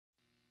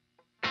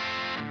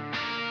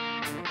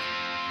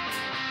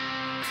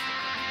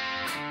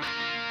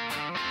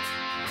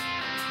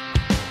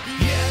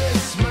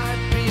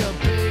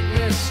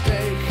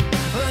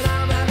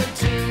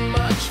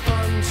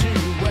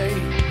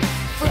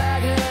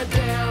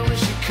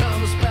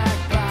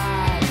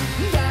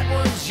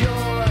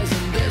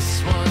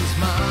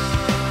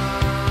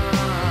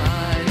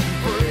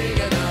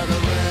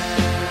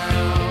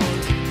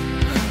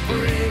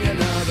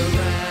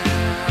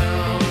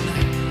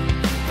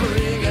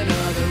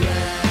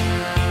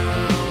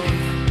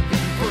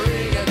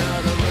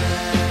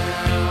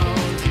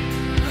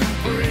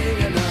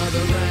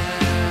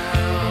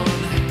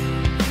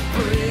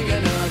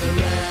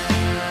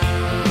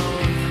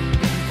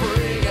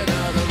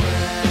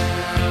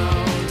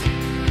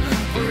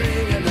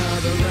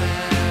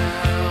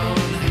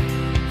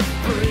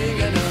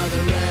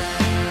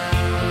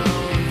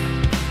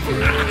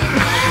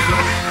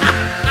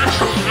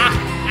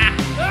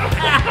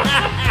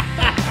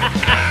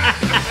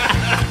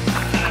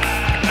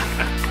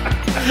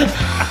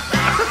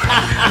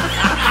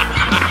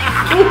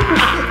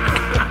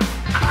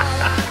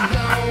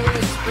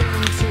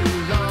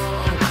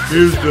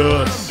Here's to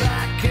us.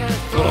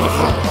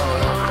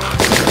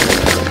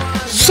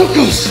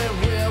 Suckers!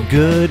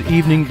 Good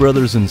evening,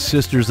 brothers and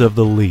sisters of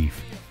the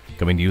Leaf.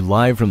 Coming to you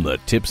live from the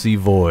Tipsy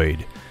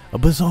Void, a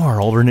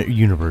bizarre alternate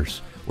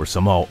universe where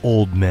somehow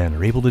old men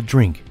are able to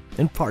drink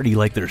and party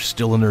like they're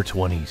still in their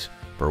 20s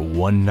for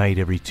one night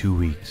every 2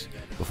 weeks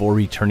before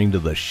returning to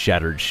the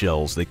shattered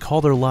shells they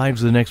call their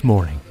lives the next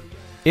morning.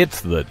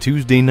 It's the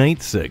Tuesday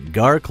Night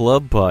Cigar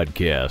Club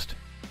podcast.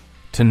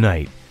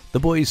 Tonight, the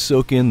boys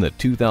soak in the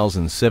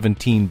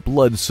 2017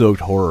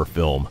 blood-soaked horror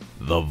film,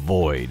 The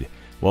Void,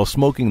 while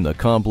smoking the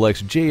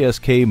complex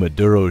JSK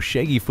Maduro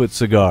Shaggy Foot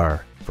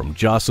cigar from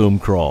Jas Sum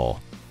Kral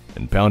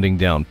and pounding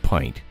down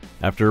pint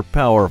after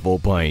powerful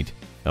pint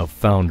of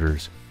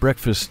Founders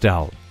Breakfast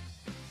Stout.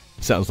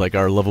 Sounds like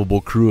our lovable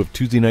crew of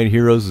Tuesday Night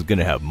Heroes is going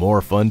to have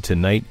more fun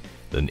tonight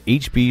than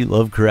H.P.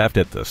 Lovecraft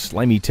at the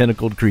slimy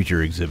tentacled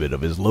creature exhibit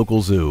of his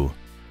local zoo.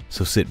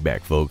 So sit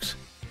back, folks,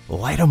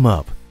 light 'em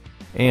up,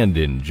 and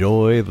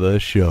enjoy the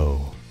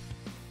show.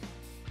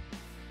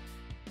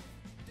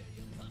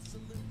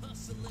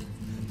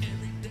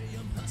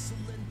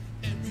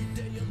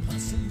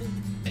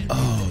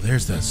 Oh,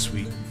 there's that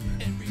sweet,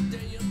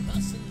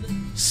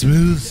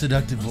 smooth,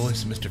 seductive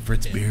voice of Mr.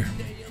 Fritz Beer.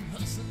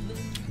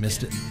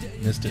 Missed it.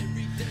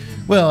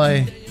 Well,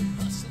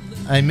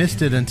 I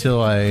missed it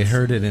until I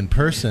heard it in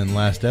person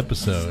last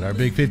episode. Our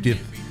big 50th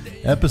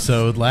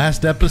episode,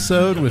 last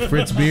episode with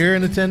Fritz Beer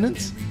in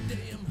attendance.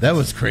 That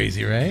was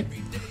crazy, right?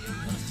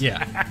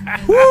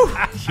 Yeah. Woo!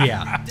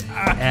 Yeah.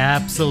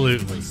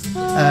 Absolutely.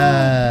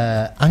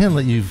 I'm going to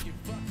let you...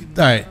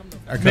 All right.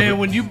 Man,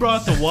 when you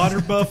brought the water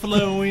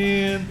buffalo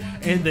in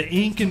and the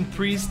Incan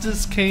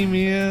priestess came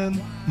in...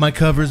 My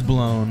cover's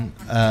blown.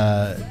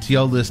 To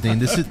y'all listening,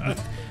 this is...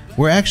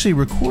 We're actually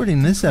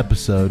recording this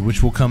episode,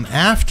 which will come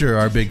after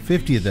our big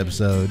 50th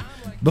episode,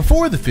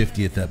 before the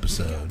 50th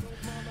episode.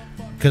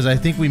 Because I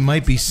think we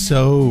might be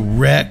so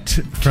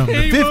wrecked from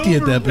the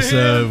 50th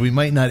episode, we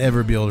might not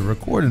ever be able to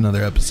record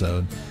another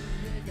episode.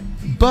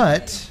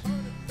 But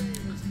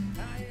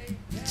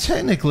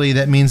technically,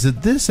 that means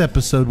that this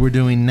episode we're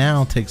doing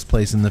now takes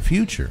place in the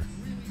future.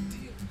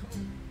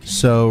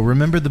 So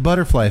remember the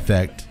butterfly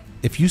effect.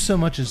 If you so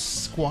much as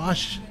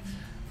squash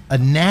a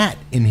gnat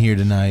in here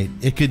tonight,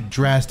 it could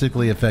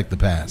drastically affect the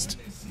past.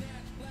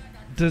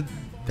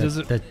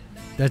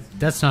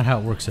 That's not how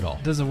it works at all.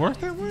 Does it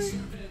work that way?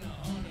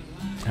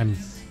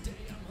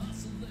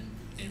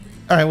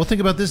 All right, well,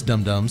 think about this,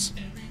 dum-dums.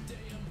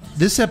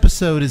 This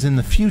episode is in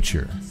the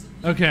future.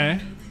 Okay.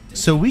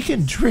 So we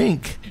can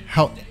drink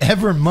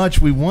however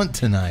much we want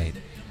tonight.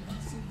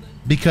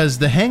 Because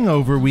the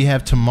hangover we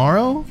have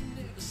tomorrow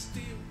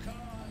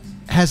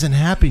hasn't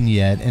happened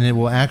yet, and it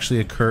will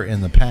actually occur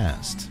in the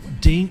past.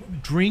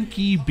 Drink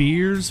ye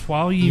beers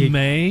while ye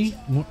may?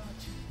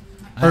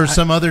 Or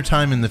some other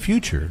time in the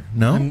future,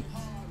 no?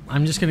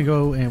 I'm just going to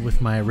go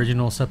with my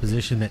original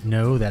supposition that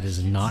no, that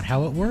is not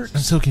how it works. I'm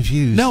so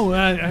confused. No,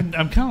 I'm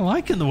kind of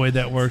liking the way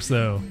that works,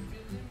 though.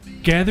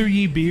 Gather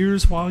ye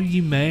beers while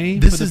ye may.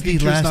 This is the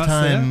last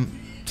time...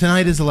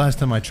 Tonight is the last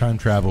time I time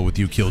travel with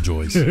you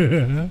killjoys.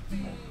 And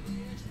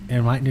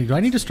do I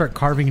need to start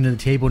carving into the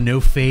table, no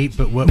fate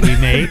but what we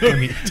make? I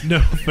mean, no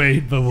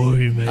fate but what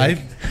we make.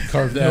 I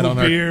carved that on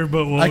beer,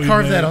 but what I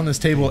carved that on this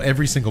table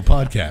every single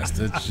podcast.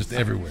 It's just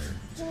everywhere.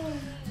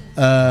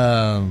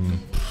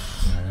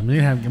 I'm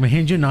gonna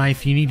hand you a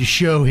knife. You need to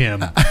show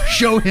him.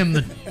 Show him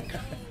the...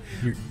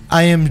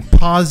 I am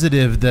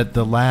positive that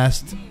the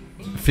last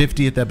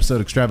 50th episode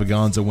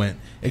extravaganza went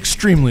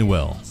extremely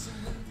well.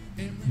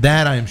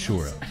 That I am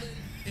sure of.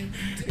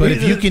 But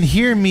if you can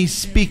hear me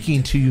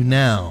speaking to you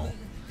now,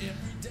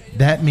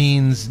 that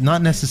means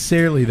not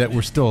necessarily that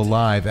we're still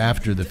alive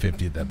after the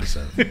 50th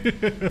episode.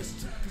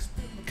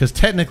 Because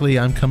technically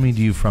I'm coming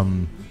to you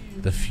from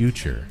the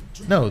future.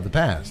 No, the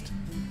past.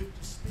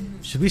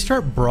 Should we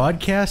start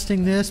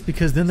broadcasting this?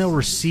 Because then they'll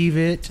receive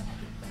it.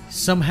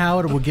 Somehow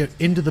it will get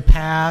into the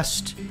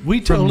past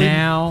from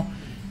now.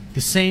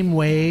 The same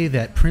way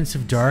that Prince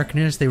of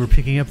Darkness, they were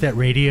picking up that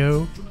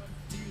radio.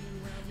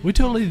 We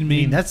totally didn't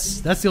mean...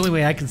 That's the only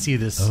way I can see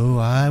this. Oh,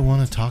 I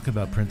want to talk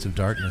about Prince of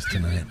Darkness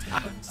tonight.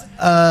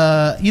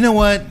 You know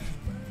what?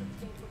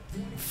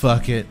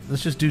 Fuck it.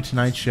 Let's just do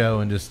tonight's show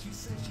and just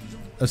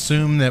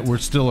assume that we're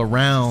still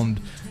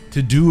around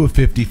to do a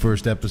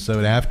 51st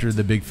episode after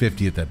the big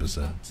 50th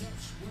episode.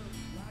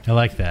 I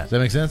like that. Does that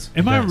make sense?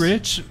 Am I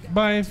rich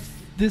by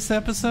this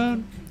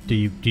episode? Do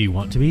you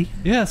want to be?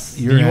 Yes.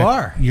 You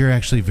are. You're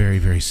actually very,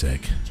 very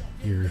sick.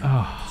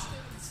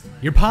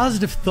 Your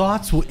positive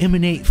thoughts will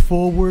emanate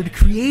forward,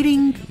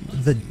 creating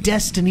the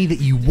destiny that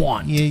you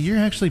want. Yeah, you're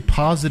actually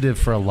positive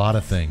for a lot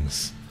of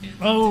things.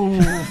 Oh.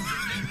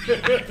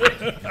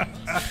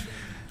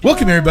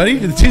 Welcome, everybody,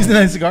 to the Tuesday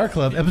Night Cigar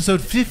Club,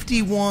 episode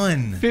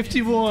 51.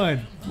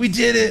 51. We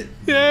did it.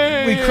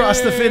 Yay. We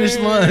crossed the finish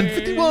line.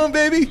 51,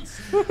 baby.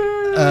 We're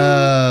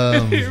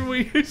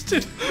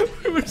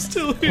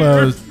still here.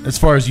 Well, as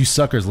far as you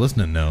suckers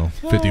listening know,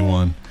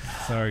 51.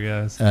 Sorry,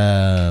 guys.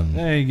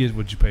 Hey, you get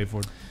what you pay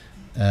for.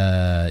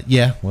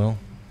 Yeah, well,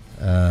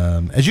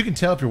 As you can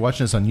tell if you're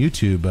watching us on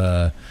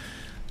YouTube,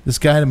 this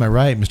guy to my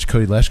right, Mr.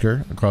 Cody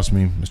Leschker, across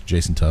from me, Mr.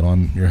 Jason Tuttle.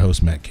 I'm your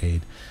host, Matt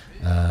Cade.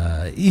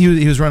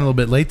 He was running a little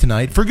bit late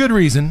tonight for good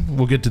reason.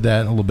 We'll get to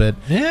that in a little bit.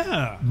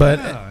 Yeah. But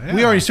yeah.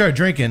 we already started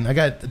drinking. I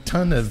got a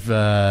ton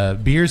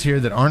of beers here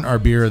that aren't our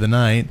beer of the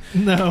night.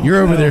 No.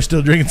 You're over there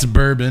still drinking some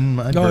bourbon.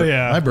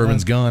 My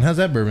bourbon's gone. How's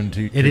that bourbon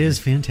to you? It is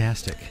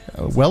fantastic.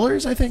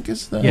 Weller's, I think,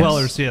 is the... Yes.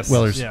 Weller's, yes.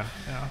 Weller's. Yeah.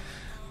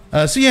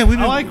 I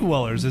like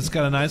Weller's. It's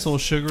got a nice little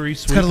sugary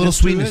sweetness. It's got a little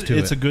sweetness to it.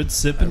 It's a good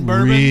sipping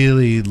bourbon.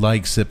 Really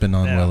like sipping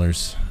on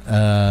Weller's.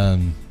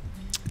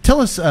 Tell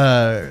us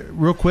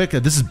real quick.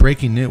 This is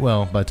breaking news.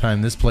 Well, by the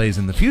time this plays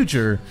in the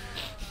future,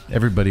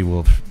 everybody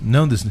will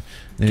know this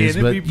news.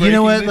 But you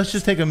know what? Let's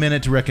just take a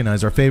minute to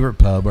recognize our favorite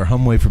pub, our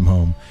home away from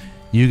home.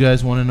 You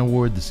guys won an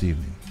award this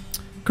evening.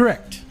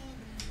 Correct.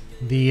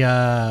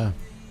 The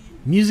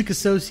Music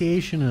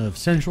Association of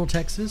Central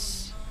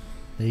Texas.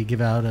 They give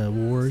out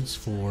awards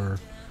for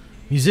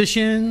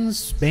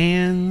musicians,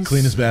 bands.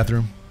 Cleanest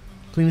bathroom.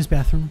 Cleanest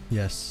bathroom.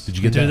 Yes. Did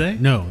you get that? Do they?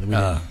 No. We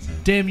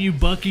didn't. Damn you,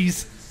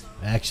 Buckies.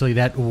 Actually,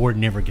 that award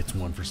never gets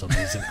won for some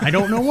reason. I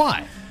don't know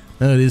why.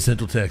 No, it is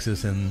Central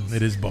Texas, and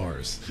it is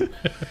bars.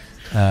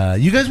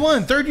 You guys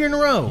won 3rd year in a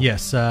row.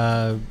 Yes.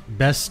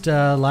 Best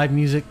live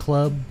music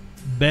club.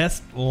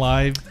 Best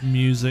live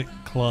music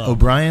club.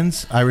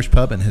 O'Brien's Irish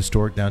Pub in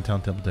historic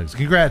downtown Temple, Texas.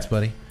 Congrats,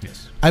 buddy.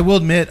 Yes. I will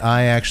admit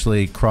I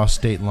actually crossed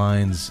state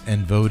lines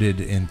and voted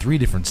in 3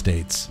 different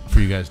states for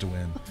you guys to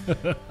win.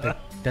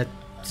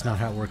 That's not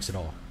how it works at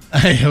all.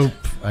 I hope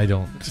I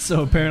don't.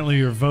 So apparently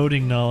your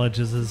voting knowledge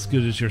is as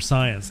good as your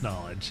science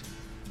knowledge.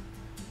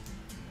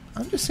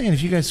 I'm just saying,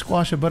 if you guys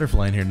squash a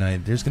butterfly in here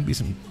tonight, there's going to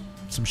be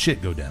some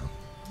shit go down.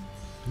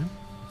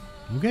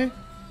 Okay.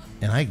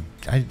 And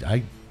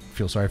I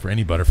feel sorry for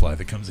any butterfly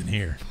that comes in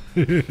here.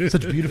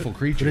 Such beautiful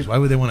creatures. Why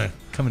would they want to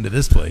come into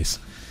this place?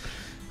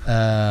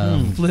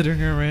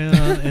 Flittering around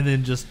and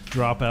then just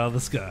drop out of the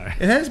sky.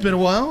 It has been a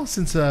while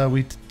since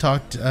we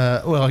talked.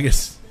 Well, I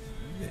guess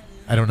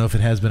I don't know if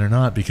it has been or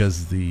not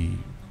because the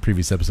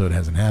previous episode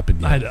hasn't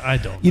happened yet. I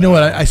don't. You know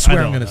what? I swear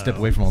I'm going to know. step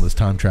away from all this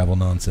time travel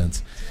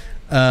nonsense.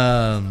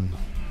 I'm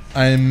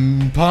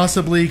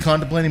possibly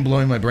contemplating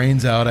blowing my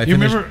brains out. I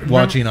finished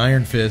watching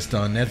Iron Fist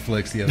on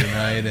Netflix the other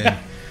night, and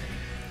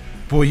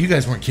boy, you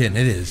guys weren't kidding.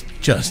 It is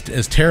just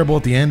as terrible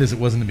at the end as it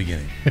was in the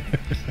beginning.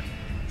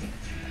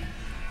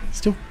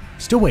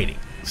 Still waiting.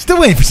 Still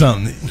waiting for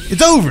something.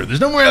 It's over. There's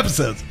no more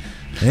episodes.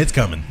 It's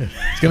coming.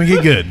 It's going to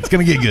get good. It's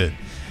going to get good.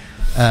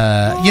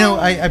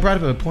 I brought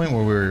up a point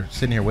where we're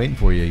sitting here waiting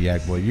for you,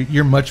 Yak Boy.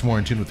 You're much more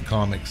in tune with the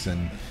comics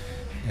and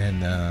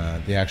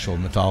the actual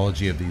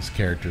mythology of these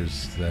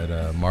characters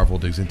that Marvel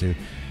digs into.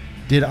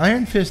 Did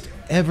Iron Fist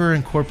ever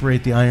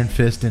incorporate the Iron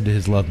Fist into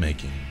his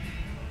lovemaking?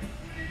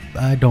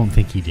 I don't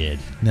think he did.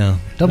 No.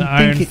 The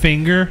Iron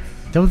Finger?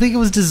 Don't think it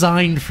was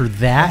designed for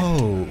that. Oh,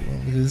 look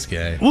at this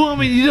guy. Well, I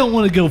mean, you don't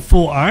want to go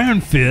full Iron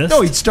Fist.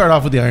 No, he'd start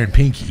off with the Iron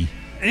Pinky.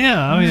 Yeah,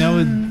 I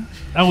mean,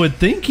 I would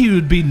think you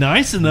would be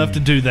nice enough to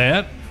do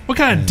that. What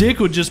kind of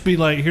dick would just be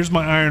like, here's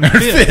my Iron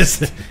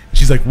Fist?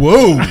 She's like,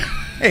 whoa,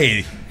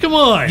 hey, come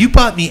on. You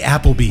bought me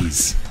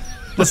Applebee's.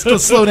 Let's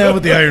slow down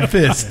with the Iron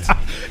Fist.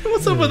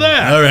 What's up with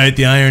that? All right,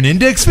 the Iron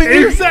Index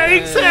finger?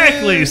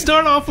 Exactly.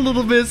 Start off a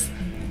little bit.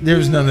 There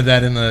was none of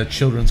that in the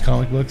children's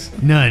comic books?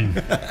 None.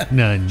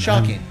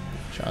 Shocking.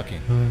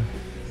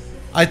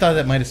 I thought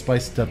that might have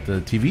spiced up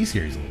the TV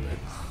series a little bit.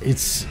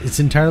 It's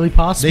entirely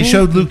possible. They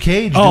showed Luke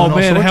Cage doing Oh, all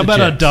man, sorts how of about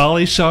a checks.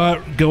 dolly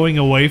shot going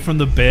away from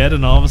the bed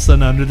and all of a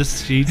sudden under the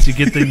sheets you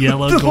get the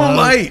yellow The glow?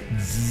 light.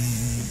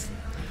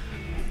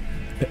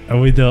 Are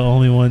we the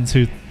only ones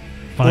who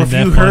find that Or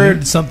if you funny?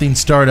 heard something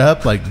start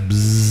up, like,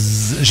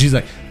 bzzz, she's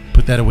like,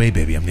 put that away,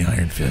 baby, I'm the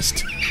Iron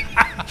Fist.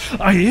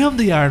 I am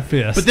the Iron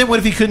Fist. But then what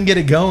if he couldn't get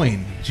it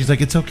going? She's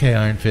like, it's okay,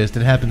 Iron Fist.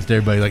 It happens to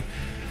everybody. Like,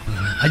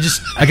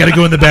 I got to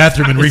go in the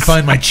bathroom and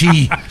refine my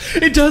chi.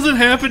 It doesn't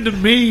happen to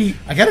me.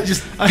 I got to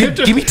just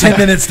give me 10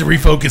 minutes to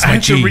refocus my I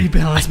have chi. to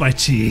rebalance my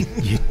chi.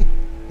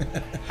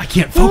 I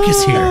can't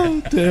focus here.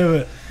 Oh, damn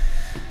it.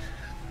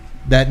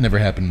 That never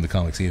happened in the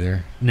comics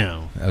either.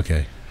 No.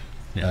 Okay.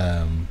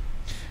 No.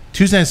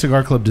 Tuesday Night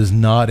Cigar Club does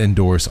not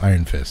endorse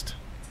Iron Fist.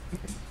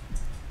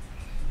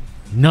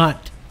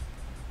 Not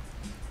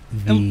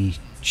the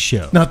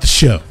show. Not the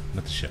show.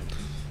 Not the show.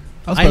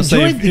 I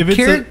enjoyed the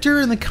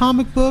character in the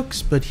comic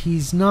books, but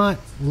he's not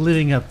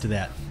living up to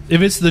that. If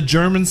it's the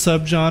German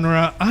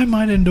subgenre, I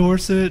might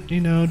endorse it,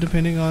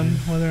 depending on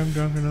whether I'm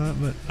drunk or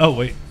not. But oh,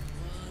 wait.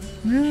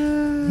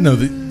 No,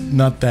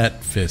 not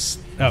that fist.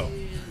 Oh.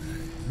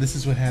 This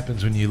is what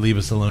happens when you leave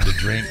us alone to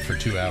drink for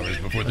 2 hours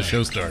before the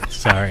show starts.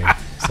 Sorry.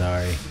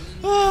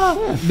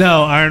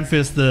 No, Iron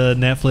Fist, the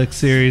Netflix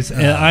series.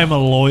 And I'm a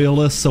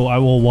loyalist, so I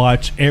will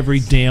watch every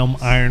damn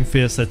Iron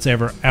Fist that's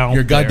ever out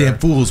You're a there. goddamn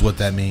fool is what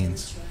that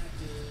means.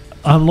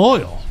 I'm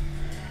loyal.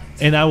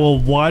 And I will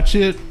watch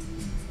it,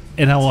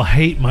 and I will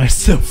hate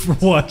myself for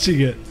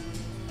watching it.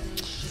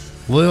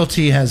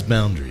 Loyalty has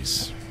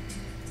boundaries.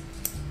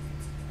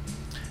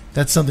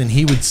 That's something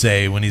he would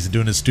say when he's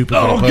doing his stupid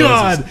little Oh, poses.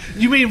 God.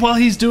 You mean while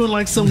he's doing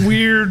like some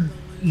weird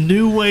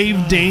new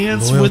wave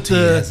dance with Loyalty the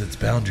has its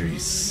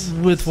boundaries.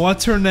 with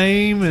what's her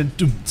name and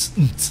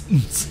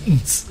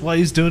while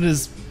he's doing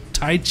his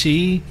Tai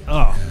Chi.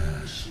 Oh,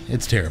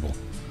 It's terrible.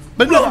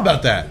 But enough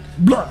about that.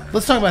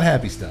 Let's talk about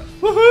happy stuff.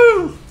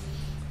 woohoo!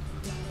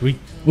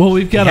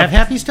 We've got have a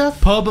happy stuff.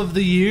 pub of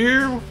the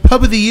year.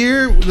 Pub of the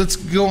year. Let's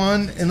go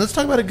on and let's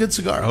talk about a good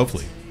cigar.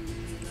 Hopefully,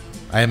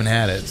 I haven't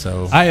had it,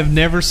 so I have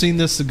never seen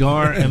this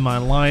cigar in my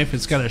life.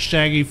 It's got a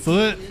shaggy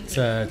foot.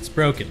 It's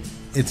broken.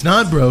 it's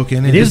not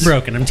broken. It is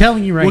broken. I'm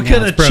telling you right What now.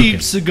 kind it's of broken.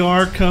 cheap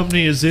cigar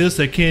company is this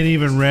that can't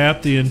even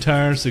wrap the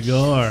entire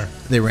cigar?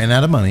 They ran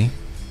out of money.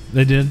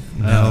 They did?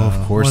 No,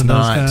 of course one of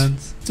those not.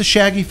 kinds? It's a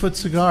Shaggy Foot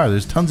cigar.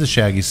 There's tons of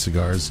Shaggy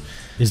cigars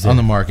Is on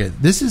there? the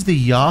market. This is the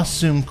Jas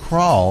Sum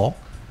Kral,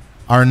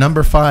 our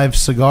number 5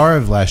 cigar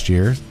of last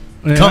year.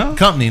 Yeah?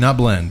 Company, not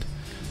blend.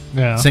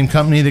 Yeah. Same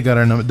company that got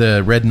our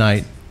the Red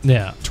Knight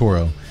Yeah.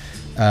 Toro.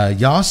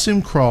 Jas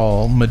Sum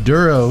Kral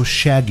Maduro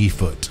Shaggy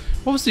Foot.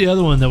 What was the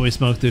other one that we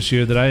smoked this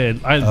year that I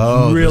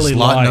Oh, really the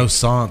Zlatno liked?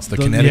 Sans, the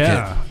Connecticut.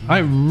 Yeah, I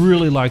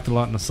really liked the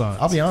Zlatno Sans.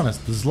 I'll be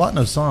honest, the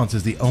Zlatno Sans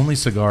is the only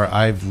cigar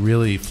I've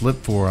really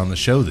flipped for on the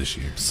show this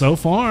year. So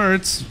far,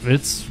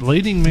 it's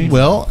leading me.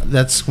 Well,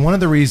 that's one of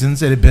the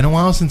reasons. It had been a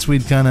while since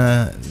we'd kind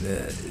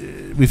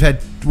of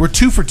we're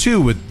 2 for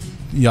 2 with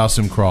Jas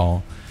Sum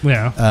Kral.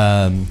 Yeah.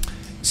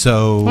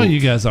 So Well, you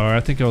guys are.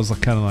 I think I was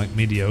kind of like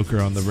mediocre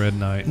on the Red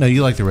Knight. no,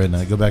 you like the Red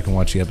Knight. Go back and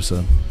watch the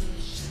episode.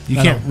 You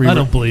I can't.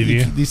 don't believe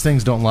you. These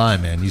things don't lie,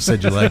 man. You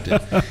said you liked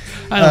it.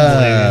 I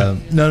don't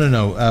believe you.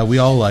 No. We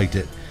all liked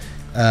it.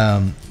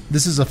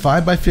 This is a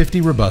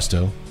 5x50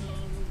 Robusto.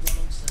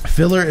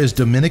 Filler is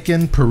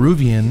Dominican,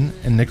 Peruvian,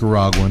 and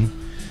Nicaraguan,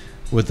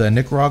 with a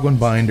Nicaraguan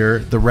binder.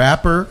 The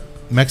wrapper,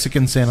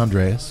 Mexican San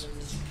Andreas.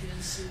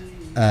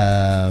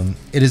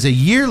 It is a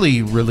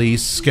yearly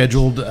release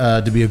scheduled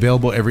to be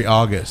available every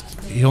August.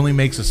 He only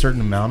makes a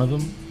certain amount of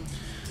them,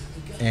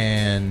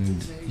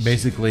 and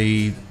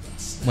basically,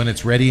 when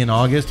it's ready in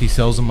August, he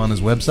sells them on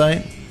his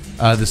website.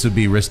 This would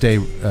be Riste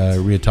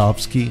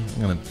Ryatovsky.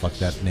 I'm going to fuck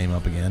that name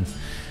up again.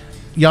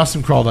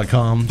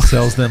 JasSumKral.com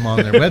sells them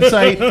on their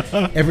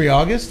website every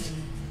August,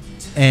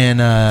 and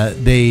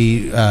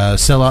they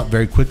sell out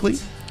very quickly.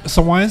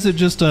 So why is it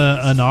just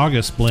an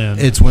August blend?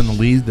 It's when the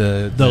leaves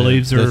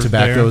are the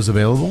tobacco there. is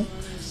available.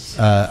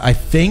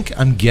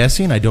 I'm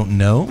guessing, I don't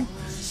know.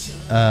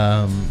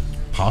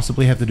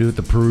 Possibly have to do with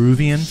the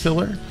Peruvian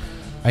filler.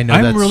 I know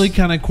I'm really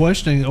kind of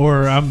questioning,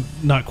 or I'm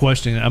not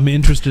questioning. I'm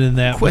interested in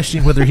that.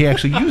 questioning whether he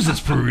actually uses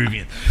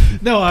Peruvian.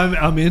 No,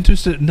 I'm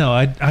interested. No,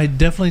 I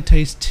definitely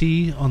taste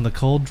tea on the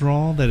cold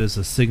draw. That is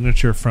a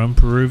signature from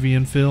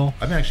Peruvian Phil.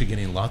 I'm actually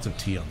getting lots of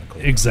tea on the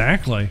cold.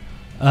 Exactly.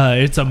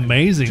 It's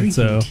amazing. Drinking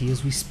So, tea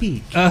as we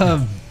speak.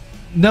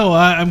 no,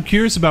 I'm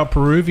curious about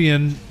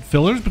Peruvian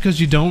fillers because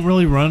you don't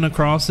really run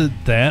across it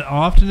that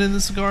often in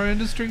the cigar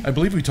industry. I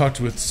believe we talked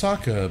with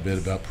Saka a bit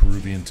about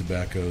Peruvian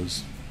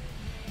tobaccos.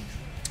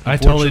 I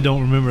totally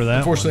don't remember that.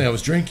 Unfortunately, one. I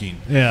was drinking.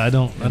 Yeah, I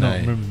don't And I-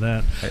 remember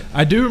that.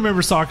 I do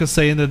remember Sokka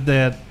saying that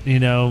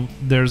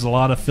there's a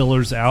lot of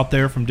fillers out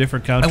there from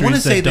different I countries want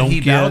to say that don't he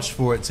get vouched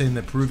for it, saying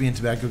that Peruvian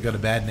tobacco got a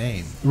bad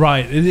name.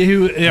 right. I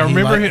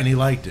remember and him. he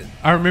liked it.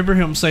 I remember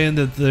him saying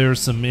that there's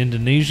some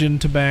Indonesian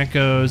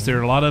tobaccos. There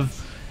are a lot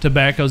of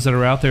tobaccos that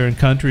are out there in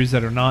countries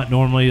that are not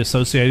normally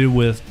associated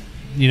with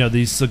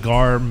these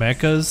cigar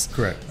meccas.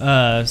 Correct.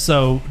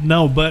 So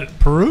no, but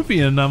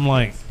Peruvian, I'm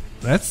like,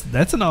 that's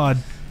an odd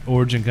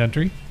origin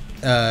country.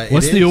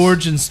 What's the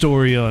origin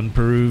story on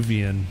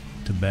Peruvian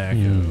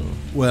tobacco?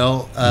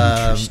 Well,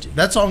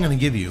 that's all I'm going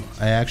to give you.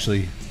 I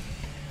actually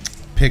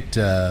picked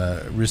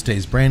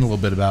Riste's brain a little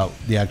bit about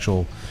the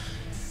actual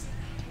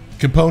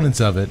components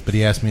of it, but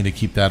he asked me to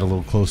keep that a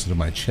little closer to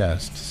my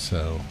chest.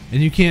 So,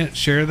 And you can't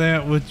share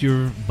that with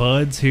your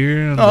buds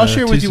here? I'll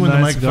share with you when the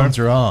microphones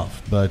are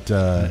off. But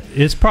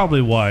It's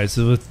probably wise.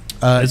 With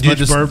as do you much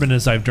just- bourbon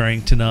as I've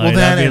drank tonight, Well,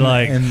 that I'd be and-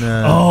 like,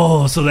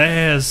 and, so that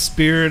has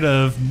spirit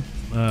of...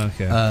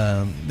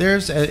 Okay.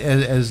 there's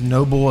as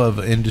noble of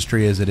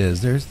industry as it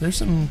is. There's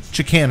some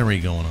chicanery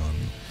going on.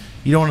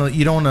 You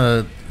don't want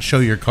to show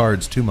your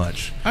cards too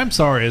much. I'm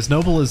sorry, as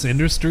noble as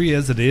industry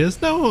as it is,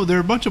 no,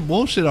 they're a bunch of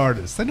bullshit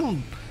artists. They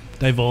don't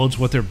divulge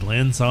what their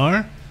blends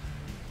are.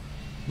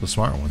 The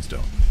smart ones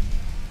don't.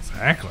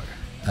 Exactly.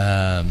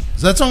 So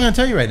that's all I'm going to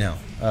tell you right now.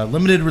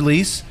 Limited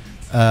release.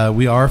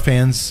 We are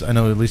fans. I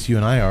know at least you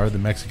and I are the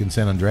Mexican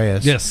San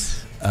Andreas.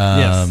 Yes.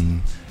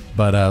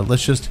 But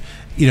let's just,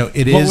 it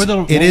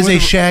What is were a the-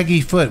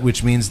 shaggy foot,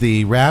 which means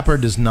the wrapper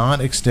does not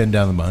extend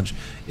down the bunch.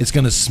 It's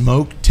going to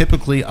smoke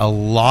typically a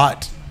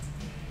lot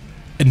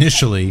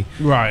initially,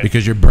 Right.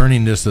 Because you're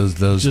burning those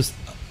Just-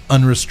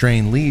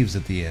 unrestrained leaves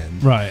at the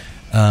end, Right.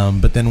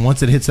 But then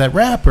once it hits that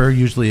wrapper,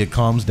 usually it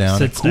calms down,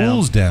 Sits it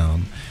cools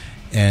down,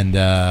 and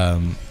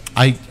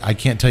I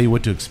can't tell you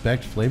what to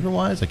expect flavor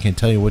wise. I can't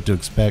tell you what to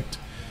expect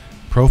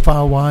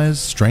profile wise,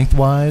 strength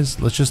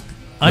wise. Let's just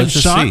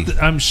shocked. see.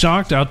 I'm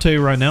shocked. I'll tell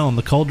you right now on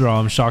the cold draw.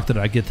 I'm shocked that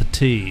I get the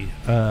tea.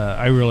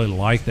 I really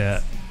like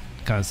that.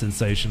 kind of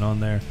sensation on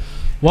there.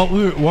 What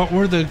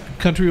were the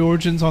country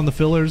origins on the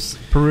fillers?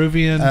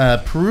 Peruvian?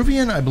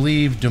 Peruvian, I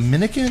believe,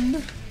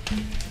 Dominican,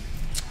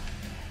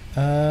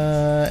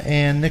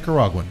 and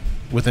Nicaraguan,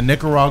 with a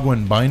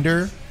Nicaraguan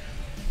binder,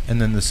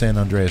 and then the San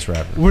Andreas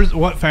wrapper.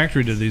 What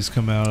factory did these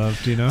come out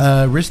of? Do you know?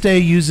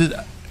 Riste uses,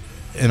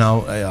 and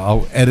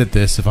I'll edit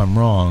this if I'm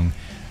wrong.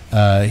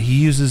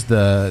 He uses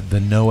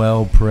the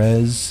Noel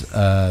Perez,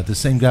 the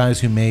same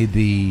guys who made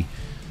the.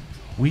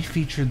 We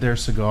featured their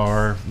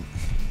cigar.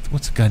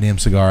 What's the goddamn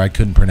cigar I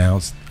couldn't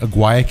pronounce? A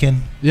Guayaquil?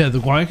 Yeah, the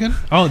Guayaquil.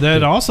 Oh,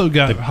 that also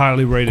got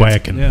highly rated.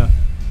 Guayaquil. Yeah.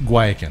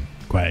 Guayaquil.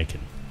 Guayaquil.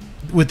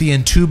 With the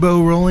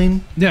Intubo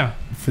rolling Yeah.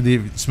 for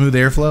the smooth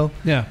airflow.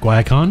 Yeah.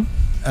 Guayacon?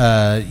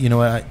 You know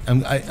what?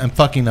 I'm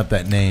fucking up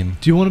that name.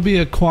 Do you want to be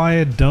a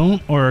quiet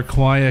don't or a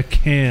quiet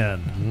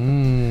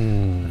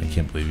can? I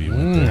can't believe you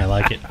went there. I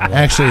like it.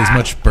 Actually, as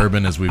much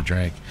bourbon as we've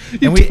drank, You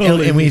and we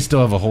totally and we did.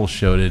 still have a whole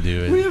show to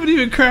do. We haven't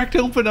even cracked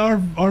open our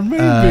main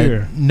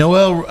beer.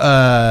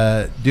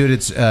 Noel, dude,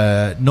 it's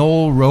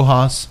Noel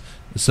Rojas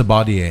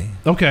Sabatier.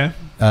 Okay.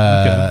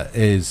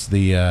 Is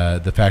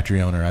the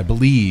factory owner, I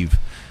believe.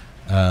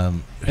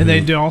 And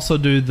they also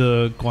do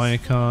the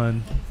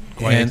Guayacan.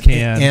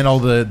 And all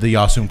the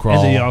Jas Sum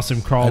Kral. And the Jas Sum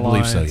Kral I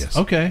believe so, lines. yes.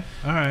 Okay.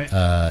 All right.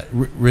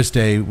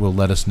 Riste will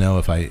let us know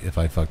if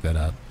I fuck that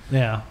up.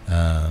 Yeah.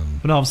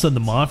 But all of a sudden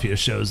the mafia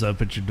shows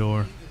up at your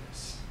door.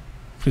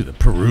 Who, the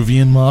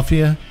Peruvian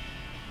mafia?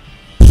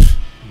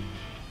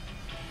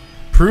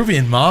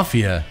 Peruvian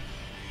mafia.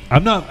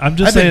 I'm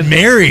just I've saying. been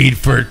married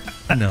for.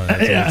 No,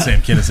 that's Yeah. a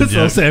Sam Kinison That's all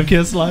joke. Sam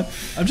Kiss line.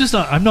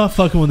 I'm not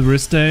fucking with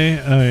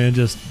Riste. I mean,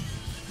 just.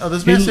 Oh,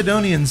 those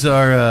Macedonians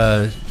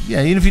are.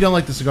 Yeah, even if you don't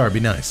like the cigar, be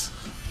nice.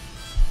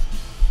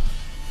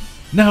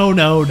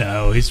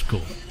 No. He's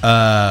cool.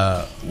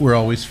 We're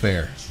always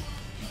fair.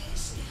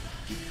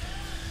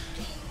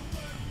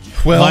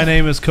 Well, My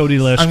name is Cody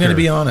Leschker. I'm going to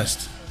be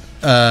honest.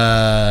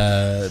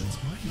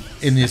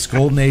 In this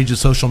golden age of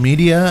social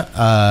media,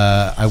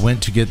 I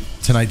went to get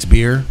tonight's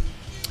beer,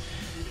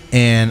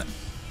 and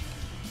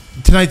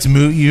tonight's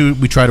movie.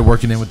 We tried to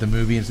work it in with the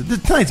movie, and said,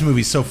 tonight's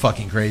movie is so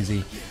fucking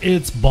crazy.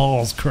 It's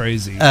balls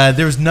crazy.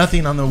 There's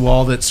nothing on the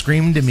wall that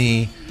screamed to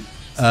me.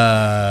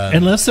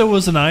 Unless there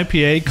was an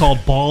IPA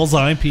called Balls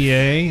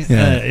IPA.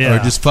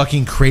 Or just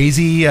fucking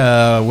crazy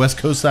West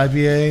Coast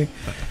IPA.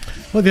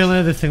 Well, the only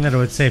other thing that I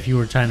would say, if you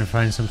were trying to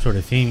find some sort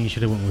of theme, you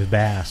should have went with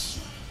Bass.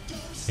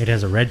 It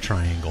has a red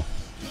triangle.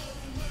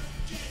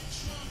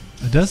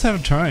 It does have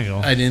a triangle.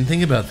 I didn't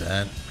think about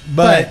that,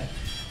 but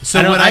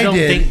so what I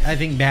did. I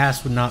think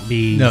Bass would not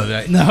be.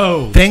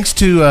 No. Thanks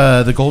to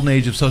the golden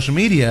age of social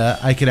media,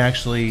 I could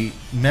actually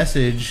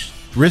message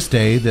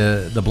Riste,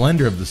 the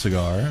blender of the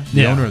cigar,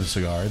 the owner of the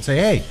cigar, and say,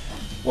 "Hey,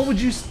 what would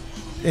you?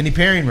 Any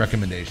pairing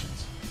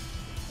recommendations?"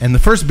 And the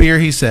first beer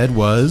he said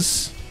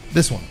was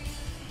this one.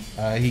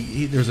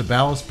 There's a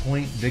Ballast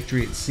Point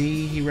Victory at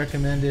Sea he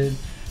recommended.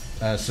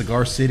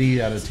 Cigar City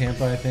out of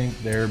Tampa, I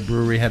think. Their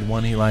brewery had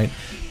one he liked.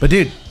 But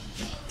dude,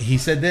 he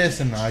said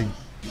this, and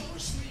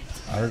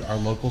our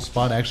local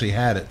spot actually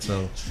had it.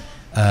 So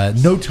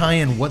no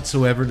tie-in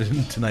whatsoever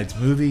to tonight's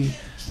movie.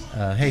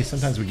 Hey,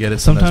 sometimes we get it,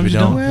 sometimes we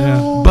don't.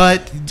 Well,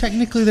 But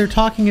technically, they're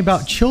talking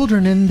about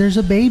children, and there's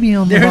a baby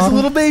on the there's bottom. a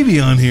little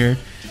baby on here.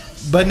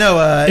 But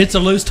no, It's a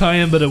loose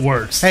tie-in, but it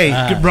works. Hey,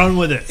 run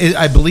with it.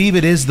 I believe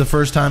it is the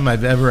first time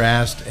I've ever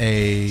asked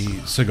a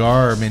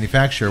cigar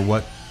manufacturer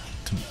what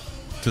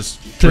to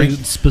drink,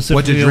 specifically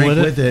what to drink with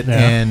it? with it,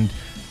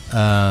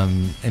 Yeah.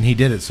 and he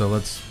did it. So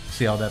let's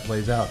see how that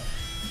plays out.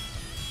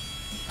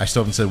 I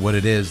still haven't said what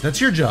it is.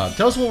 That's your job.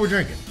 Tell us what we're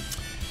drinking.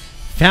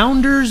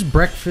 Founders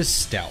Breakfast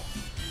Stout.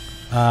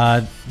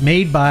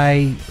 Made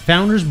by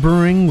Founders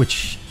Brewing,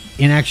 which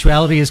in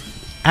actuality is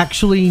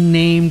actually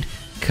named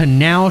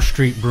Canal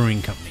Street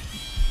Brewing Company.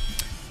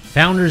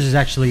 Founders is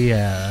actually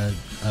a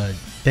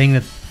thing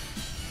that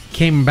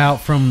came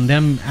about from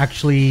them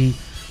actually.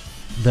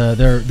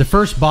 The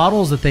first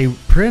bottles that they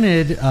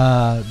printed,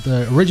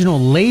 the original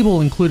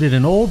label included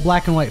an old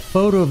black and white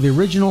photo of the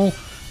original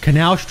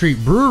Canal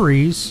Street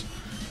breweries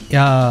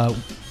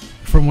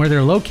from where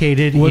they're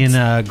located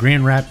in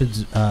Grand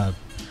Rapids,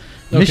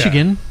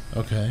 Michigan.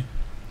 Okay.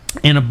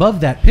 And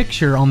above that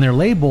picture on their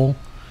label,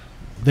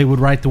 they would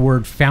write the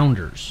word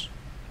Founders.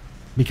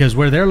 Because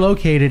where they're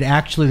located,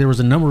 actually, there was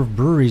a number of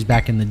breweries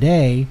back in the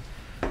day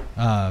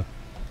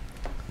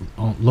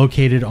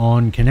located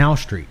on Canal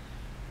Street.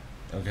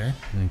 Okay.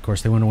 And, of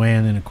course, they went away,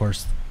 and then, of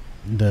course,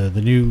 the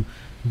new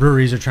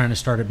breweries are trying to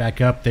start it back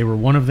up. They were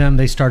one of them.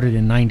 They started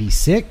in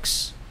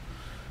 96.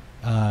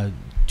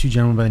 Two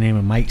gentlemen by the name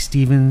of Mike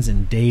Stevens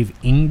and Dave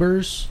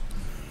Ingbers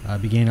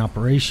began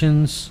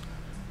operations.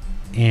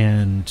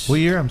 And What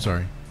year? I'm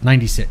sorry.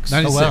 96.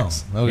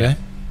 96. Oh, wow. Okay. Yeah.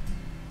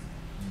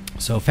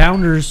 So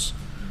Founders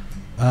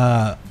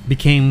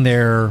became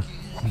their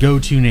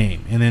go-to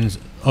name. And then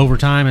over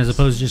time, as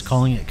opposed to just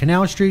calling it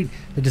Canal Street,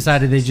 they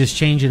decided they'd just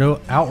change it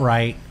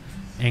outright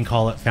and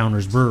call it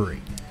Founders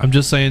Brewery. I'm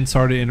just saying,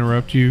 sorry to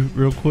interrupt you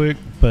real quick,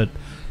 but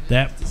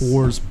that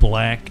pours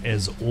black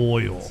as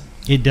oil.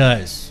 It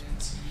does.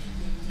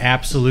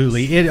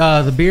 Absolutely.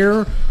 The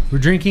beer we're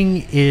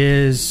drinking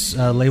is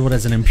labeled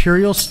as an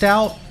Imperial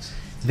Stout.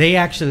 They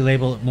actually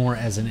label it more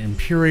as an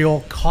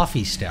Imperial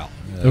Coffee Stout.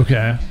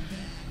 Okay.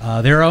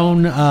 Their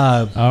own...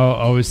 I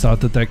always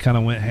thought that kind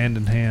of went hand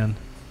in hand.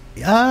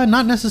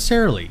 Not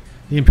necessarily.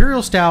 The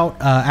Imperial Stout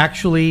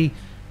actually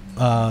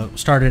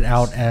started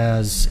out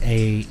as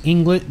a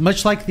English...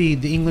 Much like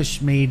the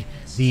English made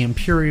the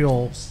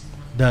Imperial...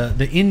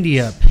 The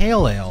India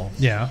Pale Ale...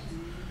 Yeah.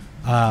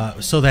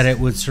 So that it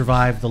would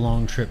survive the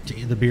long trip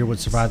the beer would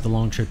survive the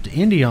long trip to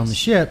India on the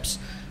ships.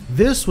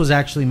 This was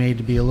actually made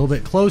to be a little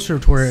bit closer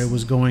to where it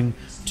was going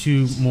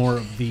to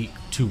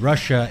to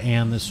Russia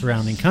and the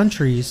surrounding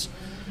countries,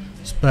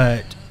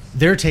 but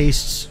their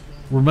tastes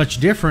were much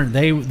different.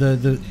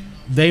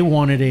 They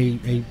wanted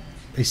a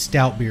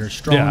stout beer, a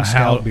strong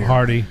stout beer,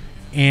 hearty.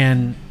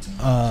 And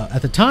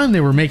at the time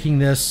they were making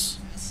this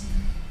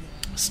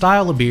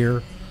style of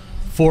beer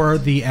for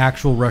the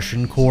actual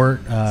Russian court,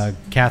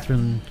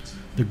 Catherine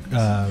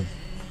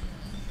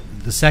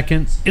the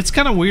second. It's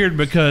kind of weird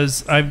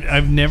because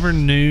I've never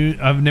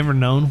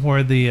known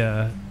where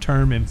the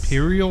term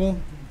imperial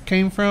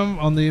came from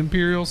on the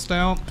Imperial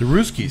Stout. The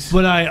Ruskies.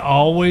 But I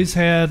always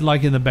had,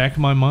 like, in the back of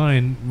my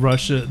mind,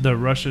 the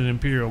Russian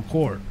Imperial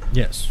Court.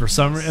 Yes. For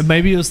some reason.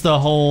 Maybe it was the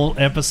whole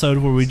episode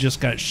where we just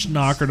got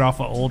schnockered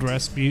off of old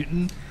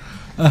Rasputin.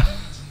 That's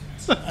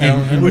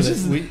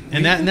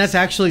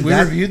actually... We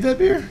reviewed that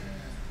beer?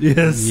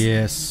 Yes.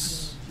 Yes.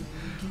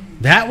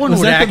 That one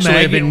would that the actually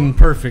have Maggie- been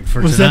perfect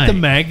for Was tonight. that the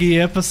Maggie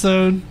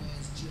episode?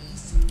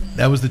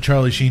 That was the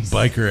Charlie Sheen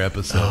biker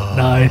episode.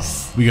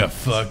 Nice. We got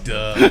fucked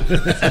up. That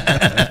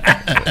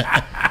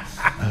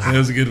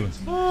was a good one.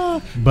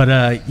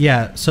 But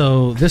yeah,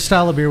 so this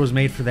style of beer was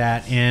made for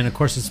that, and of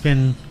course it's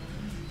been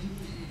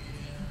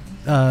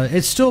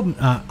it's still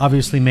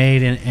obviously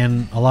made,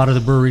 and a lot of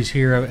the breweries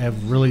here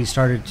have really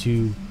started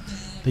to,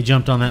 they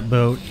jumped on that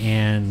boat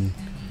and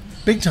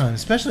Big time,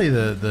 especially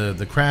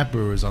the craft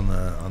brewers on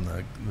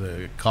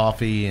the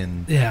coffee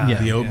and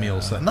the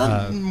oatmeal side.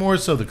 Not more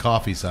so the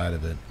coffee side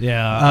of it.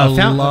 Yeah,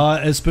 a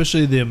lot,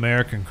 especially the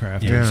American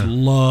crafters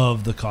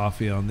love the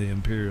coffee on the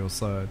Imperial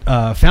side.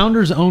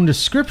 Founder's own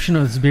description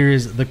of this beer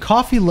is the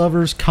coffee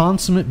lover's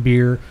consummate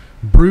beer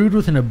brewed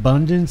with an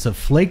abundance of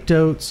flaked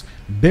oats,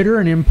 bitter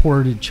and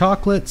imported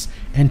chocolates,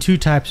 and 2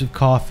 types of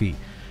coffee.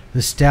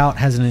 The stout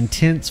has an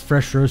intense,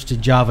 fresh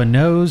roasted Java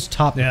nose,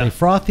 topped with a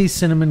frothy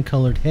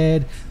cinnamon-colored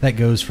head that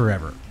goes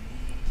forever.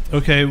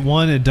 Okay,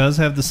 one, it does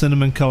have the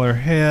cinnamon color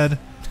head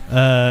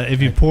if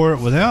you pour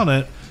it without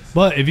it,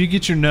 but if you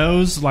get your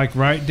nose like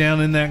right down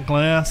in that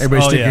glass,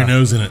 everybody stick your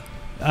nose in it.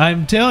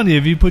 I'm telling you,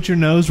 if you put your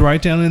nose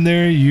right down in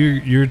there,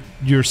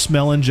 you're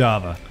smelling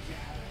Java,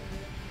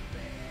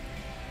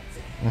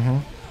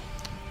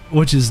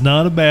 which is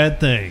not a bad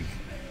thing.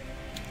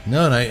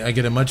 No, and I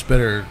get a much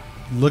better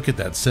look at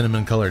that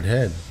cinnamon-colored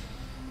head.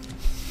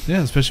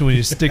 Yeah, especially when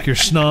you stick your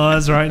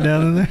schnoz right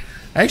down in there.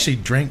 I actually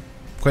drank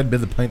quite a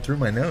bit of the pint through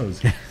my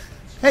nose.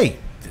 Hey,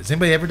 has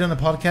anybody ever done a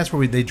podcast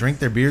where they drink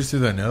their beers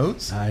through their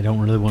nose? I don't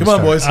really want to Come on,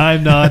 start. boys.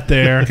 I'm not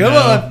there. Come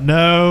on.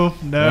 No. All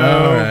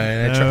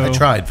right. No. I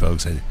tried,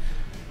 folks.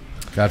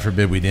 God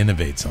forbid we'd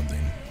innovate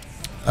something.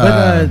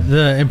 But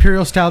the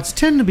Imperial Stouts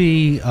tend to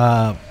be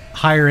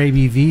higher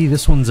ABV.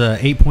 This one's a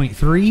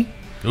 8.3.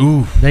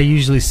 Ooh. They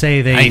usually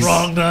say they...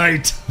 Wrong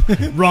night.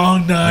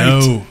 Wrong night.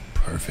 No.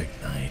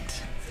 Perfect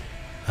night.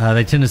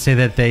 They tend to say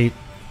that they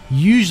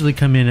usually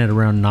come in at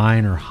around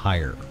 9 or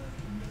higher.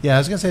 Yeah, I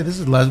was going to say, this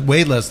is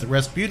way less. The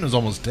Rasputin was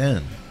almost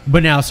 10.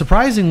 But now,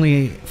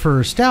 surprisingly, for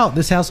a stout,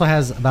 this also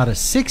has about a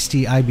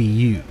 60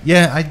 IBU.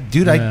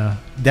 Yeah,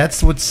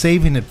 that's what's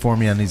saving it for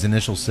me on these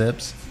initial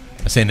sips.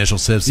 I say initial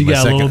sips. You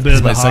got a little bit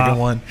of my the second hop.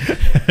 one.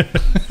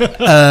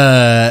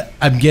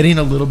 I'm getting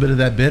a little bit of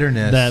that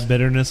bitterness. That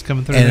bitterness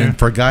coming through and there.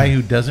 for a guy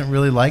who doesn't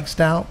really like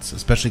stouts,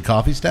 especially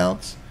coffee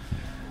stouts,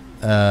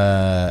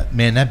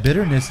 man, that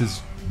bitterness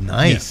is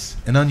nice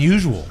and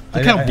unusual.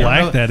 Look how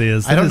black that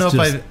is. I don't know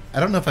That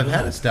if I've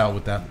had a stout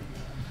with that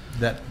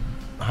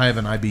high of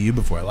an IBU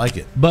before. I like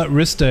it. But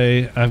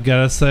Riste, I've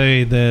got to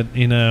say that,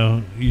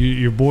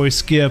 your boy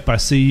Skip, I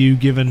see you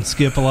giving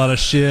Skip a lot of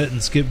shit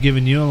and Skip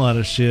giving you a lot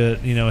of shit.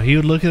 He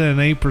would look at an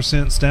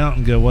 8% stout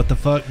and go, what the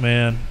fuck,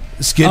 man?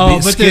 Skip then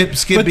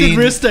being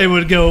Riste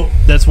would go,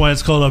 that's why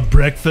it's called a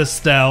breakfast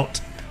stout.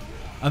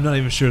 I'm not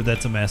even sure if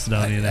that's a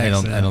Macedonian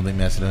accent. I don't think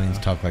Macedonians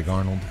talk like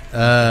Arnold.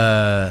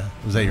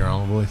 Was that your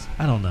Arnold voice?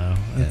 I don't know.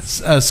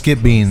 Yes.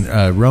 Skip Bean,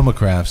 Roma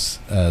Crafts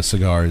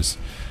Cigars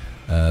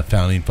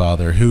founding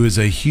father, who is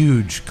a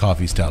huge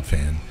coffee stout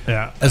fan.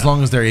 Yeah. As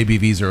long as their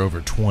ABVs are over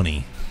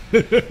 20.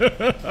 But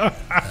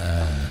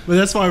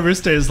that's why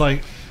Riste is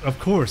like, of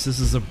course,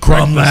 this is a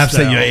Crumb breakfast laughs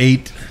that you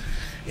ate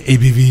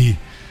ABV.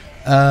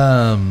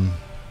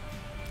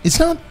 It's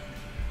not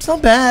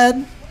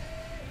bad.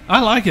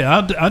 I like it.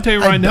 I'll tell you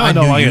right now, I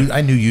don't like it.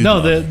 I knew you.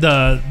 No,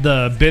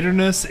 the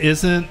bitterness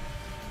isn't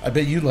I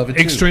bet you love it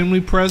too.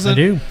 extremely present.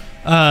 I do.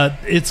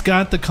 It's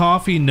got the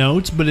coffee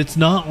notes, but it's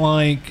not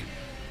like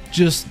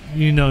just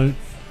man.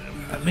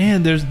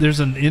 There's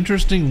an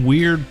interesting,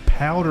 weird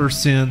powder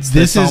sense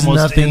This that's is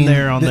almost nothing in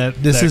there on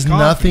that. This that is coffee.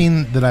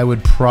 nothing that I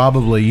would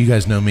probably. You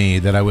guys know me.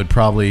 That I would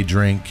probably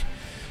drink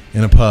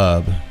in a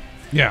pub.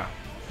 Yeah.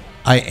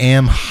 I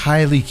am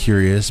highly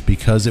curious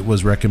because it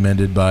was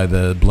recommended by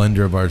the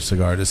blender of our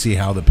cigar to see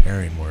how the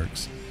pairing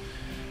works.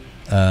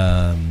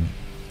 I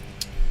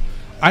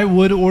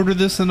would order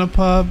this in a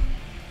pub.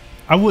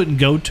 I wouldn't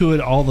go to it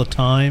all the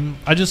time.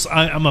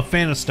 I'm a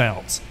fan of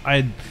stouts.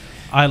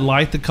 I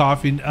like the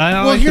coffee.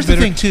 Well, here's the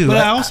thing, too. But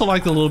I also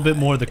like a little bit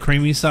more of the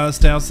creamy side of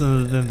stouts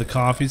than the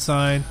coffee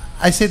side.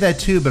 I say that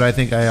too, but I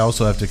think I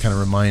also have to kind of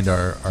remind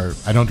our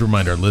I don't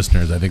remind our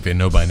listeners. I think they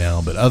know by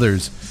now, but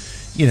others,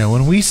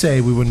 when we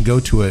say we wouldn't go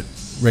to it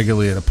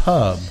regularly at a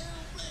pub,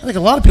 I think a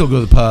lot of people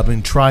go to the pub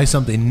and try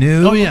something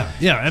new. Oh yeah,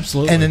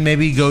 absolutely. And then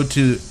maybe go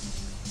to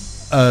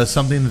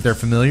something that they're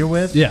familiar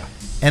with. Yeah.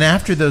 And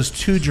after those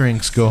 2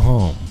 drinks, go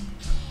home.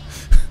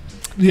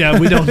 Yeah,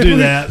 we don't do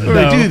that. We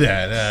do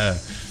that.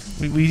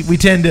 We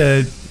tend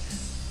to.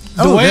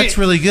 That's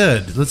really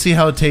good. Let's see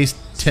how it tastes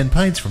 10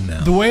 pints from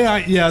now. The way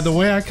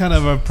I kind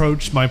of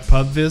approach my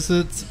pub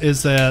visits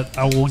is that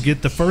I will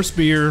get the first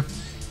beer.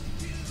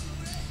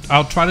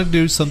 I'll try to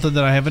do something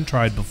that I haven't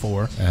tried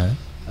before.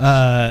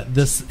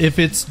 If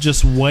it's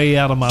just way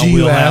out of my wheelhouse. Do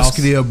you ask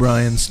the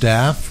O'Brien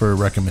staff for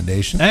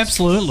recommendations?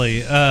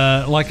 Absolutely.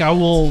 Like I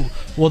will.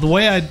 Well, the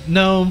way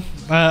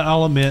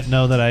I'll admit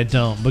no that I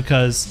don't,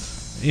 because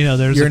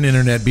you're an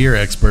internet beer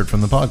expert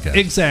from the podcast.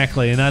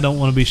 Exactly, and I don't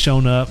want to be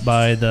shown up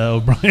by the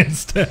O'Brien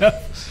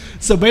staff.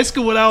 So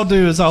basically what I'll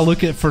do is I'll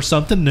look for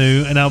something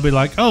new, and I'll be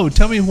like, oh,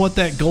 tell me what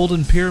that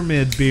Golden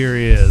Pyramid beer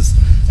is.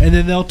 And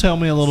then they'll tell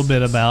me a little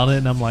bit about it,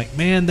 and I'm like,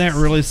 man, that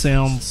really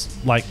sounds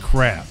like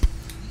crap.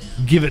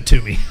 Give it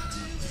to me.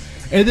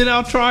 And then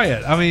I'll try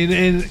it. I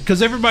mean,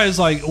 because everybody's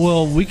like,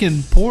 well, we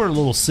can pour a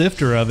little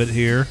sifter of it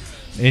here,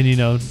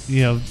 and,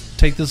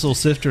 take this little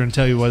sifter and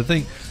tell you what I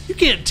think. You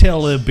can't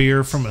tell a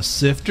beer from a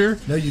sifter.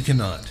 No, you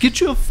cannot. Get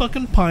you a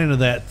fucking pint of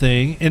that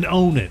thing and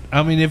own it.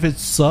 I mean, if it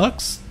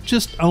sucks,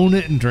 just own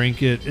it and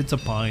drink it. It's a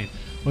pint.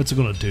 What's it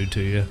going to do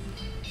to you?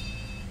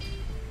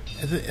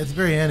 At the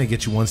very end, it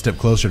gets you one step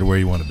closer to where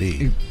you want to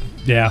be.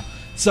 Yeah.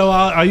 So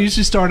I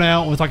usually start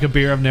out with like a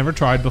beer I've never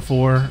tried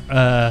before.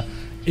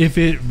 If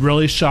it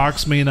really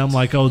shocks me and I'm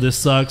like, oh, this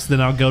sucks, then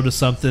I'll go to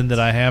something that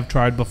I have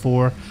tried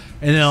before.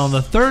 And then on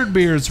the third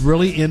beer, it's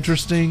really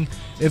interesting.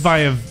 If I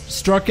have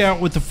struck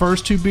out with the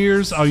first 2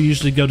 beers, I'll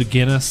usually go to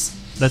Guinness.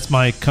 That's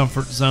my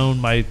comfort zone,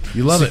 my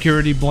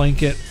security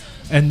blanket.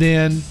 And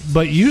then,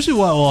 but usually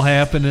what will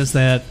happen is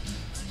that,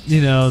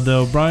 the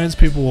O'Brien's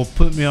people will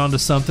put me onto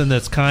something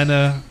that's kind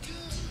of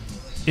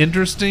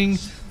interesting,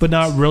 but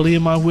not really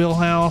in my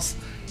wheelhouse.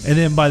 And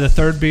then by the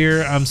third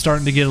beer, I'm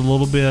starting to get a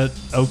little bit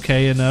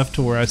okay enough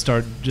to where I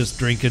start just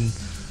drinking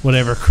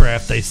whatever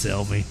crap they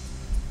sell me.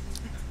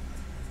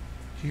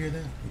 Did you hear that?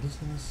 You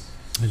listen to this?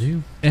 I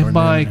do. And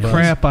by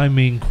crap, I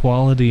mean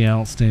quality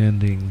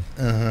outstanding.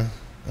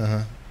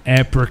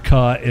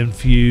 Apricot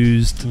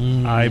infused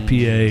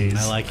IPAs.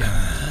 I like it.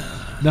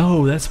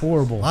 No, that's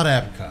horrible. A lot of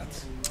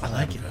apricots. I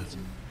like it.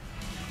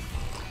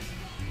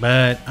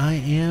 But I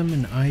am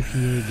an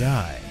IPA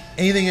guy.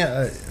 Anything?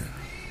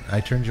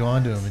 I turned you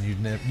on to them, and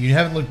you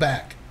haven't looked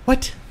back.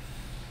 What?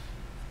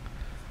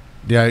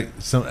 Yeah,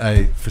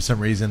 for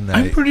some reason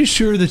I'm pretty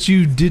sure that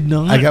you did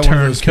not. I got one of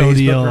turn those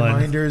Cody Facebook on.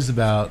 reminders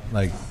about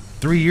like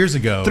 3 years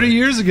ago. 3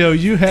 years ago,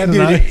 you had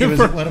it was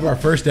one of our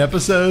first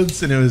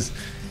episodes, and it was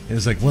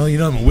like, well,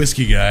 I'm a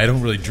whiskey guy. I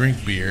don't really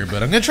drink beer,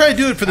 but I'm gonna try to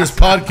do it for this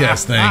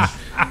podcast thing.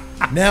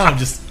 Now I'm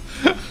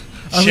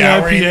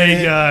showering an IPA in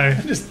it. guy.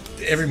 I'm just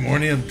every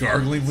morning I'm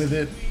gargling with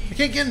it. I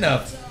can't get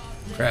enough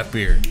craft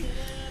beer.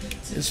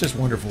 It's just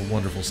wonderful,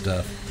 wonderful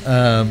stuff.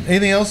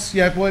 Anything else,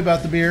 Yak Boy,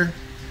 about the beer?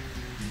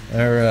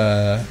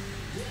 Or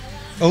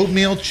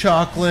oatmeal,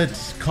 chocolate,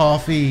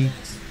 coffee,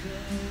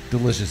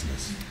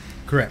 deliciousness.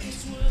 Correct.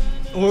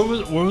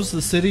 Where was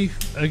the city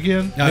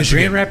again?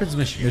 Grand Rapids,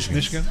 Michigan.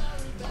 Michigan.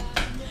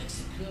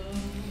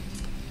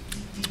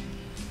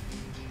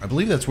 I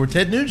believe that's where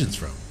Ted Nugent's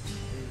from.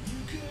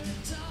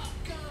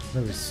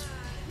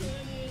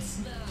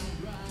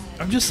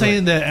 I'm just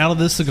saying that out of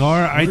this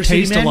cigar, I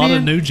taste a lot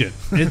of Nugent.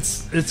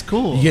 It's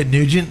cool. You get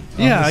Nugent?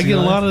 Yeah, I get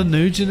a lot of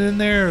Nugent in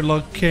there. A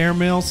lot of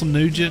caramel, some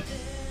Nugent.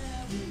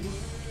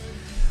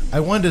 I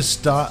wanted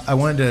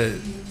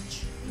to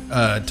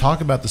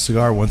talk about the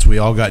cigar once we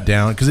all got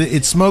down, because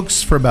it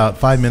smokes for about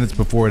 5 minutes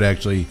before it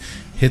actually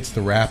hits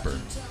the wrapper.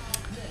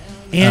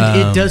 And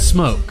it does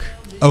smoke.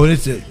 Oh, and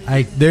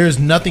there's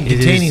nothing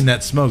containing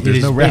that smoke.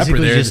 There's no wrapper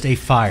there. It's just a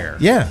fire.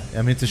 Yeah,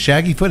 I mean, it's a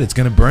Shaggy Foot. It's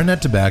going to burn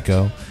that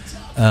tobacco.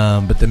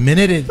 But the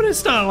minute but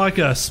it's not like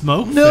a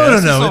smoke. No.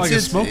 It's not like a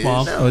smoke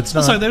bomb. No, it's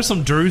not. It's like there's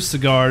some Drew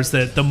cigars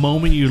that the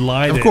moment you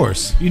light it, of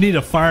course, you need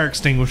a fire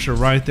extinguisher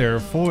right there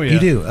for you. You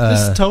do.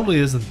 This totally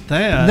isn't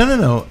that.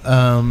 No.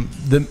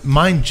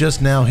 Mine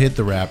just now hit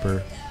the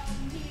wrapper.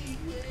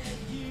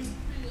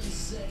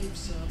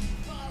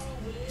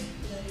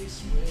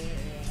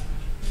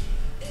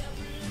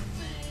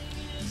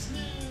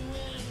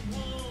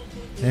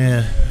 Yeah,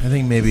 I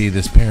think maybe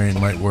this pairing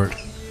might work.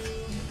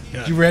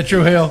 Did you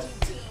retrohale?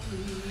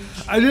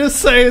 I'm just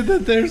saying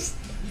that there's...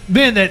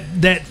 Man,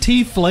 that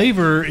tea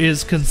flavor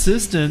is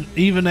consistent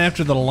even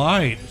after the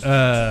light.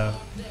 I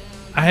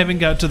haven't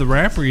got to the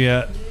wrapper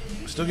yet.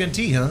 Still getting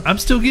tea, huh? I'm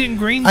still getting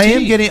green tea. I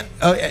am getting...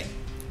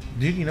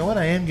 dude, you know what?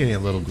 I am getting a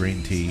little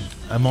green tea.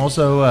 I'm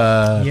also...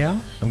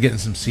 I'm getting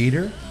some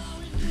cedar.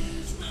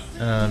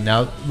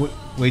 Now,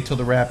 wait till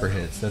the wrapper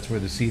hits. That's where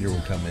the cedar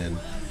will come in.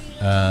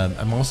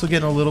 I'm also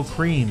getting a little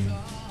cream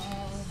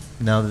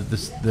now that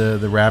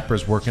the wrapper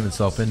is working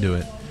itself into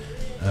it.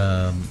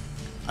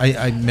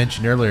 I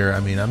mentioned earlier. I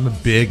mean, I'm a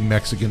big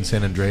Mexican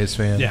San Andreas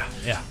fan.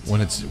 Yeah. When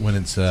it's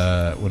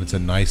a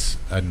nice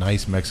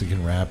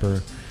Mexican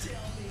wrapper.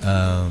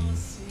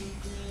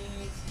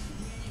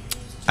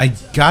 I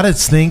gotta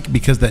think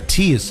because that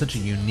tea is such a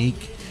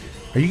unique.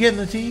 Are you getting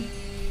the tea?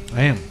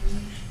 I am.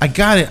 I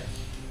got it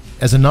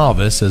as a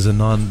novice, as a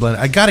non-blend.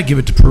 I gotta give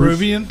it to Peru.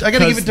 Peruvian. I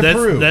gotta give it to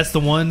Peru. That's the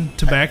one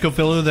tobacco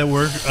filler that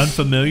we're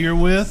unfamiliar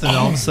with, and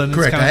all of a sudden,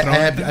 correct. It's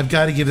kind of I've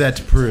got to give that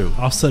to Peru.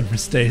 all of a sudden,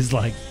 Ristay's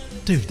like,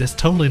 dude, that's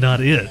totally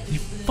not it. You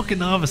fucking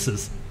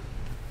novices.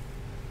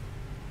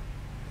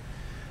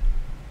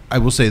 I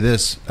will say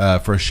this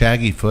for a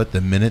Shaggy Foot,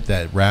 the minute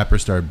that wrapper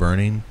started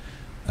burning,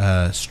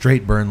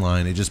 straight burn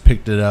line, it just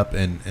picked it up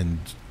and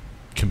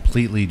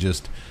completely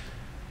just.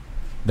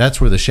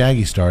 That's where the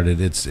Shaggy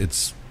started.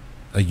 It's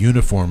a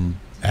uniform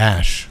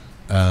ash.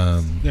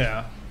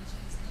 Yeah.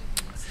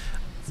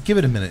 Give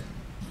it a minute.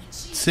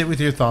 Sit with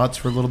your thoughts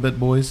for a little bit,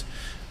 boys,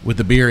 with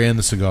the beer and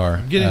the cigar.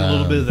 I'm getting a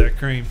little bit of that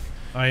cream.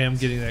 I am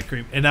getting that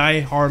cream, and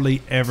I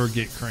hardly ever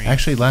get cream.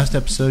 Actually, last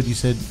episode you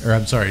said, or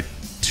I'm sorry,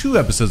 2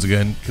 episodes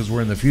ago, because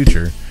we're in the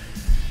future,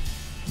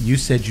 you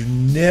said you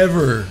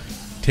never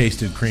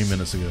tasted cream in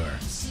a cigar.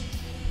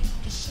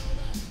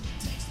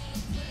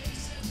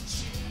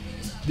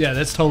 Yeah,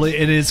 that's totally,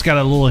 and it's got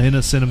a little hint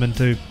of cinnamon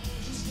too.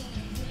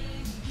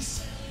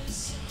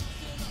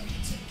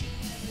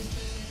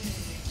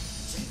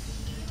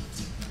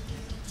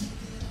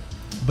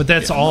 But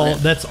that's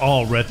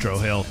all retro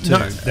hell too.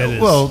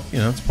 Well,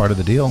 it's part of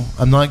the deal.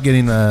 I'm not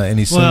getting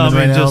any cinnamon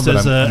right now.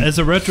 Just as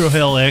a retro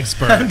hell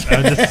expert,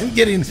 I'm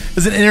getting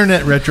as an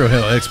internet retro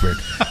hell expert.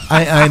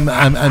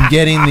 I'm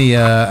getting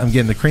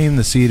the cream,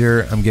 the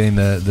cedar. I'm getting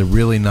the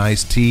really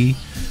nice tea.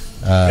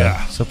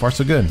 So far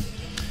so good.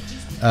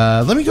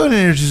 Let me go ahead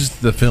and introduce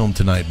the film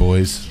tonight,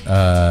 boys.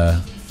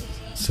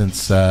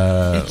 Since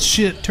it's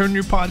shit. Turn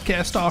your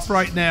podcast off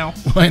right now.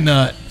 Why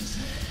not?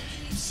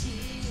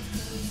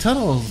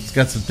 Tuttle's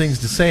got some things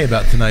to say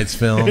about tonight's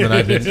film, and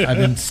I've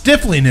been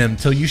stifling him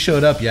till you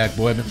showed up, Yak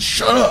Boy. I've been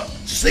shut up,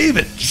 save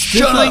it,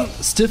 shut up.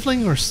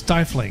 Stifling or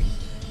stifling?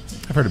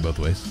 I've heard it both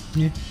ways.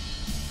 Yeah,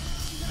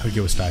 I would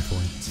go with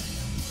stifling.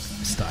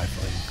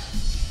 Stifling.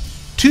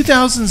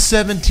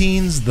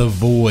 2017's The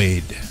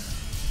Void,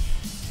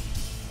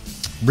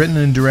 written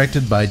and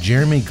directed by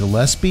Jeremy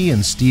Gillespie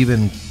and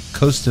Steven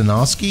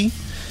Kostanowski.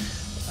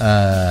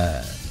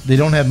 They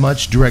don't have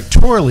much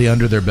directorially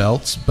under their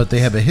belts, but they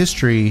have a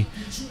history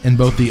in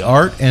both the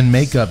art and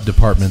makeup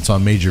departments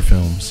on major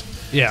films.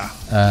 Yeah.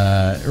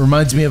 It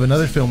reminds me of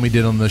another film we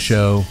did on the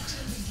show,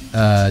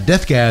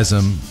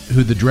 Deathgasm,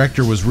 who the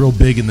director was real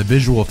big in the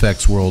visual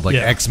effects world, like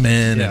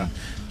X-Men and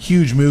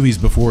huge movies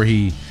before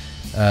he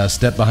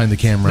stepped behind the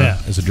camera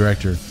as a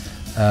director.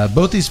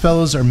 Both these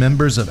fellows are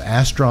members of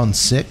Astron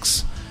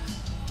 6.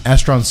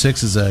 Astron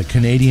 6 is a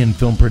Canadian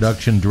film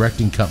production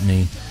directing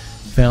company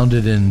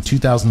founded in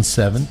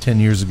 2007, 10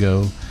 years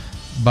ago,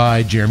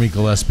 by Jeremy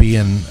Gillespie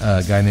and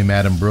a guy named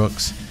Adam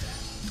Brooks.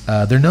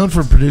 They're known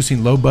for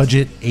producing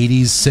low-budget,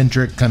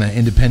 80s-centric kind of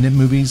independent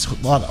movies, a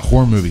lot of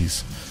horror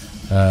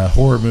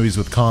movies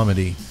with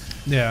comedy.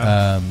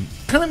 Yeah.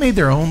 Kind of made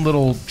their own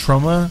little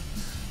trauma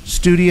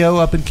studio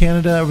up in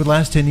Canada over the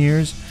last 10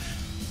 years.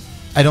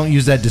 I don't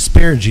use that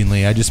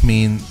disparagingly. I just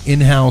mean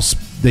in-house,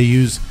 they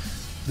use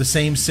the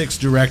same 6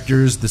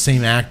 directors, the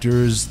same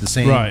actors, the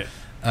same... Right.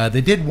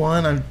 They did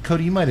one.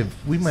 Cody,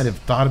 we might have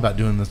thought about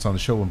doing this on the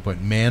show at one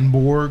point.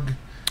 Manborg.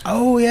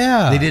 Oh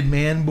yeah, they did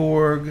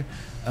Manborg.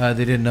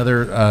 They did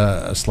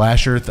another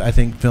slasher, I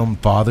think, film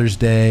Father's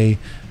Day,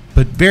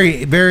 but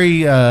very,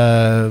 very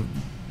low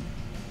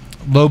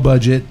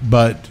budget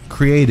but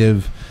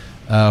creative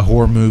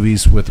horror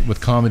movies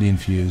with comedy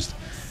infused.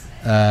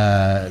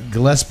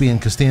 Gillespie and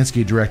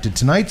Kostanski directed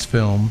tonight's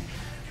film,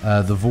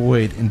 The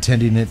Void,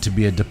 intending it to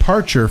be a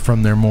departure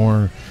from their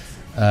more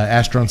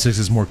Astron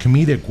 6's more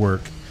comedic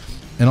work,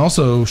 and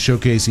also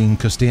showcasing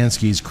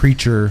Kostanski's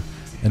creature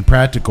and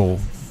practical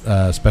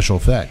special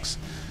effects.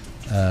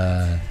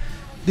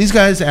 These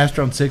guys,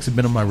 Astron 6, have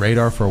been on my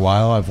radar for a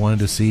while. I've wanted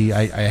to see.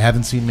 I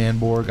haven't seen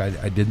Manborg.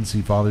 I didn't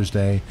see Father's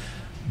Day,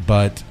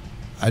 but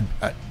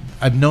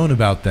I've known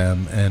about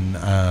them, and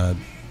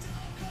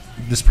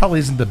this probably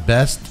isn't the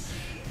best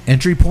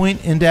entry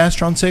point into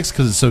Astron 6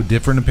 because it's so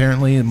different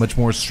apparently and much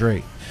more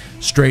straight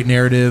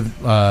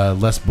narrative,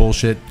 less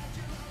bullshit.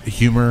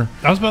 Humor.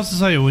 I was about to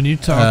say, when you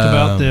talked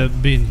about the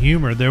being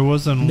humor, there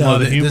wasn't a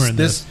lot of humor in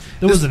this.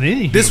 There wasn't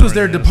any humor. This was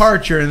their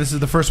departure, and this is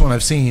the first one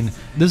I've seen.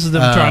 This is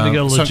them trying to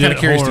go legit. So I'm kind of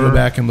curious horror. to go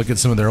back and look at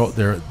some of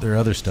their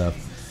other stuff.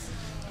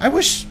 I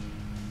wish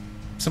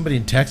somebody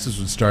in Texas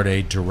would start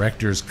a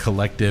directors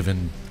collective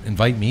and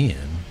invite me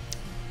in.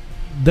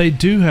 They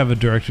do have a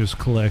directors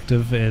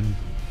collective, and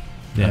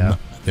yeah,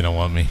 they don't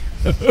want me.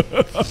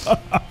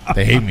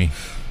 They hate me.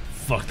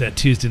 Fuck that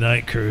Tuesday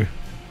night crew.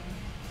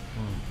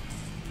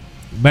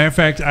 Matter of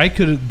fact,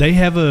 they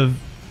have a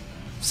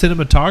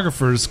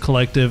cinematographers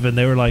collective, and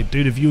they were like,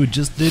 dude, if you would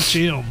just ditch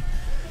him.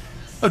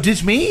 Oh,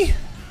 ditch me?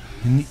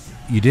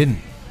 You didn't.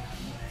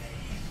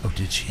 Oh,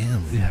 ditch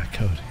him. Yeah,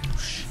 Cody. Oh,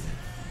 shit.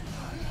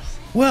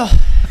 Well,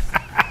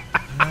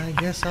 I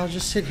guess I'll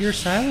just sit here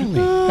silently.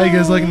 How you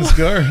guys liking the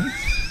cigar?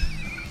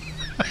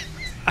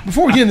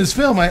 Before we get in this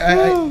film,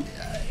 I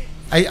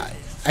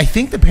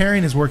think the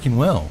pairing is working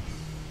well.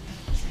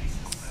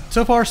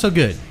 So far, so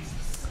good.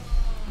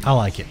 I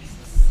like it.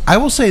 I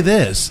will say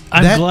this.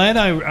 I'm glad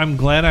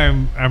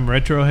I'm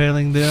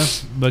retrohaling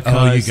this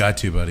because you got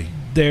to, buddy.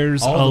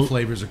 There's all the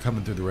flavors are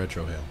coming through the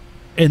retrohale,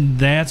 and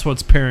that's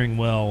what's pairing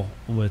well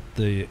with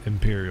the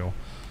Imperial.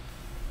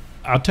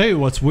 I'll tell you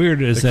what's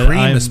weird is the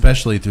cream,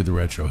 especially through the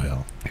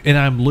retrohale, and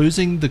I'm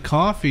losing the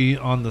coffee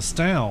on the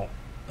stout,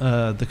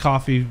 the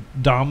coffee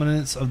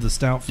dominance of the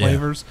stout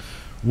flavors.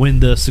 When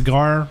the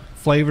cigar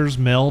flavors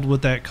meld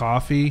with that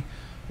coffee,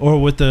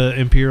 or with the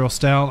Imperial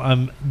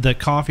Stout, the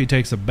coffee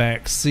takes a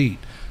back seat.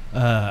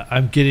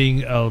 I'm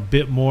getting a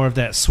bit more of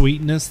that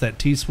sweetness, that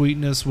tea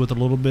sweetness, with a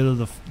little bit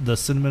of the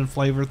cinnamon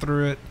flavor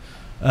through it,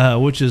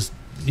 which is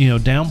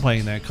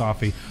downplaying that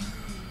coffee.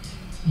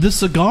 The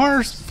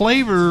cigar's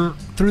flavor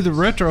through the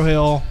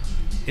retrohale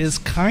is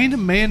kind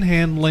of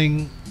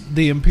manhandling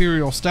the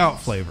Imperial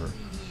Stout flavor.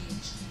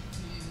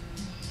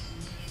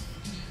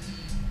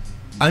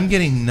 I'm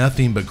getting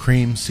nothing but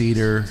cream,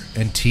 cedar,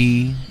 and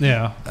tea.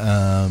 Yeah.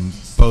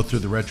 Both through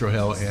the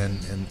retrohale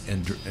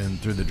and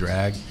through the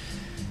drag.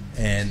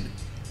 And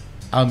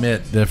I'll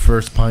admit, the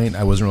first pint,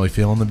 I wasn't really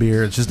feeling the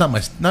beer. It's just not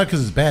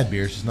because it's bad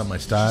beer. It's just not my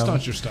style. It's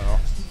not your style.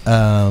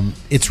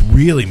 It's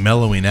really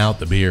mellowing out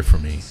the beer for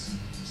me.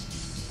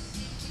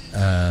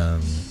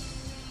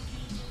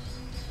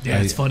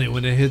 It's funny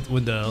when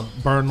the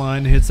burn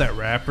line hits that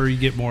wrapper, you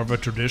get more of a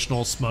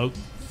traditional smoke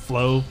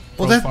flow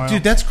profile.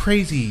 That's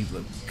crazy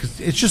because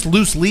it's just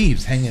loose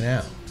leaves hanging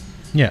out.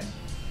 Yeah.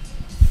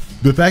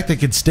 The fact that it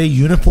could stay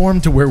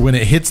uniform to where when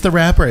it hits the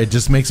wrapper, it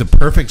just makes a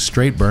perfect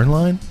straight burn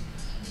line.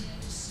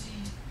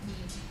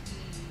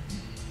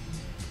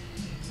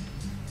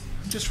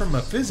 Just from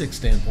a physics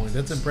standpoint,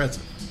 that's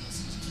impressive.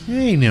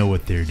 They know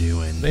what they're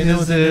doing. They know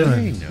what they're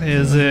doing.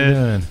 Is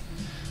it?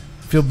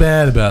 Feel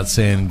bad about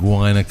saying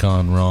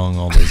Guinacon wrong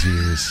all those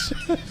years.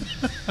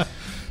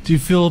 Do you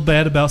feel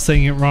bad about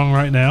saying it wrong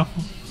right now?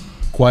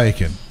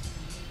 Guaiacan.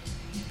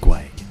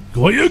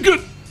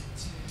 Guaiacan.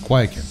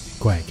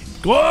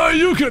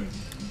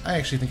 I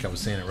actually think I was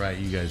saying it right.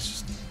 You guys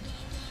just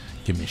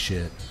give me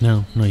shit.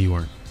 No, you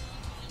weren't.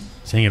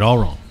 Saying it all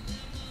wrong.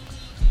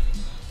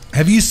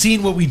 Have you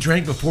seen what we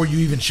drank before you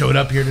even showed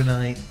up here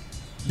tonight?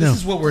 This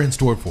is what we're in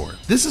store for.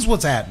 This is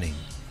what's happening.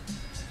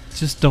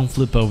 Just don't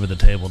flip over the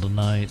table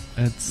tonight.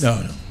 No. It's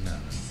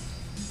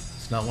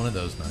not one of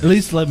those nights. At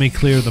least let me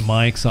clear the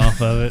mics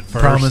off of it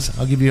first. Promise.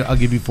 I'll give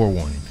you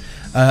forewarning.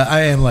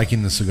 I am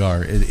liking the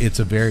cigar. It's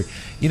a very,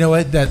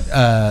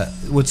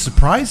 what's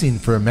surprising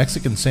for a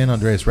Mexican San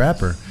Andreas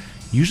wrapper,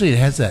 usually it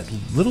has that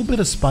little bit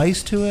of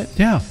spice to it.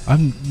 Yeah,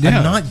 I'm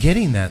not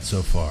getting that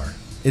so far.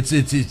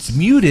 It's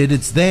muted.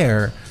 It's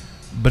there,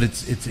 but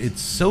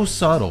it's so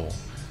subtle.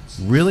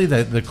 Really,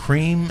 the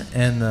cream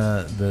and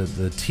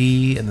the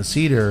tea and the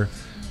cedar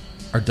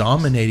are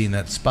dominating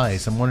that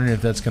spice. I'm wondering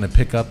if that's going to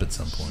pick up at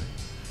some point.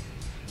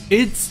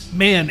 It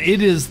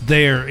is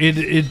there.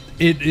 It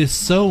is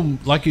so,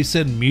 like you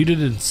said, muted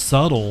and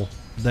subtle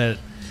that.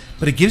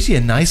 But it gives you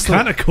a nice,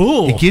 kind of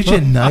cool. It gives you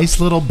a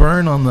nice little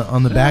burn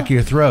on the back of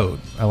your throat.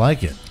 I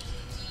like it.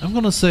 I'm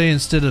gonna say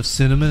instead of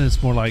cinnamon,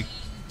 it's more like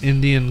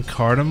Indian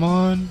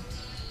cardamom,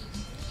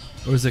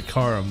 or is it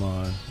caramon?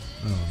 I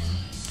don't know.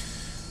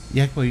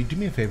 Yeah, well, you do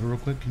me a favor real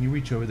quick. Can you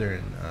reach over there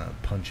and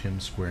punch him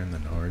square in the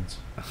nards?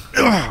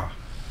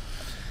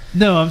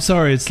 No, I'm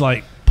sorry. It's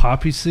like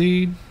poppy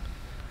seed.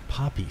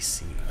 Poppy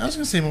seed. I was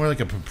going to say more like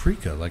a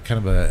paprika, like kind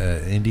of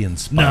a Indian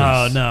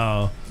spice.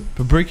 No.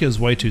 Paprika is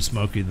way too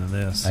smoky than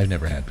this. I've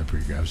never had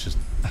paprika. I was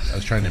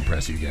trying to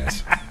impress you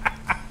guys.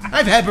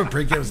 I've had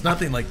paprika. It was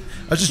nothing like.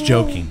 I was just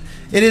joking.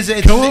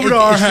 Come over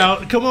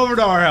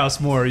to our house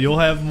more. You'll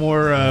have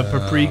more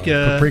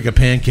paprika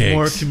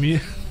pancakes. More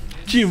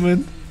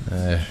cumin.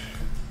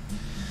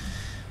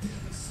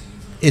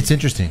 It's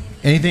interesting.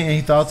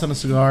 Any thoughts on a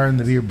cigar and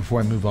the beer before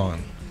I move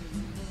on?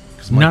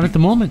 Not at the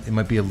moment. It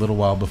might be a little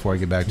while before I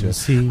get back to it.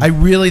 See. I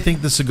really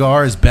think the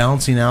cigar is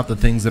balancing out the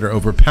things that are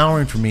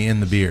overpowering for me in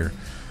the beer.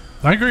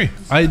 I agree.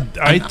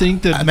 I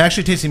think that I'm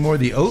actually tasting more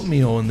of the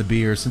oatmeal in the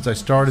beer since I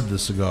started the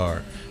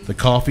cigar. The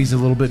coffee's a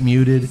little bit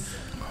muted.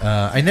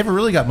 I never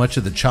really got much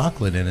of the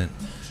chocolate in it.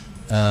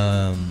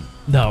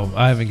 No,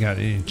 I haven't got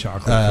any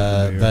chocolate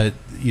in the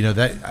beer.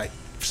 But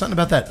something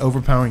about that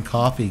overpowering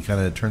coffee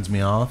kind of turns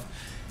me off.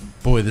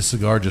 Boy, this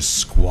cigar just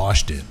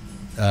squashed it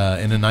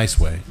in a nice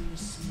way.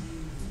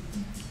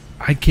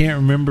 I can't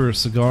remember a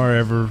cigar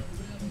ever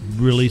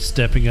really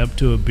stepping up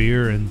to a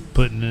beer and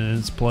putting it in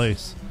its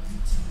place.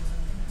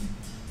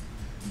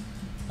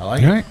 I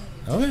like it.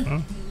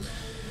 Okay.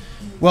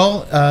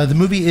 Well, the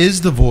movie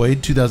is The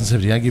Void,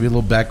 2017. I'll give you a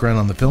little background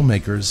on the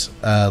filmmakers.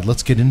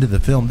 Let's get into the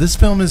film. This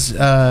film is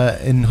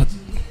in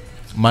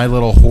my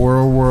little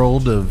horror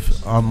world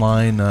of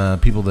online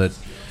people that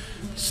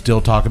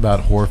still talk about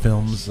horror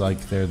films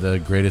like they're the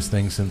greatest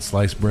thing since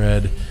sliced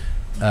bread.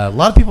 A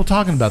lot of people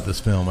talking about this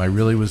film. I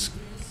really was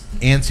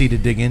antsy to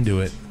dig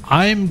into it.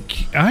 I'm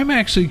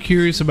actually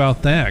curious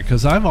about that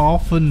because I've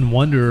often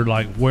wondered,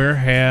 like, where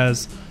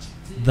has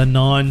the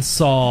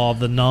non-Saw,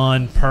 the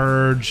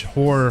non-Purge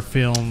horror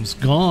films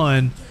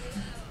gone?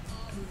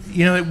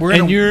 You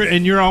know,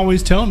 you're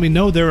always telling me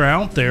no, they're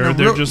out there. No,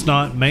 they're just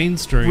not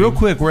mainstream. Real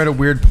quick, we're at a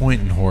weird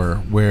point in horror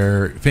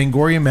where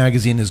Fangoria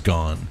magazine is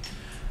gone.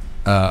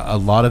 A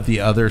lot of the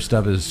other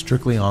stuff is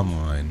strictly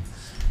online.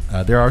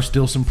 There are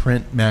still some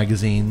print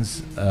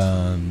magazines.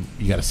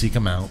 You got to seek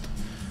them out.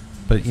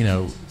 But you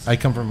know, I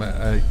come from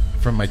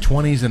my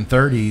 20s and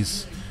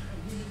 30s.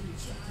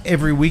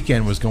 Every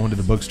weekend was going to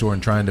the bookstore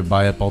and trying to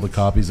buy up all the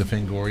copies of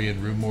Fangoria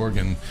and Rue Morgue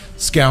and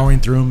scouring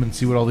through them and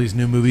see what all these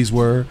new movies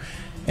were.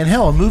 And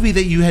hell, a movie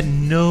that you had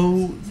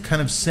no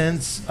kind of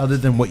sense other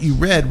than what you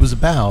read was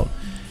about.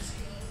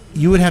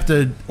 You would have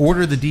to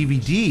order the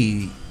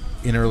DVD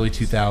in early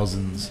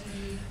 2000s.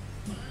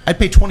 I'd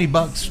pay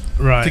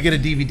 $20 to get a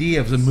DVD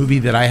of a movie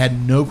that I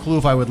had no clue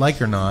if I would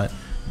like or not.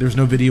 There was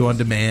no video on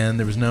demand.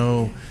 There was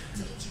no.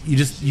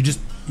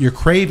 You're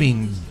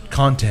craving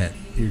content.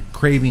 You're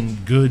craving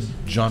good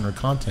genre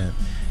content,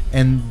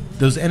 and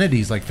those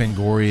entities like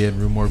Fangoria and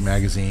Rue Morgue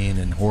magazine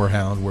and Horror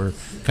Hound were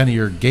kind of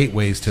your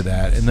gateways to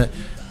that. And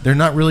they're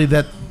not really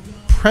that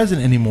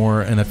present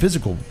anymore in a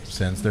physical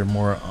sense. They're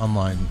more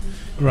online,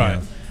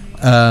 right?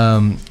 You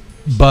know.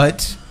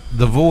 But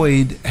The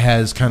Void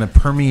has kind of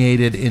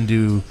permeated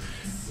into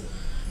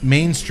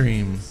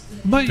mainstream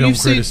film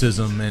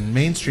criticism and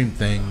mainstream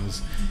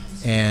things.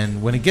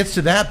 And when it gets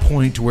to that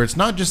point to where it's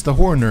not just the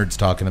horror nerds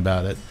talking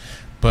about it,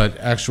 but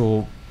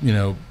actual, you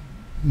know,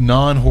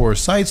 non-horror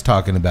sites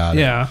talking about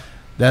it,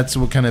 that's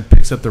what kind of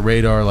picks up the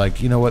radar.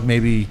 Like, you know what,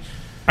 maybe...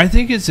 I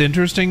think it's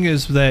interesting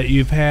is that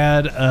you've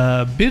had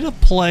a bit of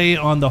play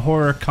on the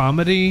horror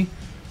comedy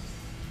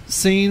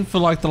scene for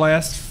like the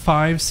last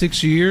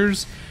 5-6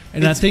 years.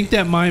 And I think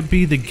that might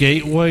be the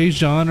gateway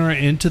genre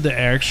into the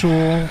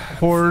actual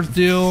horror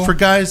deal. For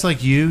guys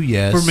like you,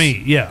 yes. For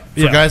me, yeah.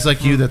 For guys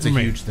like you, that's a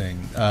huge thing.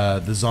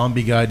 The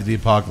Zombie Guide to the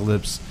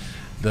Apocalypse,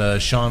 the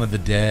Shaun of the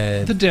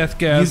Dead. The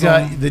Deathgasm. You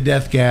got the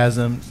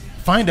Deathgasm.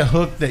 Find a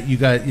hook that you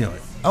got, you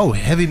know,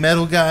 heavy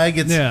metal guy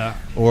gets... Yeah.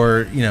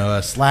 Or, you know,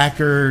 a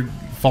slacker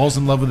falls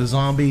in love with a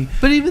zombie.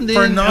 But even then,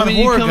 for a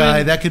non-horror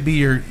guy, that could be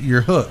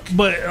your hook.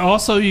 But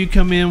also, you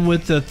come in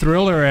with the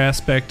thriller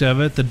aspect of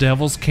it, the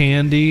Devil's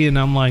Candy, and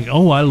I'm like,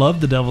 oh, I love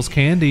the Devil's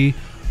Candy.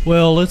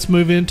 Well, let's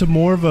move into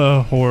more of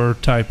a horror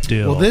type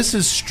deal. Well, this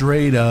is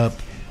straight up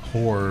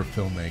horror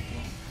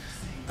filmmaking,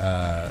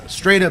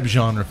 straight up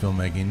genre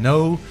filmmaking.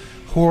 No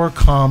horror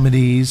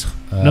comedies.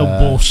 No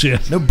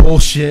bullshit. No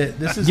bullshit.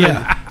 This is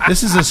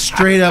this is a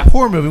straight up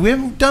horror movie. We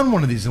haven't done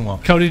one of these in a while.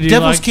 Cody, do you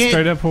like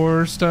straight up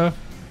horror stuff?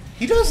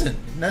 He doesn't.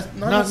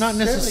 Not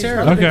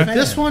necessarily. Okay.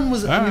 This one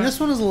was. I mean, this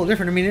one is a little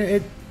different. I mean,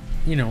 it.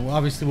 You know,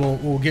 obviously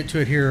we'll get to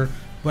it here,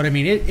 but I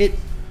mean, it.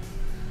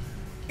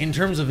 In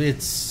terms of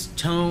its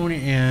tone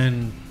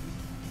and,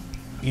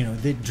 you know,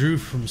 it drew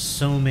from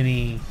so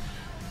many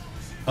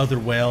other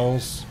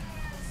wells.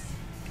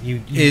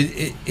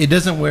 It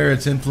doesn't wear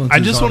its influences.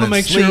 I just want to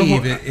make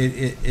sleeve. Sure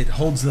it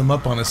holds them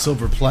up on a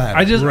silver platter.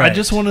 I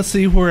just want to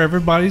see where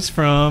everybody's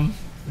from.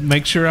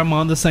 Make sure I'm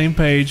on the same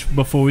page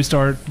before we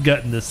start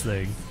gutting this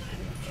thing.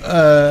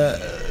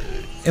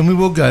 And we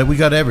will gut. We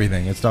got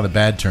everything. It's not a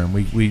bad term.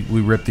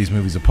 We rip these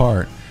movies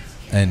apart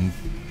and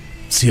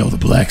see all the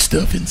black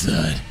stuff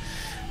inside.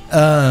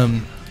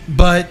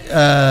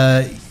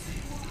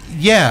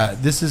 Yeah,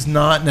 this is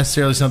not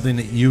necessarily something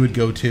that you would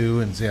go to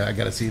and say, I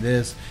got to see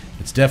this.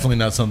 It's definitely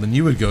not something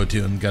you would go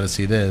to and got to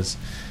see this.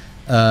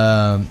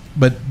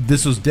 But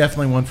this was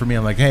definitely one for me.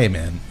 I'm like, hey,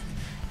 man,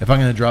 if I'm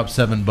going to drop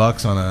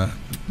 $7 on a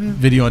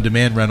video on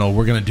demand rental,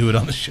 we're going to do it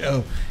on the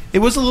show. It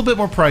was a little bit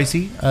more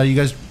pricey. You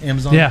guys,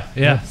 Amazon? Yeah.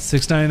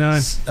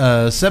 $6.99.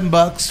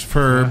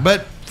 $7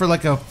 but for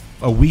like a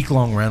week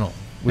long rental,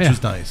 which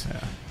was nice.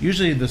 Yeah.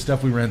 Usually the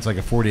stuff we rent's like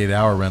a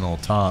 48-hour rental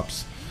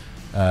tops.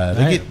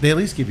 They at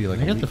least give you like.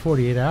 I got the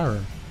 48-hour.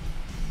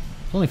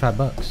 It's only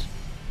 $5.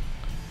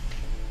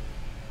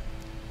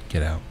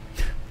 Get out.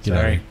 Get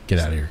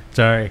out of here.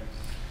 Sorry.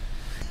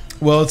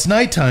 Well, it's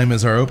nighttime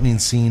as our opening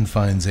scene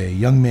finds a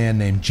young man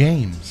named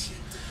James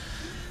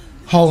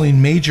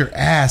hauling major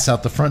ass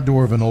out the front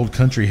door of an old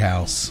country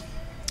house.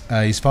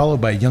 He's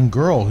followed by a young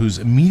girl who's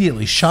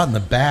immediately shot in the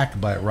back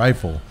by a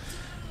rifle.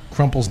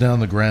 Crumples down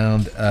the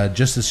ground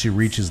just as she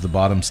reaches the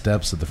bottom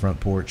steps of the front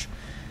porch.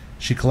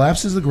 She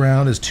collapses to the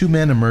ground as two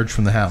men emerge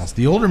from the house.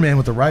 The older man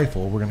with the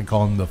rifle, we're going to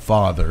call him the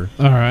father.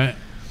 All right.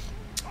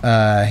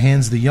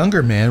 Hands the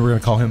younger man, we're going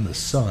to call him the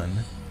son,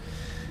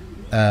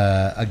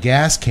 a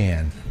gas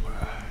can.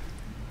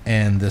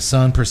 and the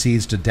son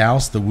proceeds to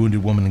douse the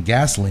wounded woman in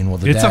gasoline.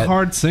 Well, It's a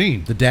hard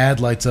scene. The dad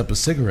lights up a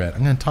cigarette.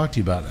 I'm going to talk to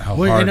you about how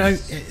hard.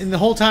 And the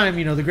whole time,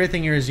 the great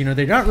thing here is,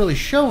 they're not really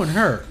showing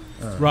her.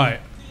 Right.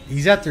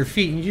 He's at their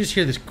feet, and you just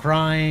hear this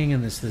crying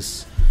and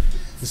this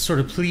sort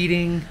of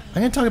pleading.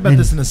 I'm going to talk about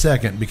this in a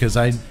second because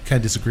I kind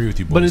of disagree with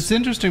you, boys. But it's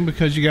interesting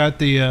because you got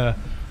the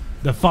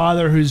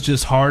father who's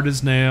just hard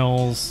as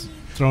nails,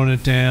 throwing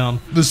it down.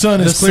 The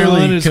son is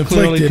clearly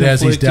conflicted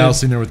as he's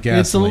dousing her with gasoline.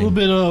 It's a little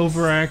bit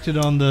overacted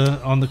on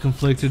the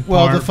conflicted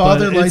well, part. The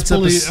father lights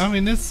up.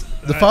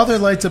 The father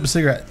lights up a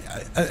cigarette.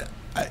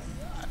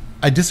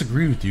 I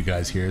disagree with you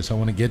guys here, so I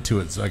want to get to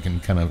it so I can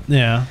kind of.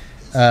 Yeah.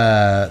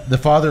 The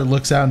father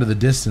looks out into the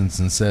distance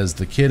and says,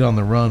 "The kid on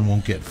the run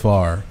won't get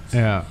far."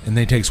 Yeah. And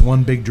then he takes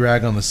one big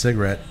drag on the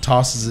cigarette,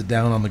 tosses it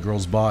down on the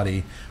girl's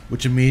body,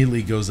 which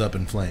immediately goes up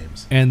in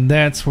flames. And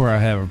that's where I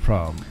have a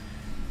problem.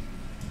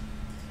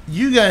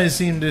 You guys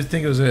seem to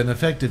think it was an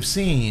effective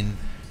scene.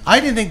 I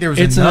didn't think there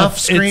was enough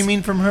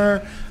screaming from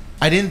her.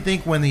 I didn't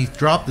think when he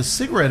dropped the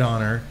cigarette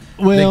on her,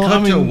 they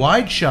cut to a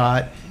wide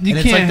shot, and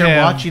it's like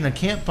they're watching a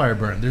campfire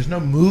burn. There's no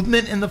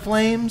movement in the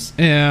flames.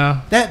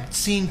 Yeah. That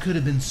scene could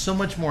have been so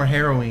much more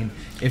harrowing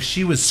if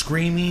she was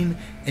screaming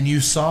and you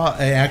saw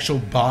an actual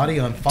body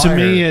on fire.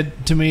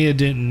 To me, it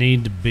didn't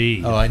need to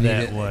be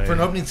that way. For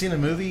an opening scene of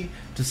a movie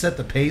to set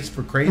the pace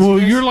for craziness. Well,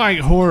 you're like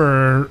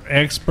horror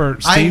expert.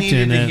 I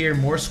needed to hear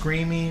more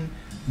screaming,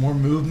 more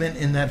movement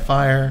in that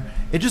fire.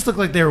 It just looked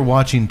like they were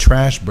watching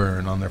trash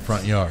burn on their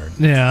front yard.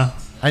 Yeah.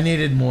 I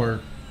needed more.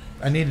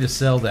 I needed to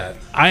sell that.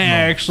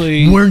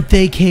 Weren't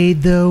they,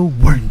 Cade? Though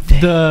weren't they?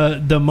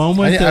 The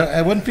moment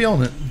I wasn't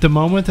feeling it. The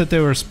moment that they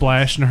were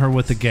splashing her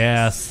with the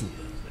gas,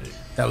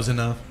 that was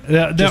enough.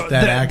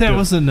 That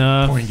was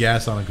enough. Pouring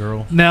gas on a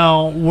girl.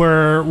 Now,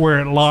 where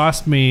it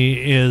lost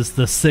me is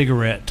the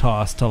cigarette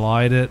toss to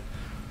light it.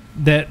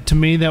 That to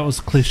me, that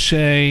was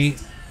cliche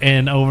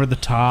and over the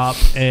top.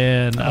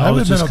 And I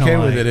would have been okay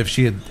with it if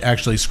she had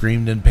actually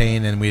screamed in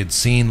pain and we had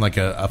seen like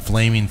a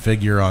flaming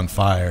figure on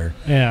fire.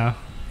 Yeah.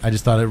 I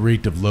just thought it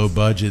reeked of low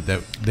budget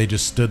that they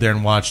just stood there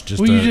and watched.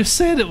 You just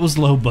said it was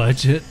low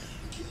budget.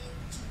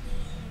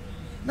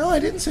 No, I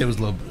didn't say it was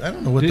low. I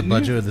don't know what the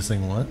budget of this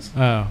thing was.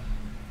 Oh.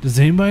 Does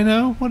anybody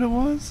know what it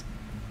was?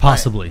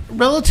 Possibly.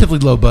 Relatively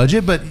low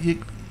budget, but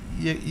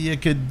you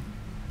could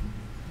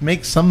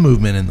make some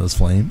movement in those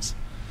flames,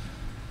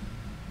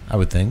 I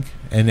would think,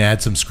 and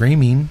add some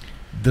screaming.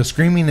 The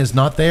screaming is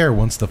not there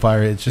once the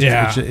fire. It's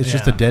just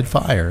just a dead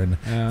fire, and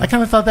I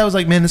kind of thought that was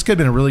like, man, this could have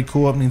been a really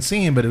cool opening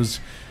scene, but it's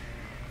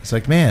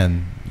like,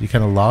 man, you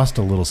kind of lost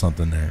a little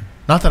something there.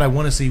 Not that I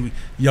want to see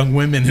young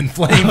women in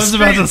flames. I was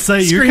about to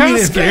say, you're kind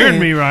of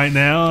scaring me right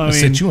now. I'll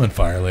set you on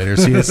fire later.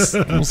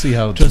 We'll see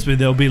how. Trust me,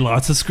 there'll be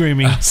lots of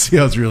screaming. I'll see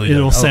how it's really.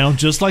 It'll sound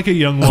just like a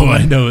young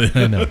woman.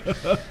 I know.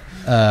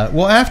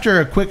 Well, after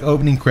a quick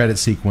opening credit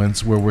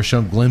sequence where we're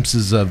shown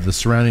glimpses of the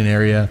surrounding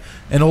area,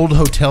 an old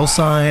hotel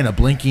sign, a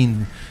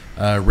blinking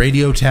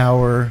radio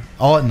tower,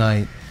 all at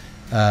night,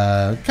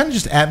 kind of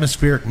just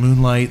atmospheric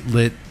moonlight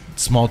lit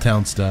small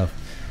town stuff.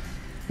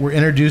 We're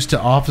introduced to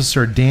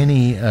Officer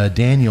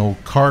Daniel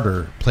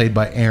Carter, played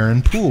by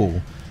Aaron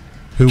Poole,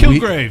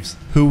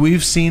 who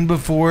we've seen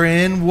before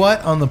in what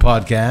on the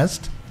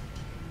podcast?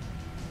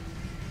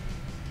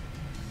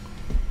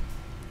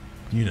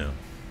 You know.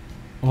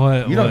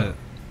 What? You don't know.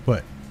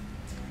 What?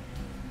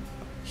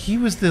 He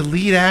was the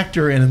lead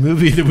actor in a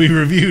movie that we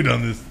reviewed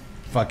on this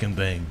fucking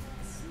thing.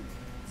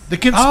 The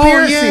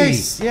Conspiracy. Oh,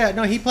 yes. Yeah,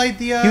 no, he played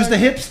the... he was the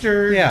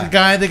hipster, the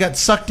guy that got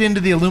sucked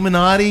into the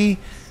Illuminati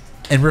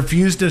and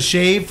refused to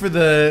shave for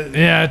the...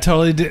 Yeah, I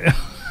totally did.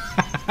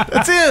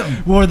 That's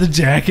him. Wore the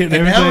jacket and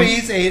everything. Now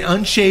he's an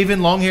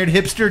unshaven, long-haired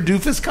hipster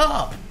doofus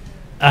cop.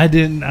 I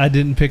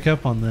didn't pick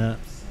up on that.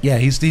 Yeah,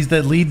 he's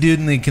the lead dude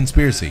in The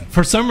Conspiracy.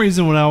 For some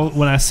reason,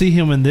 when I see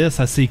him in this,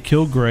 I see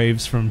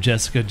Kilgraves from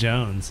Jessica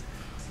Jones.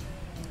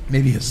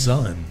 Maybe his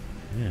son.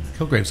 Yeah.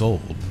 Kilgrave's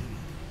old.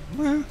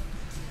 Well,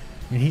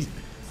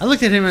 I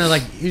looked at him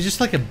and he was just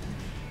like a...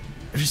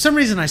 For some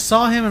reason, I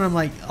saw him and I'm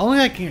like,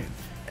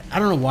 I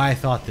don't know why I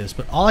thought this,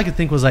 but all I could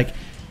think was like,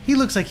 he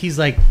looks like he's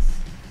like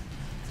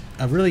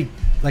a really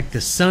like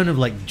the son of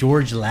like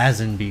George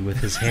Lazenby with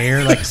his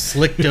hair like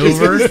slicked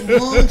over. His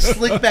long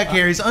slick back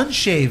hair. He's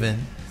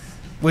unshaven,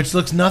 which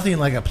looks nothing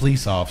like a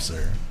police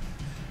officer.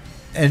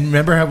 And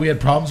remember how we had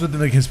problems with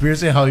him in The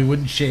Conspiracy, how he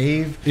wouldn't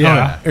shave?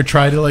 Yeah. Or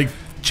try to like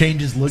change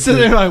his look. So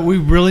they're like, we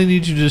really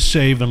need you to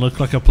shave and look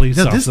like a police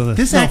officer.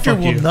 This actor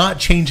will not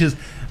change his...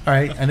 All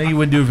right, I know you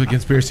wouldn't do it for The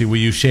Conspiracy. Will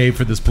you shave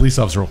for this police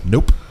officer role?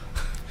 Nope.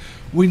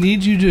 We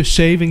need you to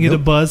shave and get a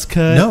buzz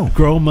cut. No.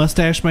 Grow a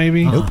mustache,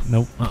 maybe. Nope.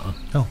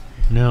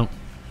 No.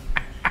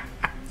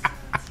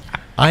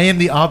 I am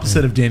the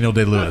opposite of Daniel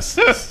Day-Lewis.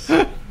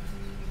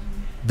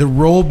 The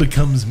role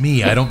becomes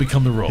me. I don't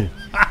become the role.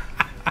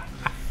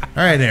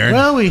 All right, Aaron.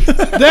 Well,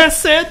 that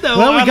said,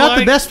 though, we got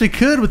the best we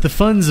could with the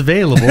funds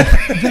available.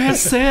 That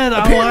said,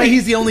 apparently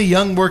he's the only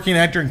young working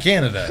actor in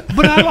Canada.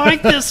 But I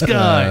like this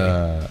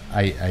guy.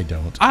 I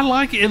don't. I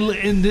like it,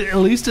 at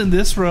least in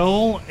this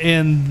role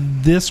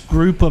and this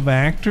group of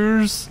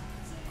actors.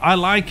 I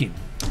like him.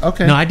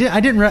 Okay. No, I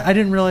didn't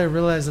really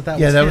realize that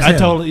Yeah, was. that him. was I him.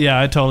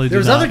 totally. There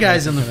was did not other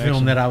guys make in the connection.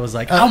 film that I was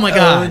like, oh my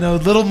god. No,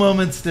 little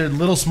moments. They're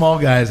little small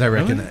guys, I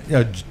reckon.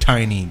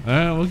 Tiny. All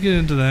right, we'll get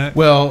into that.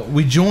 Well,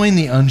 we join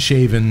the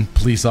unshaven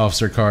police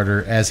officer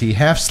Carter as he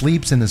half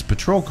sleeps in his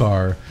patrol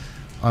car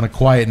on a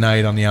quiet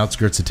night on the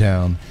outskirts of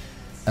town.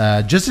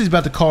 Just as he's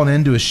about to call an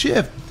end to his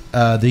shift,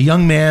 the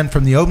young man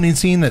from the opening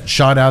scene that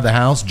shot out of the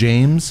house,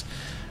 James,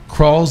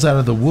 crawls out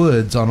of the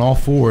woods on all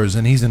fours,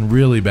 and he's in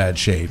really bad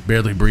shape,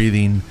 barely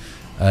breathing.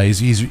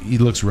 He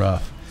looks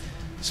rough.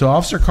 So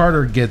Officer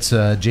Carter gets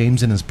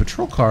James in his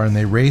patrol car, and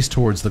they race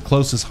towards the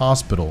closest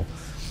hospital,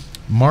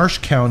 Marsh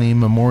County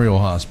Memorial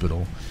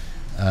Hospital,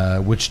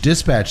 which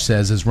dispatch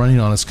says is running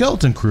on a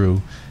skeleton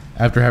crew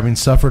after having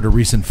suffered a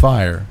recent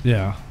fire.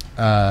 Yeah.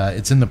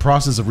 It's in the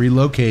process of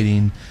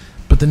relocating,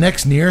 but the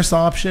next nearest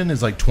option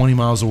is like 20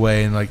 miles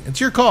away, and like, it's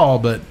your call,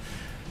 but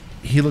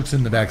he looks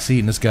in the back seat,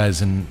 and this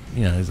guy's in,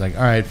 he's like,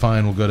 all right,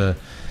 fine, we'll go to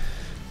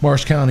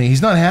Marsh County.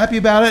 He's not happy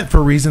about it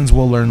for reasons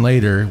we'll learn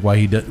later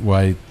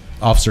why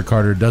Officer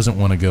Carter doesn't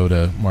want to go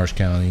to Marsh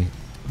County,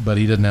 but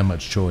he doesn't have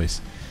much choice.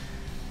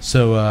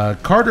 So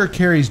Carter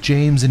carries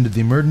James into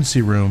the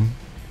emergency room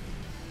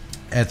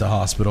at the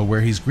hospital,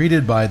 where he's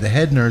greeted by the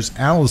head nurse,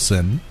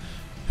 Allison,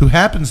 who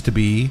happens to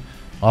be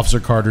Officer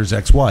Carter's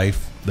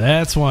ex-wife.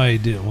 That's why he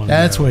didn't want to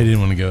That's go. why he didn't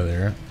want to go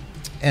there.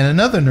 And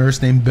another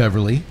nurse named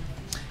Beverly.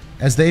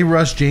 As they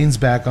rush James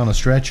back on a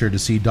stretcher to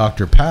see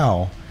Dr.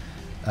 Powell,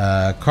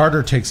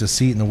 Carter takes a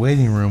seat in the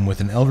waiting room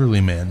with an elderly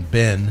man,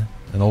 Ben,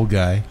 an old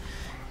guy,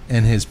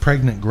 and his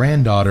pregnant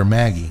granddaughter,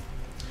 Maggie.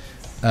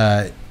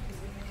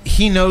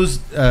 He knows,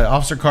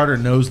 Officer Carter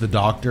knows the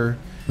doctor.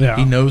 Yeah.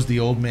 He knows the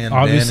old man,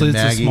 Obviously,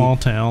 Ben, and it's Maggie. a small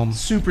town.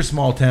 Super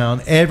small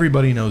town.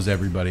 Everybody knows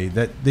everybody.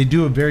 That they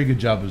do a very good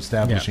job of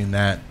establishing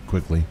that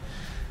quickly.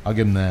 I'll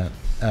give them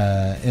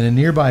that. In a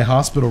nearby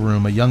hospital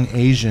room, a young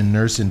Asian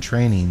nurse in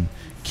training,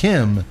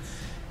 Kim,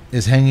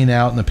 is hanging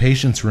out in the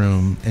patient's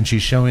room, and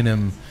she's showing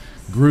him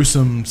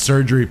gruesome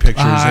surgery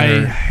pictures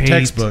in her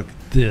textbook.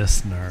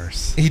 This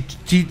nurse.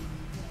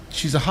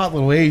 She's a hot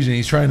little Asian.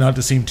 He's trying not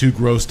to seem too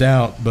grossed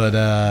out,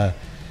 but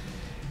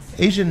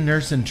Asian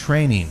nurse in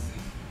training.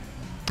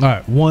 All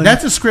right,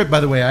 That's a script, by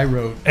the way, I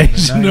wrote in the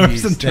Asian 90s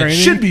nurse in that training?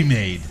 should be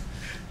made.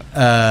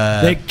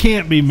 that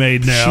can't be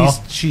made now.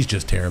 She's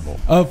just terrible.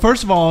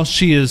 First of all,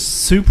 she is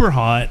super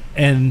hot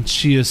and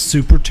she is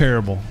super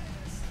terrible.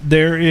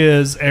 There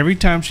is, every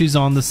time she's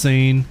on the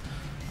scene,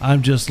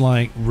 I'm just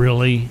like,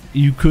 really?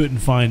 You couldn't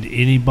find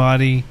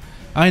anybody?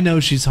 I know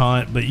she's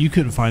hot, but you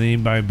couldn't find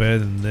anybody better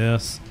than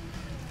this.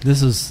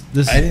 This is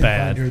I didn't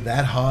bad. find her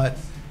that hot.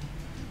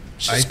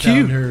 She's I cute.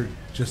 found her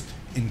just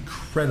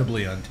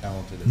incredibly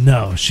untalented.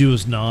 No, she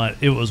was not.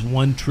 It was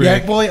one trick.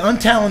 Yeah, boy,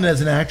 untalented as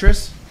an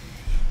actress.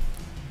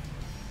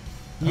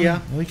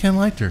 Yeah. Oh, we kind of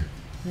liked her.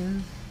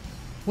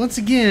 Once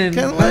again,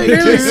 Kinda I'm like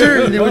fairly her.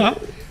 certain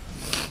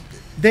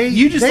they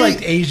You just they-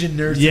 liked Asian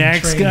nurse in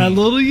Yak's training. got a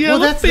little Well, yellow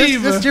that's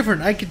fever.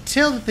 different. I could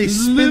tell that they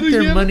Little spent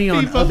their yellow money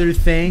on fever. other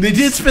things. They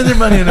did spend their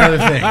money on other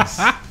things.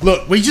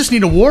 Look, we just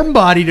need a warm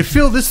body to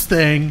fill this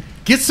thing.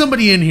 Get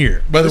somebody in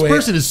here. By the this way-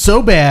 person is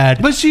so bad.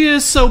 But she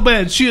is so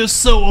bad. She is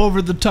so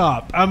over the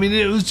top. I mean,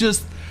 it was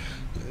just...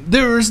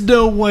 There is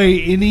no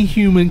way any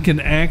human can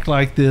act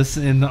like this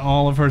in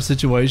all of her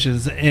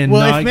situations. And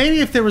Well, not,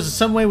 if there was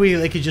some way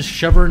they could just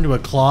shove her into a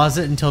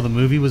closet until the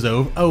movie was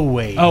over. Oh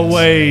wait. Oh,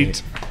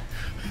 wait.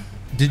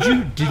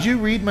 Did you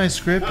read my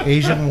script,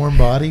 Asian Warm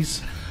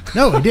Bodies?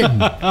 No, I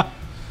didn't.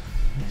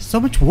 So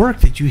much work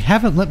that you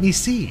haven't let me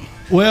see.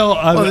 Well,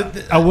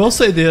 I will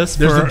say this.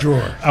 There's for, a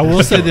drawer. I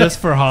will say this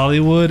for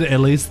Hollywood. At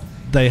least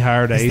they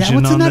hired Is that Asian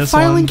what's in on that this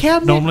filing one.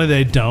 cabinet? Normally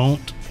they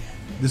don't.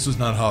 This was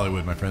not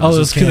Hollywood, my friend. Oh, This it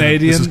was was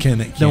Canadian? This was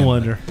Canada. No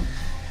wonder.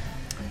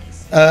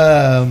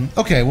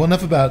 Okay, well,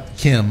 enough about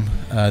Kim,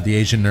 the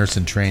Asian nurse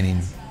in training,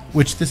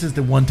 which this is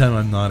the one time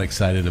I'm not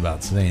excited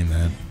about saying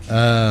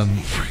that.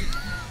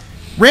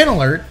 Rant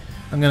alert.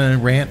 I'm going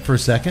to rant for a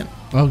second.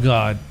 Oh,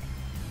 God.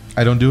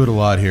 I don't do it a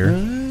lot here.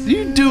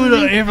 You do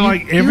it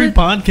every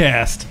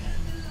podcast.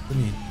 Let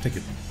me take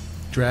a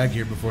drag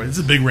here before. This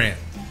is a big rant.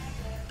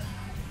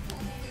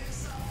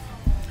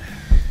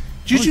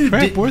 Holy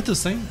crap, we're at the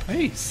same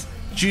pace.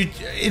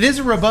 It is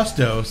a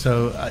Robusto,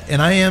 so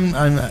and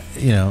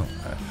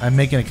I'm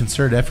making a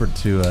concerted effort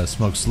to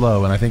smoke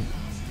slow, and I think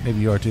maybe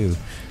you are too.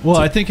 Well,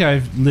 I think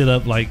I've lit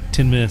up like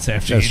 10 minutes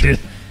after That's you true.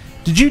 did.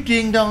 Did you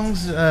ding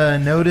dongs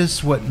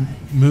notice what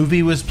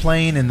movie was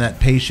playing in that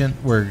patient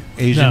where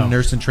Asian No.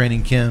 nurse in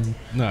training Kim?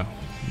 No.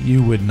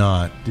 You would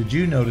not. Did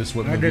you notice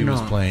what I movie did was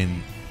not.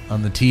 playing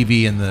on the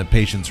TV in the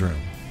patient's room?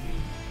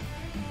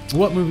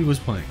 What movie was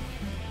playing?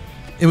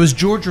 It was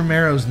George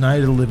Romero's Night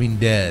of the Living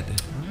Dead.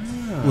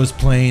 Was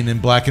playing in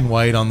black and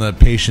white on the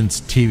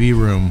patient's TV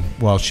room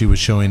while she was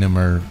showing him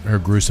her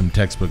gruesome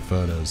textbook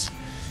photos.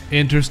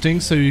 Interesting.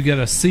 So you got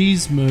a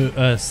Siege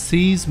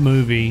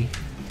movie.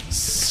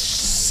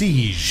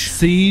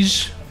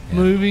 Siege.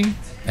 Movie.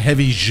 A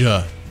heavy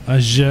J.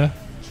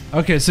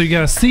 Okay, so you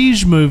got a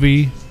Siege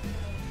movie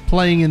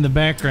playing in the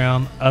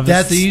background of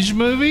a Siege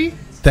movie?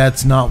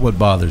 That's not what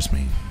bothers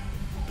me.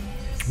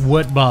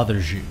 What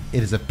bothers you?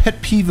 It is a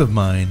pet peeve of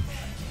mine.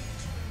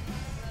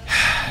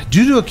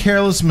 Due to a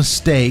careless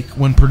mistake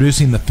when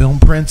producing the film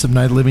prints of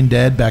Night of the Living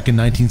Dead back in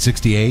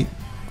 1968,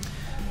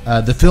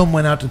 the film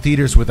went out to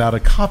theaters without a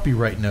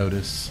copyright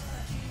notice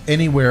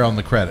anywhere on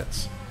the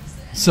credits.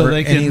 So or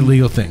they can any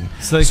legal thing.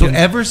 So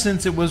Ever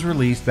since it was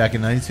released back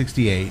in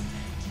 1968,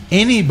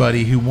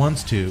 anybody who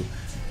wants to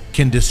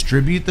can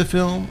distribute the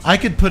film. I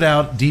could put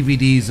out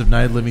DVDs of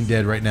Night of the Living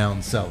Dead right now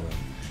and sell them.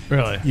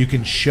 Really? You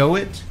can show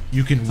it.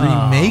 You can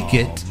remake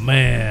it.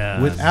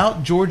 Man.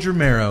 Without George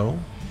Romero,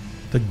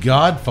 the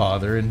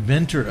godfather,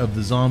 inventor of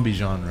the zombie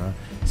genre,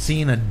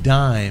 seeing a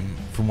dime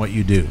from what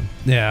you do.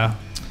 Yeah.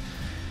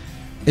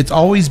 It's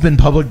always been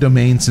public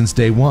domain since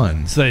day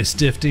one. So they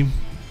stiffed him?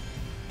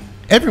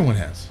 Everyone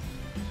has.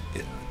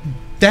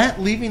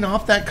 That leaving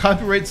off that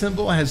copyright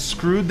symbol has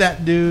screwed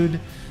that dude.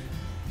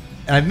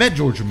 I've met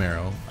George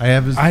Romero.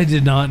 I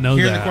did not know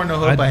here that. Here in the corner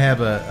of Hope, I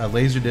have a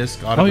laser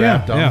disc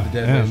autographed on the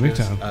Dead big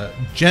Laser time.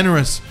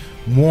 Generous,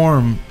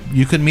 warm.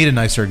 You couldn't meet a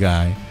nicer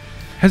guy.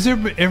 Has there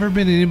ever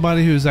been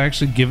anybody who's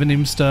actually given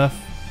him stuff?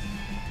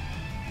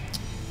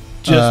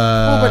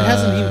 But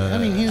hasn't he? I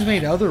mean, he's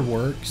made other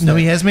works. No,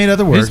 he has made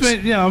other works.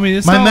 I mean,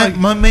 it's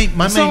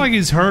not like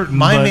he's hurting.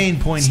 My main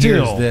point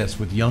still. here is this: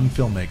 with young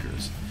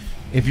filmmakers,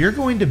 if you're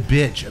going to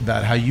bitch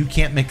about how you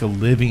can't make a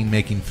living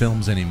making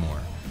films anymore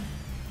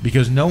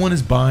because no one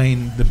is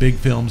buying the big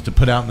films to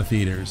put out in the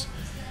theaters,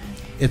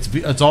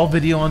 it's all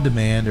video on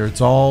demand or it's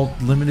all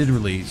limited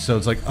release. So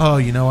it's like, oh,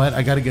 you know what?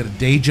 I got to get a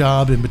day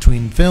job in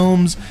between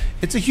films.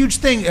 It's a huge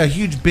thing, a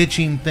huge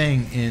bitching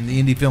thing in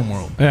the indie film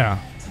world. Yeah.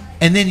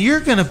 And then you're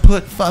going to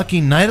put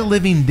fucking Night of the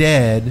Living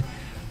Dead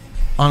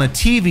on a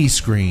TV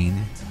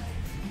screen.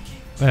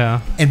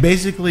 Yeah. And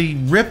basically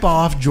rip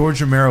off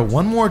George Romero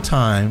one more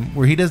time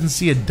where he doesn't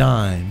see a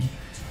dime.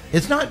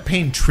 It's not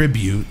paying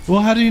tribute.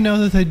 Well, how do you know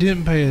that they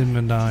didn't pay him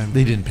a dime?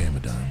 They didn't pay him a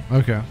dime.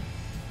 Okay.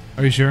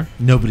 Are you sure?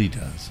 Nobody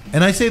does.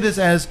 And I say this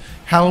as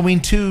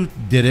Halloween 2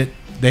 did it.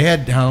 They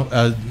had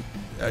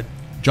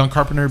John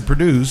Carpenter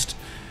produced.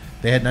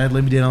 They had Night of the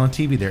Living Dead on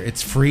TV there.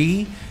 It's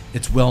free.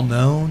 It's well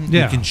known.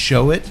 Yeah. You can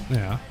show it.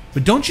 Yeah.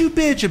 But don't you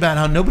bitch about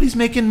how nobody's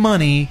making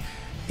money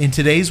in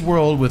today's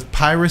world with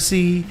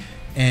piracy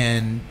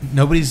and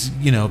nobody's,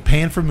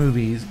 paying for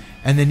movies,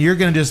 and then you're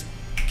going to just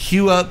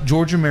queue up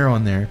George Romero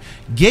in there,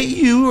 get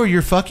you or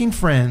your fucking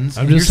friends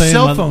and your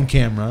cell phone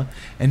camera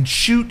and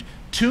shoot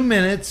 2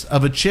 minutes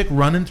of a chick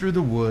running through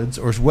the woods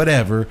or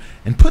whatever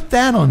and put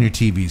that on your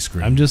TV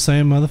screen. I'm just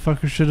saying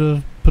motherfucker should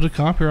have put a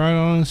copyright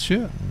on his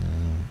shit.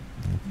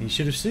 He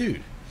should have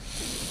sued.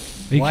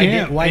 He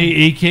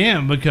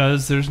can't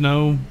because there's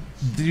no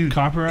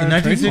copyright. In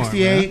 1968,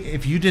 trademark,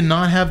 if you did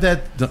not have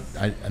that,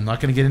 I'm not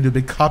going to get into a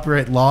big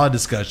copyright law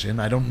discussion.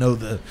 I don't know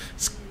the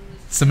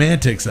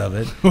semantics of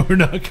it. We're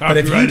not copyright But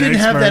if you didn't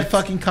have that experts.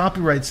 fucking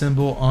copyright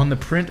symbol on the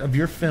print of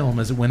your film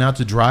as it went out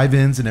to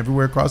drive-ins and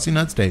everywhere across the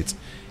United States,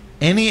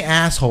 any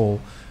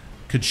asshole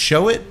could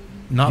show it,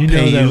 not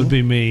pay you. That would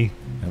be me.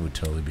 That would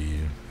totally be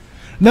you.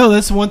 No,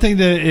 that's one thing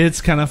that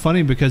it's kind of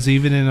funny because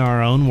even in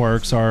our own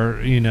works,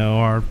 are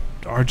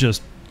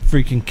just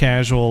freaking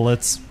casual.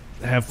 Let's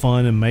have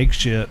fun and make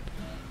shit.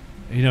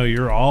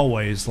 You're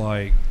always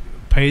like,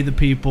 pay the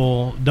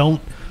people.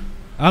 Don't.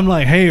 I'm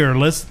like, hey, or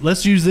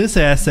let's use this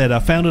asset. I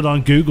found it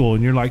on Google,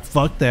 and you're like,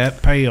 fuck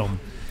that, pay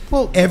them.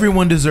 Well,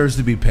 everyone deserves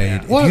to be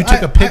paid. Well, if you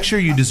took a picture,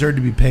 you deserve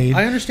to be paid.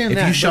 I understand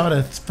that. If you shot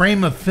a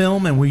frame of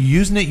film and we're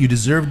using it, you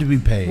deserve to be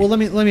paid. Well, let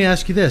me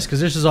ask you this, because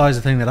this is always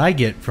the thing that I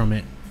get from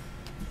it.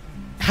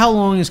 How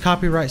long is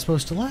copyright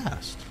supposed to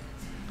last?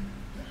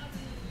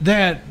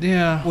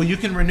 Well, you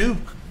can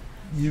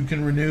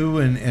renew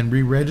and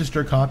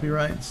re-register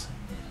copyrights.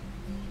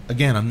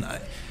 Again,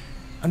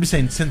 I'm just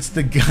saying since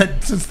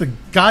the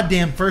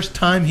goddamn first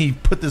time he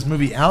put this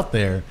movie out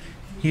there,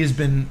 he has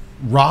been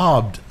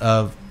robbed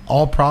of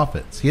all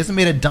profits. He hasn't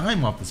made a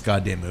dime off this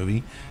goddamn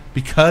movie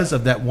because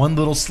of that one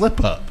little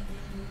slip up.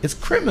 It's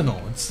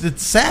criminal.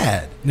 It's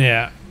sad.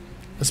 Yeah.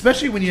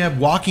 Especially when you have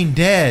Walking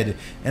Dead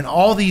and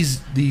all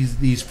these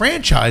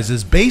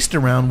franchises based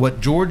around what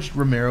George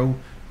Romero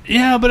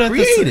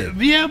created.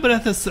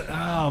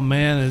 Oh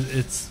man,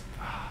 it's.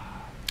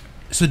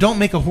 So don't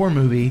make a horror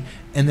movie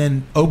and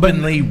then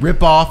openly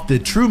rip off the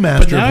true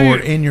master of horror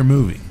in your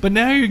movie. But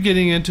now you're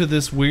getting into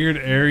this weird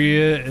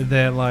area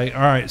that, like,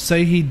 all right,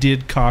 say he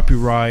did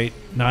copyright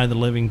Night of the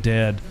Living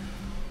Dead.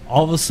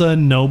 All of a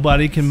sudden,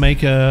 nobody can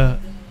make a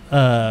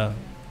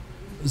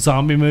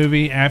zombie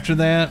movie after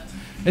that.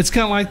 It's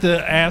kind of like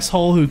the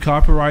asshole who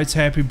copyrights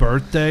Happy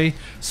Birthday.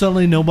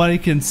 Suddenly nobody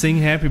can sing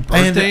Happy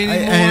Birthday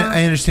anymore.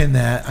 I understand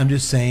that. I'm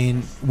just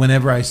saying,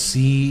 whenever I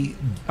see...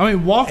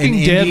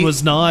 Walking Dead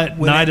was not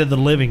Night of the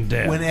Living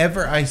Dead.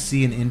 Whenever I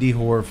see an indie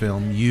horror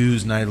film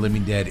use Night of the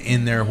Living Dead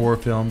in their horror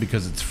film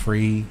because it's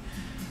free...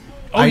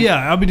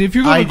 if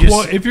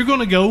you're going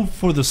to go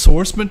for the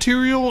source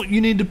material,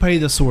 you need to pay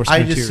the source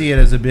material. I just see it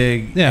as a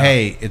big,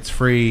 hey, it's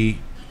free...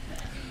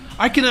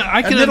 I can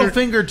a middle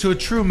finger to a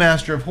true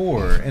master of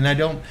horror, and I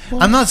don't.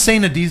 I'm not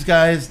saying that these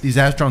guys, these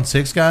Astron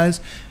 6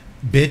 guys,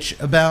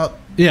 bitch about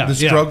the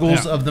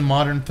struggles of the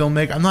modern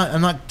filmmaker.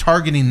 I'm not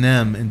targeting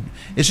them, and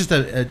it's just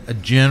a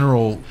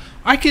general.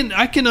 I can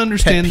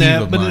understand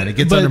that, but it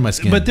gets under my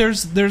skin. But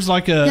there's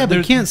like a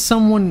but can't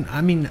someone?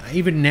 I mean,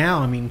 even now,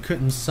 I mean,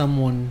 couldn't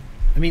someone?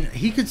 I mean,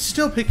 he could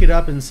still pick it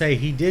up and say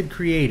he did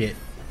create it.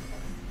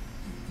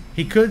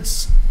 He could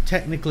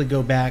technically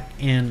go back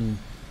and.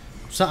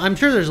 So I'm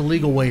sure there's a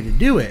legal way to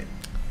do it.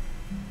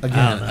 But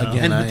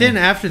then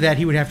after that,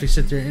 he would have to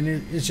sit there, and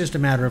it's just a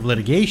matter of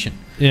litigation.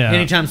 Yeah.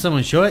 Anytime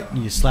someone show it,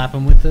 you slap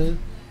them with the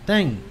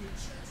thing,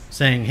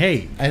 saying,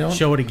 "Hey,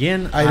 show it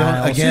again."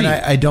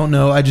 I don't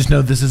know. I just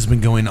know this has been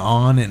going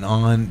on and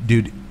on,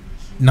 dude.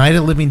 Night of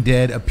the Living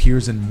Dead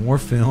appears in more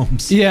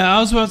films. Yeah, I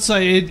was about to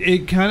say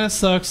it kind of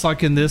sucks.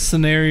 Like in this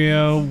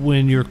scenario,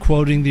 when you're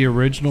quoting the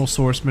original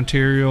source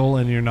material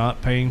and you're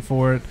not paying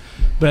for it,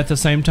 but at the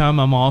same time,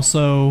 I'm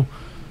also.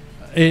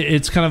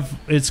 It's kind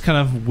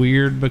of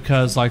weird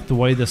because like the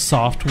way the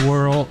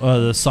software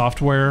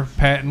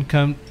patent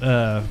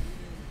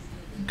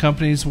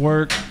companies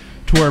work,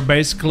 to where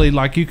basically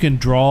like you can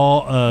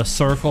draw a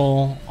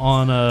circle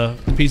on a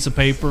piece of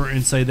paper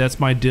and say that's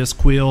my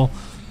disc wheel.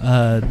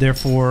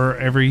 Therefore,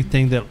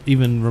 everything that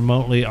even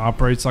remotely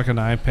operates like an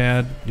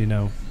iPad,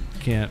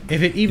 can't.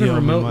 If it even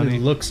remotely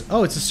looks,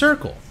 it's a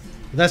circle.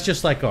 That's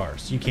just like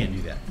ours. You can't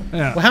do that.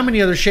 Yeah. Well, how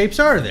many other shapes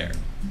are there?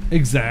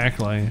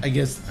 Exactly. I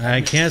guess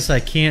I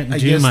can't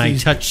do my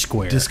touch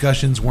square.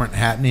 Discussions weren't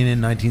happening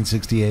in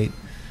 1968.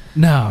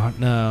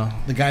 No.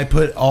 The guy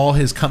put all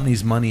his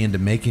company's money into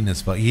making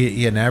this.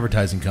 He had an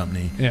advertising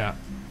company. Yeah.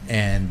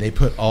 And they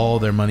put all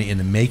their money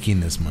into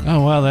making this movie.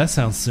 Oh, wow. That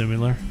sounds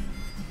similar.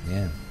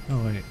 Yeah.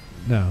 Oh, wait.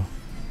 No.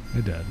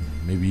 It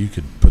doesn't. Maybe you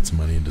could put some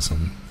money into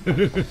something.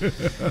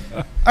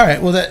 All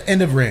right. Well, that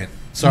end of rant.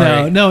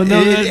 Sorry. No.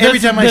 Every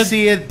time I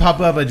see it pop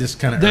up, I just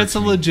kind of. That's a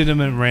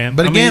legitimate rant.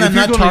 But again, I'm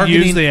not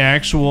targeting. Use the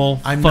actual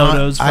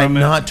photos from it. I'm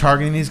not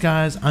targeting these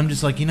guys. I'm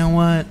just like, you know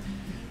what?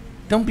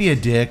 Don't be a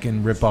dick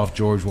and rip off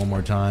George one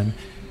more time.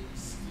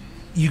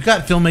 You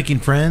got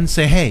filmmaking friends.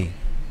 Say, hey,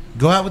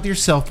 go out with your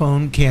cell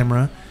phone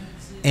camera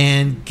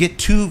and get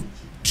two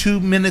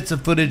minutes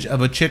of footage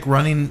of a chick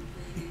running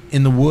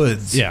in the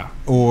woods. Yeah.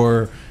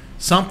 Or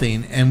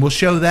something, and we'll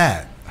show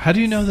that. How do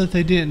you know that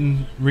they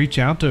didn't reach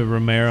out to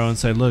Romero and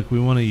say, look, we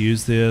want to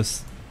use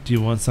this. Do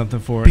you want something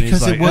for it?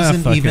 Because it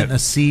wasn't even a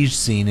siege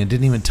scene. It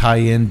didn't even tie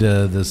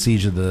into the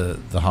siege of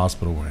the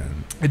hospital we're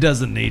in. It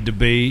doesn't need to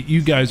be.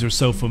 You guys are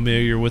so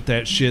familiar with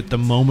that shit. The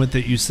moment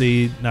that you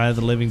see Night of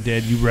the Living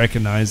Dead, you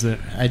recognize it.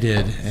 I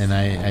did, and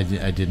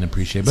I didn't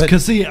appreciate it.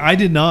 Because, see, I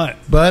did not.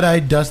 But I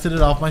dusted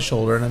it off my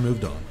shoulder and I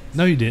moved on.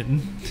 No, you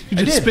didn't.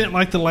 You just spent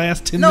like the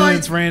last 10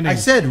 minutes ranting. I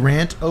said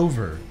rant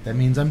over. That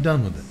means I'm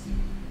done with it.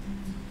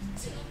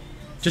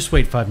 Just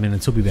wait 5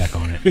 minutes. He'll be back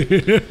on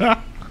it.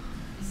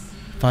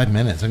 5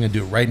 minutes. I'm going to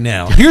do it right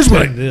now. Here's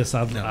what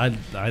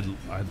I'd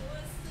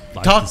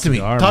like talk to me.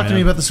 Talk to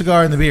me about the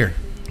cigar and the beer.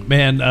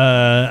 Man,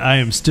 I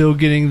am still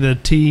getting the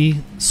tea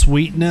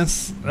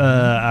sweetness.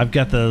 I've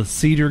got the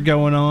cedar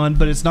going on,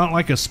 but it's not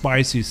like a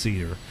spicy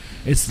cedar.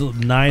 It's the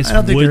nice, I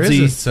don't think woodsy.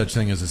 there is such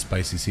thing as a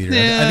spicy cedar.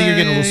 Yeah, I think you're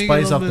getting a little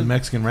spice off the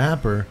Mexican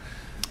wrapper.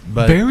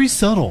 But very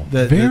subtle.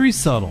 Very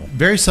subtle.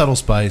 Very subtle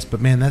spice. But,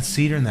 man, that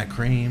cedar and that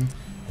cream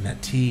and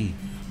that tea.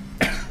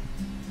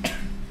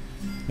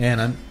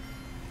 Man,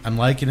 I'm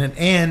liking it,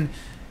 and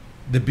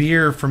the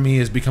beer for me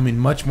is becoming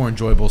much more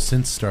enjoyable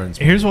since starting.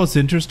 Here's what's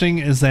interesting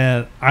is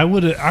that I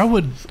would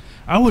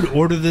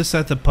order this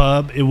at the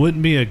pub. It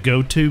wouldn't be a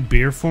go-to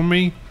beer for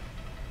me.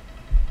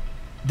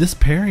 This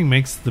pairing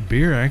makes the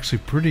beer actually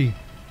pretty.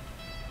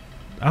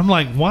 I'm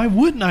like, why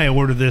wouldn't I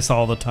order this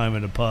all the time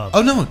at a pub?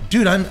 Oh no,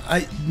 dude!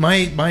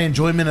 My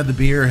enjoyment of the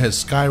beer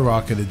has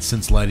skyrocketed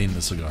since lighting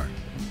the cigar.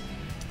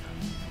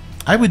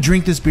 I would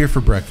drink this beer for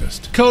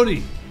breakfast.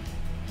 Cody.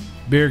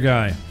 Beer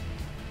guy.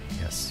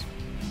 Yes.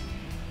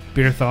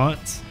 Beer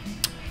thoughts?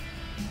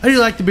 How do you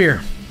like the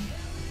beer?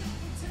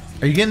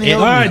 Are you getting the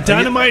oatmeal? All right,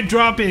 dynamite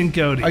drop in,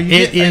 Cody.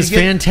 It is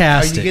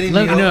fantastic.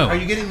 Let me know. Are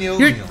you getting the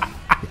oatmeal?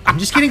 I'm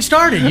just getting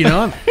started, you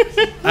know. All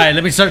right,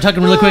 let me start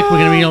talking really quick. We're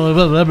going to be blah,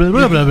 blah, blah,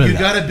 blah, blah, blah. You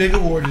got a big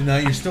award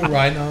tonight. You're still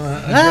riding on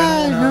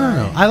that.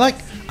 No. I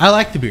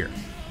like the beer.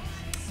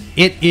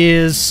 It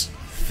is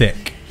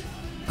thick.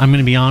 I'm going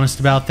to be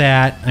honest about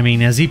that. I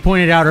mean, as he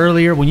pointed out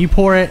earlier, when you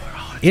pour it,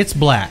 it's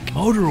black.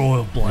 Motor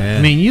oil black. Yeah.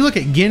 I mean, you look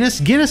at Guinness.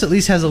 Guinness at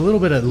least has a little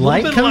bit of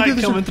light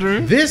coming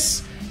through.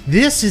 This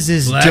is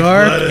as black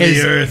dark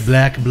as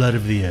black blood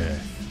of the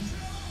earth.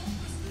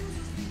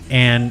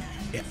 And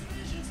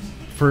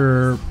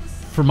for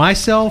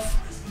myself,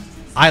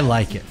 I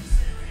like it.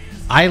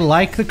 I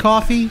like the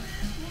coffee.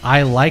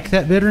 I like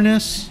that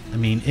bitterness. I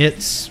mean,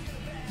 it's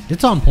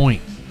on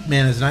point.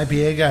 Man, as an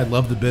IPA guy, I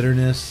love the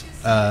bitterness.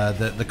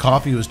 The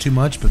coffee was too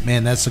much, but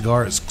man, that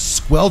cigar is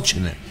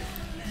squelching it.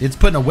 It's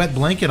putting a wet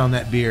blanket on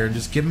that beer and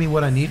just giving me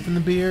what I need from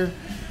the beer.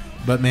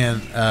 But man,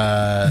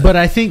 but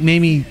I think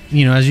maybe,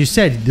 you know, as you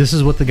said, this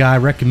is what the guy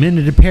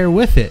recommended to pair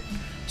with it.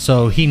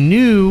 So he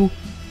knew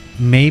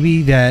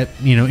maybe that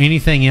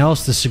anything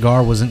else, the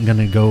cigar wasn't going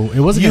to go. It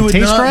wasn't going to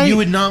taste right. You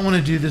would not want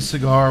to do this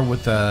cigar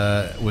with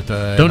a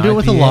Don't do it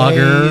with a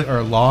lager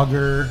or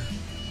lager.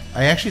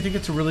 I actually think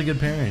it's a really good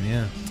pairing.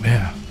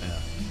 Yeah.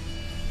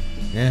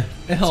 And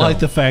I like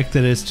the fact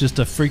that it's just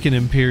a freaking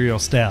imperial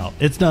stout.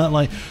 It's not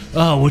like,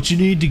 what you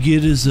need to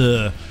get is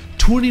a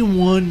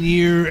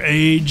 21-year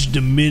aged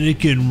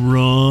Dominican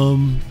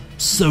rum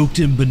soaked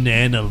in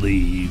banana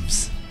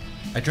leaves.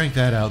 I drank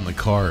that out in the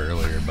car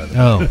earlier, by the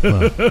way.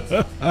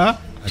 Well.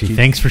 Gee,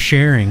 thanks for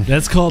sharing.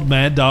 That's called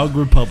Mad Dog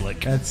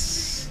Republic.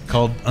 That's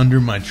called under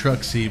my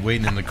truck seat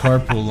waiting in the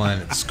carpool line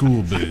at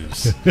school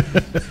booze.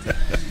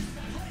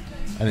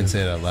 I didn't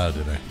say it out loud,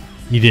 did I?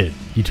 You did.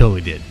 You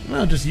totally did.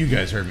 Well, just you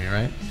guys heard me,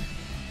 right?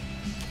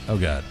 Oh,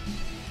 God.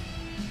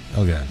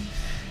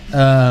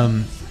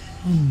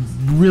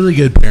 Really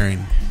good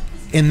pairing.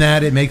 In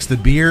that it makes the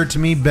beer, to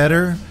me,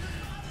 better.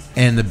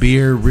 And the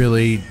beer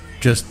really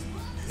just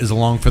is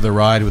along for the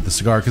ride with the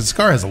cigar. Because the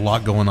cigar has a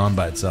lot going on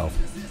by itself.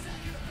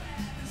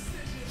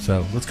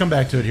 So, let's come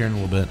back to it here in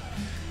a little bit.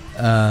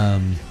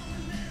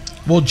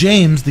 Well,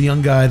 James, the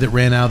young guy that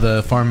ran out of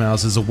the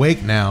farmhouse, is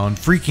awake now and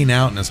freaking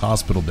out in his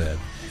hospital bed.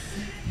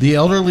 The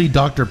elderly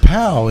Dr.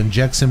 Powell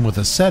injects him with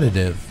a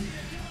sedative,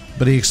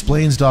 but he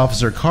explains to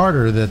Officer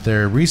Carter that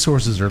their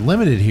resources are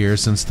limited here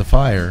since the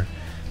fire,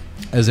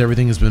 as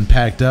everything has been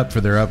packed up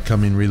for their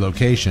upcoming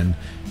relocation.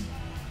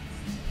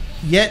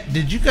 Yet,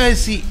 did you guys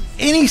see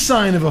any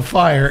sign of a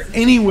fire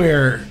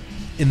anywhere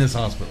in this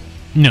hospital?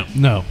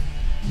 No.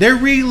 They're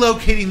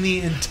relocating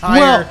the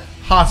entire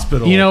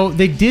hospital.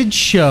 They did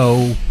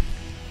show...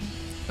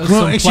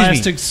 Some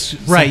plastics.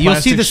 Right, you'll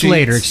see this sheets.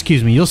 later.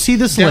 Excuse me. You'll see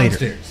this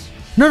Downstairs.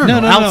 later. No,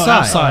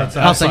 outside.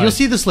 Outside. You'll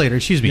see this later.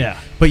 Excuse me. Yeah.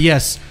 But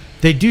yes,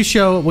 they do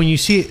show when you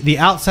see the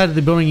outside of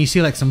the building, you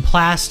see like some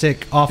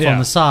plastic off on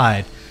the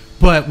side.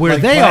 But where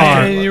Like they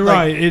plastic. are, You're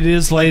right. It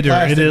is later.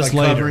 Plastic, It is like,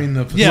 later. covering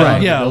the Yeah, facade of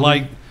the yeah. building.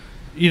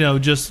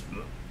 Like, just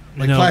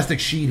Like plastic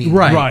sheeting.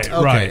 Right. Right.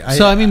 Okay.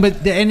 So I mean,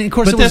 and of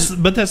course,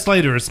 But that's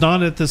later. It's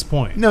not at this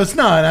point. No, it's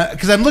not.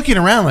 Because I'm looking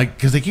around,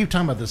 because they keep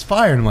talking about this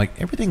fire, and I'm like,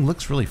 everything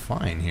looks really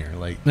fine here.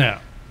 Like, Yeah.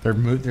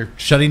 they're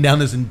shutting down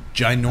this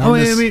ginormous. Oh,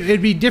 I mean,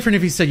 it'd be different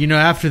if he said,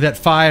 after that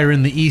fire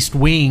in the East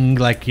Wing,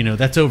 like,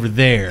 that's over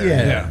there.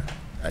 Yeah.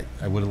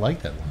 I would have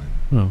liked that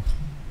line. Oh.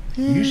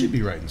 You should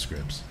be writing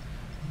scripts.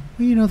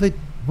 Well, they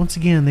once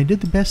again they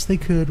did the best they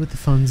could with the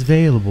funds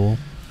available.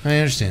 I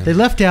understand. They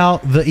left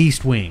out the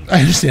East Wing. I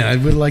understand. I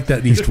would have liked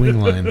that East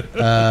Wing line.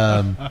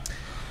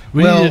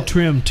 We need to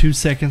trim 2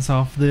 seconds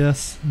off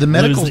this. The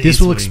medical. This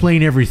will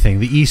explain everything.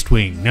 The East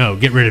Wing. No,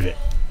 get rid of it.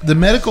 The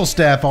medical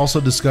staff also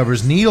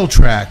discovers needle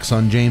tracks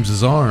on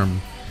James's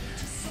arm,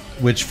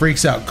 which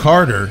freaks out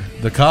Carter,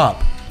 the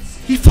cop.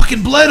 He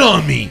fucking bled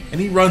on me, and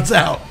he runs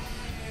out.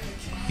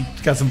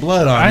 He's got some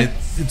blood on it.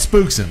 It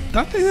spooks him.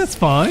 I think that's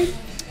fine.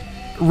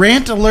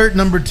 Rant alert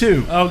number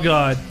 2. Oh,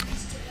 God.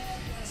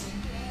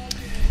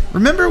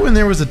 Remember when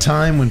there was a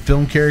time when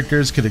film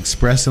characters could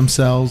express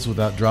themselves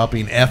without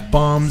dropping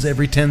F-bombs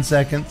every 10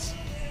 seconds?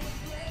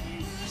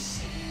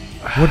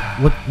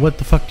 What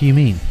the fuck do you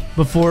mean?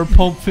 Before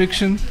Pulp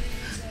Fiction?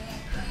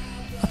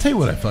 I'll tell you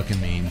what I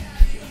fucking mean.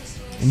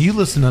 And you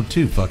listen up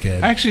too,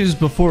 fuckhead. Actually, it was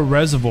before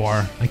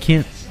Reservoir. I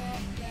can't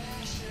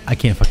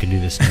fucking do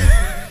this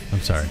now.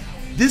 I'm sorry.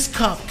 This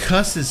cop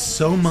cusses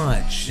so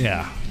much.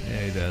 Yeah,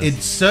 he does.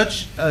 It's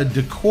such a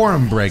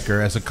decorum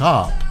breaker as a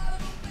cop.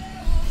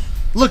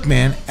 Look,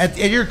 man, at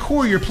your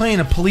core, you're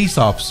playing a police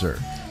officer.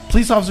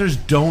 Police officers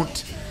don't,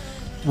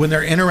 when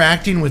they're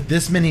interacting with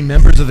this many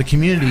members of the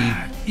community,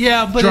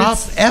 but drop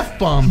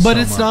F-bombs. But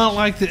so it's much. not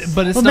like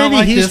but it's Well, not maybe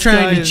like he's this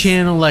trying guy to is-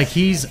 channel like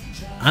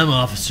I'm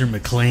Officer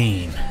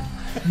McLean.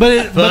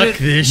 But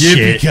this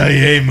shit.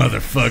 Yippee-ki-yay,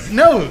 motherfucker.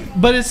 No,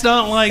 But it's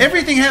not like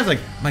everything has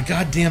my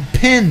goddamn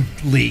pen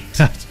leaked.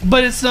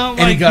 But it's not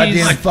Any like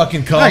goddamn he's,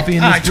 fucking coffee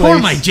in this I tore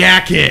place. my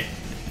jacket.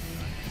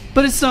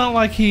 But it's not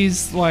like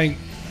he's like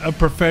a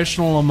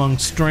professional among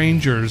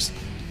strangers.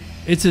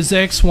 It's his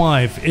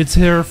ex-wife. It's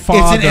her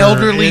father. It's an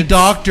elderly It's-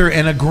 doctor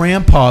and a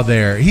grandpa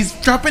there. He's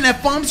dropping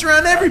F-bombs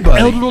around everybody.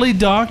 Elderly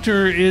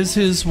doctor is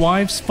his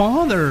wife's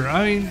father.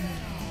 I mean,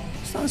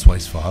 It's not his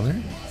wife's father.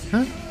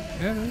 Huh?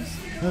 yeah, it is.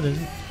 No, it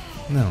isn't.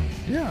 No.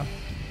 Yeah,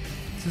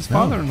 it's his No.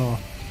 father-in-law.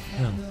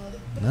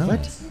 No.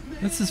 What?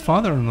 That's his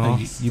father-in-law.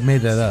 You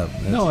made that up.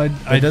 No, It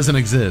I doesn't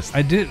exist.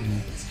 I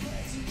didn't.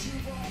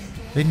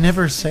 They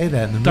never say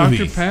that in the Dr.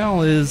 movie.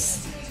 Powell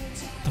is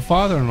the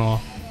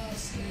father-in-law.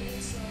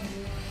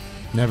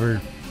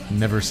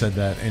 Never said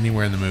that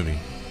anywhere in the movie.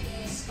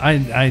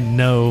 I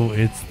know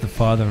it's the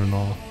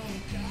father-in-law.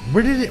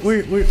 Where did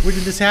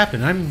this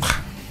happen?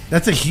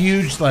 That's a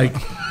huge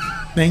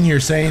thing you're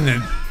saying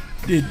that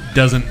it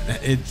doesn't.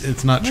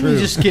 It's not Let true. me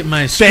just get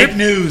my Fake script.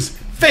 news.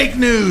 Fake Let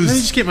me news.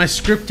 just get my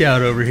script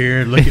out over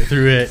here and look it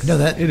through it. No,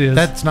 It is.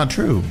 That's not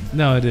true.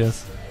 No, it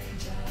is.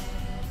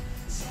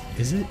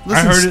 Is it?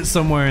 I heard it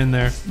somewhere in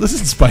there.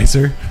 Listen,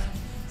 Spicer.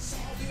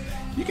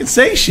 You can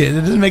say shit.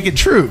 It doesn't make it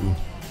true.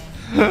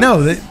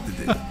 No,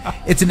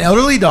 it's an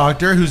elderly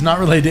doctor who's not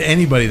related to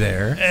anybody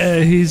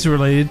there. He's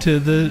related to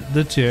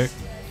the chick.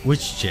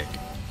 Which chick?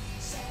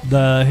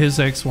 His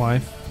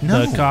ex-wife.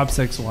 No. The cop's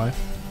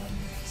ex-wife.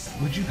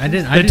 Would you?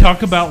 They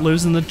talk about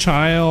losing the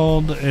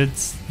child.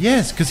 It's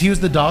Yes, because he was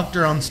the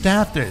doctor on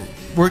staff.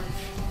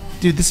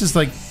 Dude, this is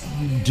like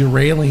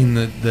derailing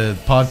the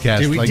podcast.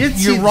 Dude, we like, did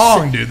you're see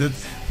wrong, dude.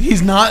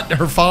 He's not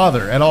her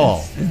father at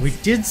all. We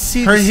did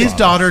see His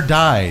daughter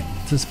died.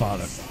 it's his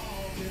father.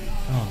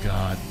 Oh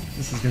God,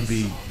 this is gonna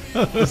be.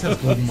 This has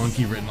Golden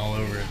Monkey written all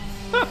over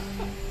it.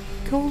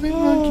 Golden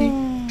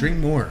Monkey. Drink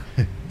more.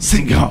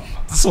 Sing up.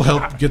 This will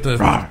help get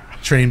the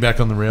train back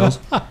on the rails.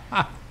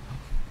 A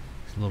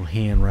little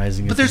hand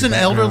rising. But there's an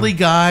elderly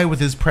guy with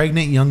his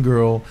pregnant young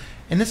girl,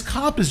 and this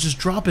cop is just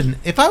dropping.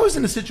 If I was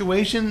in a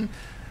situation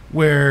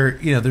where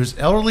there's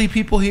elderly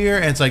people here,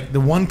 and it's like the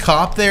one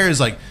cop there is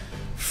like,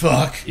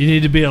 fuck. You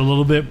need to be a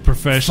little bit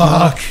professional.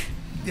 Fuck.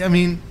 I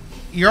mean,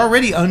 you're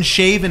already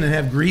unshaven and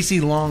have greasy,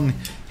 long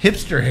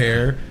hipster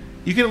hair.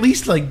 You can at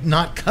least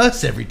not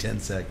cuss every 10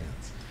 seconds.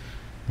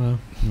 Well,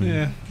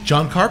 Yeah.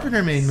 John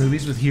Carpenter made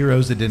movies with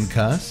heroes that didn't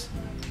cuss.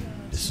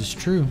 this is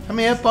true. How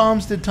many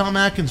F-bombs did Tom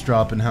Atkins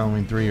drop in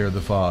Halloween 3 or The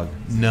Fog?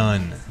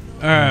 None.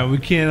 All right, we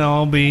can't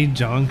all be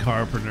John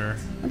Carpenter.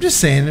 I'm just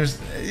saying, it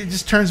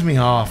just turns me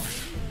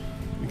off.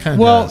 It kind of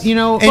Well, does. you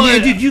know, and yeah,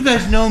 dude, you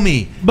guys know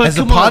me But as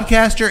a come on.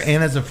 podcaster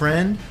and as a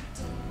friend.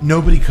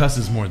 Nobody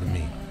cusses more than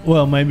me.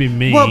 Well, maybe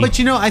me. Well, but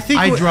I think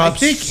I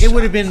think it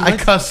would have been. I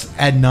cuss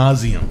ad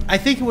nauseum. I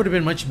think it would have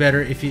been much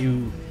better if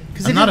you.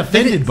 Because I'm not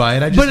offended by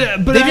it. I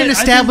just But they didn't I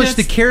establish think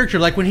the that's- character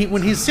like when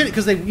he's sitting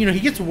because he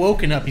gets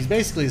woken up. He's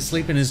basically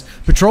asleep in his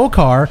patrol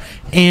car,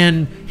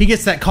 and he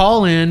gets that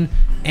call in,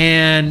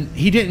 and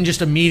he didn't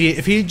just immediate.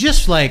 If he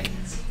just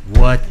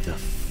what the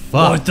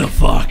fuck? What the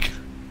fuck?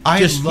 I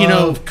just,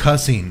 love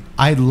cussing.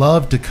 I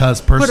love to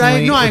cuss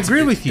personally. I It's-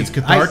 agree with you. It's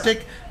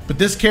cathartic. But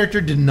this character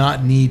did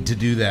not need to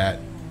do that.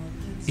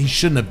 He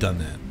shouldn't have done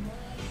that.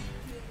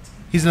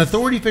 He's an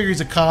authority figure. He's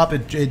a cop.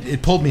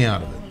 It pulled me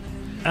out of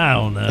it. I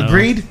don't know.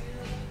 Agreed?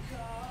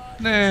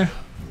 Nah.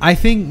 I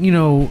think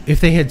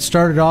if they had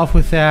started off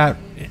with that,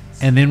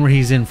 and then where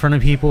he's in front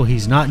of people,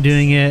 he's not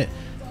doing it,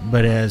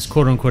 but as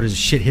quote unquote as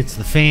shit hits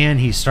the fan,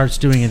 he starts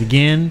doing it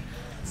again.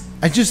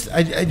 I just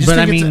But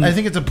think I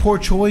think it's a poor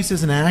choice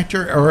as an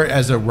actor or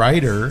as a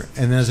writer,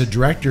 and as a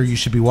director, you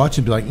should be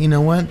watching and be like, you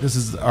know what, this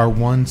is our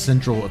one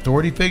central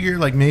authority figure.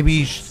 Like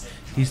maybe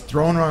he's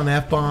throwing around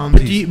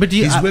F-bombs. He's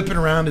whipping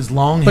around his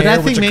long But hair, I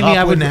think which a maybe cop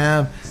I would- wouldn't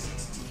have.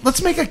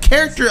 Let's make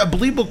a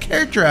believable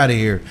character out of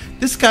here.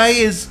 This guy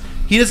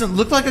he doesn't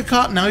look like a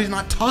cop. Now he's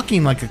not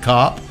talking like a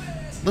cop.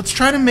 Let's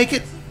try to make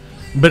it.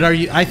 But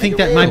I think it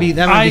that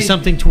real. might be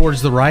something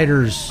towards the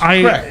writers.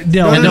 Correct.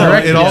 No,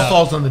 It all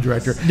falls on the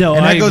director. No,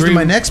 and that I goes to agree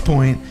my with- next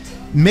point.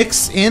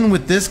 Mix in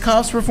with this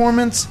cop's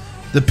performance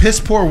the piss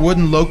poor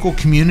wooden local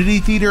community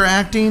theater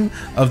acting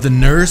of the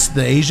nurse,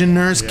 the Asian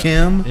nurse,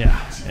 Kim.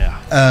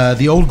 Yeah.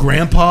 The old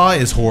grandpa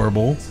is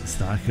horrible. It's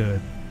not good.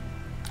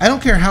 I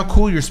don't care how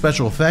cool your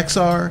special effects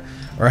are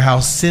or how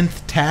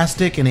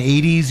synth-tastic and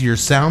 80s your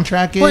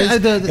soundtrack is.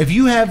 Well, if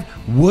you have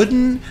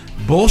wooden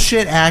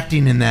bullshit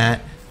acting in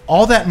that,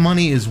 all that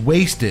money is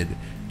wasted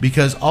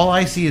because all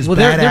I see is bad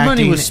their acting.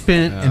 money was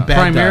spent and bad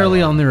primarily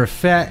dialogue. on their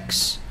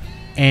effects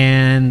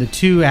and the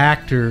two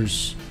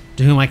actors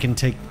to whom I can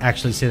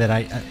actually say that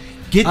I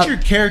Get your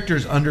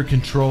characters under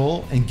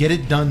control and get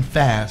it done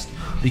fast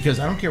because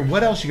I don't care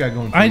what else you got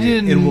going for you.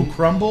 It will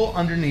crumble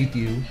underneath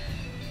you.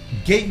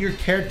 Get your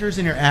characters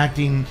and your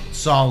acting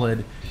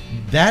solid.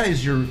 That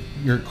is your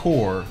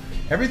core.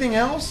 Everything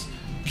else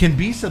can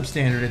be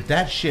substandard if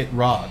that shit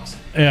rocks.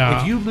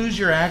 Yeah. If you lose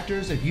your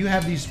actors, if you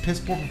have these piss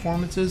poor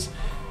performances,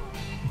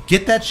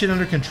 get that shit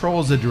under control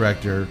as a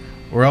director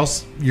or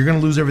else you're going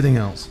to lose everything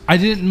else. I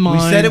didn't mind.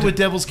 We said it with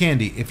Devil's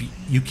Candy. If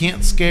you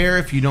can't scare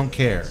if you don't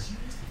care.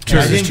 True.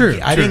 And It's true.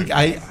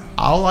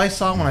 All I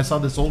saw when I saw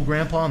this old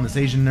grandpa and this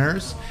Asian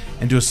nurse,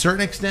 and to a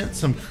certain extent,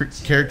 some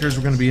characters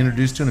we're going to be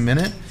introduced to in a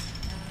minute,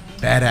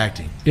 bad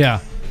acting. Yeah.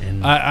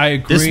 And I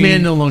agree. this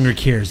man no longer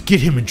cares. Get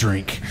him a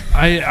drink.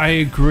 I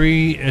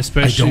agree,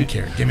 especially. I don't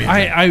care. Give me a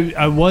drink.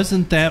 I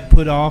wasn't that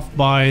put off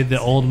by the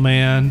old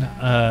man.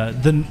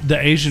 The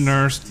Asian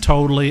nurse,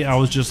 totally. I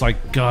was just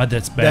like, God,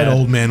 that's bad. That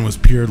old man was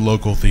pure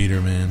local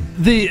theater, man.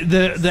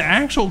 The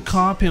actual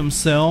cop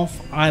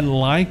himself, I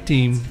liked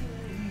him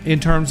in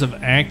terms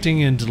of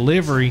acting and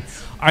delivery.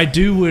 I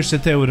do wish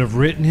that they would have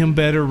written him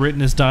better,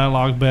 written his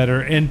dialogue better,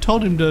 and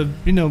told him to,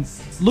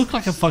 look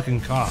like a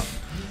fucking cop.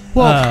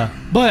 Well,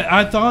 but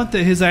I thought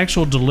that his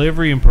actual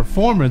delivery and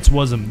performance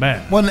wasn't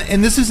bad. Well,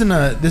 and this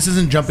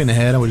isn't jumping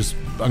ahead. I'm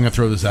going to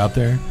throw this out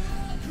there.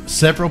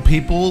 Several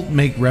people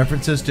make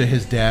references to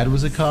his dad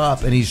was a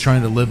cop, and he's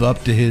trying to live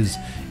up to his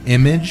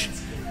image.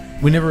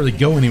 We never really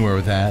go anywhere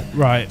with that.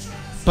 Right.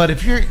 But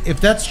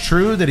if that's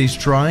true that he's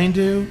trying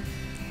to,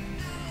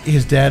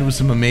 his dad was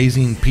some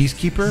amazing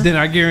peacekeeper. Then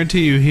I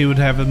guarantee you he would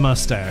have a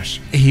mustache.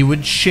 He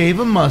would shave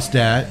a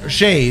mustache,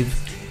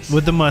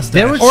 with the mustache.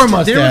 There would, Or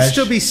st- there would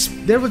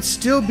mustache.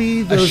 still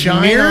be those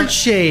shine mirrored on-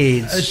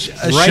 shades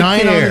a right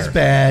shine there. on his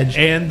badge,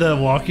 and the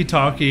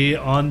walkie-talkie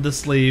on the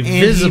sleeve, and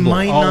visible he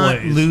might not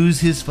always. lose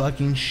his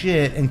fucking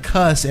shit and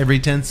cuss every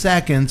 10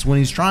 seconds when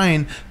he's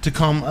trying to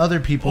calm other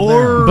people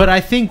Or- down. But I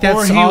think that's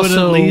or he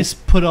also would at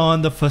least put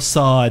on the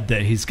facade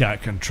that he's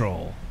got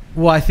control.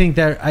 Well, I think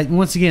that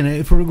once again,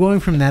 if we're going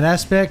from that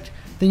aspect,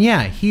 then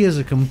yeah, he is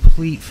a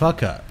complete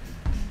fuck up.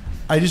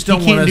 I just He don't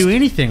want can't us do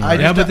anything. I Right.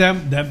 Yeah, just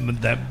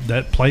but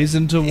that plays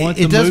into what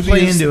it the does movie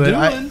play is into it.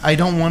 doing. I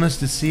don't want us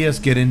to see us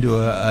get into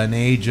an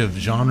age of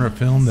genre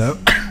film, though.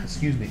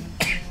 Excuse me,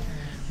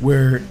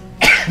 where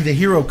the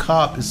hero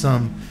cop is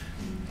some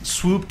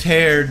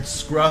swoop-haired,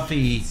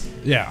 scruffy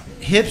Yeah.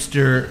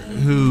 hipster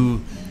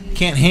who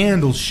can't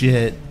handle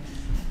shit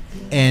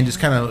and just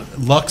kind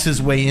of lucks his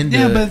way into.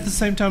 Yeah, but at the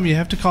same time, you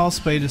have to call a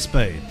spade a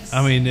spade.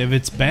 I mean, if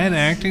it's bad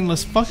acting,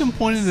 let's fucking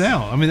point it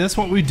out. I mean, that's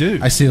what we do.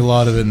 I see a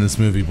lot of it in this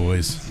movie,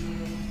 boys.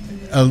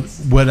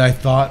 What I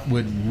thought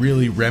would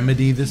really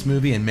remedy this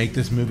movie and make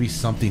this movie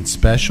something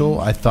special,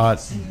 I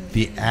thought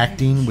the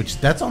acting, which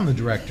that's on the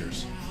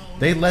directors.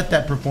 They let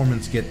that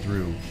performance get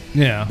through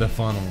Yeah. the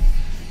funnel.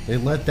 They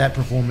let that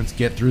performance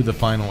get through the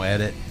final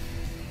edit.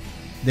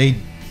 They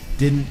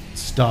didn't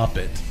stop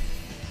it.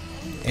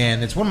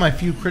 And it's one of my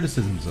few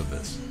criticisms of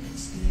this.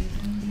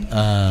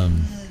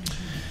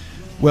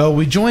 Well,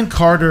 we join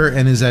Carter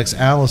and his ex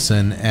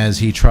Allison as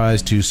he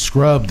tries to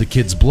scrub the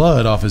kid's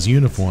blood off his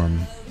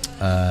uniform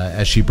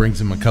as she brings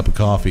him a cup of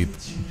coffee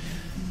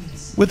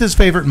with his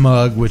favorite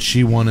mug, which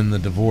she won in the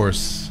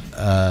divorce.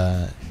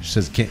 She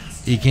says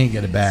he can't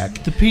get it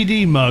back. The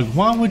PD mug.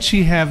 Why would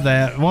she have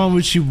that? Why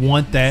would she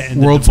want that in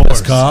World's the divorce?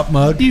 best cop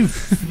mug.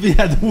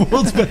 Yeah, the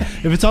world's best.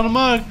 If it's on a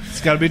mug,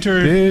 it's got to be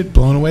true. Dude,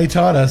 Blown Away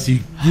taught us you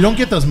don't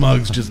get those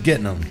mugs just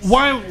getting them.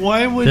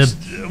 Why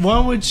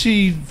would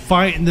she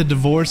fight in the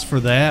divorce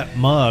for that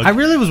mug? I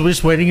really was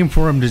just waiting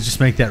for him to just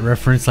make that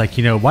reference, like,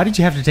 why did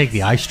you have to take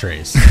the ice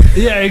trays?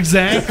 Yeah,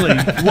 exactly.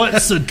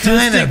 What sadistic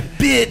Kind of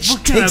bitch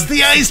what kind takes of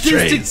the ice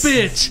sadistic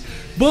trays. bitch.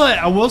 But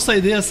I will say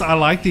this: I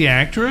like the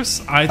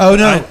actress. Oh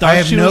no, I thought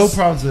have she no was-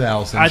 problems with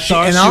Allison. I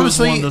thought and she was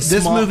honestly, one of the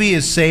this small- movie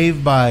is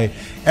saved by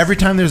every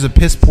time there's a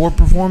piss poor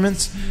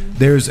performance.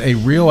 There's a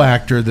real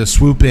actor that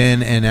swoop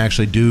in and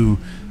actually do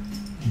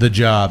the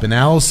job, and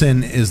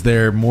Allison is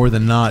there more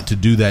than not to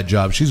do that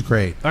job. She's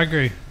great. I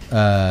agree.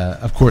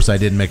 Of course, I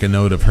didn't make a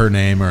note of her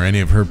name or any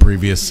of her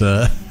previous,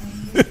 but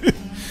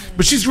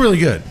she's really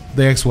good.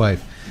 The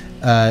ex-wife.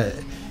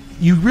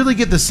 You really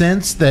get the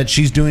sense that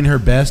she's doing her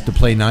best to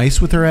play nice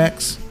with her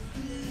ex.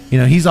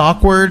 He's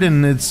awkward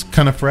and it's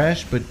kind of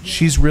fresh, but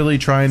she's really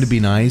trying to be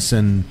nice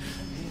and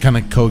kind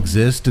of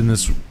coexist in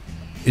this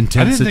intense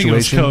I didn't situation. think it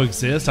was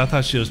coexist. I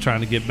thought she was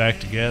trying to get back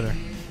together.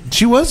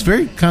 She was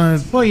very kind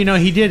of. Well,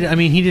 he did. I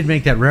mean, he did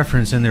make that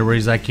reference in there where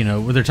he's like,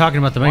 where they're talking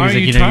about the money. Why He's are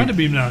like, you trying to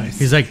be nice?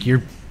 He's like,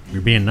 you're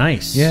being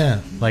nice.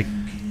 Yeah. Like,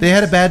 They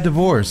had a bad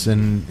divorce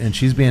and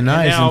she's being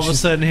nice. And now all of a she's-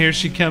 sudden, here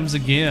she comes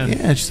again.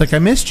 Yeah, she's like, I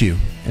missed you.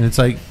 And it's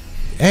like,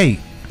 hey,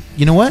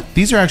 you know what?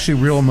 These are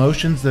actually real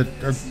emotions that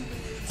are.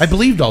 I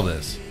believed all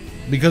this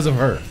because of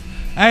her.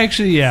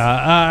 Actually,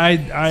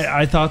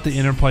 I thought the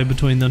interplay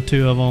between the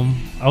two of them,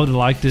 I would have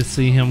liked to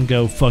see him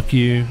go, fuck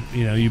you,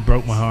 you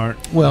broke my heart.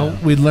 Well,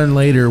 we'd learn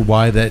later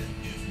why that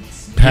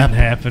Didn't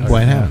happen.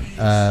 Why it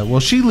happened. Well,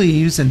 she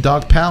leaves and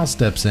Doc Powell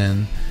steps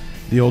in,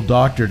 the old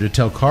doctor, to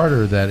tell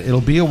Carter that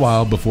it'll be a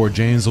while before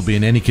James will be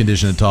in any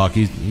condition to talk.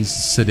 He's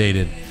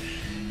sedated.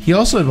 He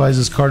also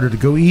advises Carter to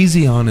go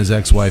easy on his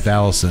ex-wife,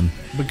 Allison.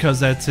 Because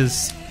that's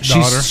his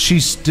daughter.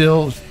 She's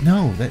still...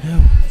 No.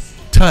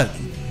 Tut,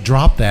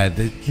 drop that.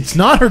 It's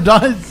not her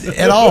daughter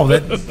at all.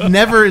 That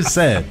never is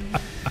said.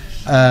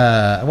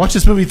 I watched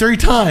this movie 3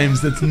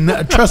 times.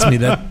 Trust me,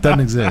 that doesn't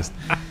exist.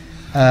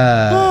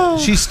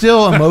 She's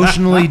still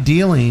emotionally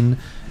dealing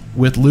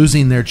with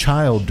losing their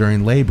child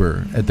during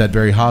labor at that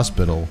very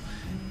hospital,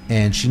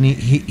 and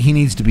he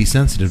needs to be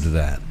sensitive to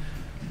that.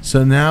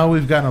 So now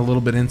we've gotten a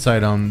little bit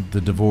insight on the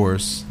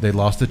divorce. They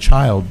lost a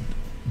child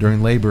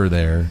during labor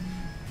there,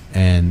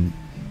 and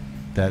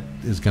that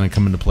is going to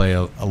come into play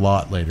a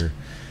lot later.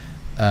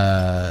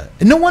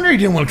 And no wonder he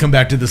didn't want to come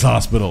back to this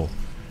hospital,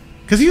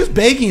 because he was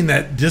begging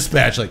that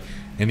dispatch, like,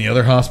 any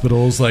other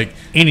hospitals, like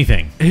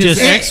anything. His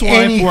Just ex-wife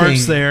anything.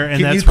 works there, and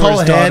Can that's you where call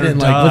his ahead daughter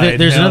and, like, died. Well,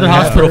 there's Hell another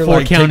yeah. hospital Or, 4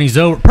 like, counties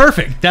over.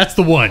 Perfect. That's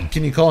the one.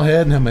 can you call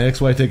ahead and have my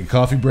ex-wife take a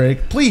coffee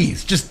break?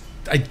 Please, just,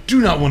 I do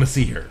not want to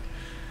see her.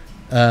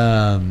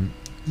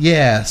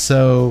 Yeah,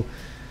 so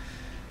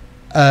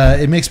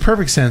it makes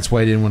perfect sense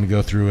why he didn't want to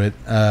go through it.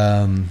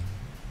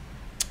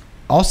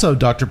 Also,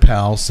 Dr.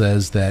 Powell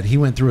says that he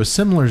went through a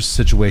similar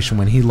situation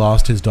when he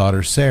lost his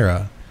daughter,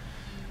 Sarah.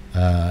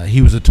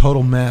 He was a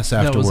total mess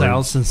That afterwards. was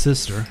Allison's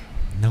sister.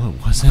 No, it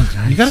wasn't.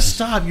 You got to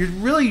stop. You're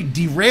really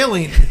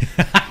derailing.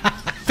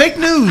 Fake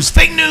news.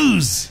 Fake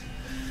news.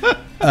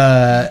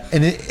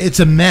 And it's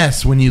a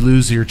mess when you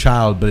lose your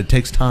child, but it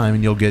takes time,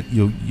 and you'll get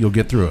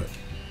through it.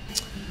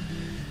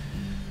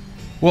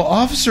 Well,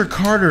 Officer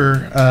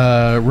Carter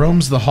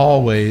roams the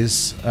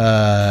hallways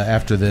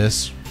after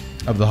this,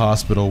 of the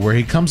hospital where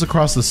he comes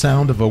across the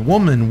sound of a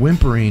woman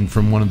whimpering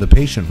from one of the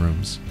patient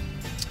rooms.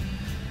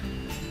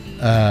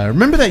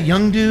 Remember that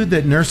young dude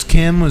that Nurse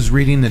Kim was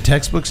reading the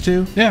textbooks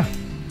to? Yeah.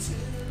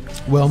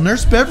 Well,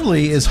 Nurse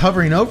Beverly is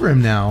hovering over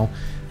him now,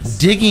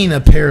 digging a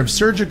pair of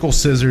surgical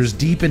scissors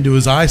deep into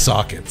his eye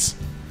sockets.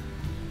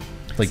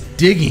 Like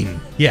digging.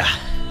 Yeah.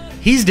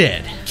 He's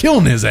dead.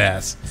 Killing his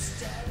ass.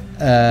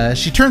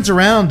 She turns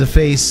around to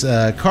face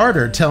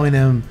Carter, telling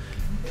him,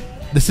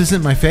 "This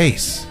isn't my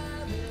face.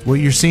 What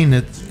you're seeing,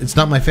 it's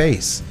not my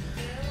face."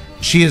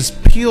 She has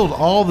peeled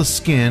all the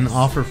skin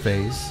off her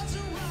face.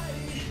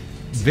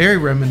 Very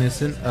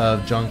reminiscent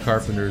of John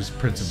Carpenter's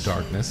Prince of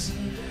Darkness.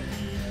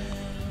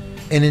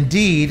 And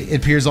indeed, it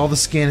appears all the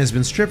skin has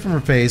been stripped from her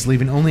face,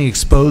 leaving only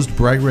exposed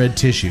bright red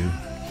tissue.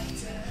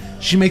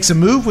 She makes a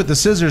move with the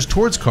scissors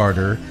towards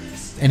Carter,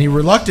 and he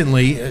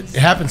reluctantly, it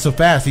happens so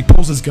fast, he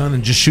pulls his gun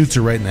and just shoots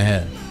her right in the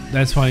head.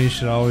 That's why you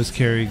should always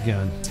carry a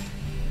gun.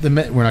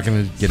 We're not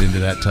going to get into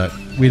that, Tuck.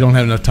 We don't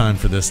have enough time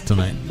for this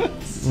tonight. We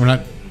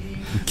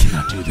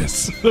cannot do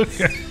this.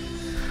 Okay.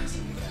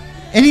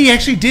 And he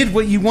actually did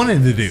what you wanted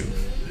him to do.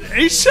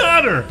 He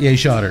shot her. Yeah, he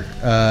shot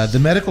her. The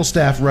medical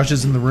staff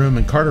rushes in the room,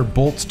 and Carter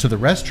bolts to the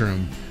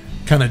restroom,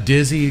 kind of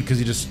dizzy because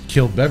he just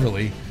killed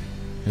Beverly,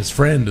 his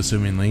friend,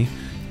 assumingly,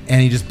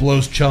 and he just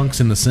blows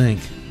chunks in the sink.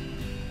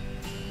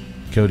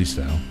 Cody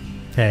style.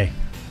 Hey,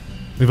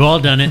 we've all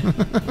done it.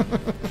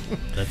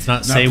 Let's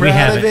not say Not we proud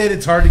haven't. of it.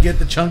 It's hard to get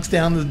the chunks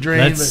down the drain.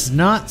 Let's But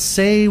not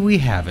say we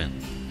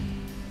haven't.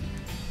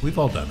 we've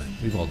all done it.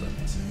 We've all done it.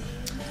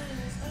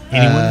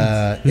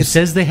 Anyone who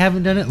says they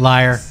haven't done it,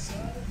 liar.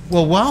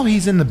 Well, while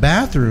he's in the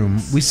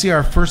bathroom, we see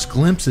our first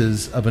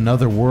glimpses of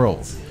another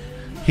world.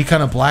 He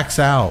kind of blacks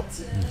out.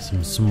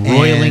 Some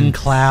roiling And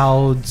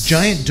clouds.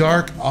 Giant,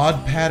 dark,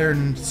 odd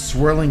pattern,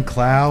 swirling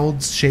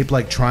clouds shaped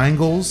like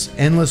triangles,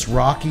 endless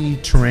rocky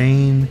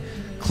terrain,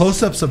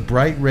 close-ups of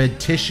bright red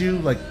tissue,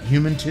 like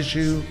human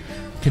tissue,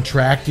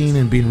 contracting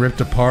and being ripped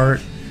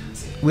apart.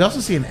 We also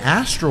see an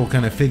astral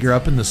kind of figure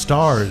up in the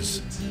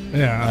stars.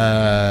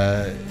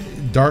 Yeah.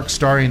 Dark,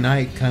 starry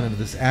night, kind of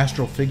this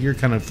astral figure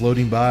kind of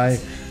floating by.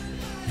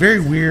 Very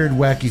weird,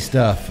 wacky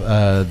stuff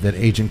that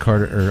Agent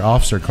Carter or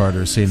Officer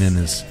Carter is seeing in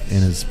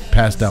his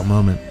passed out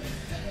moment.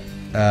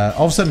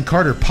 All of a sudden,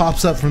 Carter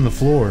pops up from the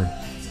floor.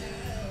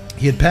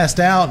 He had passed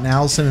out, and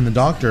Allison and the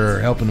doctor are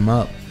helping him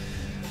up.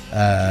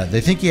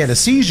 They think he had a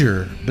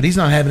seizure, but he's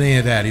not having any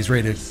of that. He's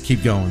ready to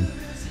keep going.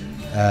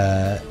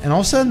 And all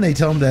of a sudden, they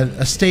tell him that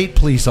a state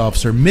police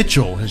officer,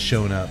 Mitchell, has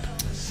shown up.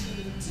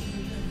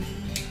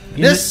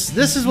 This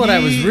is what I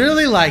was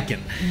really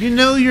liking. You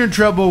know you're in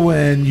trouble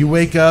when you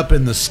wake up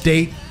and the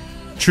state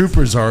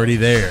trooper's already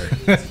there.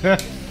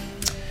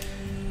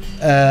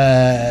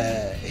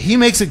 He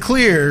makes it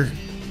clear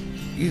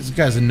this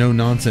guy's a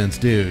no-nonsense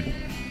dude.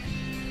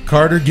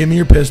 Carter, give me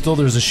your pistol.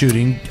 There's a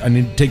shooting. I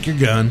need to take your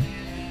gun.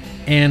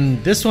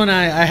 And this one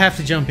I have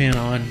to jump in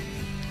on.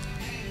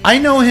 I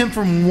know him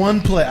from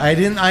one place. I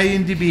didn't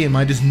IMDb him.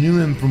 I just knew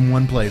him from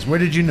one place. Where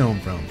did you know him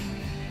from?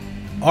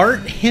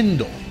 Art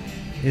Hindle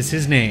is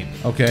his name.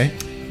 Okay.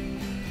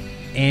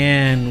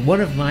 And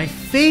one of my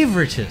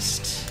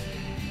favoritist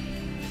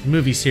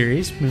movies,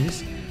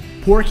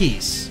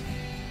 Porky's.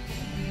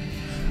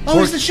 Oh,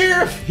 he's the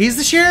sheriff. He's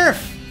the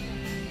sheriff.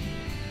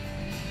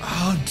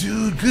 Oh,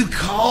 dude, good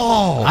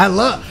call.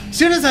 As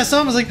soon as I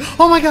saw him, I was like,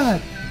 oh my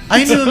God.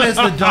 I knew him as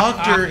the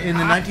doctor in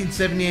the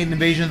 1978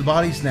 Invasion of the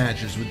Body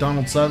Snatchers with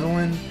Donald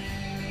Sutherland.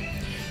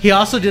 He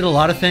also did a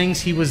lot of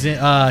things. He was in,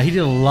 he did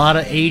a lot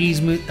of 80s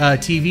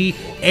TV.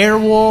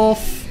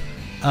 Airwolf.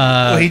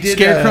 He did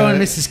Scarecrow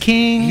and Mrs.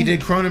 King. He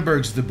did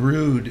Cronenberg's The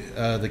Brood,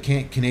 the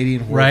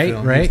Canadian horror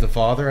film. Right. He's the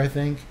father, I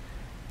think.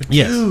 But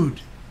Yes.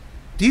 dude,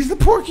 he's the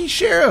Porky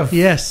sheriff.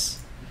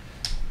 Yes.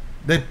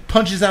 That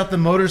punches out the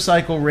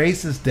motorcycle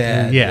racist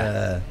dad.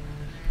 Yeah.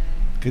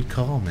 Good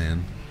call,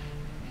 man.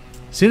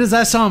 As soon as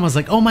I saw him, I was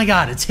like, oh my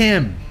God, it's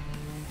him.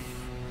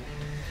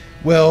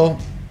 Well,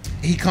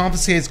 he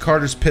confiscates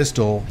Carter's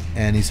pistol,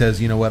 and he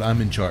says, you know what,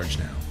 I'm in charge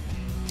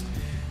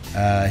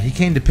now. He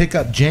came to pick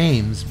up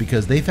James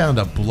because they found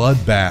a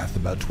bloodbath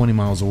about 20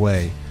 miles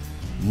away.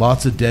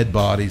 Lots of dead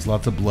bodies,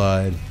 lots of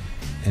blood,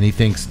 and he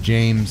thinks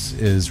James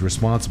is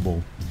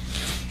responsible.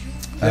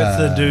 That's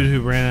the dude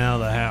who ran out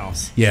of the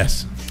house.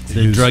 Yes.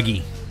 The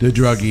druggie. The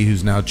druggie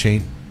who's now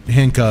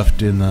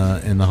handcuffed in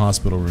the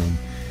hospital room.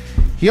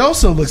 He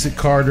also looks at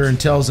Carter and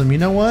tells him, you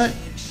know what?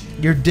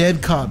 Your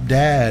dead cop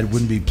dad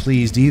wouldn't be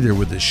pleased either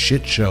with the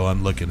shit show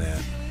I'm looking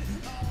at.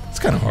 It's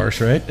kind of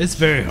harsh, right? It's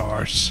very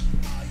harsh.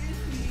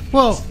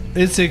 Well,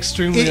 it's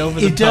extremely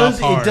over the top does.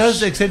 harsh. It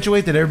does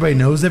accentuate that everybody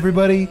knows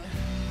everybody.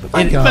 But,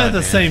 But at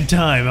the same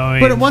time, I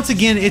mean... But once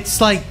again,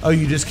 it's like... Oh,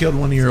 you just killed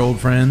one of your old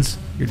friends?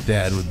 Your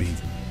dad would be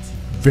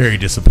very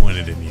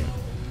disappointed in you.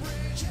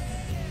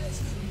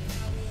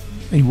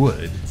 He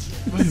would.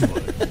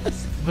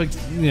 But,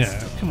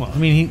 yeah, come on. I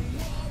mean,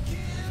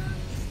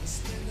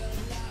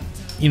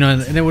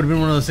 and it would have been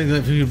one of those things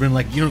that he would have been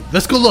like,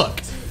 let's go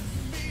look.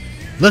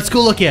 Let's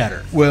go look at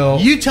her. Well...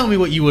 You tell me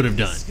what you would have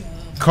done.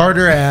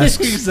 Carter asks...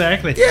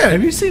 Exactly. Yeah.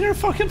 Have you seen her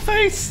fucking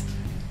face?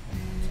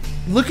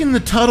 Look in the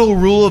Tuttle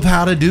rule of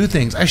how to do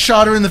things. I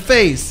shot her in the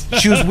face.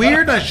 She was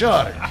weird, I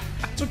shot her.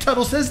 That's what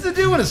Tuttle says to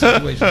do in a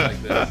situation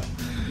like this.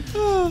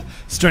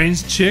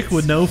 Strange chick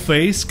with no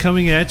face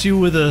coming at you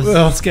with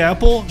a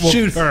scalpel.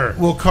 Shoot her.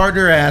 Well,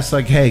 Carter asked,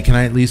 like, hey, can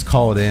I at least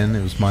call it in?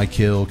 It was my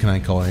kill. Can I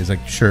call it? He's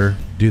like, sure,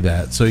 do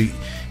that. So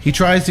he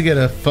tries to get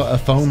a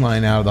phone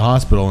line out of the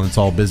hospital, and it's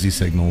all busy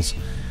signals.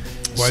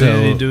 Why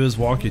didn't he do his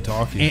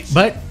walkie-talkie?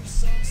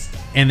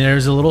 And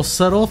there's a little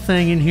subtle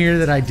thing in here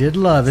that I did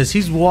love. As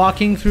he's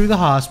walking through the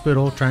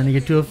hospital trying to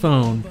get to a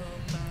phone,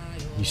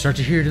 you start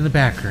to hear it in the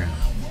background.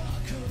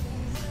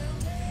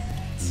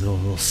 A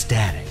little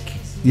static.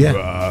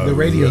 Yeah, the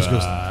radios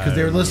goes because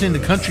they were listening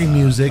to country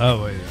music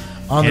on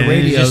the And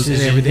radios,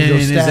 and everything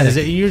goes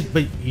static.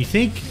 But you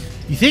think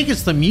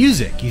it's the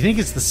music, you think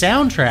it's the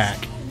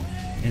soundtrack,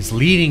 and it's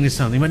leading to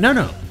something. But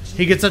no.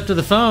 He gets up to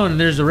the phone and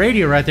there's a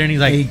radio right there, and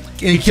he's like,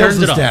 he kills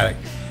the static.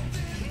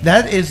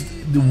 That is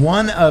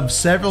one of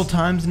several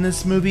times in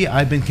this movie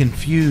I've been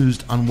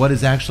confused on what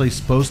is actually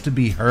supposed to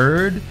be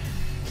heard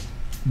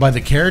by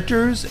the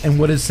characters and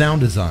what is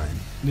sound design.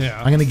 Yeah,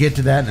 I'm going to get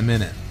to that in a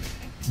minute.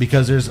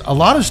 Because there's a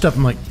lot of stuff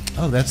I'm like,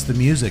 oh, that's the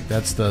music,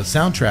 that's the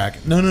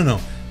soundtrack. No.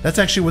 That's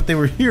actually what they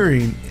were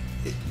hearing.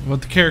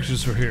 What the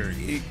characters were hearing.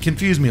 It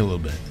confused me a little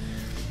bit.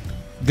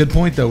 Good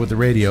point, though, with the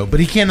radio. But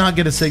he cannot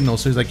get a signal,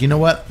 so he's like, you know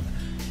what?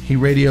 He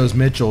radios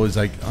Mitchell. He's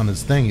like, on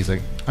his thing, he's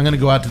like, I'm going to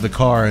go out to the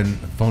car and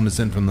phone this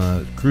in from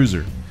the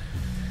cruiser.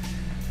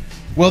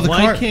 Well,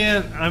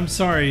 I'm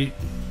sorry,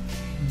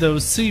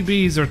 those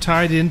CBs are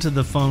tied into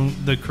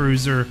the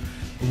cruiser.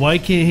 Why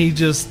can't he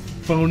just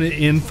phone it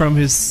in from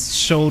his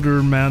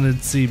shoulder-mounted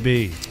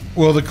CB?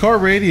 Well, the car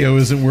radio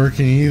isn't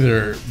working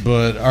either,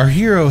 but our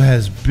hero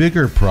has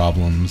bigger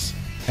problems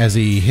as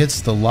he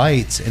hits the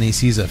lights and he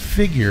sees a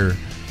figure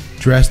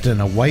dressed in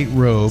a white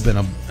robe and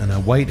a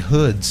white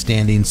hood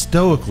standing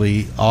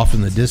stoically off in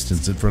the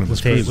distance in front of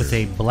his cruiser. With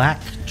a black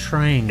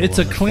triangle. It's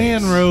a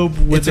Klan robe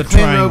with a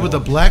Klan robe with a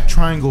black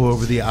triangle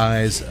over the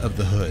eyes of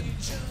the hood.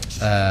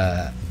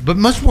 But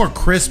much more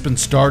crisp and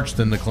starched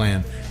than the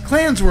Klan.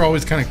 Klans were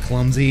always kind of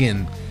clumsy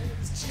and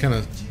kind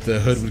of the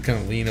hood would kind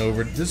of lean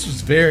over. This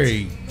was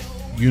very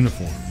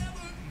uniform.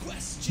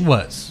 It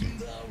was.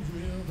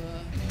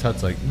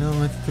 Tut's like, no,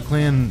 I think the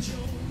Klan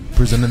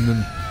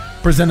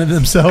presented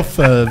himself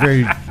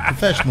very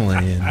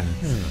professionally. And, I'm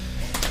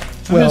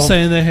just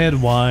saying they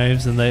had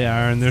wives and they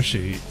ironed their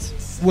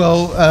sheets.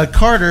 Well,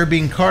 Carter,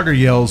 being Carter,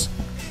 yells,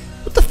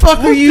 "What the fuck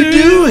are you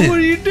doing? What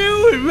are you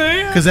doing,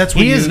 man?" Because that's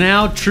what he is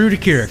now true to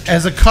character.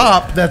 As a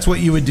cop, that's what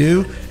you would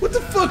do. What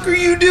the fuck are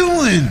you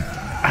doing?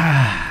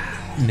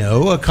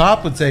 No, a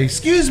cop would say,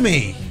 "Excuse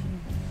me,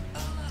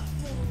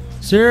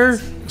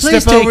 sir.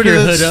 Please take your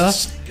hood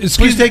off.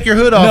 Please take your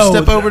hood off. No,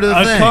 step over to the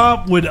thing." A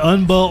cop would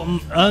unbolt.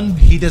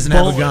 He doesn't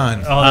have a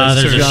gun.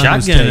 There's a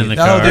shotgun in the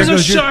car. There's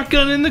a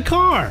shotgun in the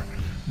car.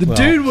 The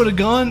dude would have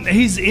gone.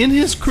 He's in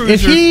his cruiser.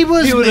 If he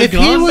was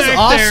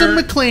Awesome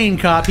McLean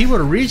cop, he would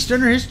have reached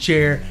under his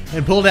chair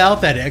and pulled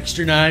out that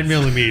extra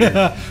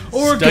 9mm,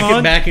 or stuck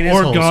it back in his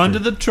holster. gone to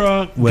the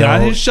truck,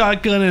 got his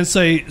shotgun, and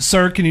say,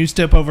 "Sir, can you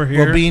step over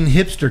here?" Well, being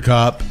hipster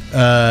cop,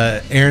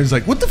 Aaron's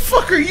like, "What the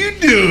fuck are you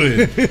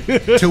doing?"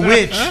 To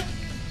which,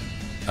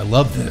 I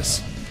love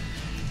this.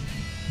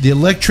 The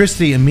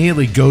electricity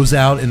immediately goes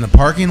out in the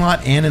parking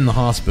lot and in the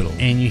hospital,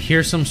 and you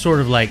hear some sort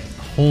of like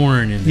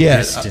horn in the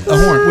distance. A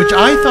horn, which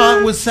I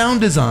thought was sound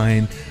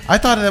design. I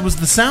thought that was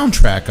the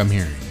soundtrack I'm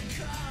hearing.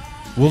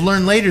 We'll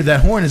learn later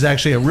that horn is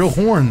actually a real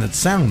horn that's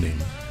sounding,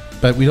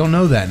 but we don't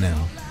know that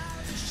now.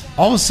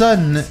 All of a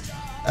sudden,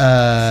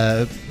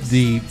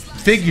 the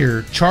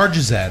figure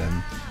charges at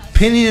him,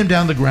 pinning him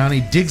down the ground.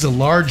 He digs a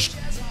large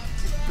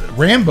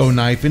Rambo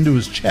knife into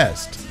his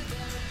chest.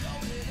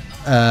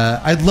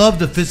 I love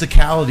the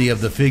physicality of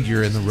the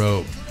figure in the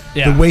robe.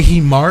 Yeah. The way he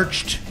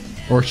marched,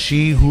 or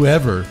she,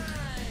 whoever.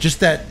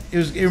 Just that,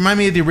 it reminded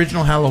me of the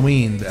original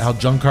Halloween, how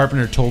John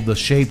Carpenter told the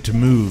shape to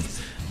move.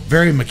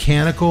 Very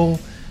mechanical,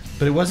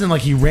 but it wasn't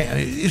like he ran.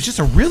 It was just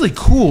a really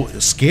cool,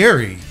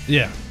 scary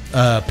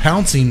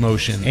pouncing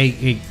motion.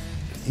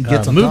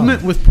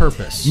 Movement with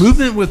purpose.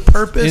 Movement with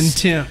purpose.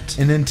 Intent.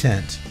 And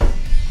intent.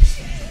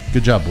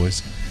 Good job,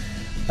 boys.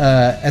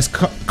 As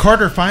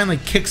Carter finally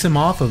kicks him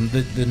off him,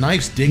 the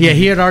knife's digging. Yeah,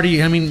 he had already,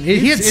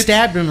 he had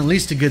stabbed him at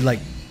least a good,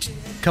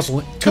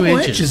 couple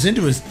inches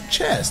into his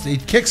chest. He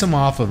kicks him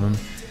off of him.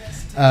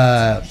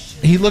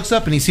 He looks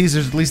up and he sees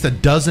there's at least a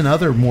dozen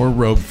other more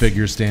robed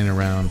figures standing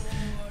around,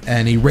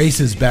 and he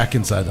races back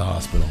inside the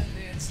hospital.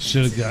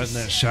 Should have gotten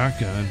that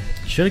shotgun.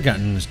 Should have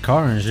gotten in his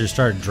car and just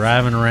started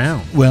driving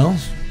around. Well,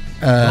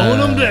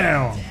 hold him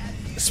down.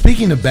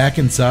 Speaking of back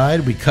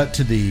inside, we cut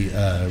to the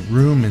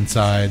room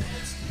inside.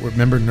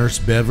 Remember Nurse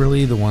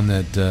Beverly, the one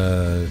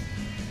that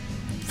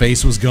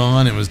face was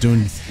gone and was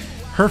doing.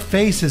 Her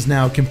face has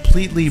now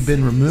completely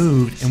been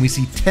removed, and we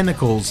see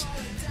tentacles.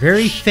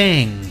 Very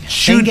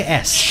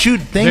Thing-esque.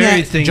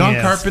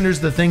 John Carpenter's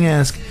The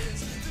Thing-esque.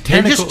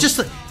 Tentacles.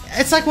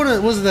 It's like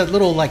that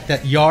little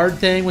that yard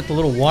thing with the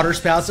little water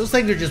spouts. Those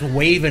things are just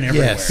waving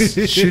everywhere.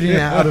 Yes, shooting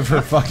out of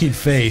her fucking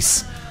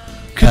face.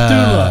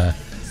 Cthulhu.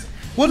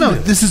 Well, no,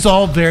 this is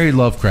all very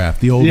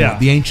Lovecraft, the old,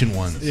 the ancient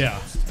ones. Yeah.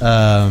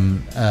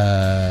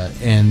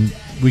 And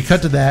we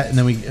cut to that, and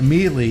then we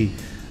immediately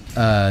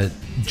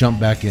jump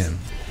back in.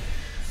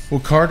 Well,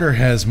 Carter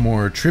has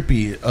more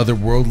trippy,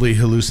 otherworldly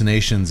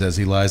hallucinations as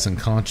he lies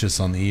unconscious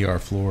on the ER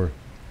floor.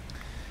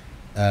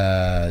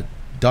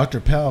 Dr.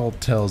 Pell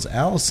tells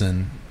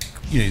Allison,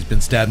 he's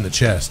been stabbed in the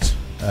chest.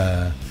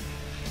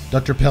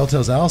 Dr. Pell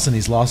tells Allison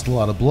he's lost a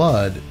lot of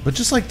blood, but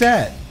just like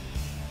that,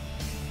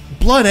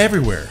 blood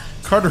everywhere.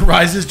 Carter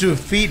rises to his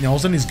feet, and all of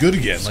a sudden he's good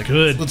again.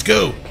 Good. Let's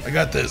go. I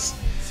got this.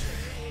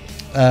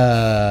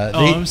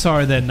 I'm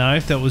sorry, that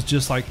knife that was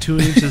just like 2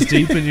 inches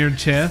deep in your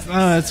chest. Oh,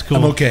 that's cool.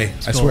 I'm okay.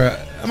 I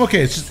swear. I'm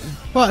okay. It's just...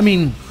 Well, I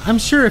mean, I'm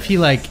sure if he,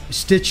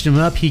 stitched him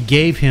up, he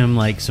gave him,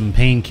 some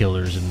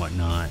painkillers and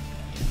whatnot.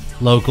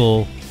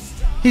 Local.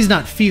 He's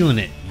not feeling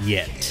it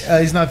yet.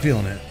 He's not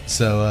feeling it.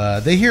 So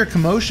they hear a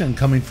commotion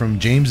coming from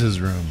James's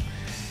room.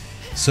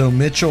 So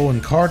Mitchell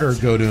and Carter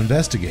go to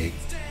investigate.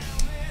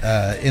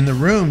 In the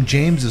room,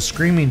 James is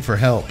screaming for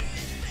help.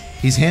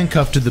 He's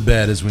handcuffed to the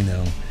bed, as we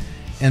know.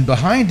 And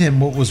behind him,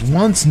 what was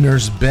once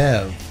Nurse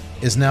Bev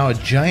is now a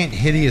giant,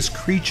 hideous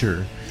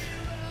creature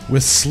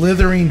with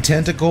slithering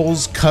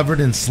tentacles covered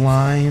in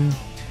slime.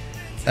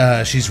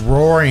 She's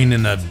roaring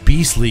in a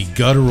beastly,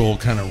 guttural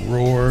kind of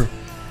roar.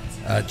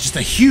 Just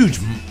a huge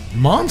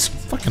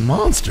fucking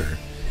monster.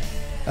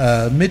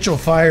 Mitchell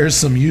fires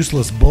some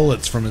useless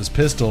bullets from his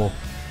pistol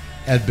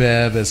at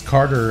Bev as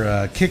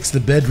Carter kicks the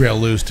bed rail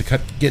loose to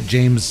get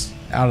James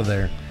out of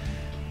there.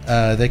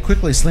 They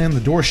quickly slam the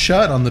door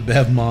shut on the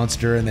Bev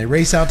monster, and they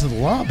race out to the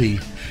lobby.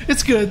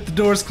 It's good. The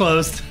door's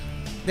closed.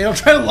 They don't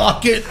try to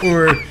lock it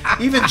or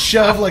even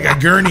shove a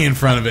gurney in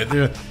front of it.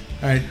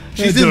 All right,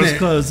 she's in there.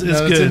 Closed. It's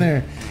good. It's in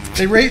there.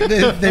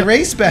 They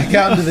race back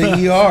out into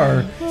the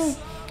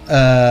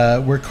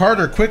ER, where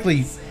Carter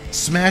quickly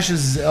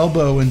smashes his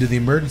elbow into the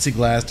emergency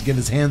glass to get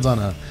his hands on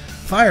a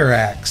fire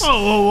axe.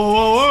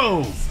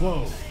 Whoa.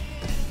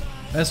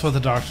 That's what the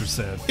doctor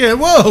said. Yeah,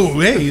 whoa,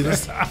 hey.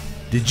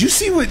 Did you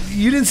see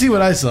you didn't see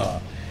what I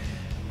saw?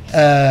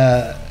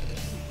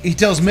 He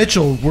tells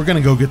Mitchell, we're going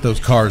to go get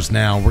those cars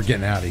now. We're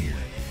getting out of here.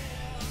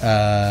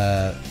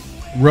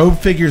 Robe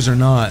figures or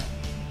not,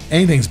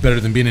 anything's better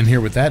than being in here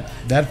with that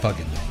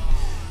fucking thing.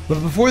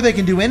 But before they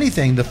can do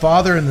anything, the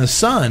father and the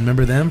son,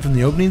 remember them from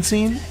the opening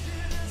scene?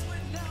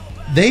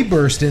 They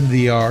burst into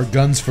the ER,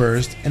 guns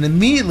first, and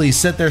immediately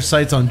set their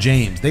sights on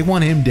James. They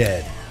want him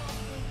dead.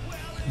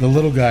 The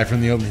little guy from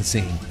the opening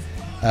scene.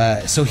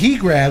 So he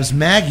grabs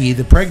Maggie,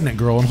 the pregnant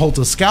girl, and holds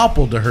a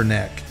scalpel to her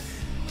neck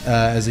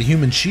as a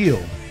human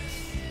shield.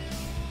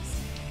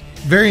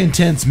 Very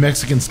intense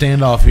Mexican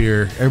standoff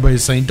here.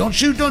 Everybody's saying, don't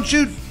shoot, don't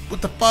shoot.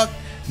 What the fuck?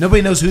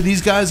 Nobody knows who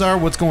these guys are,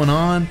 what's going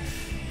on.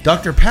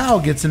 Dr. Powell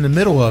gets in the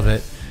middle of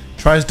it,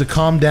 tries to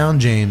calm down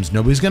James.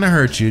 Nobody's going to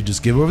hurt you.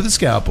 Just give over the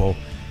scalpel.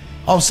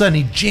 All of a sudden,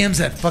 he jams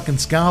that fucking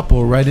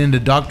scalpel right into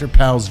Dr.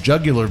 Powell's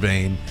jugular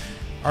vein.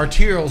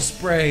 Arterial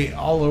spray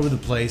all over the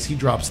place. He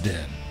drops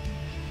dead.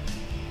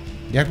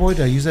 Yak boy,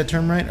 did I use that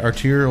term right?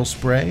 Arterial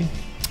spray?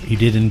 You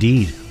did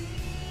indeed.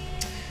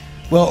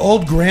 Well,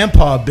 old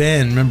Grandpa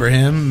Ben, remember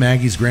him?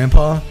 Maggie's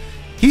grandpa?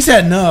 He's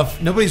had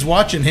enough. Nobody's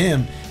watching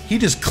him. He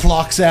just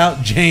clocks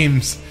out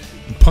James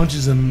and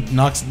punches him,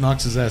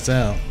 knocks his ass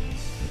out.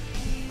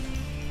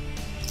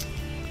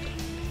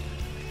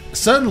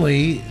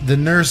 Suddenly, the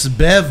Nurse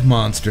Bev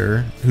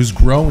monster, who's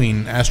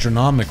growing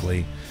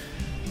astronomically,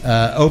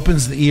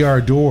 opens the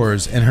ER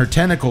doors, and her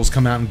tentacles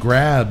come out and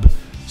grab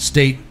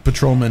State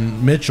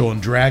Patrolman Mitchell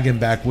and drag him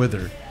back with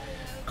her.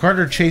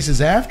 Carter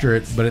chases after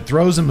it, but it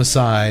throws him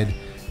aside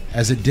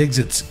as it digs.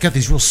 It's got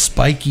these real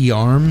spiky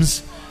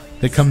arms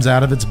that comes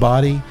out of its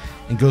body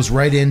and goes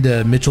right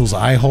into Mitchell's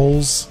eye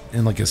holes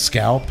and like a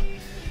scalp.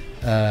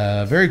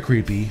 Very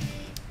creepy.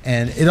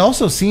 And it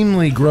also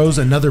seemingly grows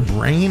another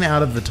brain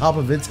out of the top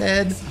of its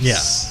head. Yeah.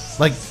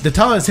 Like the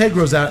top of its head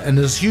grows out and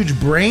this huge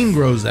brain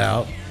grows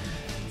out.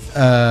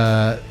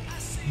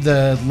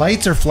 The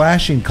lights are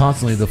flashing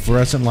constantly, the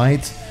fluorescent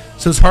lights.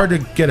 So it's hard to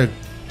get a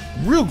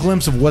real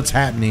glimpse of what's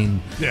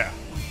happening. Yeah.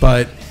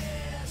 But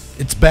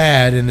it's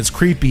bad and it's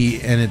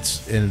creepy and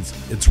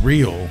it's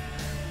real.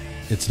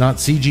 It's not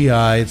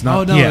CGI. It's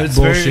not it's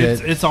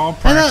bullshit. It's all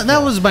practical. And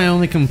that was my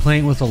only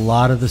complaint with a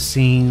lot of the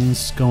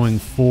scenes going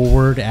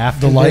forward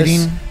after The lighting?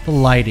 this. The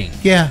lighting.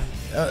 Yeah,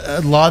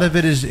 a lot of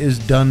it is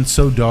done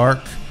so dark,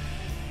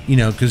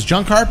 because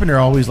John Carpenter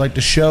always liked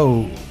to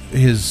show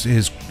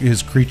his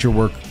creature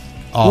work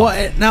off.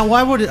 Well, now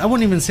I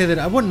wouldn't even say that.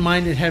 I wouldn't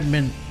mind it had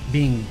been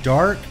being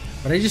dark,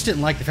 but I just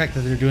didn't like the fact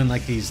that they're doing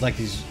like these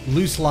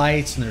loose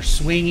lights and they're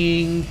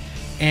swinging,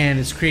 and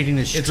it's creating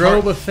this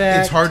strobe effect.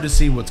 It's hard to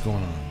see what's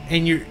going on.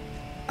 And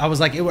I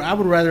was like, I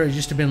would rather it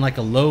just have been like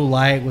a low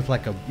light with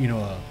like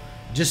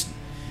just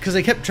because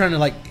they kept trying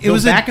to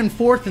go back and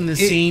forth in this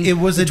scene. It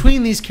was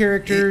between these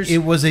characters. It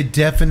was a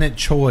definite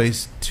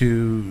choice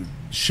to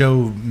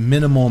show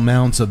minimal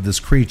amounts of this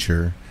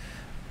creature,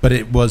 but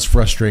it was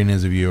frustrating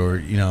as a viewer.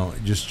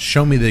 Just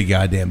show me the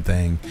goddamn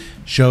thing.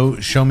 Show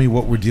me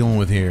what we're dealing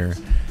with here,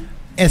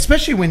 and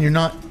especially when you're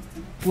not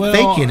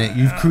faking it.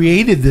 You've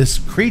created this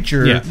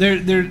creature. Yeah.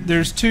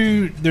 There's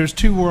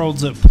two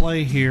worlds at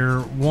play here.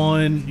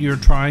 One, you're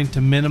trying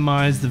to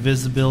minimize the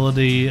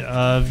visibility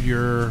of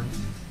your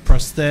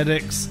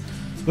prosthetics,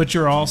 but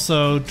you're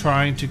also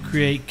trying to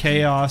create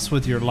chaos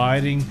with your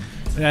lighting.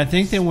 And I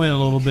think they went a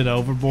little bit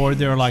overboard.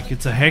 They were like,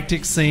 it's a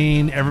hectic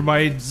scene.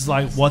 Everybody's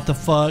like, what the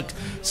fuck?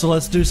 So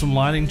let's do some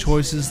lighting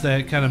choices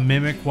that kind of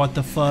mimic what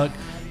the fuck.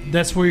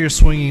 That's where your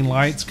swinging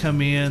lights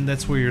come in.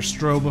 That's where your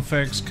strobe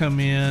effects come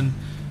in,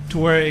 to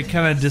where it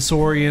kind of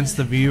disorients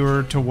the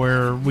viewer to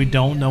where we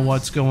don't know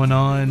what's going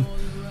on.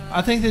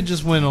 I think they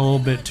just went a little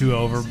bit too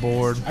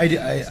overboard. I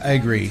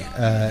agree.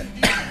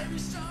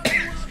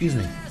 Excuse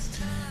me.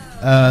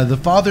 The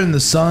father and the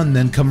son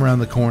then come around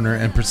the corner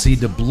and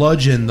proceed to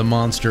bludgeon the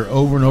monster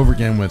over and over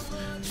again with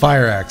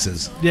fire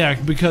axes. Yeah,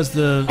 because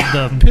the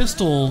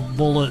pistol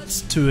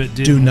bullets to it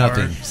didn't do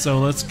nothing. work. So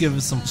let's give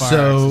it some fire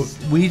So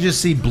axes. we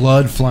just see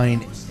blood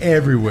flying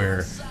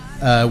everywhere.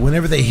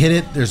 Whenever they hit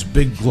it, there's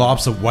big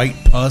globs of white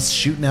pus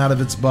shooting out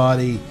of its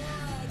body.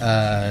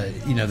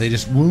 They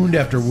just wound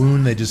after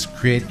wound. They just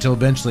create till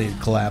eventually it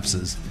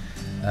collapses.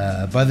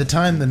 By the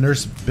time the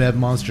nurse Bev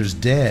monster's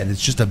dead,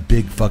 it's just a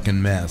big fucking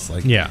mess.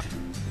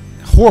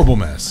 Horrible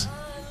mess.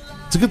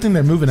 It's a good thing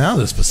they're moving out of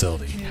this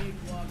facility. Can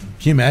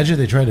you imagine if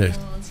they try to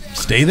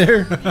stay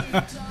there?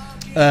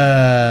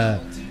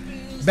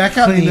 Back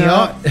out in the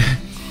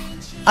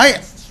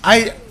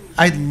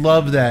I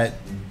love that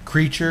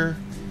creature.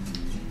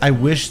 I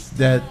wish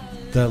that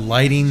the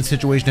lighting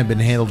situation had been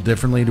handled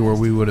differently to where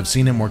we would have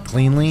seen it more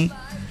cleanly.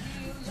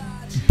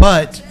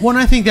 But Well, and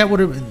I think that would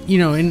have,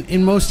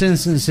 in most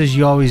instances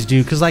you always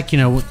do, because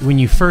when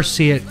you first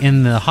see it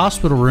in the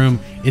hospital room,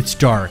 it's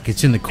dark,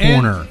 it's in the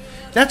corner.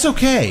 that's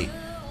okay.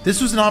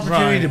 This was an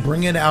opportunity Right. to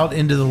bring it out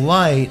into the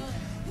light.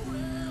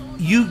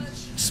 You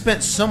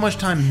spent so much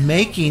time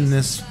making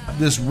this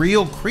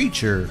real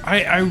creature.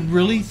 I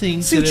really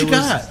think See that what it you was,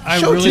 got. I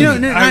Show it really, to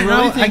me. I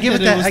really think I give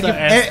that it that. was I the give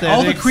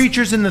All the aesthetics.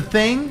 creatures in the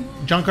thing,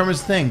 John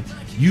Carpenter's thing,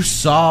 you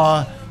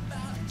saw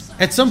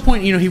At some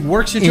point, he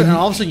works into it, and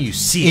all of a sudden you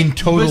see in it.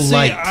 total But see,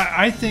 light.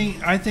 I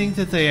think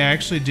that they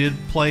actually did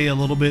play a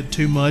little bit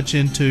too much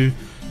into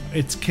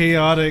it's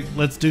chaotic.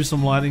 Let's do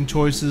some lighting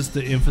choices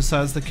to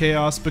emphasize the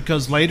chaos,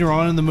 because later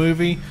on in the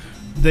movie,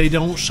 they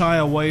don't shy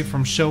away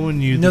from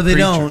showing you. No, the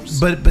they creatures.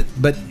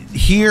 don't. But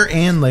here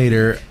and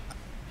later,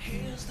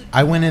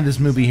 I went in this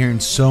movie hearing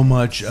so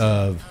much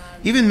of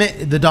even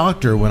the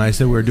doctor. When I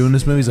said we were doing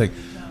this movie, he's like,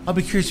 "I'll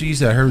be curious what you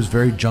said." I heard it was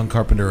very John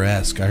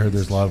Carpenter-esque. I heard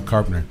there's a lot of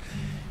Carpenter.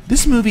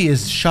 This movie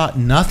is shot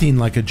nothing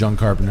like a John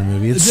Carpenter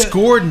movie. It's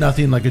scored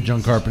nothing like a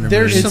John Carpenter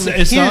movie.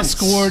 It's not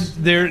scored.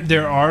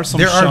 There are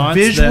some shots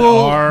visual. that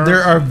are.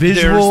 There are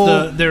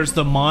visual. There's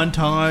the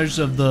montage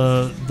of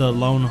the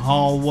lone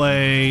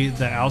hallway,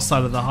 the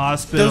outside of the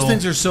hospital. Those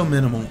things are so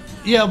minimal.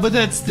 Yeah, but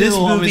that's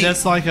still. I mean,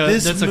 that's like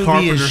that's a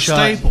Carpenter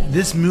staple.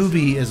 This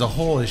movie as a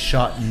whole is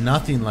shot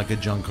nothing like a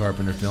John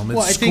Carpenter film. It's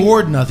Well, I think-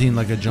 scored nothing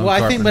like a John Well,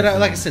 Carpenter I think, but film.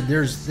 like I said,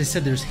 they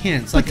said there's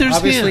hints. But Like there's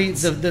obviously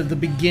hints. the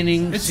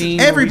beginning scene.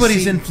 Everybody's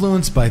where we see-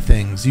 influenced by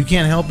things. You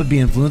can't help but be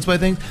influenced by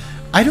things.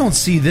 I don't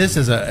see this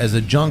as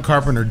a John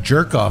Carpenter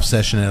jerk off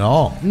session at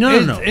all.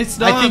 No. It's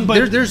I not, think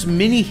but- there's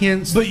many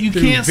hints. but you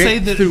through can't say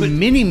that- through but-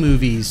 many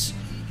movies.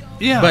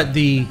 Yeah, But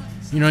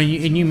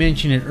you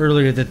mentioned it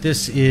earlier that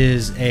this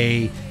is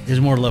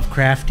more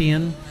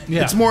Lovecraftian.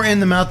 yeah. It's more in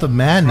the mouth of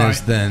madness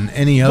Right. than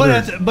any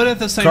other. But at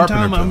the same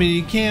Carpenter time, I film.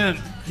 mean,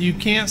 you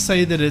can't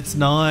say that it's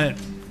not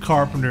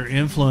Carpenter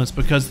influence,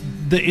 because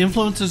the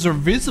influences are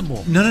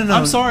visible. No.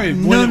 I'm sorry.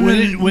 No,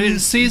 When it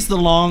sees the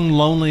long,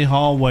 lonely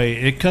hallway,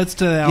 it cuts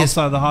to the Yes.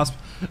 outside of the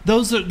hospital.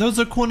 Those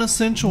are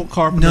quintessential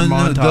Carpenter No,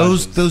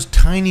 montages. those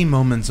tiny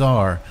moments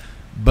are,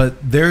 but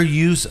their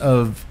use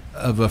of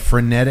a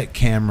frenetic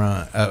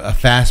camera, a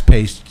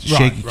fast-paced,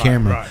 shaky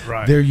camera,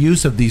 right. their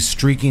use of these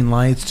streaking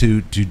lights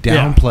to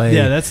downplay.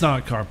 Yeah, that's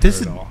not Carpenter This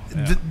is, at all.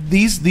 Yeah.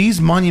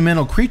 these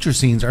monumental creature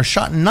scenes are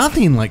shot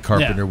nothing like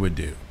Carpenter Yeah. would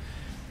do.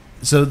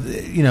 So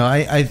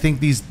I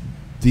think these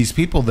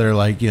people that are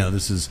like,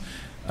 this is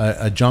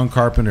a John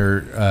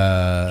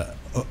Carpenter.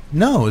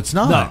 No, it's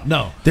not.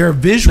 No. They're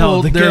visual.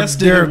 No, the guest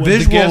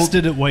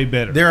did it way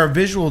better. There are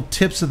visual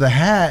tips of the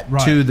hat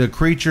Right. to the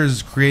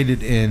creatures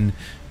created in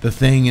The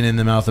Thing and in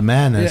the Mouth of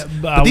Madness. Yeah,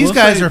 but but I these will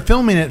guys say- are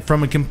filming it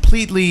from a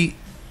completely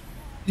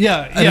an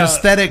yeah.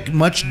 aesthetic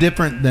much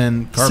different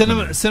than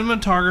Carpenter.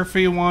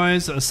 Cinematography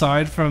wise,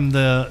 aside from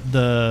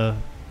the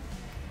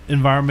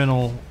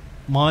environmental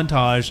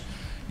montage,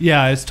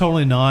 yeah, it's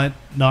totally not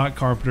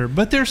Carpenter.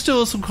 But there's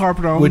still some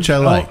Carpenter Which I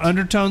liked.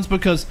 undertones,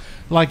 because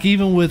like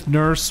even with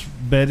Nurse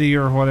Betty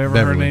or whatever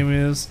her Beverly. name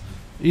is,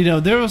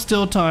 there are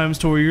still times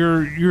to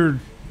where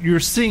you're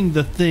seeing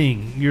the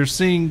thing. You're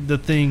seeing the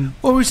thing.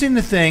 Well, we're seeing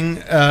The Thing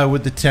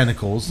with the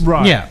tentacles.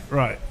 Right. Yeah.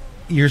 Right.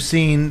 You're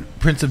seeing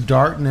Prince of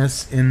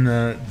Darkness in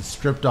the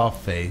stripped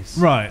off face.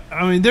 Right.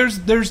 I mean, there's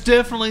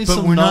definitely But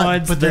some we're not.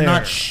 nods But they're there.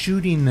 not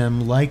shooting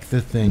them like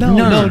The Thing.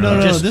 No.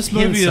 Just This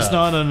movie hints is of.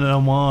 not an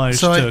homage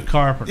to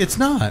Carpenter. It's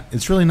not.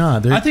 It's really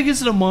not. I think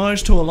it's an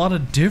homage to a lot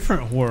of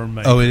different horror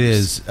movies. Oh, it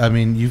is. I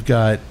mean, you've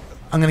got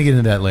I'm going to get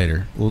into that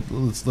later.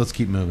 Let's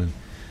keep moving.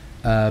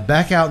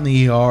 Back out in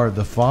the ER,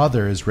 the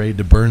father is ready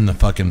to burn the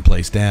fucking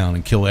place down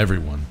and kill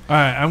everyone. All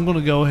right, I'm going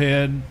to go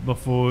ahead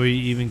before we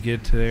even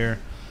get to there.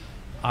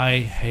 I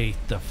hate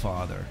the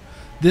father.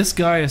 This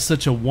guy is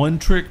such a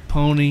one-trick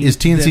pony. Is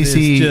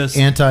TNCC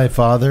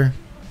anti-father?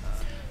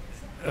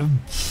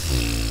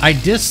 I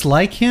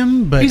dislike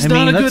him, but he's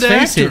not a let's good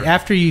face actor. it.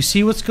 After you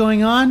see what's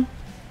going on,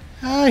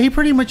 he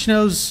pretty much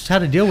knows how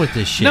to deal with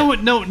this shit.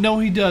 No,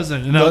 he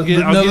doesn't. And I'll get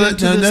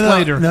into this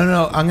later.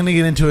 No. I'm going to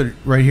get into it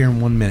right here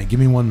in 1 minute. Give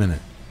me 1 minute.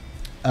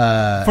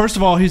 First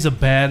of all, he's a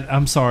bad.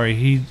 I'm sorry.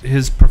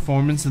 His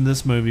performance in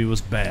this movie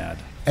was bad.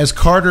 As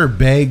Carter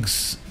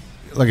begs,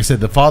 like I said,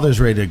 the father's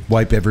ready to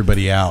wipe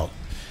everybody out.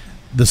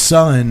 The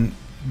son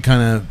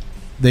kind of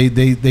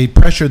they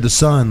pressure the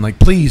son, like,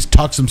 please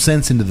talk some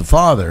sense into the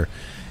father.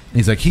 And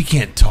he's like, he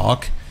can't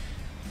talk.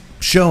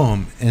 Show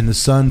him. And the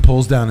son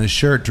pulls down his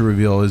shirt to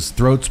reveal his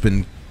throat's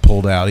been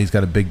pulled out. He's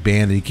got a big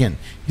bandage.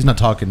 He's not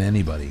talking to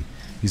anybody.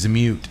 He's a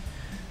mute.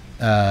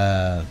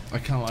 I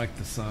kind of like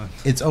the son.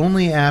 It's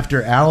only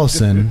after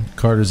Allison,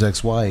 Carter's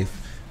ex-wife,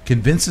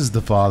 convinces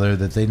the father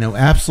that they know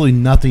absolutely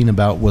nothing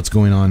about what's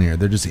going on here.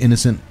 They're just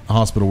innocent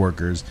hospital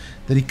workers,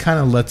 that he kind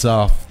of lets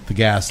off the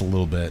gas a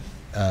little bit.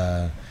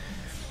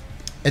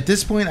 At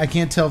this point, I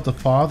can't tell if the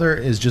father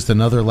is just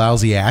another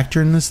lousy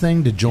actor in this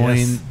thing to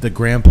join the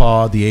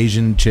grandpa, the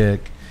Asian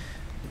chick,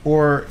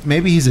 or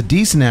maybe he's a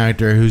decent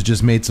actor who's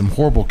just made some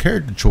horrible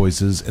character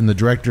choices and the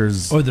director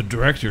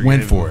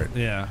went for it.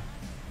 Yeah.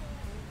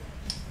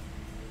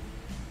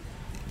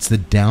 It's the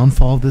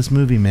downfall of this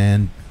movie,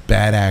 man.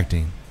 Bad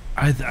acting.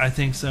 I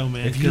think so,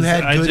 man. If you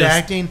had good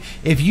acting,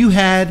 if you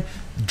had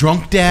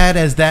Drunk Dad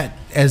as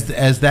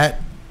that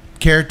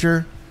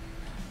character,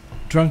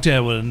 Drunk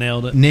Dad would have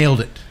nailed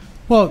it.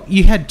 Well,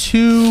 you had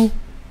two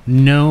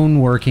known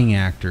working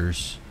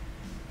actors,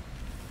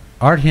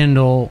 Art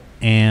Hindle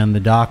and the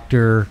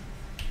doctor.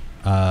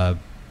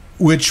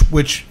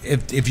 Which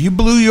if you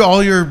blew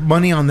all your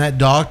money on that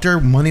doctor,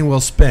 money well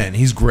spent.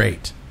 He's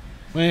great.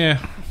 Yeah.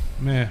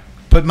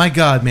 But my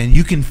God, man,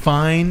 you can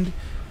find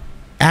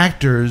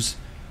actors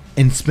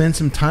and spend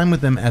some time with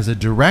them as a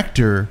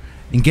director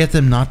and get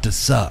them not to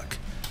suck.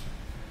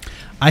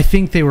 I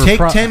think they were take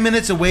 10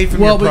 minutes away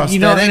from your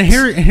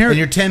prosthetics, and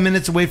you're 10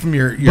 minutes away from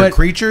your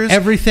creatures.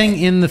 Everything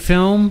in the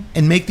film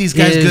and make these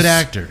guys good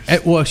actors.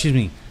 Excuse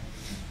me.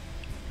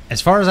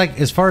 As far as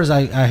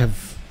I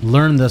have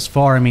learned thus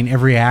far, I mean,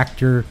 every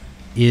actor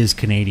is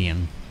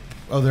Canadian.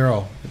 Oh, they're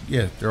all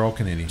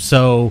Canadian.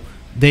 So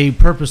they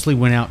purposely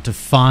went out to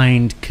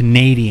find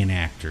Canadian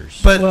actors.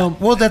 But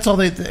well, that's all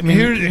they. I mean,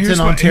 it's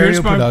an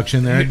Ontario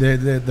production.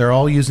 They're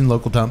all using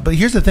local talent. But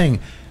here's the thing: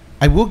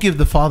 I will give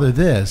the father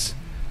this.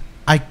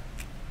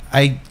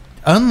 I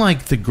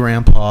unlike the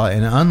grandpa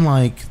and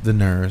unlike the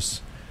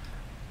nurse,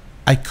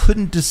 I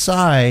couldn't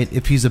decide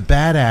if he's a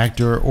bad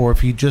actor or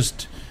if he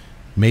just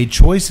made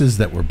choices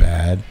that were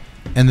bad,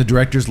 and the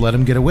directors let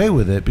him get away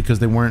with it because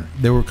they were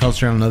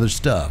concentrating on other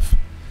stuff.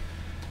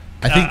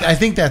 I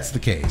think that's the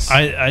case.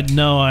 I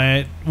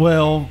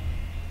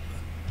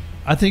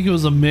think it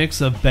was a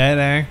mix of bad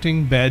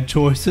acting, bad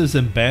choices,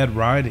 and bad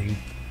writing.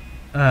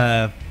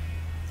 I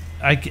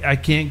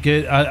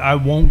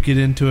won't get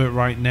into it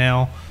right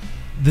now.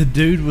 The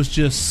dude was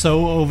just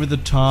so over the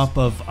top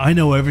of, I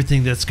know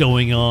everything that's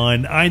going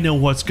on. I know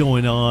what's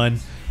going on.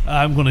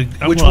 I'm gonna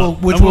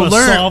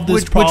solve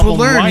this problem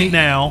right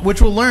now.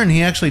 Which we'll learn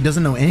he actually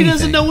doesn't know anything. He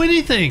doesn't know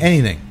anything.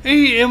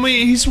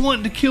 He's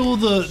wanting to kill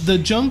the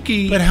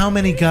junkie. But how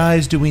many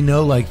guys do we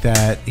know like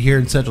that here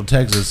in Central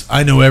Texas?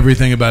 I know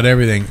everything about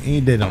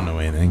everything. They don't know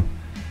anything.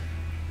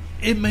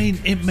 It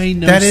made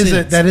no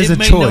sense. That is a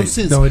choice.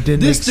 No, it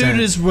didn't. This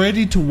dude is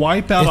ready to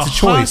wipe out a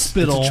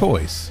hospital. It's a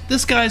choice.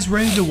 This guy's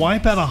ready to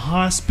wipe out a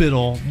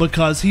hospital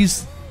because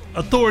he's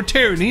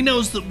authoritarian. He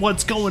knows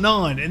what's going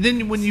on, and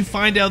then when you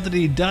find out that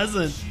he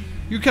doesn't,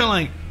 you're kind of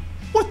like,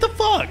 "What the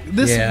fuck?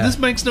 This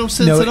makes no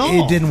sense at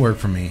all." It didn't work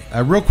for me.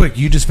 Real quick,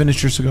 you just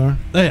finished your cigar?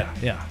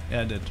 Yeah,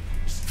 I did.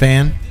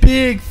 Fan?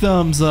 Big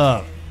thumbs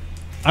up.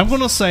 I'm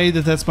gonna say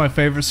that's my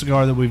favorite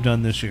cigar that we've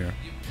done this year.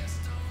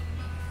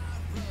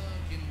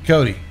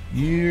 Cody,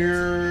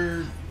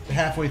 you're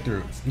halfway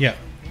through. Yeah.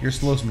 You're a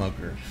slow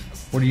smoker.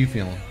 What are you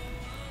feeling?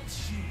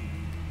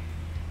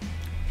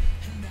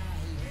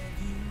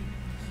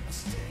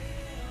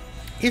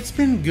 It's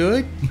been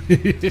good.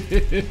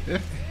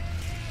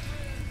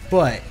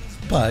 But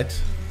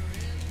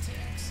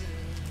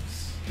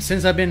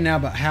since I've been now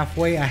about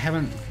halfway, I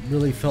haven't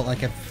really felt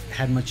like I've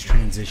had much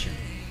transition.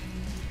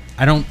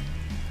 I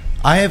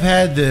have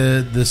had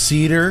the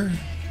cedar,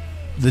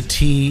 the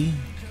tea,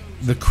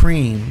 the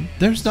cream.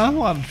 There's not a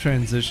lot of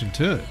transition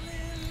to it.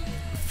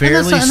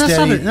 Fairly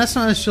steady. That's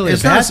not necessarily a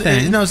bad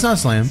thing. No, it's not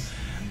slam.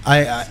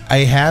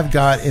 I have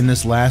got in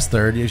this last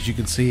third, as you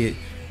can see,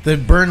 the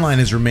burn line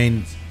has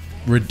remained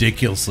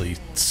ridiculously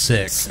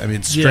sick. I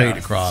mean, straight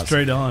across.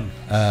 Straight on.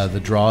 The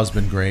draw has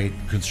been great.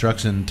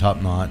 Construction,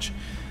 top notch.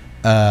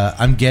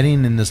 I'm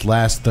getting in this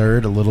last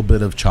third a little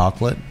bit of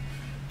chocolate.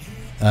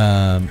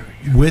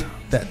 With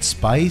that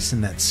spice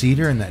and that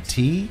cedar and that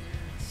tea,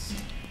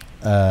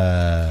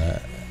 I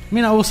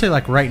mean, I will say,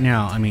 like, right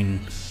now, I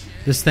mean,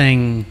 this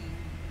thing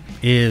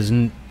is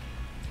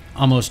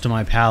almost to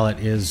my palate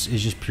is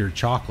just pure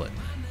chocolate.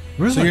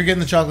 Really? So you're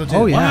getting the chocolate too?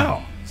 Oh, yeah.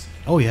 Wow.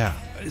 Oh, yeah.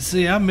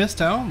 See, I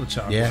missed out on the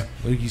chocolate. Yeah.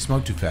 Well, you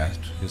smoke too fast.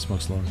 You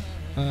smoke slower.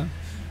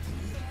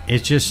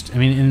 It's just, I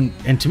mean,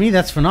 and to me,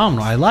 that's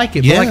phenomenal. I like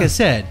it, Yeah. but like I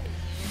said,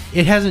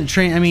 it hasn't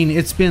I mean,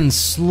 it's been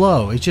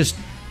slow. It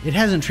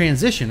hasn't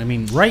transitioned. I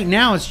mean, right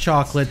now it's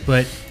chocolate,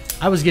 but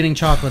I was getting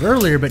chocolate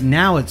earlier, but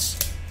now it's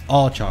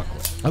all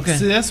chocolate. Okay.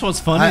 See, that's what's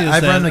funny.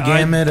 I've run the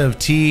gamut of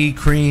tea,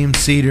 cream,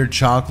 cedar,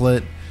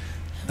 chocolate.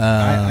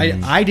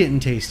 I didn't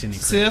taste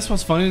anything. See, that's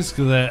what's funny is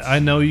that I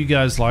know you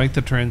guys like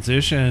the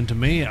transition, and to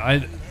me,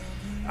 I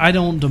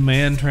don't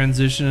demand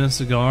transition in a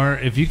cigar.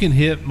 If you can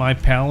hit my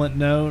palate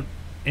note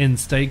and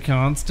stay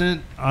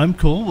constant, I'm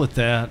cool with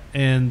that.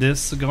 And this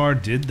cigar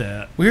did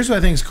that. Well, here's what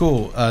I think is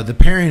cool. The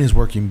pairing is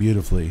working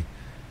beautifully.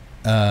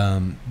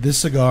 This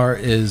cigar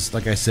is,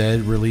 like I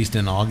said, released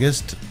in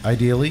August,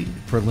 ideally,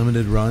 for a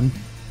limited run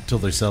till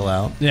they sell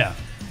out. Yeah.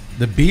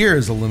 The beer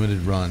is a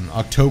limited run,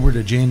 October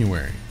to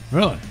January.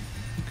 Really?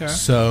 Okay.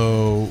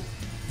 So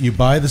you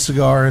buy the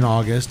cigar in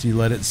August, you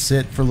let it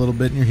sit for a little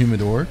bit in your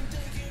humidor.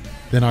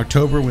 Then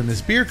October, when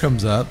this beer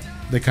comes up,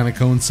 they kind of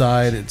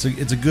coincide. It's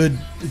a good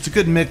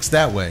mix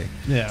that way.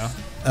 Yeah.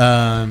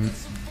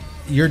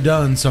 You're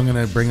done, so I'm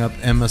going to bring up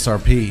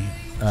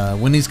MSRP.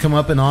 When these come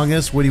up in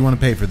August, what do you want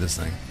to pay for this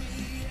thing?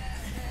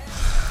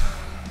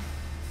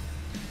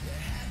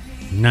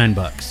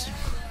 $9.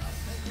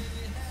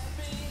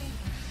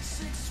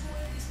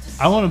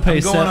 I want to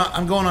pay.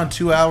 I'm going on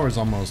 2 hours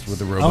almost with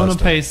the Robusto. I want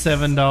to pay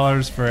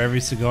 $7 for every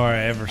cigar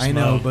I ever smoked. I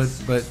know,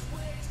 but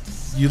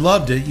you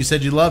loved it. You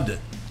said you loved it.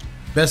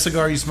 Best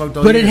cigar you smoked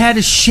all year. But it had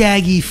a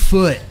shaggy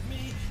foot.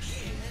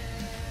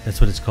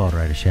 That's what it's called,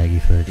 right? A shaggy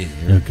foot.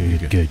 Yeah,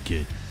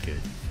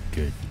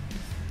 Good.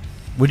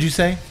 What'd you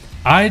say?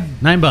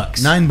 $9.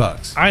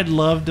 $9. I'd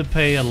love to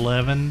pay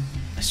 11.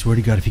 I swear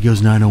to God, if he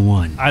goes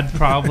 901. I'd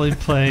probably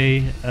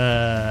play.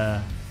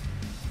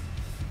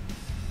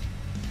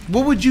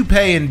 What would you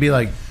pay and be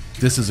like,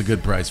 this is a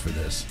good price for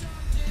this?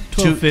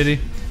 $12.50.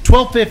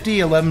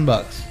 $12.50,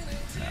 $11.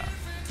 Yeah.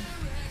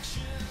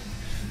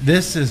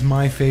 This is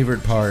my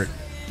favorite part.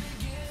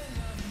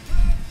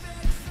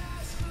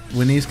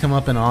 When these come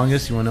up in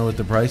August, you want to know what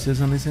the price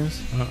is on these things?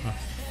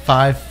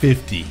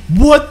 $5.50.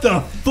 What the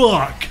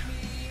fuck?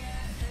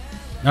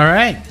 All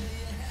right.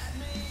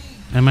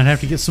 I might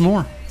have to get some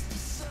more.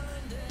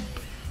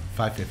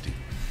 $5.50.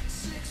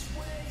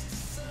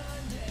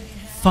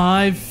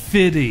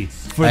 $5.50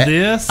 for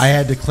this? I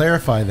had to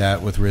clarify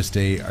that with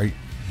Riste. Are you,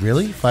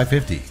 really?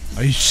 $5.50.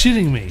 Are you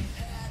shitting me?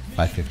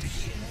 $5.50.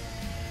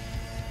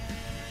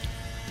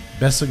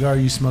 Best cigar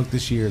you smoked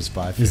this year is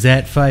 $5.50. Is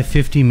that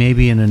 $5.50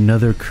 maybe in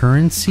another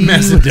currency?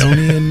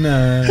 Macedonian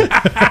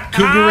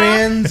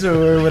Cougarans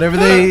or whatever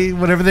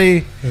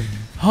they.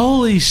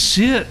 Holy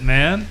shit,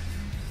 man.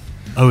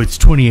 Oh, it's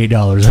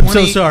 $28. I'm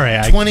so sorry.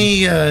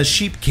 20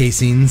 sheep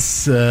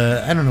casings.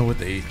 I don't know what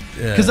they.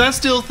 Because I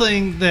still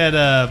think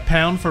that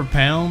pound for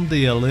pound,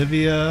 the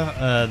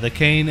Olivia, the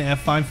Cane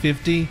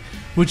F550,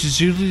 which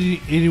is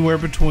usually anywhere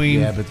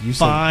between Yeah, but you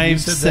said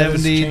 $5.70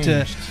 that to.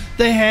 has changed.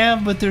 They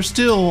have, but they're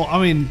still. I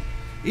mean,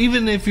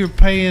 even if you're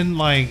paying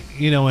like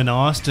in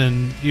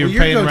Austin, you're Well,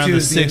 your paying around go-to the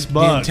is $6.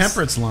 The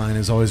Intemperance line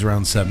is always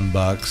around $7.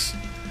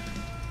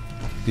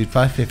 Dude,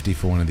 $5.50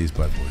 for one of these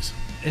Bud Boys.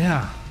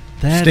 Yeah.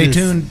 Stay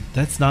tuned.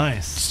 That's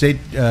nice.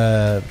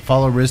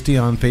 Follow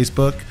Risty on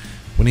Facebook.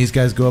 When these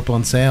guys go up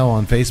on sale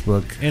on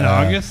Facebook In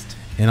August?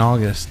 In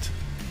August,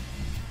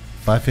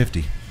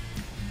 $5.50.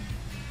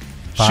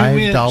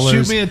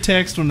 Shoot me a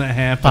text when that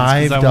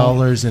happens.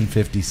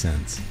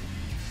 $5.50.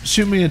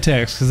 Shoot me a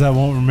text because I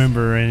won't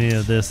remember any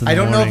of this. I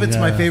don't know if it's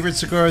my favorite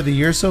cigar of the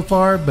year so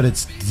far, but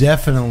it's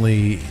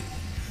definitely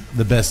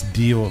the best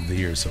deal of the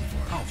year so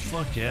far. Oh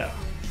fuck yeah,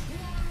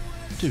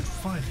 dude!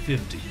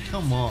 $5.50.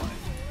 Come on.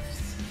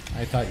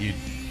 I thought you'd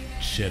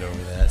shit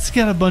over that. It's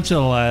got a bunch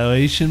of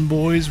Laotian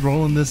boys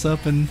rolling this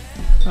up, and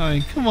I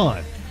mean, come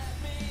on.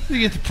 You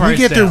get the Can price we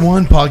get down. there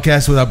one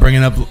podcast without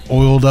bringing up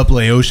oiled up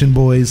Laotian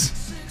boys?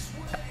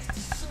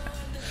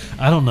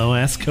 I don't know.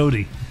 Ask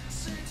Cody.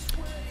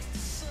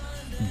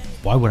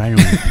 Why would I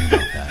know anything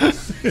about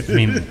that? I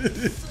mean,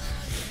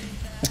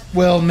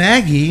 Well,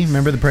 Maggie,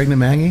 remember the pregnant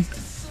Maggie?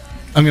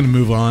 I'm going to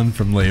move on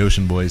from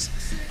Laotian boys.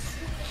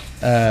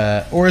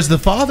 Or as the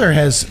father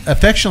has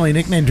affectionately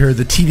nicknamed her,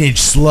 the teenage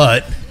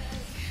slut.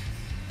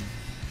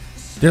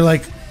 They're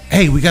like,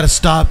 hey, we got to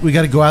stop. We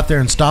got to go out there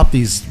and stop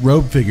these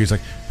robe figures.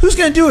 Like, who's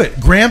going to do it?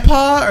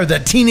 Grandpa or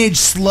that teenage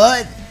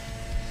slut?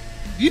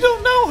 You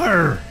don't know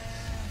her.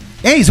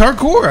 Hey, he's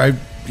hardcore.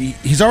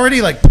 He's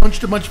already like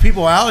punched a bunch of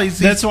people out.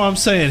 That's what I'm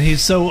saying.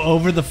 He's so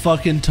over the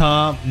fucking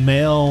top,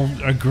 male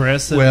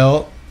aggressive.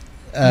 Well,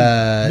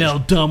 male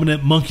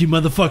dominant monkey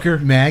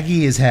motherfucker.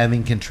 Maggie is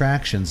having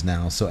contractions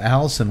now, so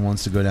Allison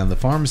wants to go down to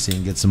the pharmacy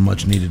and get some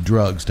much needed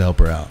drugs to help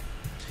her out.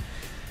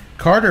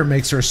 Carter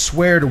makes her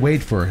swear to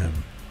wait for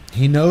him.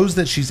 He knows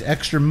that she's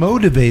extra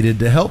motivated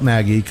to help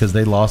Maggie because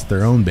they lost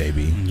their own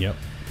baby. yep.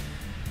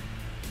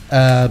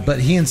 But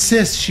he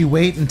insists she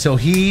wait until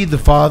he, the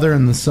father,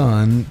 and the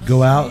son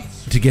go out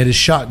to get his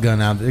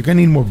shotgun out. They're going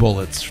to need more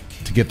bullets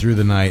to get through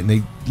the night. And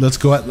we're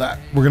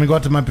going to go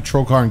out to my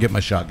patrol car and get my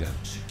shotgun.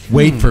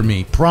 Wait for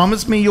me.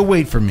 Promise me you'll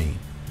wait for me.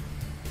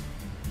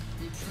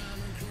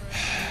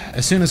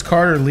 As soon as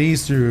Carter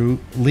leaves to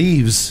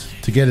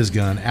get his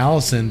gun,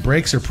 Allison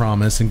breaks her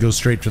promise and goes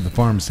straight to the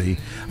pharmacy.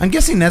 I'm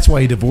guessing that's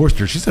why he divorced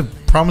her. She's a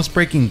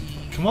promise-breaking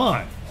Come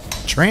on.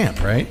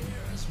 tramp, right?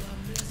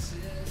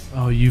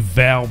 Oh, you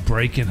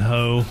vow-breaking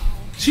hoe.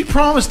 She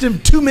promised him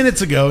 2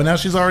 minutes ago, and now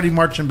she's already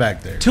marching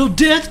back there. Till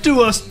death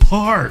do us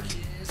part.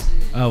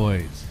 Oh,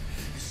 wait.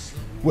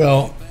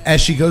 Well, as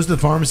she goes to the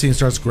pharmacy and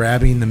starts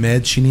grabbing the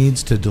meds she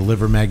needs to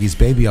deliver Maggie's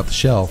baby off the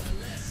shelf,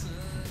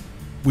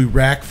 we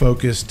rack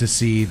focus to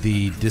see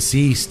the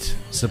deceased,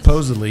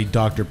 supposedly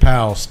Dr.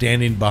 Powell,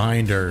 standing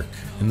behind her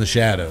in the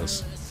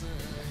shadows.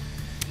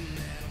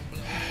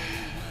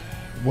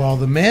 While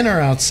the men are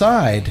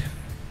outside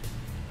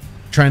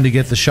trying to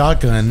get the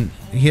shotgun,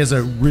 he has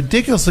a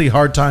ridiculously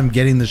hard time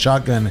getting the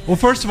shotgun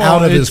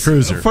out of his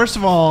cruiser. First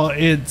of all,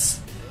 it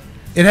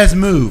has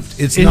moved.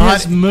 It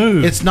has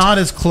moved. It's not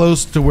as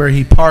close to where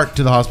he parked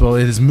to the hospital.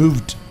 It has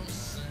moved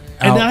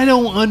out. And I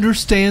don't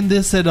understand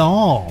this at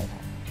all.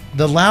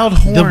 The loud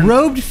horn. The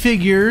robed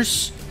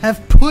figures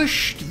have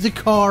pushed the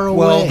car away.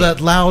 Well, that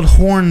loud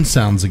horn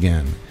sounds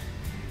again.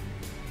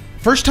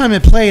 First time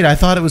it played, I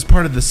thought it was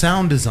part of the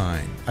sound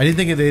design. I didn't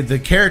think the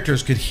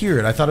characters could hear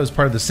it. I thought it was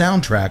part of the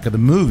soundtrack of the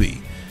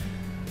movie.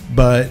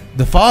 But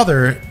the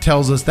father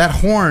tells us that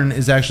horn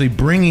is actually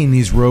bringing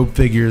these robed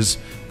figures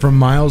from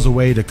miles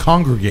away to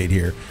congregate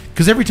here.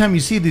 Because every time you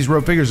see these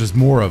robed figures, there's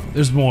more of them.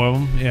 There's more of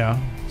them,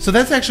 yeah. So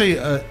that's actually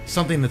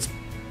something that's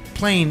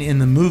playing in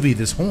the movie,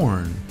 this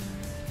horn.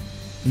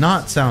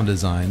 Not sound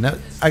design.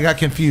 I got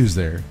confused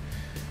there.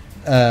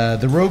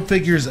 The robed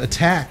figures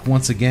attack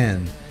once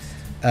again.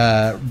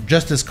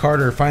 Just as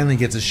Carter finally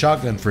gets his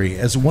shotgun free.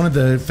 As one of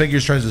the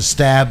figures tries to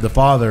stab the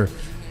father,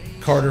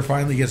 Carter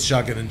finally gets a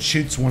shotgun and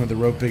shoots one of the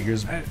robed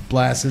figures,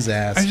 blasts his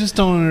ass. I just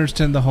don't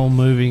understand the whole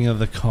moving of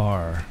the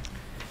car.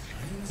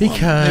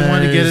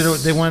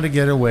 Because they wanted to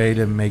get away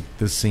to make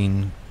the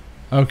scene.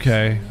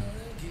 Okay.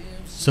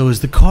 So is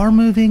the car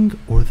moving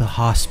or the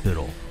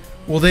hospital?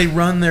 Well, they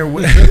run their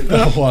way.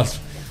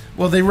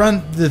 Well, they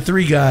run the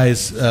three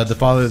guys, the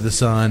father, the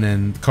son,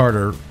 and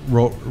Carter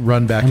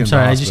run back. I'm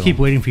sorry, I just keep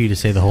waiting for you to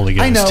say the Holy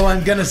Ghost. I know,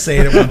 I'm gonna say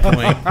it at one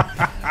point.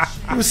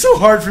 It was so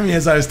hard for me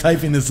as I was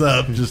typing this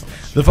up. Just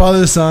the father,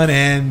 the son,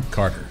 and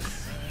Carter.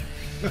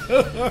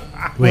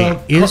 Wait,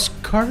 is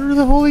Carter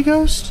the Holy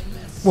Ghost?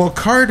 Well,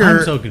 Carter.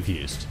 I'm so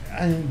confused.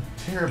 I'm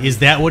terrible. Is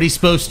that what he's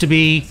supposed to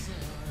be?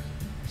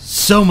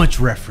 So much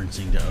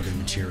referencing to other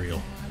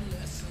material.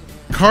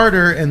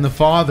 Carter and the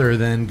father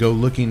then go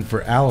looking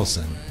for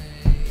Allison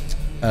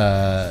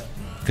because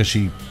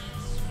she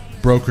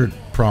broke her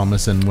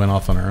promise and went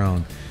off on her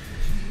own.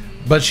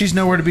 But she's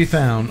nowhere to be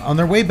found. On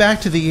their way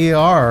back to the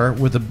ER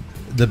with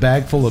the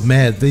bag full of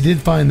meds, they did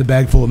find the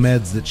bag full of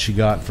meds that she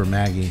got for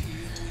Maggie.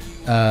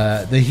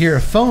 They hear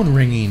a phone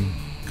ringing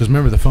because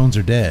remember the phones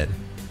are dead.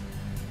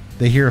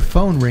 They hear a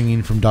phone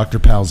ringing from Dr.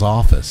 Powell's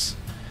office.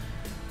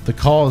 The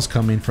call is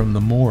coming from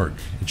the morgue.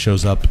 It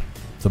shows up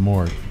the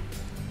morgue.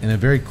 And a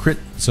very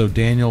so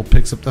Daniel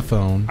picks up the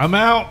phone. I'm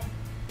out.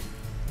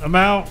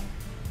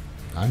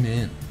 I'm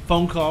in.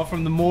 Phone call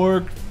from the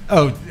morgue.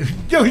 Oh,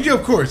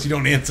 of course. You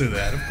don't answer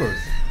that. Of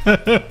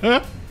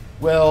course.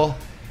 Well,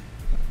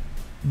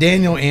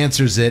 Daniel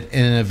answers it.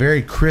 And in a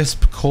very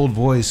crisp, cold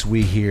voice,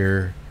 we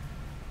hear,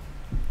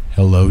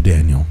 "Hello,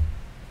 Daniel."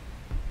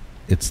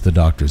 It's the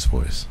doctor's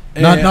voice.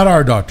 Not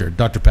our doctor,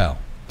 Dr. Powell.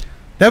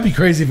 That'd be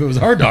crazy if it was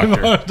our doctor.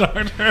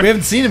 We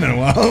haven't seen him in a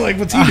while. Like,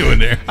 what's he doing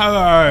there? All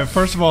right.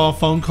 First of all,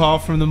 phone call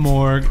from the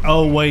morgue.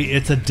 Oh, wait.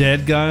 It's a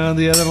dead guy on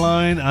the other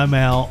line. I'm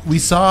out. We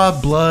saw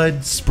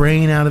blood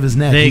spraying out of his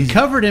neck. They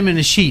covered him in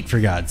a sheet, for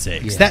God's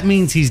sakes. Yeah. That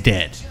means he's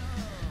dead.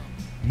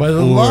 By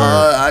the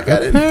law, I got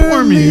to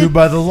inform you,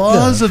 by the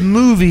laws of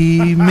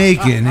movie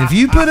making, if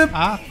you put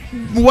a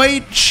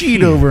white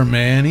sheet over a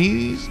man,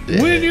 he's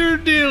dead. When you're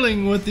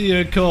dealing with the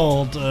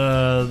occult,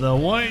 the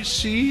white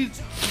sheet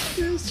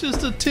is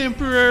just a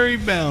temporary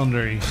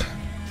boundary.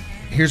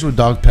 Here's what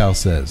Dog Pal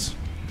says.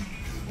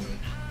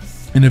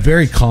 In a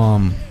very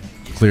calm,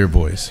 clear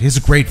voice. He has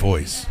a great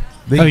voice.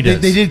 They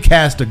did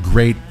cast a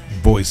great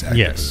voice actor.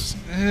 Yes.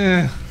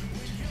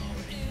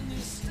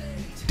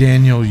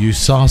 Daniel, you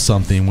saw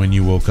something when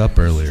you woke up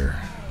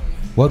earlier.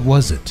 What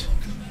was it?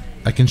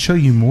 I can show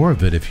you more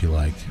of it if you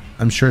like.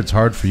 I'm sure it's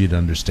hard for you to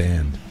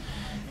understand.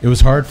 It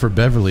was hard for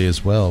Beverly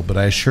as well, but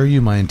I assure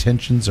you my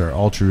intentions are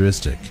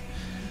altruistic.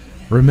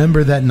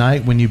 Remember that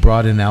night when you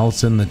brought in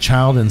Allison, the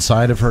child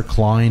inside of her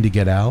clawing to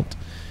get out?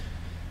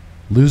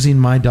 Losing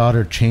my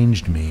daughter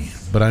changed me,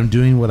 but I'm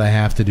doing what I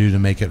have to do to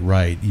make it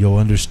right. You'll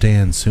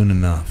understand soon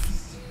enough.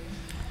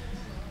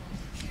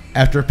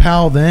 After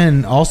Powell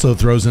then also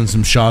throws in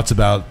some shots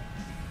about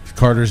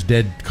Carter's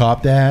dead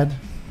cop dad.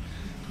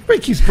 Everybody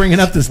keeps bringing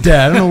up this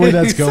dad. I don't know where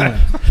that's going.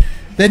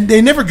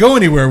 They never go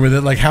anywhere with it,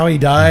 like how he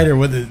died or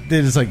whether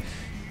they just like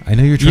I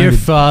know you're trying Your to...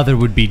 father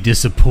would be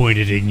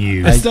disappointed in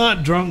you. It's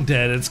not drunk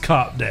dad, it's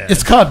cop dad.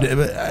 It's cop dad,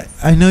 but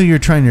I know you're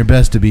trying your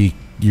best to be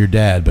your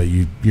dad, but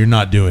you're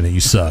not doing it. You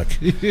suck.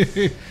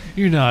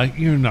 You're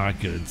not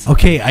good.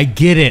 Okay, I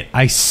get it.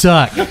 I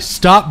suck.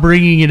 Stop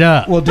bringing it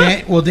up. Well,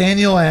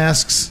 Daniel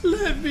asks...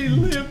 Let me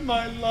live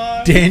my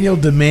life. Daniel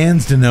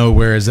demands to know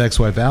where his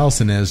ex-wife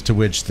Allison is, to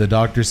which the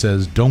doctor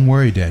says, "Don't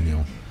worry,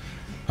 Daniel.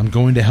 I'm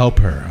going to help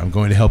her. I'm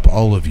going to help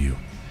all of you."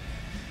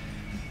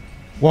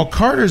 While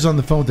Carter's on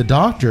the phone with the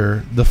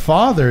doctor, the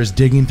father is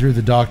digging through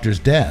the doctor's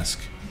desk.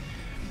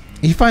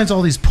 He finds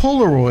all these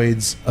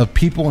Polaroids of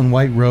people in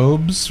white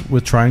robes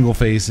with triangle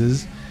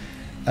faces,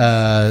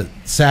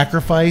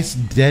 sacrifice,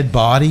 dead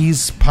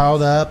bodies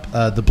piled up,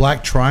 the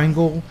black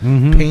triangle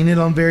painted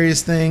on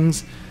various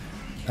things.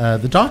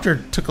 The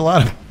doctor took a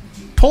lot of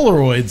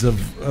Polaroids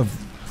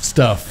of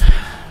stuff,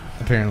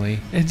 apparently.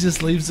 It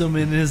just leaves them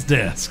in his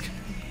desk.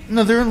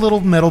 No, they're in a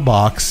little metal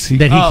box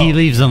That he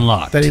leaves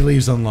unlocked. that he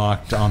leaves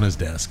unlocked on his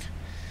desk.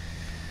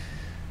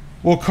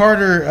 Well,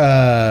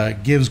 Carter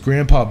gives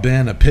Grandpa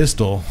Ben a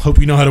pistol. "Hope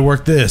you know how to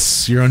work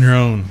this. You're on your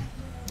own."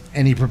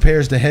 And he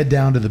prepares to head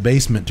down to the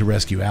basement to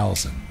rescue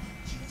Allison.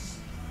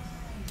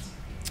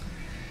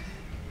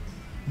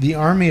 The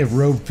army of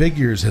robed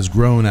figures has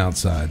grown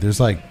outside.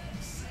 There's like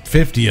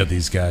 50 of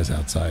these guys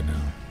outside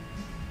now.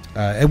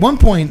 At one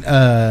point,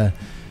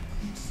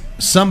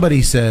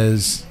 somebody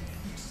says,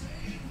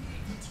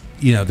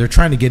 they're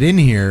trying to get in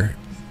here,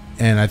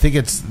 and I think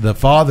it's the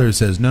father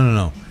says,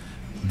 no.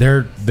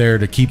 They're there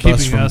to keep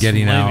us from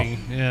getting out.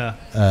 Yeah.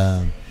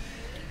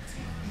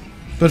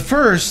 But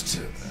first,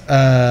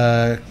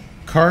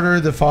 Carter,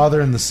 the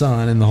Father, and the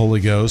Son, and the Holy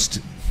Ghost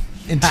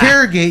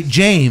interrogate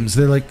James.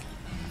 They're like,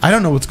 "I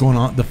don't know what's going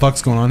on. The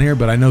fuck's going on here,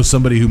 but I know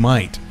somebody who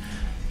might."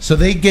 So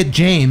they get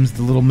James,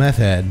 the little meth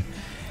head,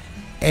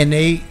 and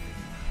they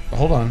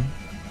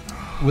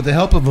with the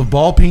help of a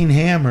ball-peen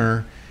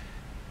hammer,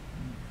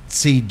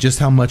 see just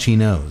how much he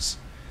knows.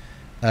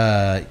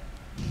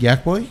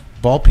 Yak Boy?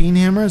 Ball-peen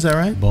hammer, is that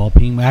right? Ball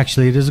peen.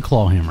 Actually, it is a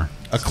claw hammer.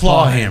 A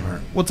claw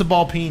hammer. What's a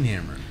ball-peen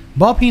hammer?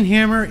 Ball peen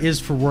hammer is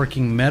for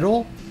working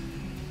metal.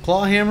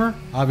 Claw hammer,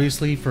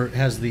 obviously,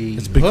 has the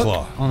It's a big hook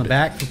claw. on the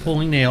back for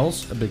pulling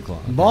nails. A big claw.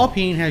 Ball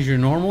peen has your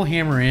normal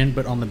hammer in,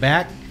 but on the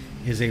back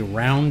is a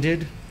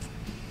rounded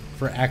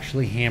for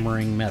actually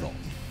hammering metal.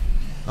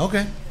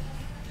 Okay.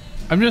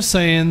 I'm just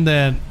saying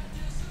that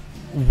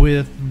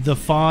with the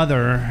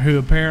father, who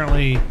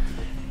apparently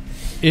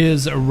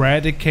is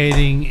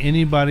eradicating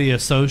anybody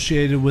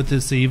associated with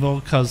this evil,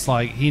 because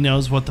like he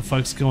knows what the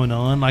fuck's going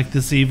on, like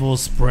this evil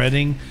is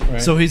spreading, Right.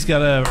 so he's got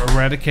to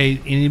eradicate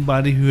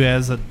anybody who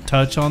has a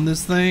touch on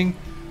this thing.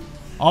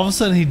 All of a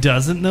sudden he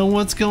doesn't know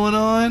what's going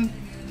on.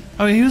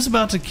 I mean, he was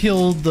about to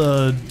kill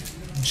the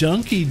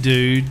junkie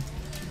dude.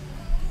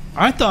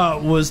 I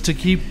thought was to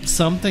keep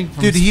something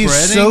from Dude,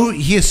 spreading.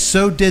 he is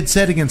so dead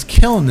set against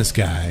killing this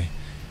guy.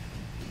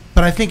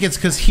 But I think it's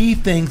because he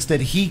thinks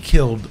that he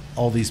killed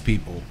all these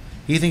people.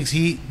 He thinks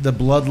the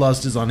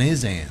bloodlust is on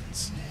his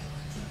hands.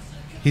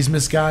 He's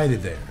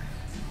misguided there.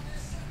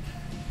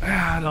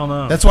 I don't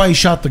know. That's why he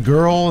shot the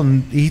girl,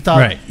 and he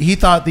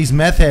thought these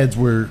meth heads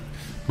were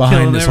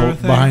behind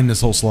Killing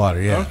this whole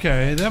slaughter. Yeah.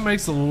 Okay, that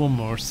makes a little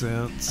more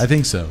sense. I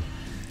think so.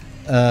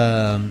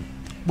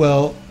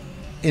 Well,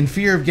 in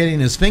fear of getting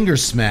his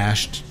fingers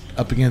smashed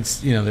up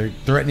against, they're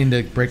threatening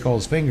to break all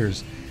his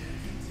fingers,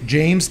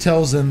 James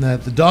tells him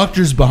that the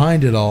doctor's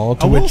behind it all.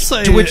 To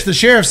which the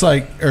sheriff's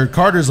like, or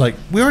Carter's like,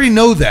 "We already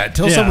know that.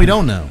 Tell us something we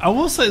don't know." I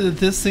will say that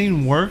this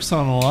scene works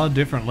on a lot of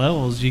different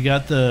levels. You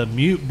got the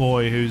mute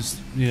boy who's,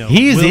 He's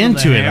wielding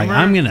into the it. Like, hammer.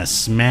 I'm gonna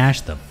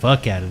smash the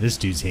fuck out of this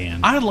dude's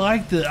hand. I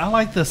like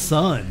the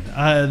son,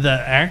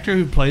 the actor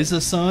who plays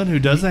the son, who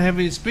doesn't have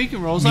any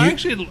speaking roles.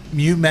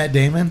 Mute Matt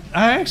Damon.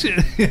 I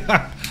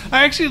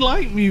actually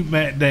like mute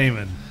Matt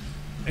Damon.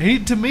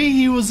 To me,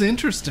 he was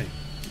interesting.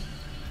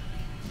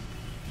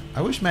 I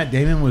wish Matt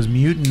Damon was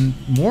muting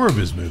more of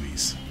his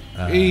movies.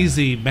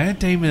 Easy. Matt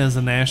Damon is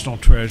a national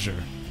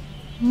treasure.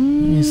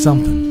 He's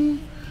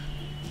something.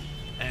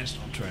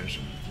 National treasure.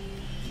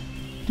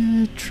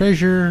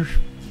 Treasure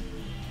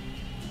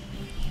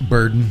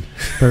Burden.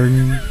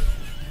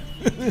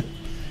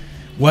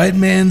 White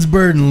man's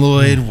burden,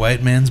 Lloyd.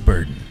 White man's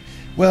burden.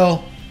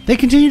 Well, They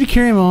continue to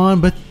carry him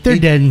on, but they're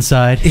dead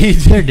inside.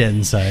 They're dead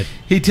inside.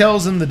 he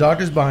tells him the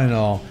doctor's behind it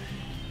all.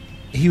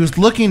 He was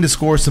looking to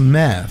score some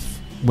meth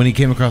when he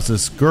came across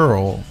this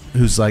girl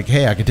who's like,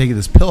 "Hey, I can take you to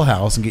this pill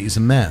house and get you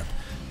some meth."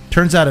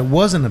 Turns out it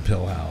wasn't a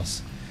pill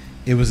house.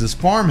 It was this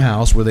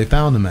farmhouse where they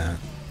found him at.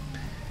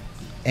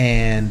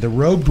 And the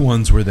robed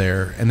ones were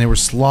there, and they were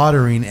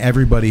slaughtering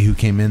everybody who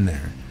came in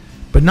there.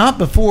 But not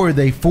before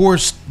they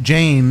forced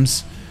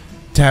James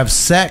to have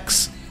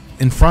sex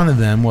in front of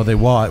them while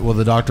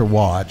the doctor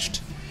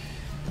watched.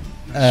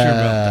 Sure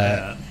about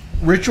that.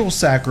 Ritual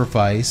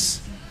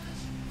sacrifice,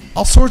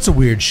 all sorts of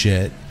weird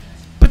shit.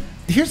 But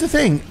here's the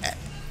thing.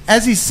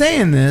 As he's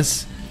saying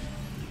this,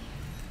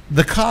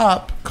 the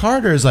cop,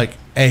 Carter, is like,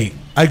 "Hey,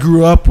 I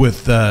grew up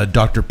with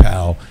Dr.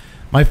 Powell.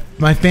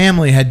 My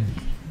family had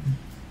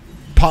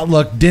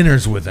potluck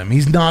dinners with him.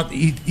 He's not.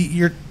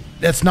 You're.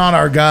 That's not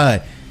our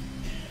guy.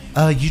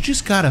 You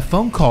just got a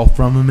phone call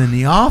from him in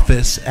the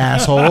office,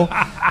 asshole,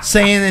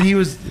 saying that he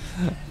was.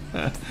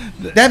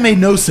 That made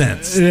no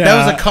sense. Yeah,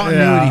 that was a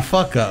continuity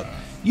fuck up.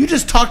 You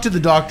just talked to the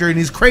doctor and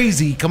he's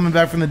crazy coming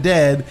back from the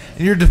dead,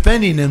 and you're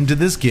defending him to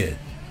this kid.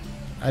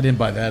 I didn't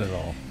buy that at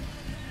all.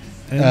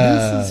 And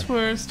this is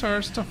where it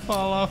starts to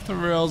fall off the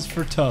rails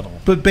for Tuttle.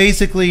 But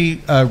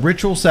basically,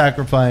 ritual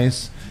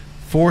sacrifice,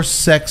 forced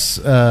sex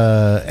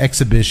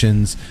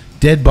exhibitions,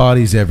 dead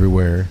bodies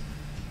everywhere.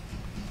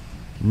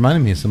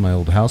 Reminded me of some of my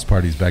old house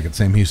parties back at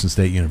Sam Houston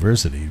State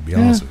University, to be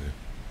honest with you.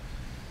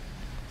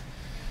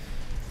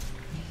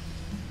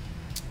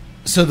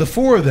 So the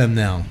four of them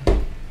now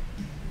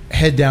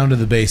head down to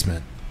the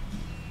basement.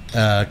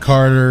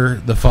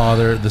 Carter, the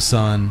father, the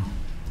son.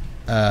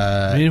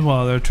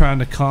 Meanwhile, they're trying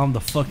to calm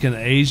the fucking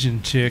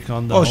Asian chick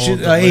on the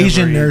whole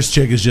Asian nurse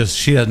chick is just,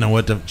 she doesn't know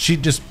what to, she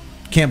just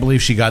can't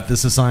believe she got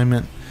this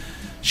assignment.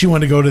 She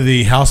wanted to go to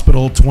the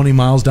hospital 20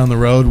 miles down the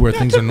road where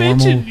things are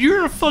normal.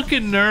 You're a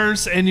fucking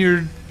nurse and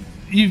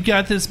you've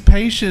got this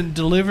patient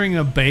delivering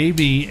a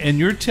baby and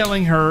you're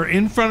telling her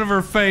in front of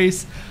her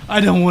face, I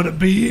don't want to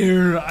be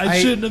here. I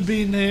shouldn't have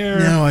been there.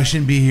 No, I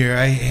shouldn't be here.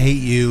 I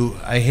hate you.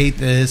 I hate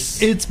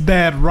this. It's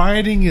bad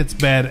writing. It's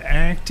bad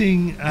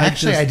acting. I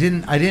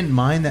didn't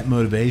mind that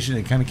motivation.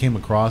 It kind of came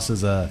across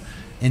as a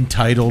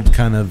entitled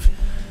kind of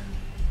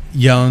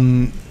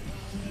young.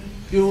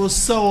 It was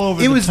so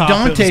over the top. It was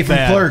Dante from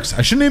Clerks.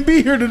 I shouldn't even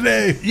be here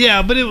today.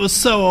 Yeah, but it was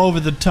so over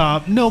the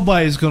top.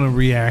 Nobody's going to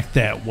react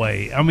that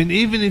way. I mean,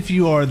 even if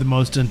you are the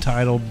most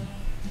entitled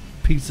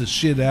piece of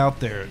shit out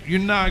there, you're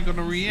not going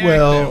to react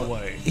that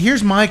way.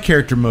 Here's my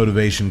character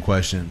motivation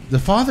question. The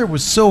father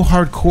was so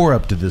hardcore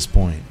up to this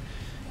point.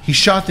 He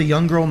shot the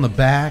young girl in the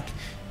back.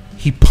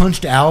 He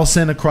punched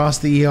Allison across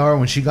the ER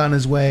when she got in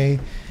his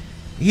way.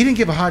 He didn't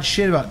give a hot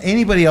shit about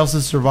anybody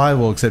else's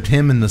survival except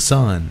him and the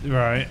son.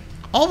 Right.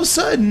 All of a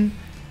sudden,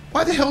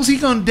 why the hell is he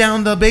going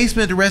down the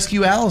basement to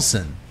rescue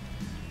Allison?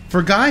 For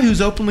a guy who's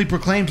openly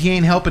proclaimed he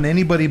ain't helping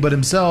anybody but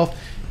himself,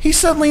 he's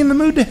suddenly in the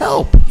mood to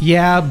help.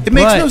 Yeah, it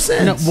makes no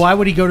sense. Why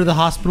would he go to the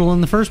hospital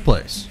in the first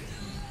place?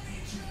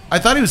 I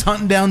thought he was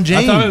hunting down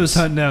James. I thought he was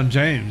hunting down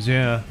James,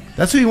 yeah.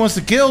 That's who he wants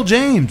to kill,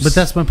 James. But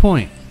that's my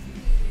point.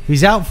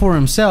 He's out for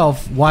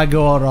himself. Why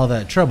go out all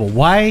that trouble?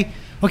 Why?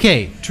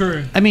 Okay.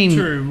 True. I mean,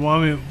 true. Well,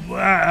 I mean,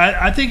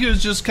 I think it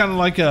was just kind of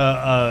like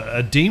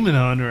a demon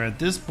hunter at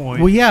this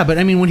point. Well, yeah, but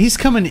I mean, when he's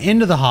coming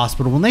into the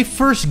hospital, when they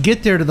first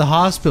get there to the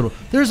hospital,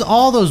 there's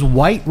all those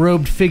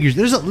white-robed figures.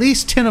 There's at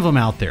least 10 of them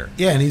out there.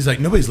 Yeah, and he's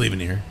like, nobody's leaving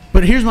here.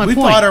 But here's my point.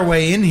 We fought our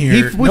way in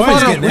here. We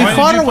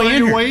fought our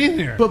way in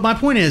here. But my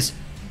point is,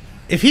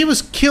 if he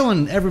was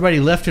killing everybody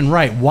left and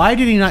right, why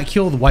did he not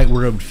kill the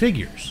white-robed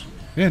figures?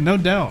 Yeah, no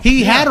doubt.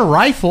 He had a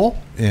rifle.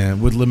 Yeah,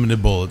 with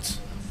limited bullets.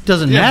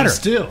 Doesn't matter. But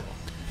still.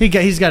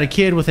 He's got a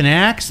kid with an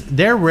axe.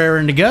 They're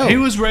raring to go. He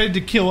was ready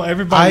to kill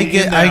everybody.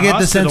 I get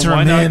the sense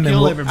from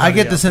him. I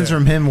get the sense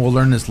from him. We'll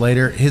learn this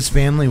later. His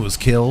family was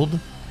killed,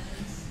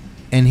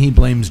 and he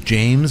blames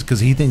James because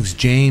he thinks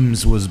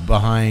James was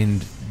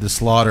behind the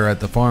slaughter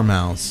at the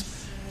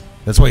farmhouse.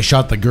 That's why he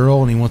shot the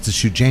girl, and he wants to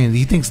shoot James.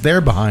 He thinks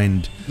they're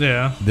behind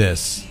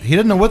this. He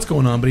doesn't know what's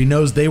going on, but he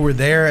knows they were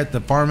there at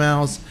the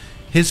farmhouse.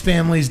 His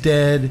family's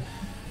dead.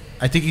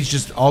 I think he's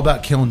just all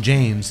about killing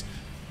James.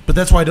 But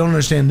that's why I don't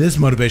understand this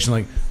motivation.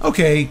 Like,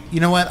 okay, you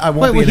know what? I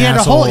won't be an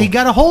asshole. He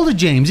got a hold of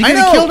James. He could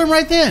have killed him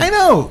right then. I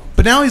know.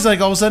 But now he's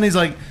like, all of a sudden, he's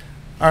like,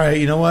 all right,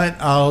 you know what?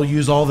 I'll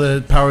use all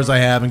the powers I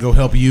have and go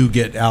help you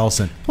get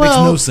Allison. Makes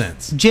no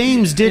sense.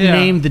 James did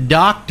name the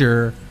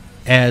doctor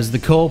as the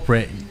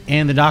culprit,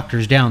 and the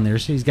doctor's down there,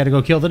 so he's got to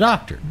go kill the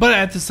doctor. But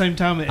at the same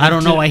time, I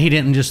don't know why he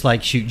didn't just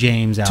like shoot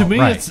James out.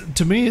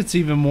 To me, it's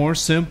even more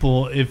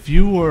simple. If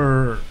you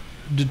were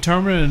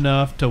determined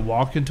enough to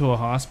walk into a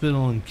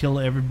hospital and kill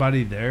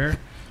everybody there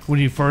when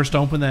you first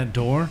opened that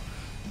door,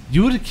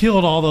 you would have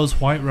killed all those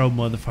white robe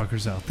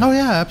motherfuckers out there. Oh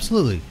yeah,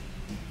 absolutely.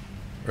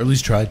 Or at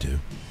least tried to.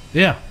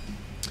 Yeah.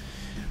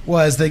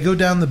 Well, as they go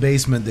down the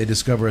basement, they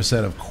discover a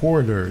set of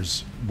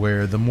corridors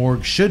where the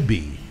morgue should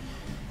be,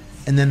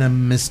 and then a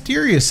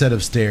mysterious set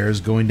of stairs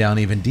going down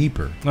even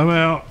deeper. I'm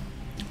out.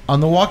 On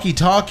the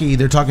walkie-talkie,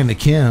 they're talking to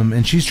Kim,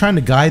 and she's trying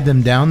to guide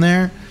them down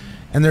there,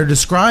 and they're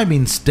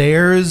describing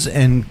stairs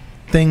and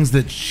things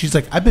that she's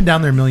like, I've been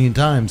down there a million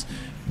times.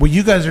 What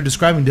you guys are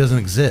describing doesn't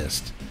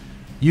exist.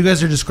 You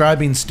guys are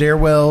describing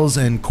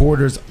stairwells and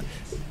corridors.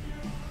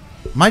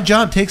 My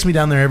job takes me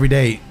down there every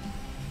day.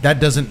 That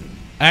doesn't.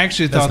 I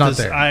actually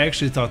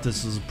thought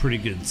this was a pretty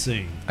good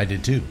scene. I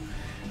did too.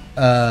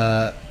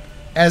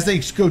 As they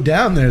go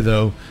down there,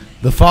 though,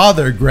 the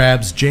father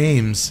grabs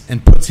James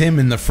and puts him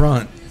in the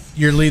front.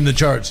 You're leading the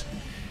charge.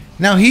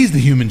 Now he's the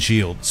human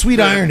shield.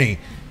 Sweet irony.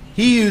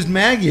 He used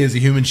Maggie as a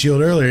human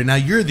shield earlier. Now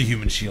you're the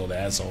human shield,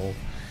 asshole.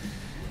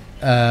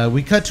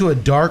 We cut to a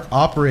dark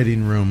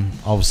operating room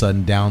all of a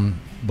sudden down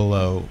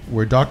below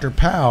where Dr.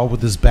 Powell,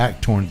 with his back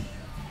turned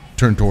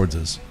towards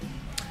us,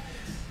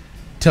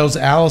 tells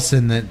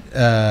Allison that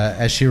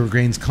as she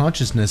regains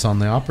consciousness on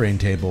the operating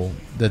table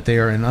that they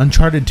are in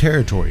uncharted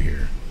territory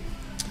here.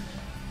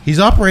 He's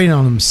operating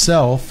on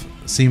himself,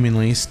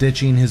 seemingly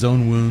stitching his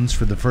own wounds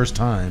for the first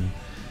time.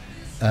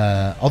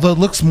 Although it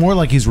looks more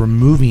like he's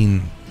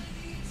removing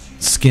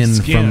skin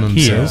from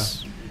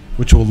himself,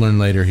 which we'll learn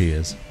later he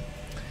is.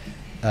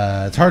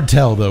 It's hard to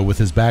tell, though, with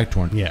his back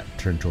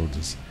turned towards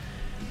us.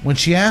 When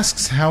she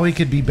asks how he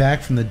could be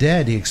back from the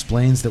dead, he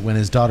explains that when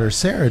his daughter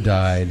Sarah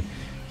died,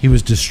 he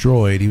was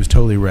destroyed. He was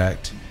totally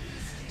wrecked.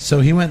 So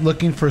he went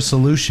looking for a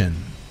solution.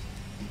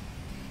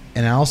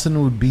 And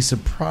Allison would be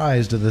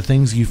surprised at the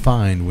things you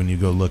find when you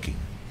go looking.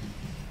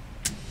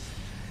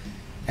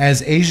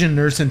 As Asian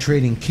nurse in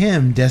training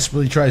Kim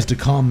desperately tries to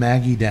calm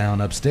Maggie down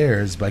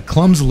upstairs by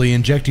clumsily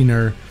injecting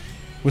her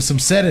with some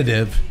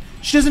sedative,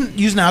 she doesn't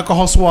use an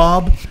alcohol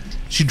swab.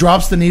 She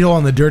drops the needle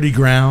on the dirty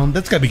ground.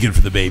 That's got to be good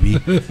for the baby.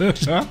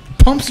 Just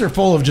pumps her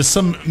full of just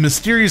some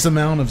mysterious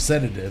amount of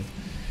sedative.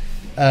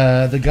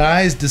 The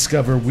guys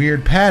discover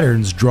weird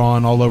patterns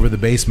drawn all over the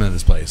basement of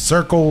this place.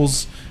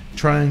 Circles,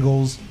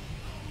 triangles.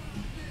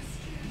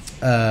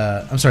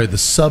 I'm sorry, the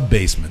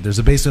sub-basement. There's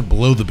a basement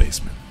below the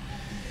basement.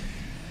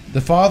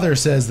 The father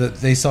says that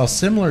they saw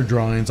similar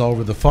drawings all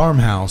over the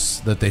farmhouse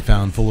that they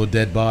found full of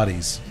dead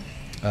bodies.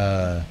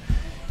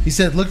 He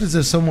said it looked as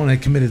if someone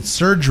had committed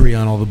surgery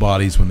on all the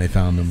bodies when they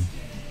found them,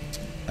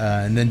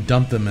 and then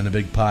dumped them in a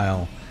big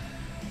pile.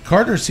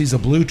 Carter sees a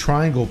blue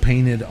triangle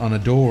painted on a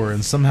door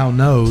and somehow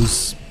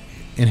knows,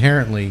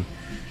 inherently,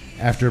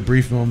 after a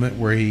brief moment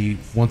where he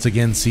once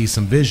again sees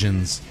some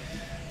visions,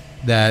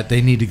 that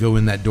they need to go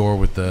in that door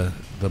with the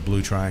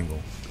blue triangle.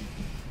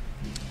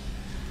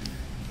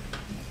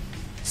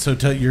 So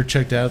you're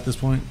checked out at this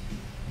point?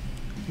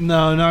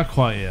 No, not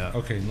quite yet.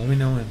 Okay, let me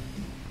know when.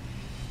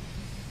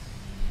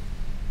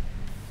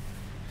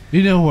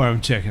 You know where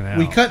I'm checking out.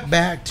 We cut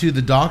back to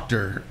the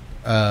doctor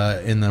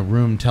in the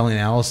room telling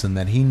Allison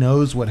that he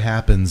knows what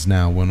happens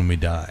now when we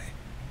die.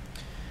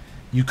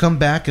 You come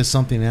back as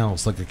something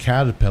else, like a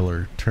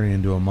caterpillar turning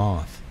into a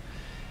moth.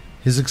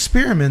 His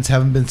experiments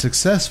haven't been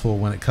successful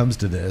when it comes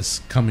to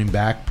this coming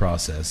back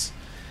process,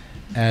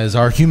 as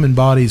our human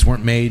bodies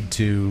weren't made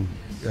to...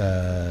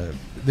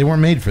 they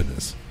weren't made for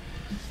this.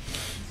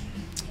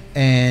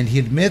 And he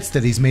admits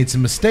that he's made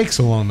some mistakes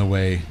along the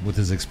way with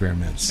his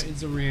experiments.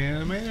 He's a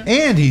reanimator?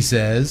 And he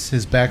says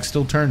his back's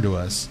still turned to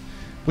us,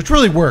 which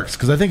really works,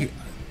 because I think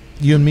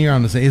you and me are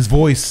on the same... His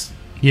voice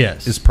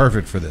is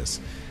perfect for this.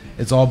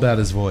 It's all about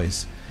his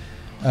voice.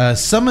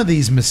 Some of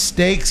these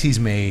mistakes he's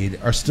made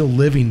are still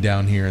living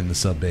down here in the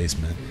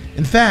sub-basement.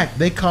 In fact,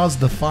 they caused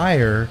the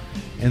fire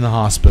in the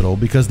hospital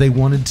because they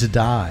wanted to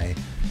die,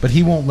 but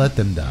he won't let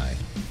them die.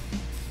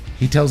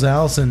 He tells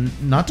Allison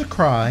not to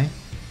cry.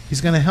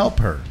 He's going to help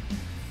her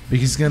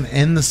because he's going to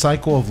end the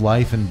cycle of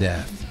life and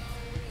death.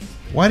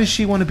 Why does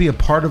she want to be a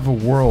part of a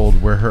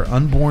world where her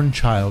unborn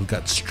child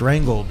got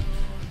strangled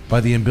by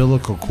the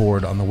umbilical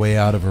cord on the way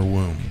out of her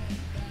womb?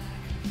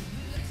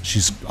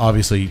 She's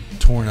obviously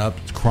torn up,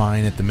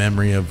 crying at the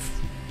memory of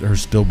her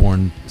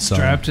stillborn son.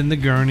 Strapped in the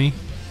gurney.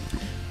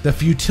 The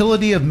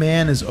futility of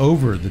man is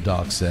over, the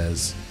doc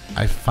says.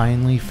 I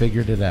finally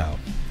figured it out.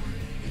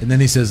 And then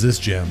he says this,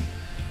 Jim.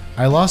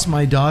 I lost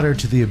my daughter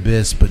to the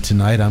abyss, but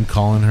tonight I'm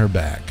calling her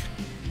back.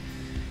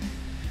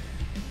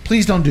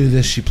 Please don't do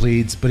this, she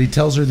pleads, but he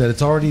tells her that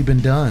it's already been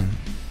done.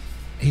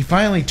 He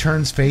finally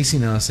turns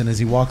facing us, and as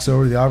he walks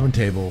over to the operating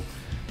table,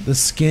 the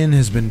skin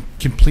has been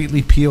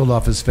completely peeled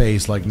off his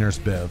face like Nurse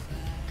Bev.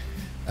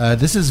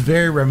 This is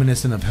very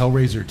reminiscent of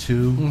Hellraiser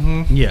 2.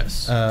 Mm-hmm.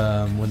 Yes.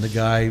 When the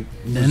guy...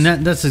 And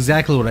that's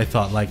exactly what I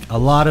thought. Like, a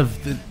lot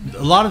of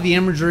the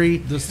imagery...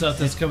 The stuff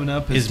that's coming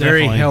up is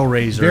very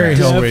Hellraiser. Very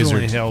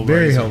Definitely Hellraiser.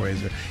 Very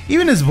Hellraiser.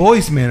 Even his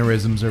voice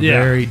mannerisms are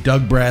very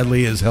Doug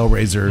Bradley as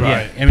Hellraiser.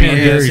 Right. I mean,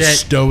 very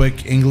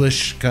stoic,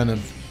 English kind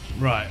of...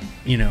 Right.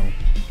 You know,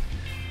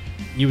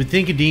 you would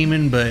think a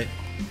demon, but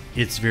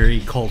it's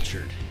very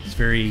cultured. It's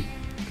very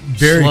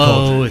slow.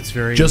 Cultured. It's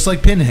very... Just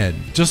like Pinhead.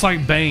 Just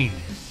like Bane.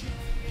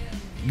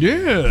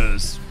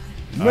 Yes.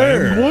 I'm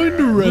going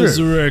to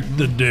resurrect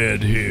the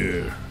dead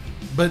here.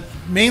 But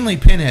mainly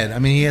Pinhead. I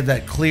mean, he had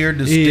that clear,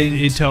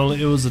 distinct...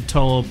 It was a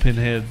total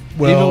Pinhead.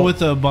 Well, even with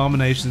the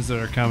abominations that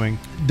are coming.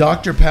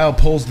 Dr. Powell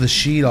pulls the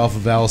sheet off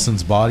of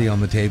Allison's body on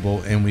the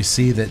table, and we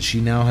see that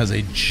she now has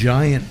a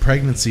giant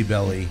pregnancy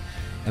belly,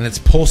 and it's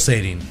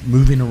pulsating,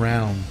 moving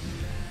around.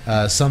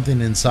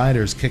 Something inside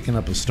her is kicking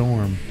up a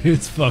storm.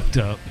 It's fucked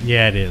up.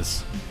 Yeah, it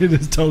is. It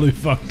is totally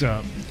fucked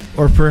up.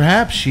 Or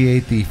perhaps she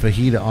ate the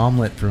fajita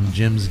omelet from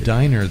Jim's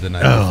Diner the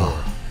night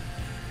before.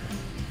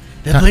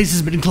 That place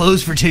has been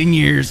closed for 10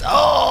 years.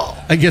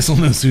 Oh! I guess I'll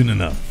know soon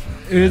enough.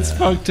 It's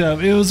fucked up.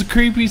 It was a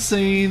creepy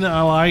scene.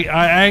 I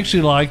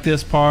actually like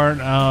this part.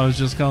 I was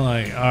just kind of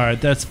like, all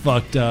right, that's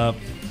fucked up.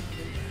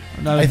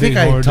 I think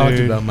I talked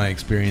about my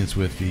experience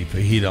with the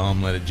fajita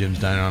omelet at Jim's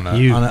Diner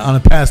on a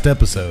past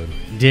episode.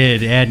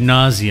 Did ad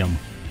nauseum,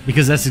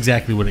 because that's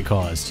exactly what it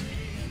caused.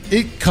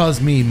 It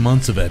caused me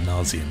months of ad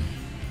nauseum.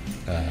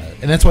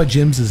 And that's why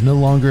Jim's is no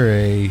longer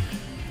a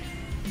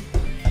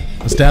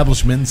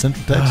establishment in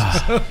Central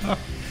Texas.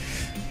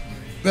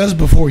 That was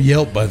before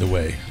Yelp, by the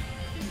way.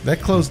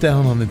 That closed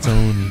down on its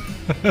own.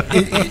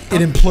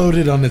 It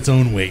imploded on its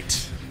own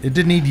weight. It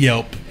didn't need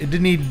Yelp. It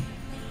didn't need.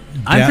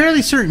 I'm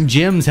fairly certain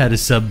Jim's had a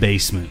sub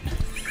basement.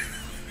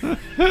 I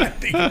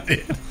think it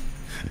did.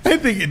 I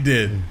think it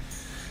did.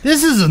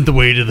 This isn't the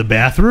way to the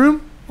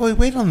bathroom.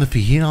 Wait on the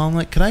fajita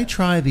omelet. Could I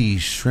try the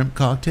shrimp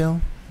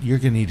cocktail? You're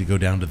gonna need to go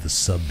down to the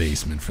sub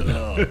basement for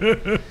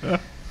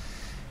that.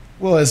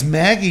 Well, as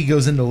Maggie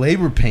goes into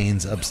labor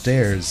pains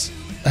upstairs,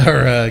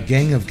 her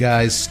gang of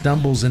guys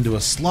stumbles into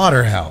a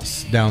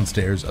slaughterhouse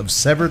downstairs of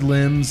severed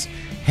limbs,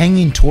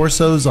 hanging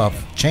torsos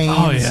off chains.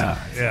 Oh,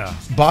 yeah.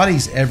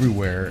 Bodies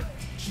everywhere.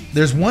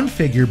 There's one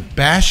figure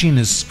bashing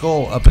his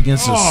skull up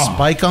against a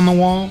spike on the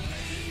wall.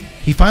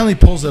 He finally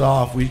pulls it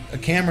off. A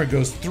camera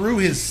goes through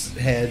his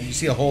head. You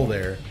see a hole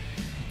there.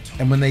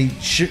 And when they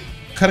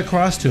cut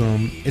across to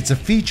him, it's a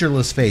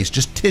featureless face,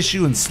 just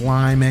tissue and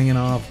slime hanging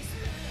off.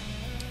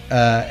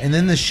 And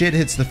then the shit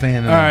hits the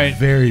fan in a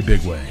very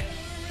big way.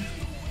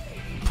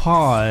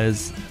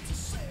 Pause.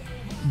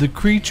 The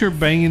creature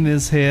banging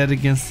his head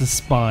against the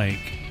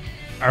spike,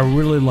 I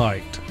really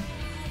liked.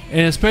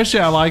 And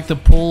especially I like the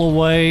pull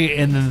away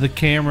and then the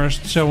camera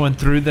showing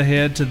through the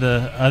head to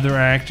the other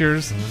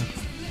actors.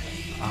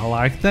 I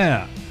like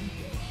that.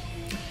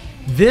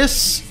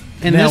 This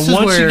Once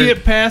where you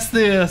get past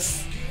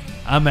this,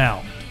 I'm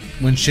out.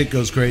 When shit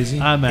goes crazy,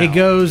 I'm out. it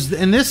goes,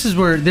 and this is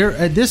where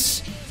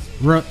this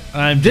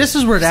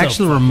is where it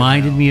actually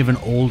reminded me of an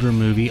older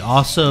movie,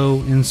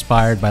 also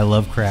inspired by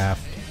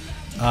Lovecraft.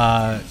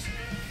 I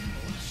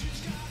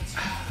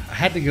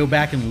had to go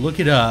back and look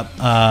it up.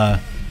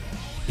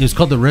 It was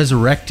called The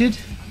Resurrected.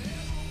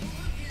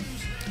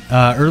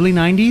 Early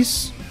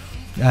 90s.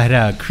 I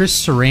had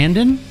Chris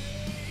Sarandon.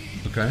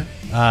 okay.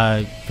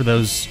 For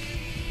those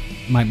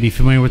might be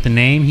familiar with the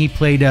name, he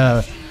played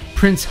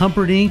Prince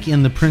Humperdinck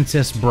in The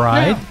Princess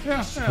Bride.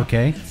 Yeah.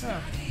 Okay.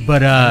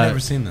 But I've never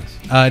seen this.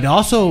 it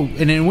also,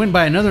 and it went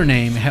by another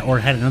name, or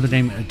had another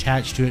name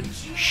attached to it,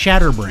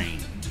 Shatterbrain.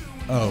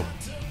 Oh,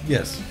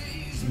 yes.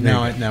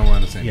 Now we're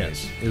on the same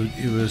Yes. page.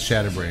 It was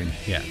Shatterbrain.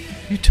 Yeah.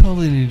 You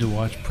totally need to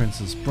watch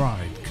Princess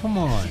Bride. Come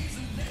on.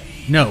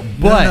 No,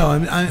 but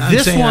I'm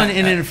this saying one,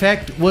 in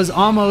effect, was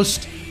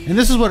almost, and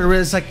this is what it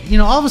is. It's like,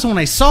 all of a sudden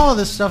when I saw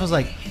this stuff, I was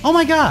like, oh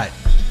my god,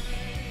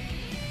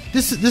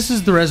 this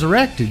is The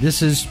Resurrected.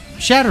 This is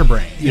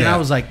Shatterbrain. And Yeah. I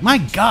was like, my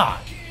god.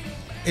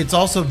 It's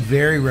also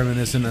very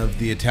reminiscent of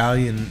the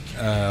Italian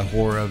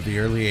horror of the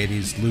early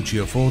 80s,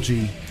 Lucio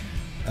Fulci.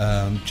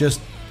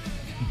 Just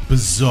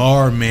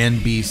bizarre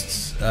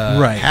man-beasts.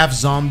 Right. Half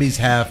zombies,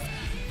 half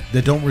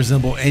that don't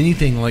resemble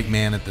anything like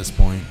man at this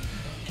point.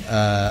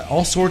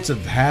 All sorts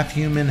of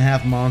half-human,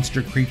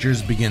 half-monster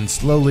creatures begin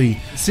slowly.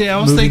 See, I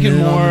was moving thinking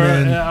in on more.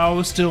 the men. I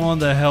was still on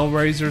the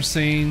Hellraiser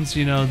scenes.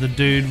 The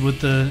dude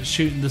with the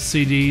shooting the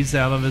CDs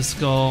out of his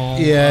skull.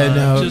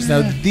 Yeah,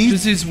 just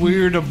these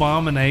weird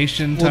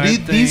abomination type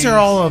things. These are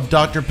all of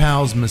Dr.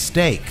 Powell's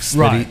mistakes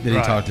that he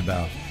talked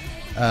about.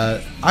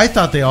 I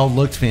thought they all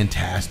looked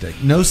fantastic.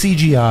 No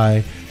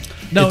CGI.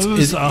 No, it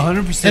was 100%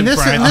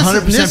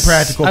 practical. 100%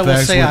 practical I will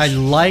effects, say I which-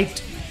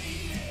 liked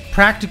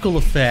practical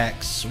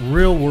effects,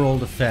 real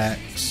world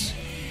effects.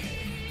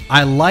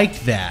 I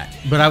liked that,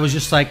 but I was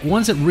just like,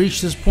 once it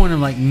reached this point,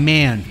 I'm like,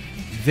 man,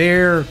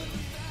 they're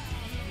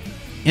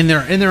in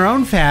their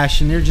own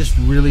fashion, they're just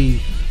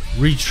really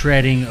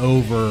retreading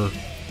over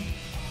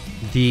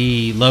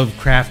the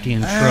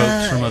Lovecraftian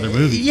tropes from other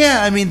movies.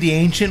 Yeah, I mean the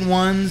ancient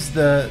ones.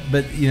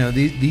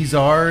 These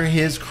are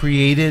his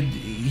created.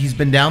 He's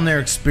been down there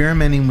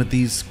experimenting with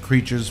these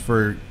creatures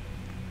for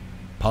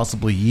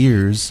possibly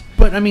years.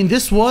 But I mean,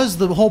 this was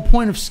the whole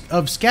point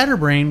of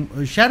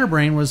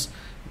Shatterbrain was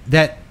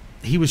that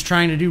he was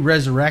trying to do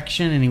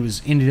resurrection, and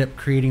he ended up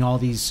creating all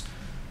these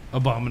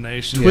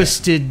abomination,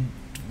 twisted,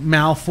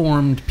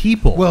 malformed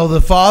people. Well,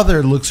 the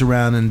father looks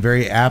around and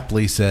very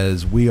aptly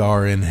says, "We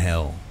are in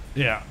hell."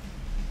 Yeah.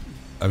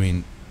 I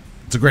mean,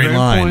 it's a great Very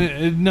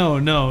line.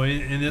 No.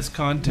 In this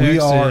context, We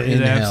are it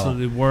in hell.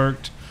 absolutely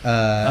worked.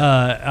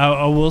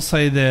 I will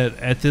say that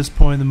at this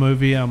point in the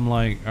movie, I'm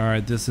like, all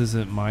right, this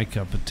isn't my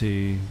cup of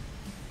tea.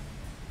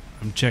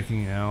 I'm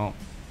checking out.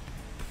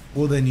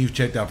 Well, then you've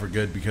checked out for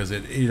good because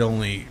it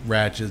only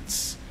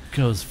ratchets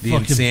Goes the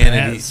fucking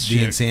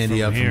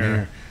insanity up from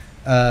here.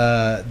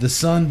 The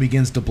son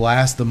begins to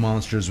blast the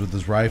monsters with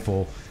his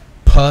rifle.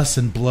 Pus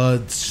and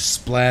blood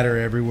splatter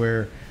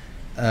everywhere.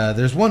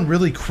 There's one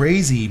really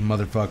crazy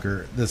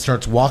motherfucker that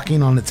starts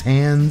walking on its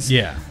hands.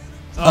 Yeah.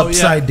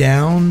 Upside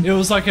down. It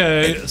was like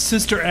a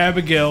Sister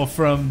Abigail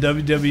from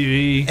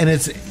WWE. And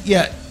it's,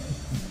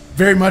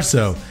 very much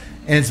so.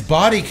 And its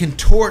body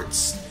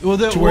contorts to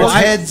where its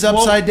head's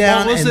upside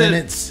down, and then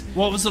it's...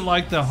 What was it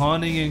like, The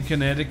Haunting in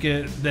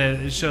Connecticut, that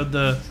it showed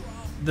the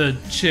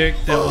chick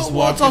that was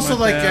walking it's also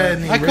like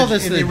that? I call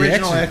this the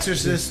original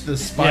Exorcist, the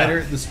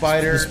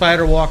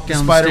spider walk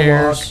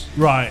downstairs.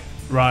 Right.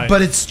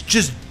 But it's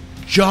just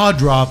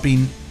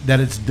jaw-dropping that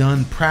it's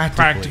done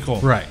practically.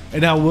 Right.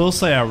 And I will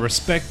say I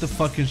respect the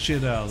fucking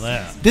shit out of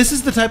that. This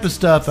is the type of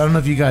stuff, I don't know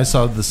if you guys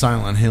saw the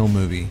Silent Hill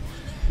movie.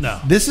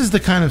 No. This is the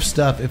kind of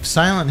stuff, if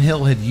Silent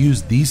Hill had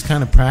used these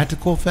kind of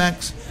practical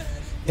effects,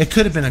 it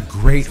could have been a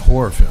great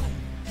horror film.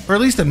 Or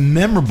at least a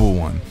memorable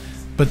one.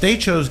 But they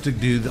chose to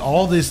do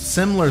all these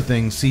similar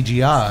things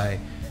CGI,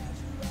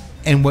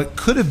 and what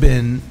could have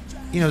been,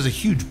 it was a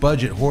huge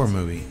budget horror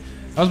movie.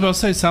 I was about to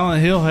say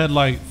Silent Hill had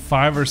like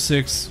 5 or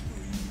 6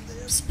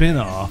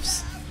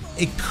 spin-offs.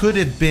 It could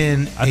have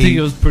been I think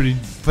it was pretty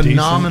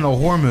phenomenal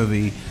horror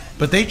movie,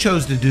 but they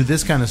chose to do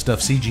this kind of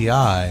stuff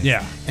CGI.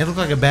 Yeah. And it looked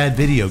like a bad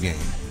video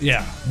game.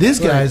 Yeah. These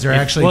guys are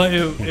actually...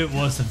 Well, it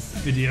was a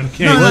video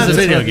game. No, It not was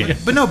a a video game.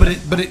 But no,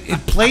 but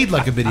it played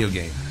like a video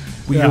game.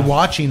 Where Yeah. you're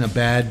watching a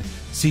bad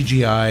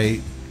CGI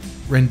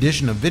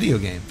rendition of video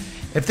game.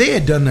 If they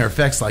had done their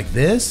effects like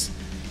this,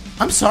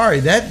 I'm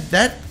sorry,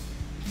 that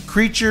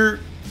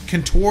creature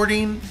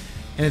contorting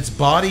and its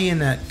body in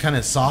that kind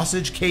of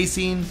sausage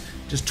casing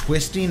just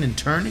twisting and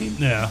turning.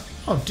 Yeah.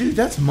 Oh, dude,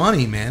 that's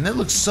money, man. That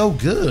looks so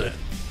good.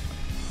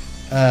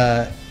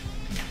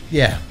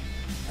 Yeah.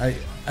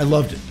 I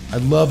loved it. I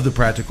love the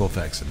practical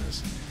effects in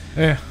this.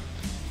 Yeah.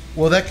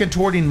 Well, that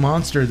contorting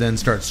monster then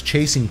starts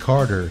chasing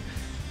Carter,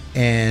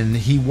 and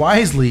he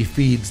wisely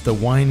feeds the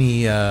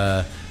whiny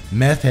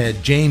meth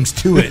head James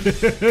to it.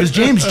 Because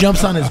James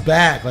jumps on his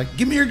back, like,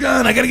 give me your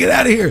gun, I gotta get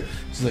out of here.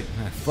 He's like,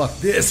 fuck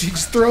this. He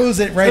just throws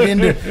it right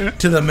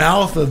into the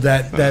mouth of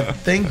that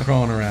thing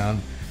crawling around.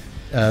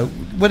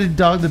 What did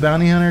Dog the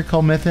Bounty Hunter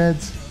call meth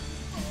heads?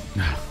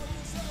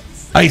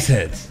 Ice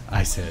heads.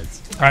 Ice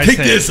heads. Take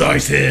this,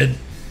 ice head.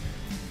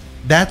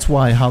 That's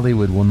why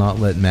Hollywood will not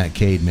let Matt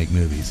Cade make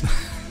movies.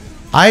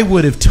 I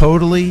would have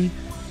totally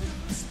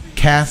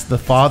cast the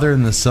father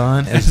and the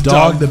son as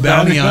Dog the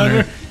Bounty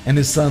Hunter and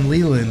his son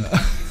Leland,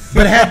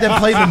 but had them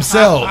play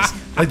themselves.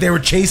 Like they were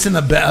chasing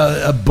a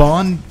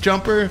Bond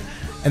jumper,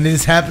 and they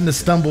just happened to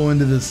stumble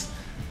into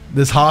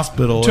this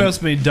hospital.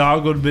 Trust me,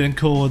 Dog would have been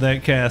cool with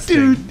that casting.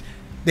 Dude,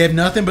 they have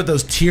nothing but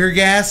those tear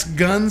gas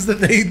guns that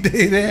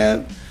they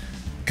have.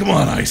 Come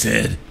on,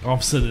 Icehead. All of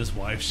a sudden, his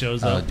wife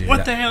shows up. Dude,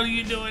 What the hell are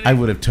you doing? I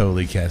would have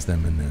totally cast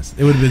them in this.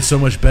 It would have been so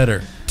much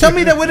better. Tell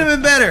me that would have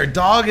been better.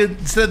 Dog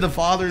instead of the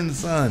father and the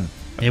son.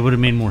 It would have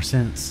made more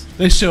sense.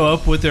 They show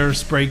up with their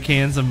spray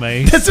cans of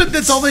mace.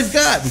 That's all they've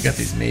got. We got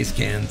these mace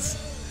cans.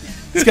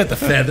 It's got the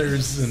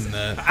feathers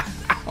and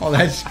all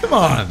that. Come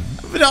on. It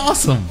would have been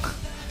awesome.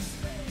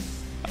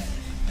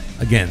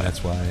 Again,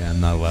 that's why I'm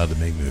not allowed to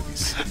make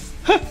movies.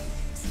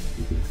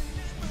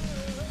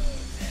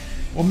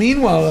 Well,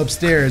 meanwhile,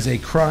 upstairs, a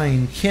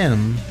crying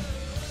Kim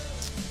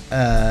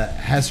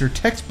has her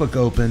textbook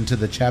open to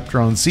the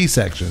chapter on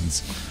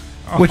C-sections,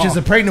 which is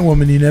a pregnant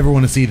woman. You never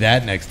want to see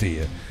that next to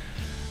you.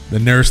 The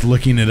nurse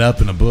looking it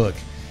up in a book.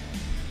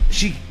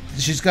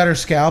 She's got her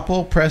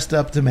scalpel pressed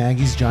up to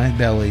Maggie's giant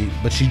belly,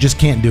 but she just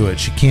can't do it.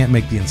 She can't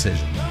make the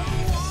incision.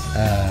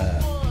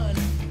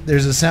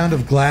 There's a sound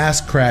of glass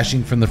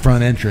crashing from the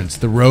front entrance.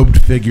 The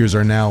robed figures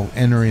are now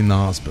entering the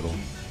hospital.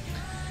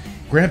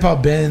 Grandpa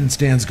Ben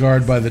stands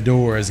guard by the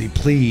door as he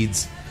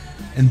pleads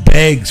and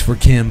begs for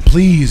Kim,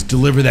 please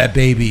deliver that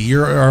baby.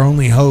 You're our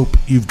only hope.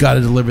 You've got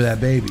to deliver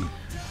that baby.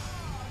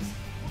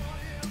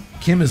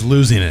 Kim is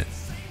losing it.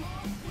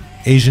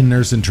 Asian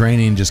nurse in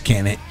training just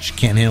can't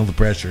handle the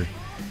pressure.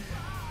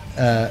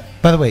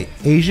 By the way,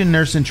 Asian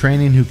nurse in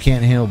training who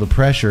can't handle the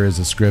pressure is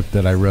a script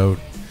that I wrote,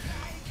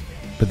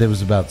 but that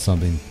was about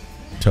something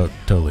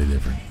totally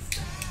different.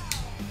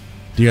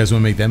 Do you guys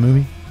want to make that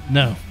movie?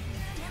 No.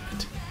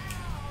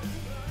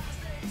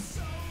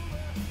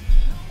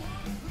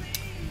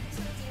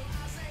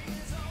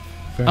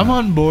 I'm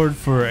on board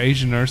for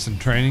Asian nurse in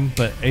training,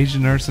 but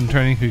Asian nurse in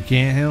training who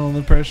can't handle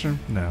the pressure?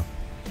 No.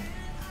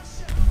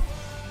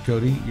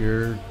 Cody,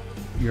 you're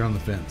on the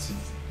fence.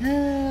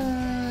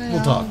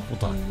 We'll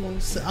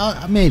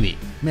talk. Maybe.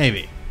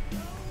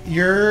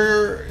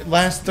 Your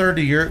last third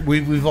of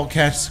we've all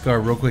catched the cigar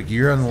real quick.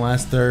 You're on the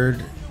last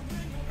third.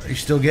 Are you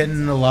still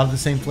getting a lot of the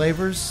same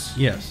flavors?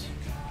 Yes.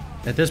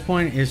 At this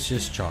point, it's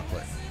just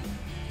chocolate.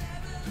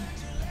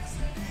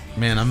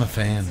 Man, I'm a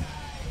fan.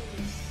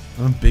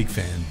 I'm a big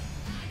fan.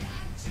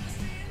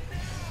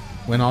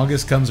 When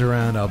August comes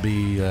around, I'll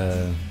be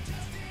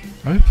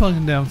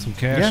plugging down some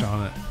cash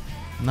on it.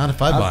 not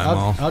if I buy them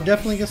all. I'll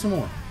definitely get some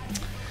more.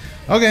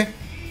 Okay.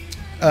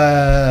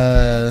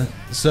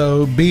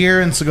 So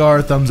beer and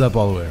cigar, thumbs up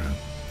all the way around.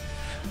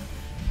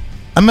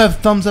 I'm gonna have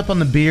thumbs up on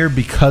the beer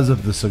because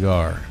of the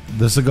cigar.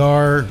 The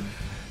cigar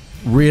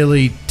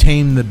really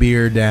tamed the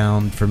beer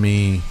down for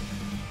me.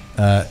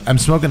 I'm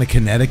smoking a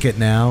Connecticut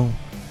now.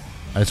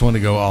 I just want to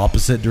go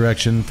opposite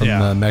direction from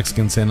the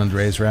Mexican San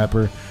Andres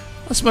wrapper.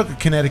 I'll smoke a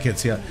Connecticut.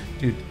 See how,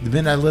 dude, the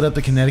minute I lit up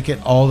the Connecticut,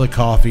 all the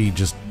coffee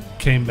just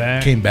Came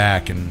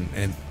back,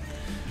 and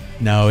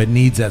no, it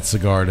needs that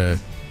cigar to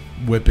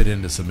whip it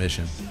into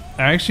submission.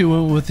 I actually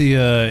went with the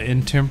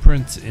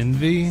Intemperance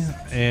Envy,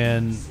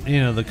 and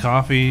the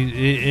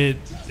coffee.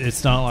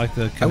 It's not like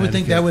the Connecticut. I would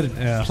think that would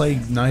play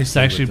nicely. It's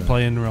actually with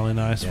playing really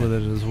nice with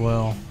it as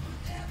well.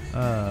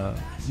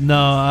 No,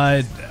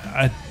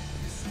 I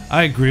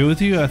agree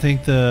with you. I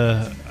think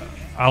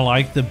I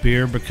like the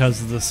beer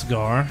because of the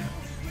cigar.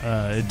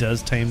 It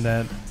does tame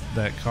that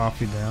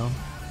coffee down.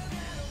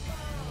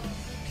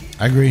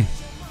 I agree.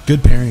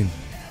 Good pairing.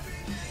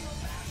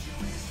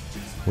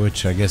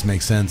 which I guess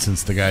makes sense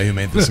since the guy who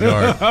made the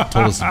cigar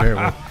told us to pair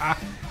it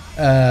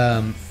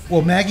with.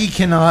 Well, Maggie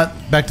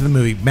cannot, back to the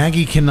movie,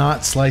 Maggie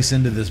cannot slice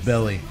into this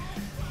belly.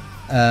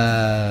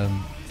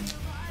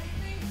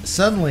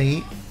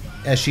 Suddenly,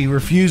 as she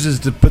refuses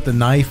to put the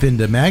knife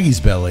into Maggie's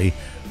belly,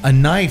 a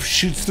knife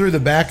shoots through the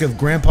back of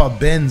Grandpa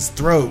Ben's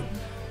throat,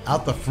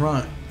 out the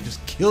front,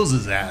 just kills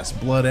his ass,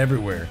 blood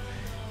everywhere.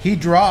 He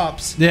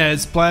drops. Yeah, it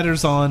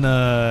splatters on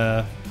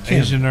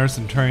Asian nurse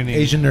in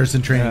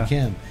training.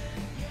 Kim.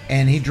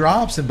 And he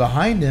drops, and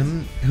behind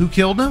him, who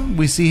killed him?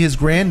 We see his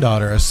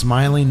granddaughter, a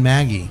smiling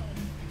Maggie.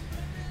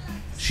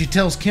 She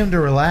tells Kim to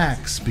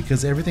relax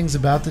because everything's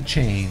about to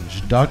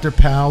change. Dr.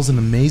 Powell's an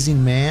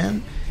amazing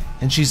man,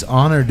 and she's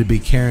honored to be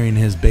carrying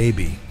his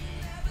baby.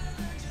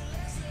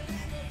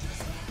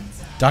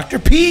 Dr.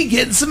 P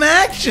getting some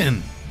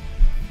action.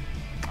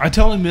 I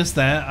totally missed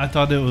that. I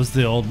thought it was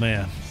the old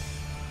man.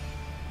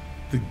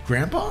 The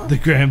grandpa? The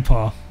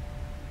grandpa.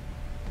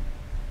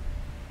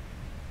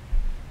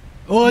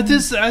 Well, at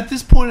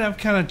this point, I've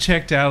kind of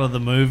checked out of the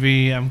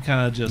movie. I'm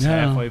kind of just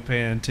halfway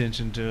paying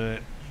attention to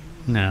it.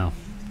 No.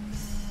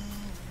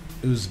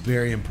 It was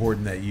very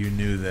important that you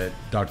knew that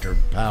Dr.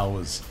 Powell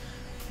was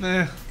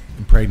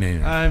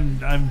impregnating her.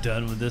 I'm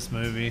done with this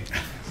movie.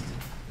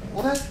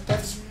 Well,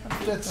 that's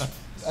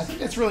I think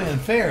that's really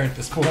unfair at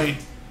this point.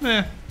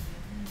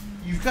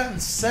 You've gotten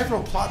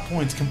several plot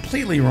points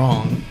completely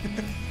wrong.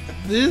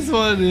 This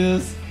one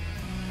is.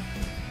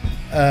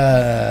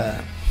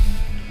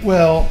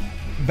 Well,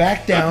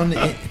 back down.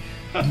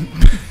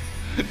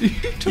 You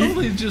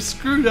totally just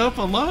screwed up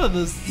a lot of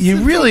this. You're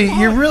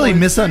really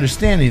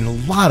misunderstanding a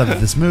lot of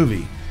this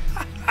movie.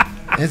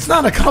 It's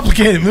not a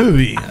complicated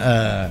movie.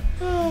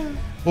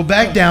 Well,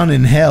 back down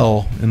in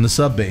hell in the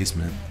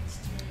sub-basement,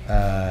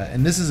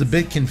 and this is a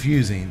bit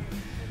confusing.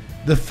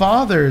 The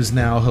father is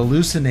now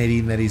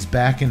hallucinating that he's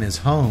back in his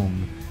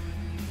home,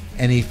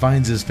 and he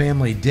finds his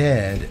family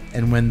dead.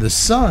 And when the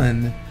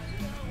son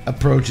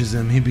approaches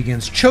him, he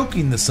begins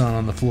choking the son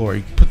on the floor.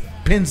 He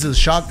pins his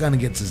shotgun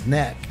against his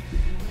neck.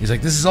 He's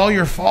like, "This is all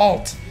your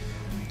fault."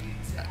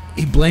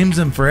 He blames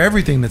him for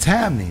everything that's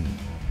happening.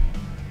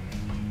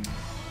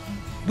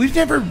 We've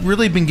never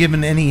really been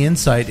given any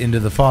insight into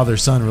the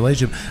father-son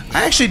relationship.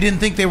 I actually didn't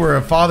think they were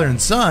a father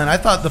and son. I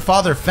thought the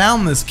father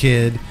found this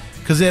kid,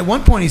 because at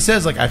one point he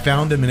says, like, "I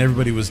found him and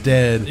everybody was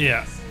dead."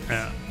 Yeah.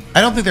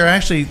 I don't think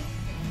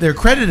they're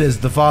credited as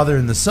the father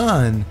and the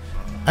son.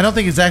 I don't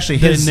think it's actually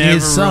his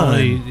son.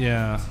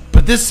 Really,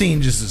 But this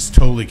scene just is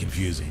totally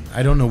confusing.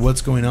 I don't know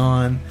what's going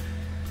on.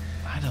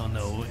 I don't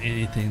know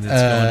anything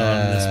that's going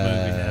on in this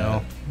movie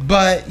now.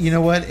 But you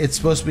know what? It's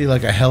supposed to be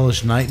like a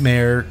hellish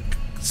nightmare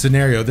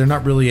scenario. They're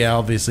not really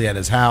obviously at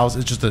his house.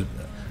 It's just a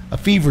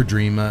fever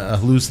dream, a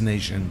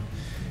hallucination.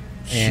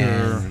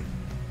 And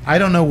I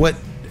don't know what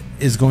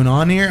is going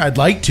on here. I'd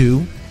like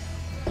to,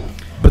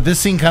 but this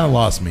scene kind of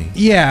lost me.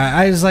 Yeah,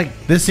 I was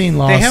like, this scene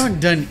lost. They haven't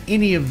done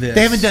any of this.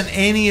 They haven't done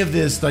any of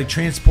this, like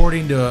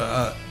transporting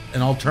to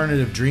an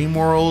alternative dream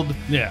world.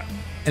 Yeah,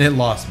 and it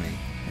lost me.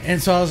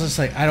 And so I was just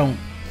like, I don't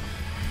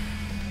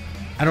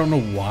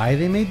know why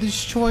they made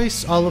this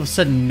choice all of a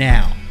sudden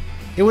now.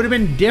 It would have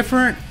been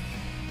different,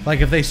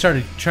 like if they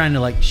started trying to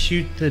like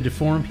shoot the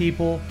deformed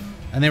people,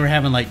 and they were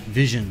having like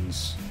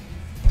visions.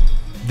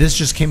 This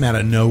just came out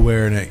of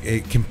nowhere, and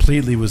it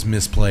completely was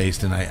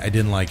misplaced, and I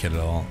didn't like it at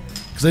all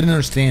because I didn't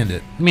understand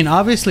it. I mean,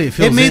 obviously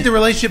it made the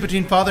relationship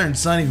between father and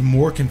son even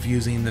more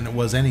confusing than it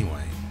was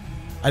anyway.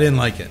 I didn't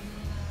like it.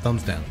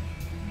 Thumbs down.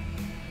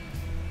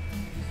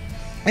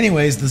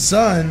 Anyways, the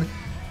son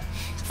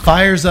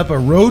fires up a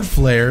road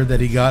flare that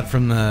he got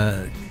from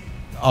the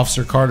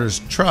Officer Carter's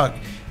truck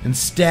and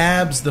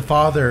stabs the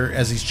father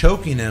as he's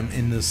choking him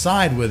in the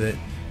side with it,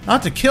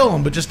 not to kill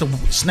him, but just to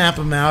snap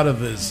him out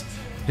of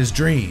his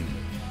dream.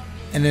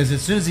 And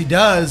as soon as he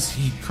does,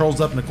 he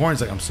curls up in the corner.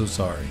 He's like, "I'm so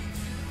sorry."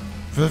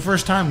 For the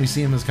first time, we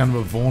see him as kind of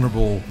a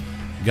vulnerable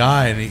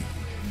guy, and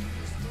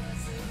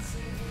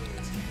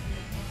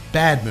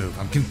bad move.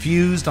 I'm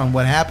confused on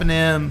what happened to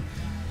him.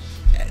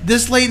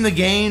 This late in the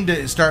game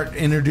to start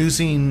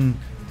introducing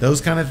those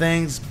kind of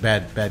things,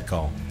 bad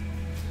call.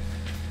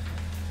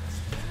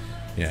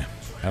 Yeah,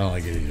 I don't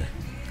like it either.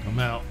 I'm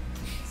out.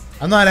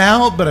 I'm not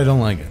out, but I don't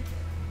like it.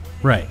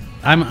 Right.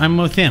 I'm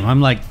with him. I'm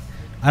like,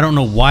 I don't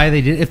know why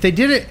they did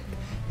it.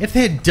 If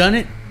they had done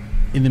it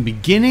in the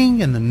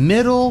beginning, in the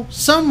middle,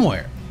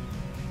 somewhere,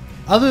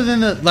 other than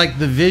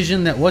the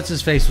vision that what's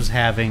his face was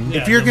having.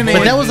 If you're gonna,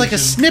 but that was like a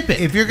snippet.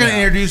 If you're gonna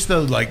introduce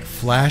those like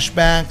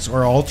flashbacks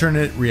or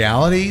alternate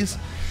realities,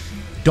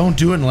 don't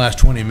do it in the last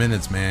 20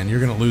 minutes, man. You're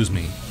gonna lose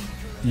me.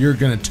 You're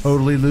gonna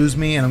totally lose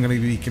me, and I'm gonna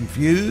be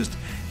confused,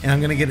 and I'm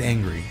gonna get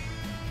angry,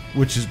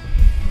 which is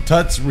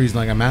Tut's reason.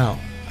 Like, I'm out.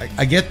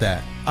 I get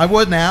that. I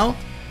wasn't out,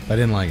 but I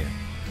didn't like it.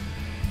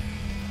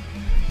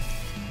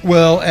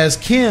 Well, as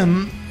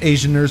Kim,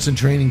 Asian nurse in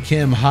training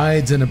Kim,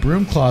 hides in a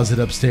broom closet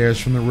upstairs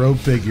from the rogue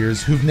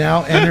figures who've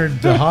now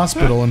entered the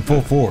hospital in full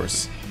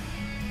force.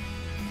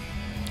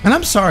 And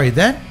I'm sorry,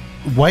 that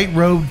white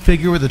robed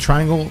figure with a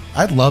triangle,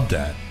 I loved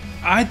that.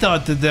 I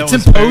thought that It's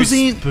was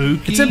imposing. very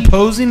spooky. It's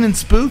imposing and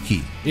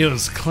spooky. It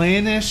was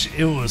clannish.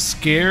 It was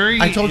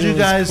scary. I told you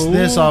guys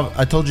this.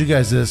 I told you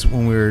guys this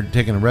when we were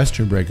taking a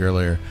restroom break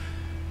earlier.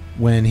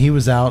 When he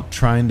was out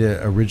trying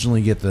to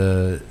originally get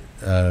the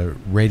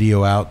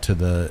radio out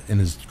to in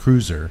his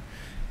cruiser,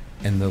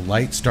 and the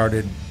light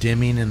started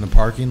dimming in the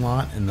parking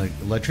lot, and the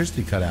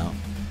electricity cut out.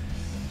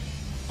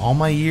 All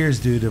my years,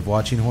 dude, of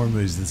watching horror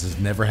movies, this has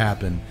never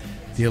happened.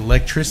 The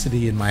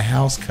electricity in my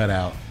house cut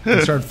out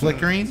and started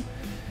flickering,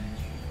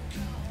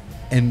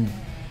 and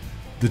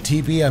the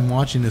TV I'm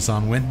watching this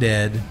on went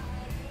dead.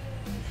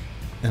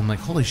 And I'm like,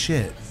 holy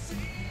shit!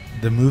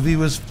 The movie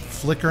was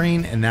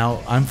flickering, and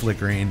now I'm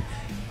flickering.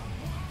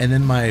 And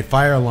then my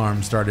fire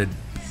alarm started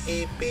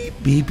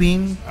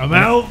beeping. I'm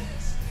out.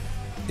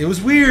 It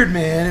was weird,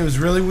 man. It was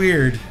really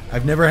weird.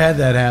 I've never had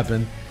that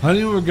happen.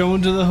 Honey, we're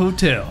going to the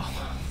hotel.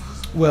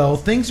 Well,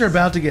 things are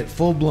about to get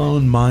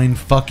full-blown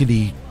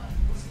mind-fuckity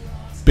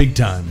big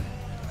time.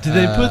 Did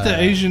they put the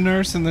Asian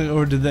nurse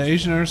or did the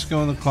Asian nurse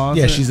go in the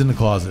closet? Yeah, she's in the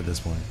closet at this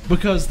point.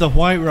 Because the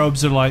white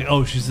robes are like,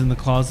 oh, she's in the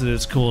closet.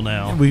 It's cool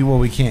now.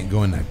 We can't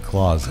go in that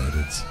closet.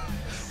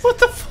 What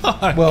the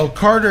fuck? Well,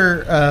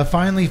 Carter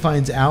finally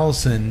finds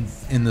Allison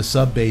in the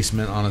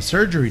sub-basement on a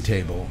surgery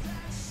table,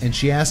 and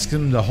she asks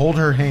him to hold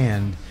her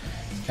hand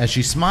as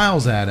she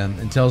smiles at him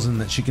and tells him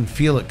that she can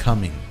feel it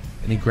coming,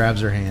 and he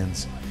grabs her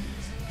hands.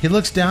 He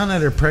looks down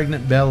at her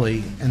pregnant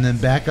belly and then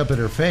back up at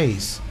her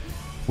face,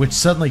 which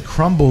suddenly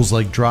crumbles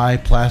like dry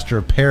plaster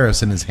of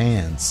Paris in his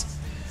hands.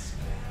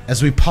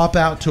 As we pop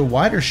out to a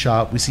wider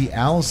shot, we see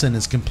Allison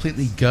is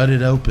completely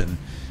gutted open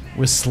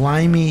with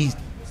slimy,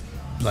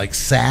 like,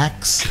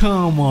 sacks.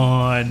 Come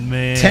on,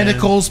 man.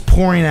 Tentacles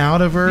pouring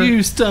out of her.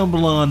 You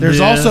stumble on There's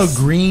this. also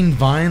green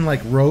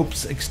vine-like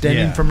ropes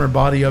extending from her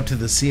body up to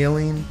the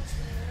ceiling.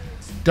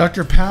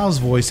 Dr. Powell's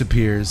voice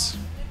appears.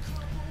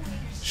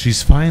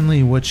 She's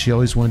finally what she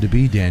always wanted to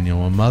be,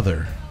 Daniel, a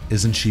mother.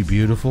 Isn't she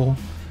beautiful?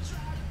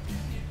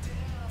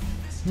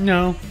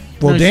 No.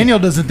 Well, No, Daniel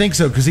doesn't think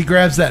so because he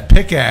grabs that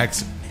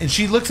pickaxe and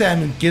she looks at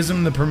him and gives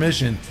him the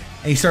permission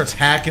and he starts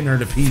hacking her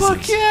to pieces.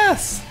 Fuck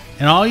yes.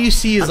 And all you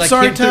see is I'm like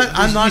sorry, him Tut,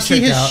 I'm not you see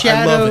checked his out.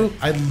 shadow.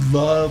 I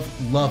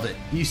love it.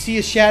 You see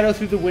a shadow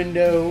through the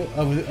window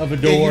of a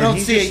door. Yeah, you and don't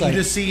he's see it. like- You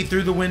just see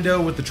through the window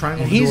with the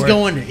triangle. and of the he's door.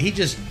 going. He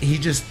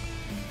just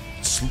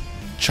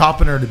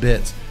chopping her to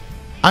bits.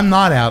 I'm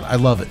not out. I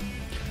love it.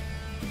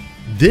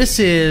 This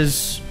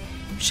is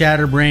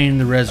Shatterbrain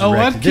the Resurrected.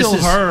 Oh, I'd This kill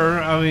is-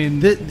 her. I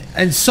mean,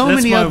 and so That's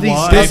many my of these.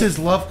 wife. This is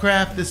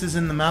Lovecraft. This is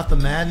In the Mouth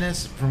of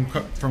Madness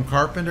from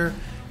Carpenter.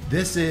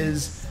 This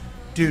is,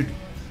 dude,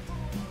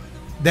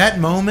 that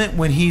moment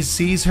when he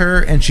sees her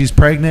and she's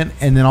pregnant,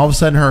 and then all of a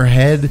sudden her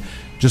head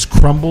just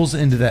crumbles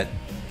into that.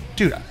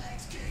 Dude,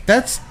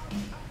 that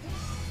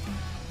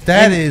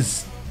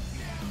is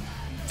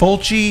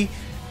Fulci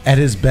at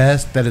his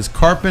best. That is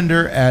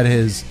Carpenter at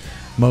his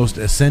most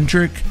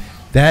eccentric.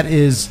 That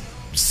is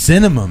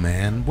cinema,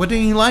 man. What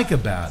didn't you like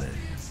about it?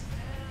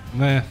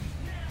 nah.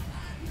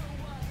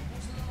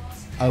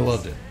 I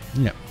loved it.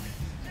 Yeah.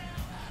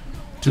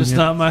 Just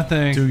not my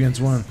thing. 2 against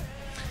 1.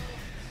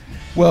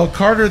 Well,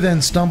 Carter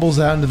then stumbles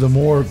out into the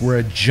morgue where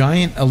a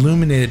giant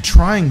illuminated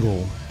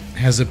triangle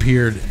has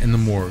appeared in the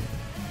morgue.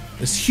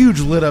 This huge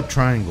lit up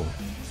triangle.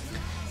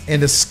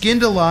 And a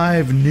skinned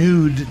alive,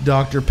 nude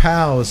Dr.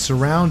 Powell is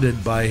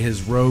surrounded by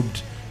his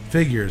robed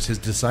figures, his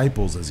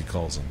disciples, as he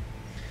calls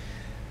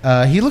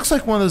them. He looks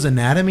like one of those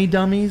anatomy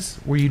dummies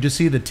where you just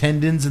see the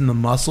tendons and the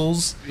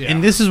muscles. Yeah.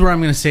 And this is where I'm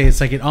going to say it's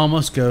like it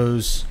almost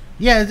goes.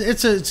 Yeah,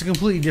 it's a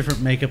completely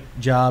different makeup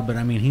job, but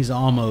I mean it's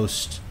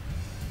almost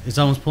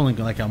pulling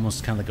like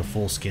almost kind of like a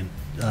full skin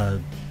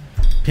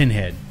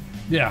Pinhead.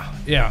 Yeah,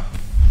 yeah.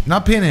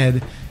 Not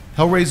Pinhead.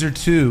 Hellraiser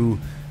 2,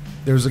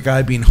 there was a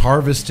guy being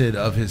harvested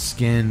of his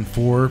skin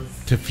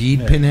to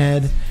feed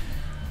Pinhead,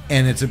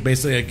 and it's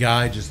basically a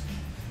guy just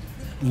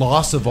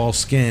loss of all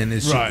skin.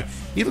 Is Right.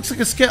 He looks like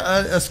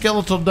a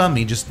skeletal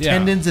dummy, just Yeah.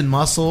 tendons and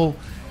muscle,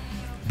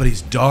 but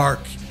he's dark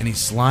and he's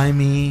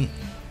slimy,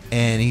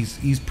 and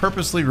he's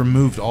purposely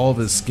removed all of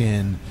his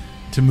skin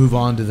to move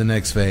on to the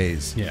next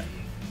phase. Yeah.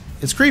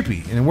 It's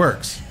creepy and it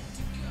works.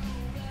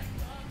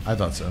 I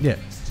thought so. Yeah.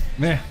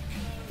 Yeah.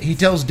 He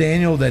tells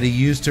Daniel that he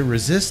used to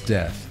resist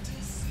death,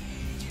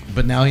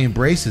 but now he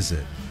embraces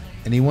it,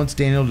 and he wants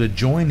Daniel to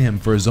join him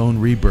for his own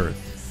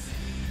rebirth.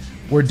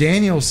 Where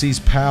Daniel sees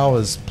Powell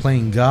as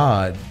playing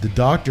God, the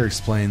doctor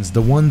explains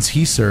the ones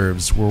he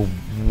serves were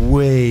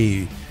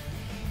way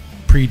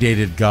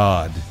predated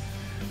God.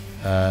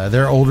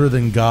 They're older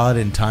than God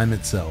and time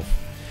itself.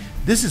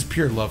 This is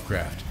pure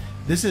Lovecraft.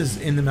 This is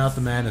In the Mouth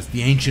of Madness,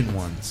 the ancient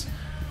ones.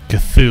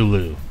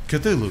 Cthulhu.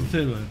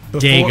 Cthulhu.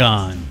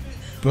 Dagon.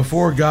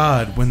 Before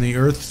God, when the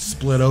earth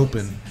split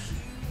open,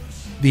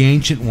 the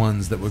ancient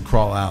ones that would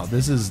crawl out.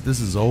 This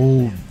is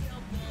old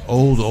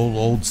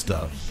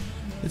stuff.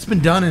 It's been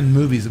done in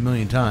movies a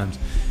million times.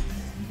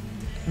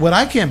 What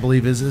I can't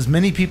believe is as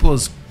many people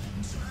as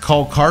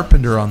call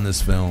Carpenter on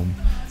this film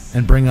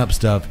and bring up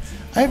stuff.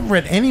 I haven't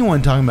read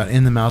anyone talking about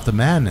In the Mouth of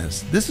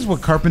Madness. This is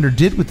what Carpenter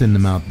did with In the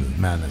Mouth of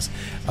Madness.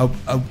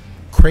 A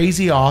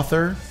crazy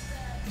author,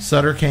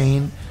 Sutter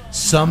Kane,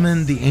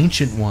 summoned the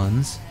Ancient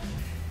Ones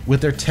with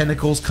their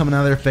tentacles coming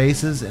out of their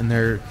faces, and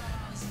their,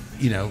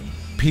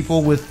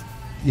 people with,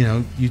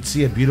 you'd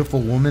see a beautiful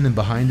woman, and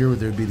behind her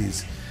there'd be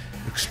these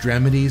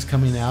extremities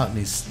coming out, and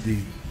these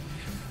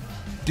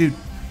dude,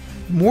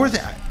 more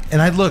than.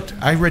 And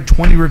I read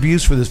 20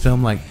 reviews for this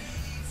film. Like,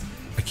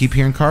 I keep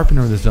hearing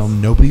Carpenter in this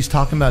film. Nobody's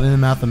talking about In the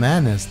Mouth of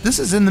Madness. This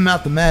is In the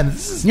Mouth of Madness.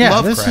 This is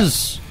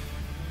Lovecraft.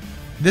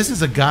 This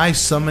is a guy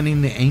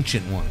summoning the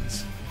Ancient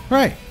Ones.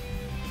 Right.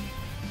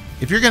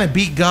 If you're going to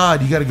beat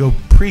God, you got to go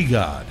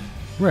pre-God.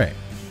 Right.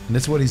 And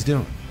that's what he's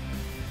doing.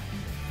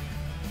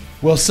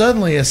 Well,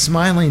 suddenly a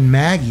smiling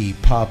Maggie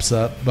pops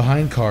up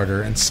behind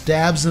Carter and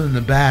stabs him in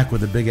the back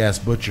with a big-ass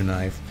butcher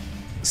knife,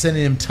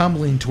 sending him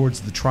tumbling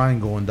towards the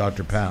triangle and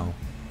Dr. Powell.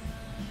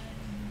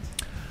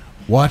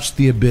 "Watch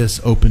the abyss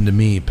open to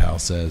me," Powell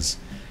says,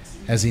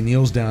 as he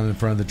kneels down in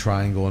front of the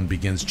triangle and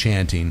begins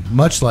chanting,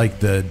 much like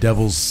the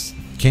devil's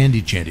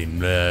candy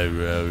chanting. I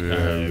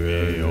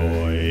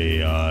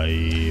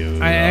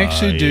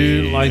actually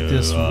do like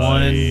this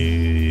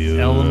one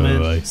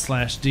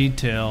element /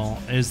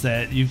 detail, is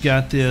that you've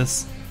got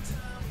this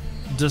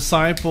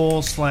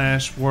disciple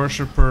 /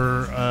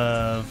 worshiper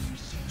of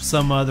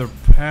some other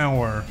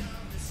power,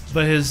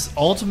 but his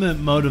ultimate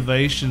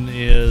motivation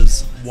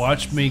is,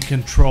 watch me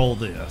control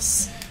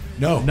this.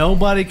 No.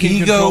 Nobody can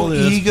control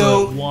this,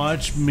 but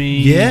watch me.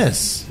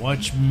 Yes.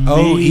 Watch me.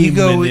 Oh,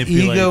 ego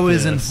manipulate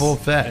is in this. full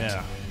effect.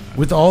 Yeah.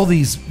 With all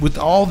these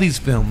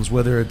films,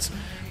 whether it's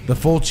the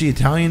Fulci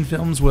Italian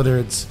films, whether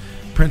it's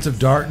Prince of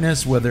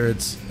Darkness, whether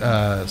it's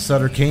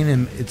Sutter Kane,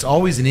 and it's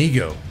always an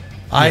ego.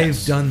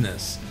 I've done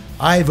this.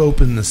 I've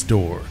opened this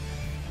door.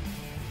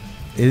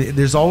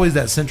 There's always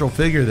that central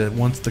figure that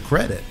wants the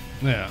credit.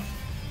 Yeah.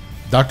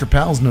 Dr.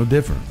 Powell's no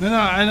different. And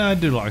I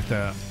do like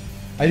that.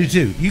 I do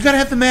too. You got to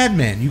have the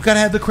madman. You got to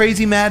have the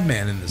crazy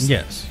madman in this.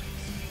 Yes.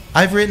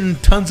 I've written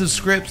tons of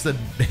scripts that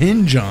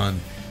hinge on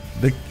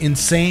the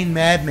insane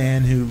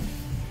madman who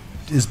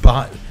is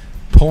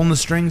pulling the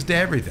strings to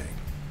everything.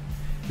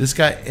 This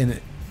guy, in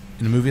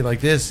a movie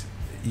like this,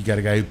 you got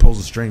a guy who pulls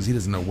the strings. He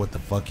doesn't know what the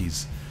fuck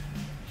he's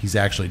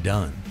actually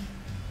done.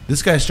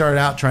 This guy started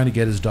out trying to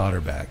get his daughter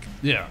back.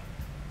 Yeah.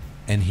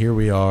 And here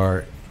we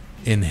are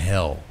in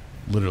hell,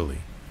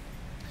 literally.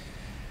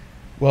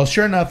 Well,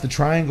 sure enough, the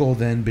triangle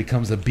then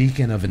becomes a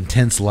beacon of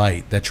intense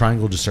light. That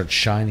triangle just starts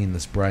shining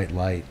this bright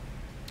light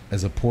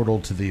as a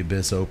portal to the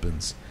abyss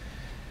opens.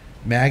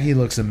 Maggie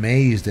looks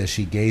amazed as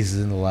she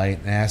gazes in the light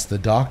and asks the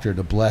doctor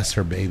to bless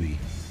her baby.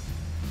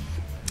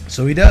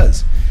 So he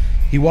does.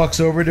 He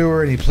walks over to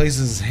her and he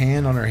places his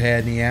hand on her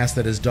head and he asks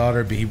that his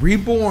daughter be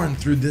reborn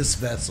through this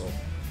vessel.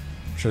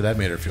 I'm sure that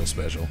made her feel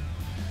special.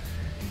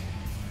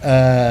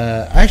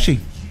 I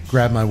actually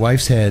grabbed my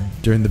wife's head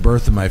during the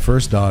birth of my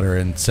first daughter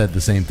and said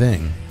the same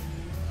thing.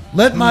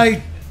 Let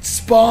my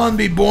spawn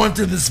be born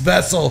through this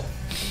vessel.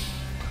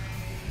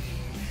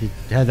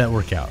 How'd that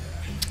work out?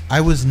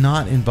 I was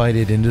not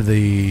invited into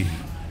the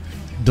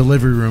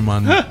delivery room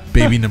on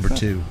baby number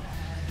 2.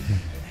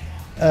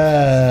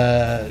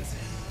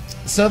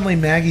 Suddenly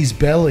Maggie's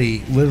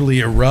belly literally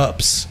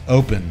erupts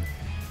open.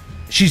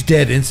 She's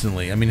dead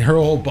instantly. I mean, her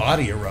whole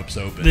body erupts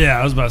open. Yeah,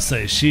 I was about to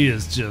say, she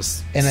is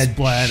just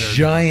splattered. A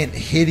giant,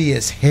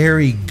 hideous,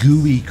 hairy,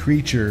 gooey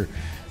creature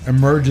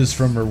emerges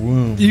from her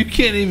womb. You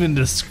can't even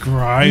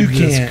describe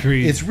this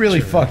creature. It's really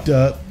fucked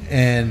up,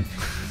 and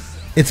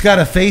it's got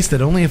a face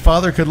that only a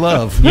father could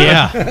love.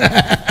 Yeah.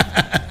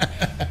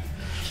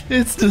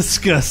 It's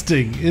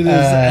disgusting. It is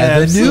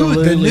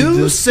absolutely the new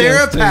disgusting.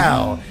 Sarah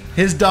Powell.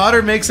 His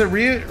daughter makes a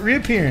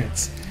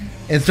reappearance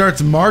and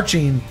starts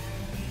marching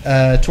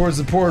towards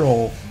the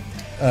portal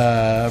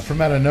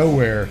from out of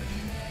nowhere.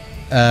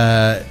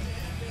 God,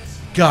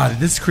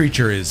 this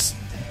creature is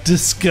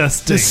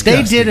disgusting.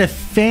 They did a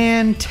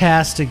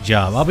fantastic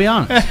job. I'll be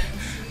honest.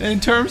 In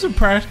terms of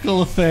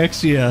practical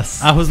effects,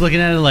 yes. I was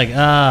looking at it like,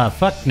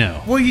 fuck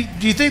no. Well,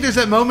 do you think there's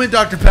that moment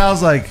Dr.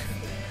 Powell's like,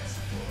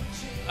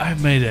 I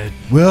made it.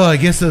 well, I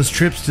guess those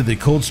trips to the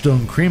Cold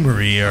Stone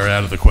Creamery are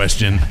out of the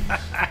question.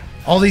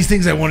 All these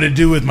things I wanted to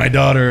do with my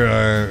daughter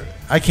are...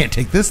 I can't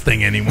take this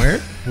thing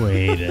anywhere.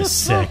 Wait a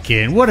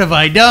second. What have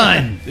I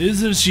done?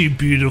 Isn't she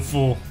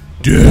beautiful?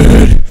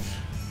 Dude,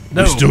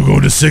 No. we're still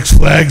going to Six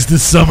Flags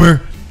this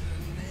summer.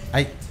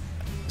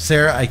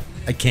 Sarah, I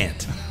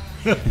can't.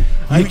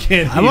 I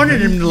can't. I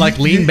wanted him to like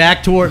lean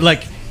back toward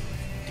like,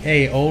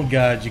 hey, old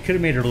God, you could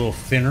have made her a little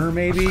thinner,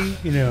 maybe.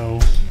 You know,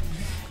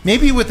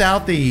 Maybe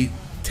without the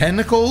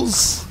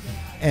tentacles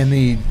and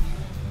the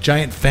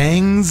giant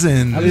fangs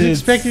and I was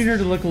expecting her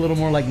to look a little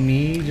more like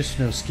me, just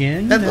no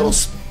skin. that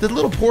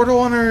little portal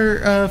on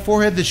her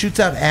forehead that shoots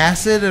out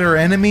acid at her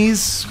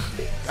enemies.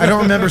 I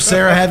don't remember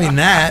Sarah having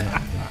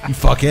that. You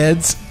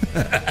fuckheads.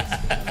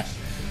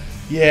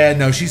 Yeah,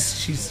 no,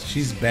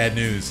 she's bad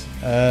news.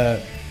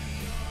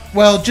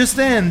 Well, just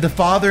then the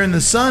father and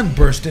the son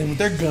burst in with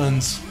their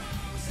guns,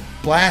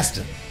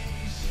 blasting.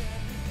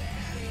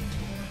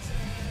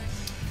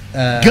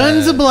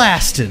 Guns a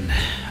blasting.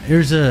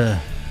 There's a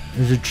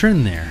There's a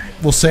trend there.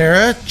 Well,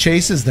 Sarah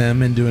chases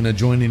them into an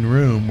adjoining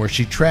room where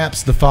she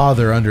traps the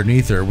father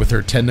underneath her with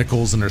her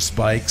tentacles and her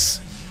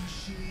spikes.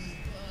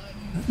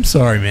 I'm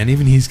sorry, man.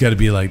 Even he's got to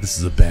be like, this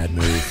is a bad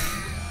move.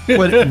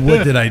 What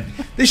did I...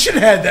 They should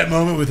have had that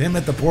moment with him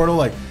at the portal,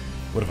 like,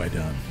 what have I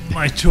done?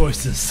 My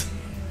choices.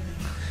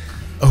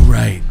 Oh,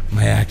 right.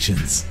 My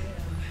actions.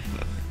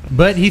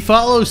 But he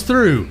follows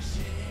through.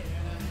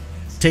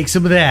 Take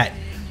some of that.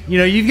 You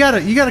know, you got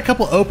a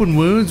couple open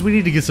wounds. We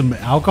need to get some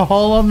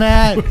alcohol on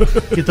that.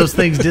 Get those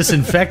things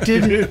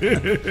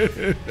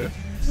disinfected.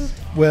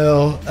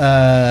 Well,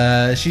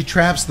 she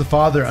traps the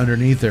father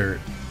underneath her.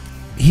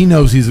 He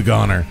knows he's a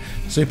goner.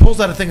 So he pulls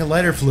out a thing of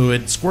lighter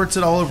fluid, squirts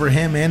it all over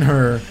him and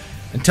her,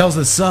 and tells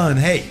his son,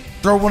 hey,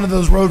 throw one of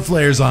those road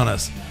flares on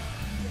us.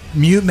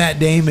 Mute Matt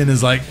Damon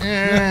is like,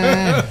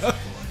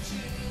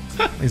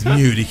 he's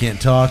mute, he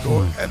can't talk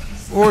or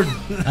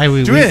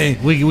do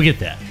anything. We get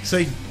that. So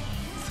he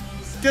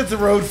gets the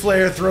road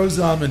flare, throws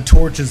it on them, and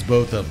torches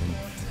both of them.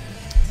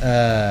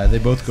 They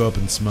both go up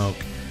in smoke.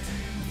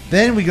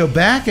 Then we go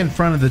back in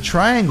front of the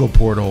triangle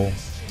portal.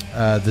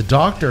 The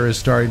doctor is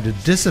starting to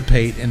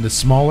dissipate into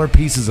smaller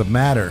pieces of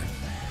matter.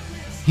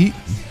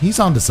 He's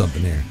onto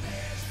something here.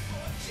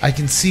 I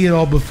can see it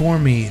all before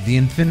me. The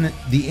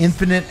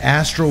infinite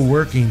astral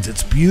workings.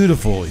 It's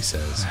beautiful, he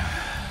says.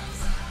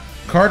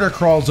 Carter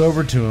crawls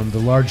over to him, the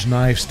large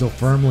knife still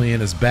firmly in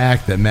his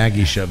back that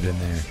Maggie shoved in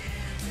there.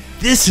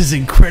 This is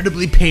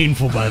incredibly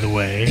painful, by the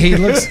way.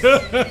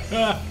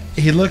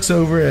 He looks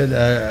over at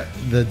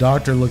the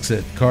doctor. Looks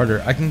at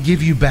Carter. I can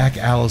give you back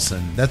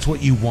Allison. That's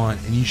what you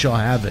want, and you shall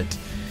have it.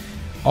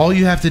 All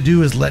you have to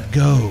do is let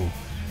go.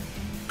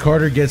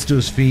 Carter gets to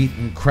his feet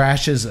and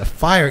crashes a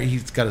fire.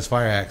 He's got his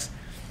fire axe.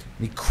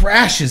 He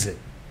crashes it,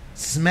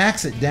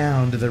 smacks it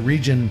down to the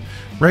region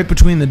right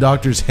between the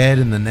doctor's head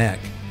and the neck.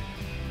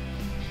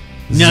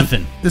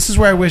 Nothing. This is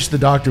where I wish the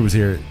doctor was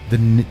here.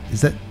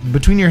 Is that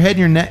between your head and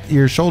your neck,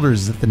 your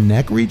shoulders? Is that the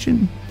neck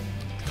region?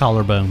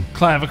 Collarbone.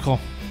 Clavicle.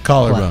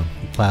 Collarbone.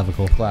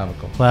 Clavicle.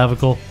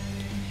 Clavicle.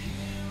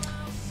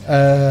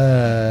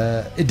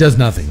 It does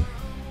nothing.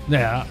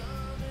 Yeah.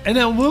 And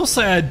I will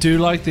say I do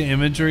like the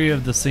imagery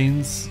of the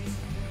scenes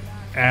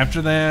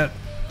after that,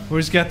 where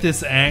he's got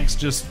this axe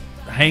just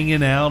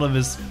hanging out of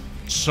his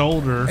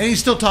shoulder. And he's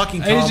still talking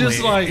calmly. And he's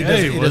just like,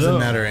 hey, it doesn't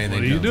matter anything.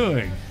 What are you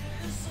doing?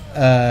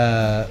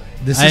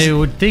 I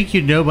would think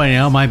you'd know by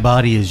now my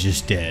body is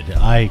just dead.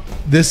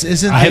 This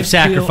isn't. I have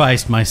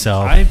sacrificed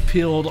myself. I've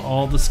peeled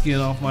all the skin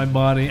off my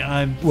body.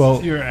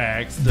 Your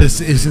axe. This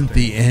isn't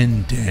the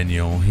end,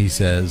 Daniel, he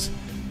says.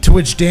 To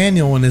which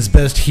Daniel, in his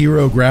best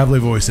hero gravelly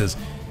voice, says,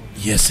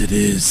 yes, it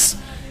is.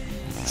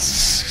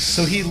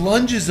 So he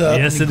lunges up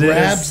and he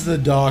grabs the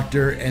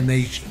doctor, and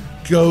they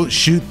go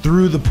shoot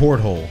through the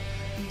porthole,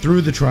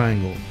 through the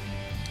triangle.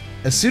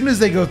 As soon as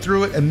they go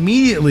through it,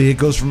 immediately it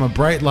goes from a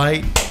bright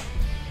light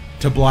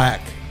to black,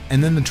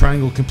 and then the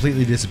triangle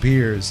completely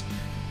disappears,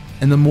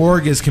 and the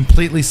morgue is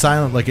completely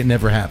silent, like it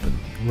never happened.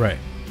 Right.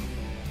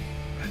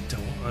 I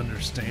don't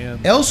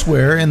understand.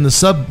 Elsewhere in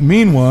the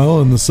meanwhile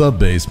in the sub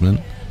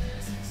basement,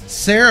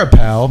 Sarah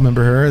Powell,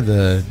 remember her,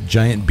 the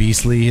giant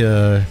beastly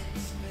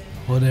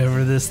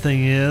whatever this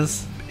thing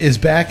is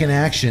back in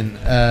action.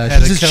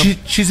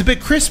 She's a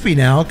bit crispy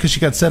now because she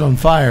got set on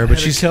fire, but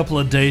she's a couple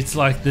of dates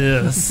like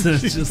this.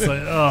 It's just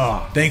like,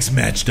 oh, thanks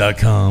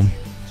Match.com.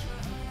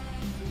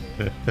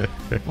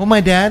 Well,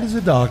 my dad is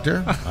a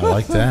doctor. I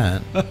like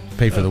that.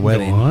 Pay for the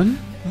wedding.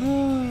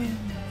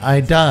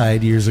 I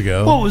died years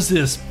ago. What was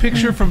this?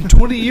 Picture from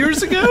 20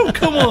 years ago?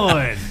 Come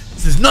on.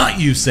 This is not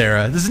you,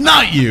 Sarah. This is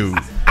not you.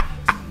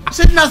 You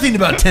said nothing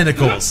about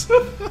tentacles.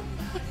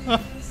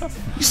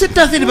 You said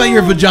nothing about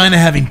your vagina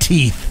having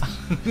teeth.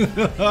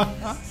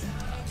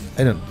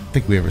 I don't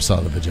think we ever saw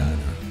the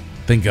vagina.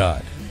 Thank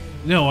God.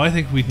 No, I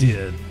think we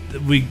did.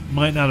 We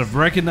might not have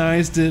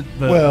recognized it,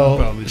 but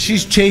well,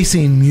 she's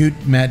chasing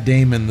mute Matt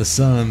Damon, the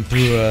son,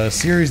 through a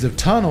series of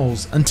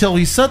tunnels until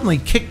he's suddenly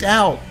kicked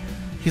out.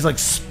 He's like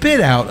spit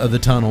out of the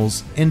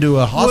tunnels into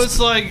a hospital. Well, it's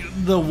like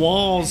the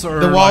walls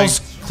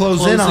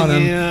close in on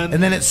him,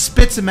 and then it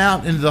spits him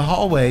out into the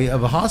hallway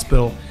of a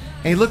hospital.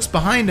 And he looks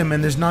behind him,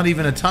 and there's not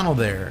even a tunnel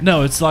there.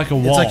 No, it's like a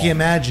wall. It's like he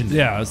imagined it.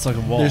 Yeah, it's like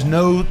a wall. There's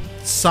no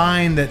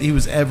sign that he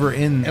was ever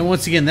in. And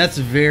once again, that's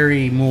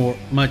very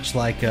much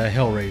like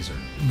Hellraiser.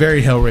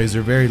 Very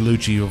Hellraiser, very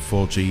Lucio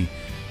Fulci.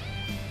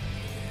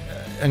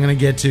 I'm going to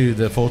get to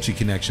the Fulci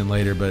connection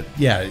later, but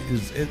yeah,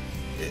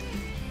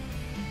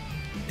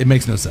 it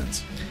makes no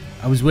sense.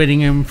 I was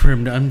waiting for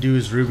him to undo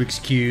his Rubik's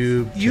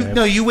Cube.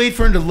 You wait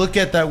for him to look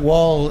at that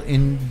wall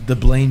in the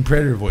Blaine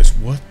Predator voice.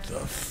 What the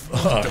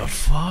fuck? What the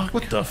fuck?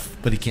 What the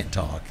But he can't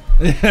talk.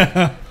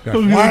 Yeah.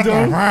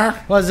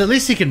 Well, at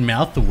least he can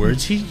mouth the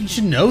words. He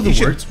should know the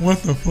words.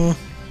 What the fuck?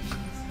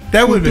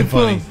 That would have been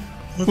funny.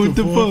 What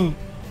the fuck?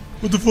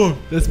 What the fuck?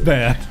 That's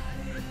bad.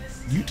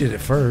 You did it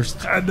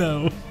first. I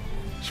know. You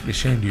should be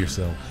ashamed of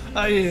yourself.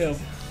 I am.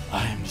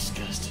 I am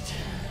disgusted.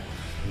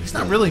 He's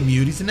not really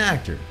mute. He's an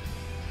actor.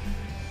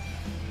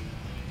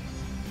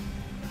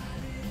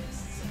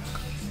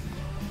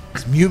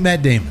 It's mute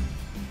Matt Damon.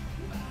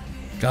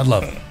 God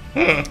love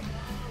him.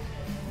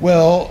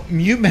 Well,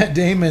 mute Matt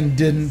Damon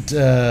didn't.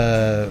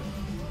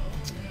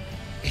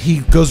 He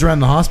goes around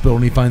the hospital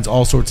and he finds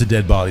all sorts of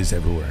dead bodies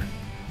everywhere.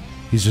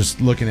 He's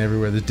just looking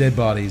everywhere. There's dead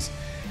bodies,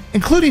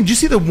 including. Do you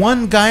see the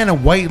one guy in a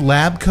white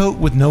lab coat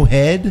with no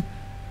head?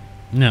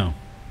 No.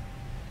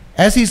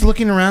 As he's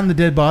looking around the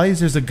dead bodies,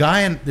 there's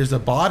a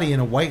body in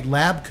a white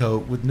lab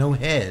coat with no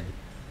head.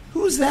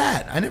 Who's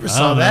that? I never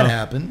saw that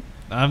happen.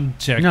 I'm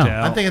checked No. out.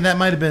 I'm thinking that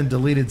might have been a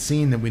deleted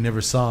scene that we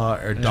never saw,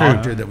 or a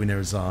doctor that we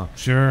never saw.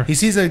 Sure. He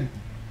sees a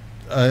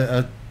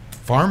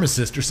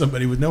pharmacist or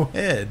somebody with no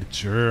head.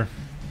 Sure.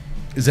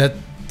 Is that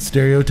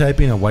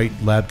stereotyping? A white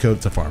lab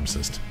coat's a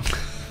pharmacist.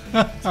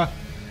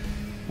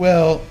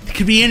 Well, It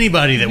could be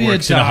anybody that Be a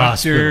works in a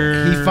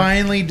hospital. he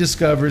finally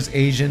discovers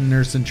Asian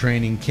nurse in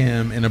training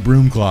Kim in a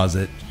broom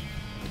closet.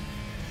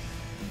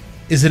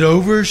 Is it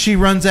over? She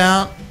runs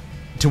out,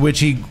 to which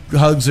he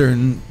hugs her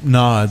and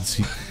nods.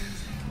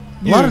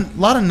 A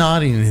lot of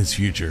nodding in his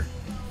future.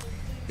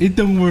 It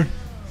don't work.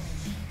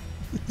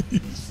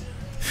 Did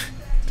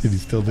he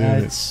still do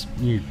That's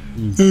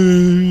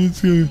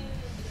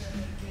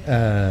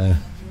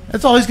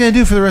That's all he's going to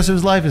do for the rest of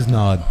his life is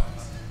nod.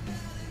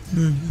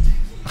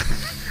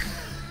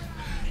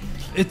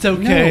 It's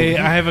okay.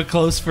 No. I have a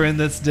close friend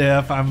that's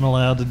deaf. I'm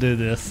allowed to do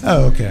this.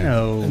 Oh, okay.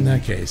 No. In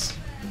that case,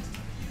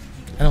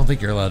 I don't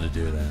think you're allowed to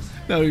do that.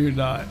 No, you're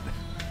not.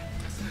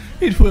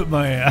 He'd whip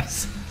my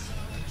ass.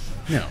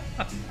 no.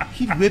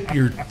 He'd whip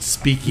your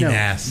speaking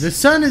ass. The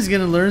son is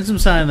going to learn some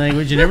sign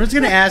language, and everyone's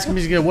going to ask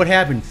him, what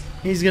happened?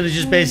 He's going to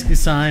just basically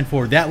sign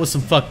for, that was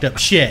some fucked up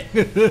shit.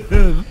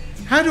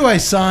 How do I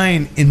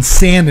sign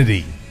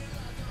insanity?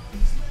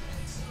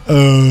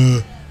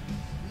 That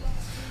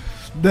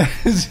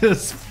is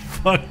just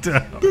fucked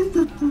up.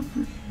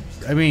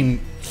 I mean,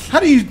 How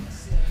do you?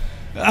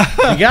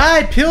 the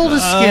guy peeled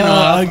his skin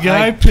off. a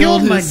guy I peeled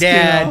killed my his skin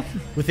dad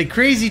off. with a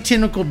crazy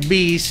tentacled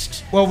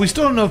beast. Well, we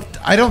still don't know.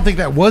 I don't think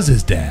that was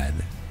his dad.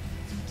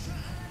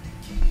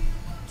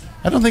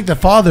 I don't think the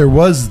father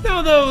was.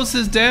 No, that was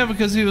his dad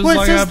because he was Well, it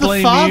like, says I the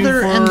blame father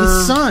you for... and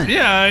the son.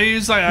 Yeah, he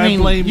was like, I mean,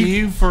 I blame you-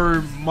 you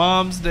for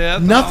mom's death.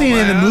 and Nothing all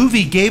in the that.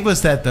 movie gave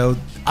us that though.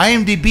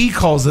 IMDb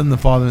calls them the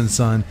father and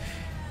son.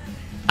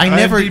 I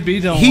never.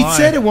 IMDb don't He lie.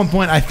 said at one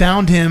point, "I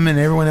found him and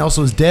everyone else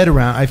was dead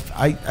around.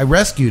 I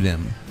rescued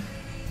him."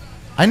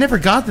 I never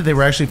got that they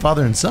were actually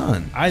father and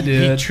son. I He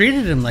did.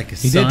 treated him like a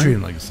He son. did treat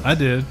him like a son. I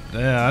did.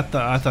 Yeah,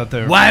 I thought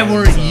they were. Why father and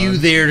weren't son. you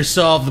there to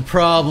solve the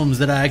problems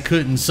that I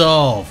couldn't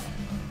solve?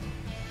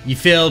 You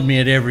failed me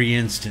at every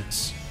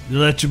instance. You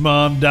let your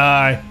mom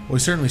die. Well,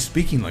 he's certainly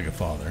speaking like a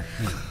father.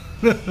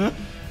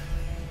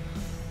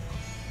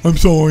 I'm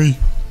sorry.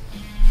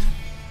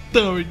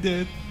 No, he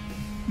did.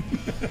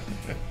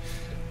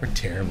 We're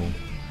terrible.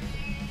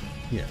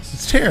 Yes,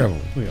 It's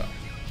terrible. we are.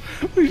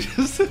 We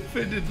just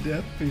offended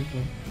deaf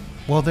people.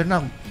 Well, they're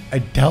not. I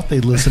doubt they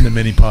listen to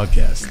many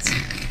podcasts.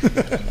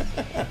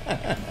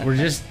 We're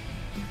just.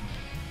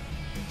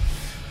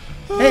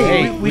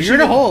 Hey, we we're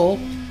in a hole.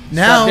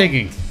 Now- Stop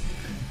digging.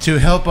 To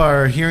help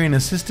our hearing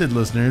assisted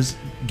listeners,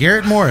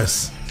 Garrett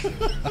Morris.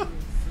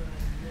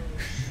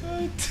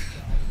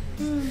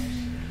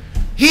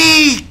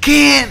 He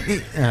can't.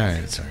 All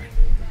right, sorry.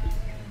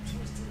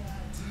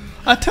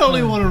 I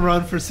totally want to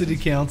run for city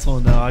council,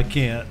 and now I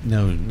can't.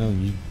 No,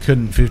 you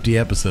couldn't 50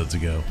 episodes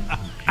ago.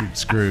 You're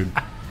screwed.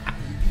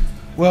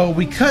 Well,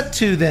 we cut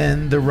to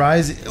then the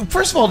rise.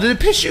 First of all, did it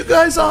piss you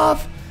guys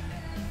off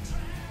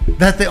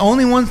that the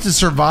only ones to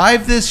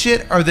survive this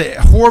shit are the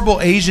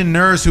horrible Asian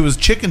nurse who was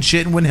chicken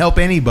shit and wouldn't help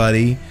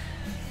anybody,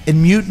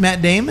 and mute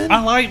Matt Damon?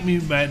 I like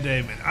mute Matt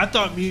Damon. I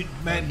thought mute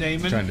Matt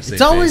Damon.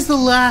 It's always the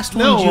last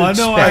one. No, you I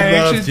know. expect. I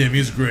actually, him.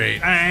 He's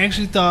great. I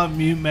actually thought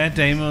mute Matt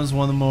Damon was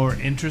one of the more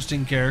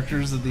interesting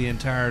characters of the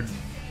entire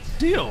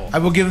deal. I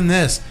will give him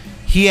this.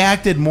 He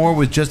acted more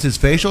with just his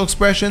facial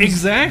expressions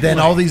Exactly. than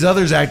all these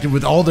others acted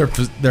with all their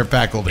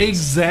faculties.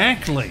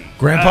 Exactly.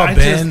 Grandpa I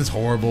Ben's just-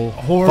 horrible.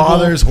 Horrible.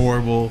 Father's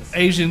horrible.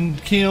 Asian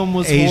Kim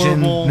was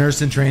Asian horrible.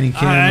 nurse in training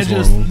Kim I was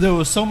just horrible. there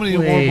was so many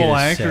Wait horrible a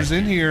actors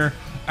second. in here.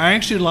 I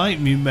actually like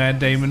mute Matt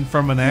Damon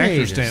from an actor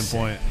Wait a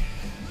standpoint.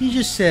 You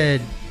just said.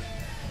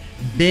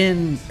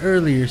 Ben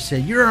earlier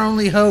said you're our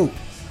only hope.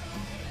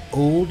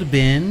 Old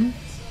Ben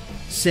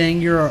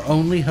saying you're our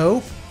only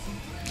hope.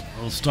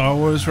 Little Star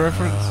Wars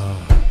reference.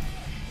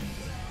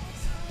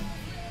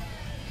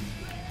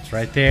 It's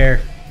right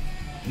there.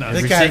 No,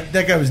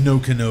 That guy was no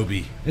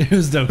Kenobi. it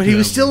was dope. But he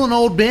was still an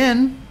old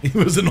Ben. He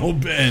was an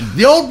old Ben.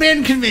 The old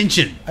Ben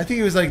convention. I think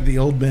he was like the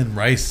old Ben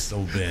Rice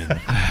old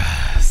Ben.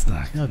 It's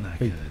not good.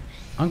 wait.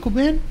 Uncle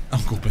Ben?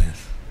 Uncle Ben.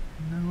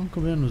 No,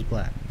 Uncle Ben was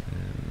black.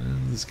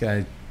 This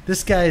guy.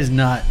 This guy is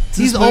not.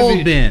 He's movie-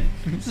 old Ben.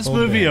 Is this Old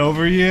movie man.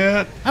 over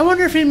yet? I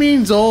wonder if he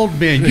means old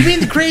Ben. You mean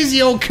the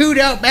crazy old coot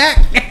out back?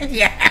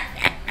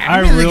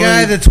 I The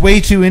guy that's way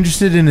too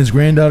interested in his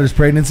granddaughter's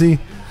pregnancy.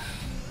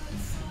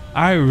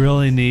 I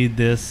really need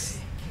this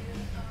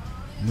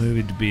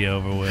movie to be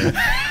over with.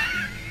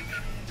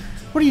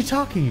 What are you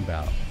talking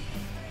about?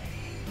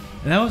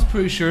 And I was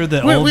pretty sure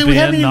that We old haven't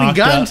Ben even knocked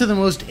gotten up. to the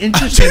most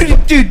interesting.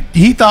 Dude,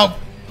 he thought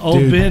Old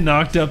Dude. Ben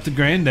knocked up the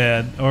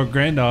granddad or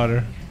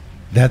granddaughter.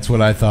 That's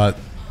what I thought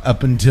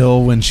up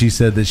until when she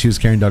said that she was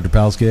carrying Dr.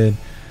 Powell's kid.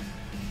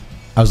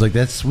 I was like,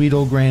 that sweet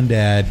old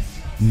granddad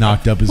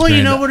knocked up his Well, granddad.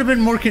 you know, it would have been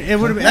more. It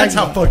would have been. That's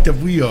how fucked up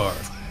we are.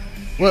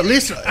 Well, at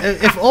least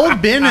if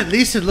old Ben at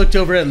least had looked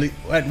over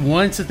at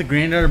once at the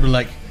granddaughter, but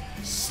like,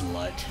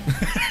 slut.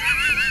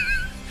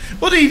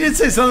 Well, he did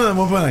say something at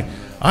one point like,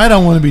 I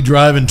don't want to be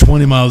driving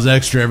 20 miles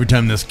extra every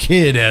time this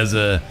kid has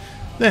a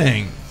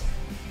thing.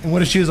 And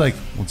what if she was like,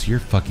 well, it's your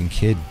fucking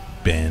kid,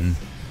 Ben.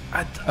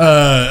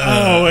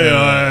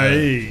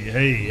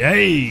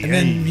 Hey. And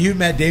then mute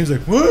Matt Damon's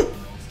like, what?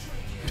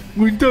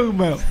 What are you talking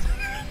about?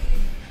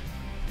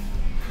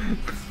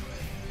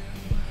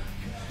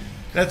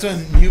 That's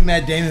when mute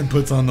Matt Damon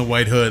puts on the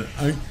white hood.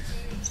 I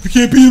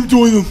can't be him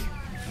doing them.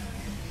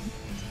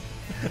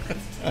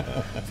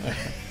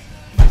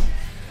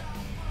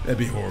 That'd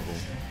be horrible.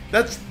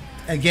 That's,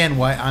 again,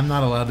 why I'm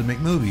not allowed to make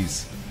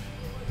movies.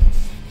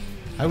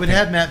 I would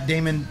have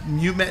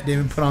mute Matt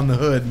Damon put on the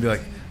hood and be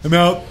like, I'm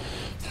out.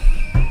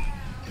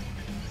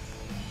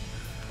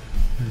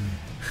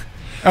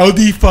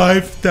 Audi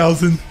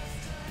 5000.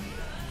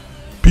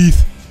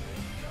 Peace.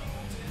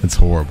 That's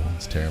horrible.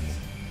 It's terrible.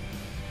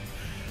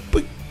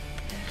 But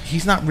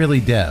he's not really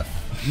deaf.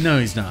 No,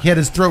 he's not. He had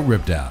his throat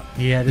ripped out.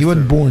 He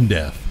wasn't born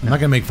deaf. I'm not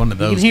going to make fun of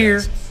those He can hear.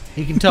 guys.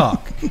 He can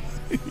talk.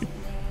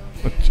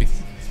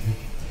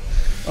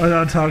 I'm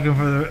not talking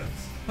for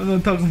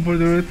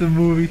the rest of the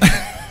movie.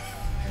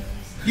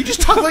 You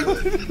just talk like...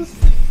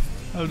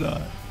 I'm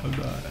not.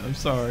 I'm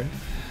sorry.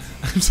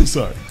 I'm so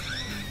sorry.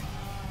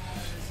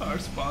 Our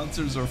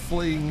sponsors are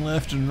fleeing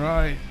left and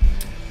right.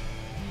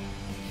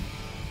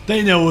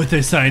 They know what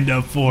they signed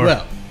up for.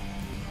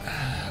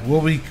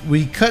 Well,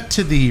 we cut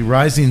to the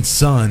rising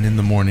sun in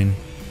the morning.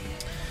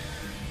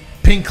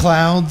 Pink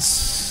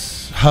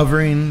clouds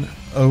hovering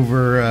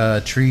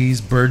over trees,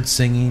 birds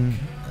singing.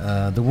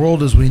 The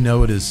world as we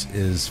know it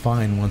is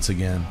fine once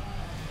again.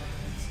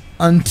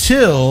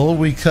 Until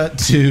we cut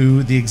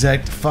to the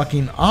exact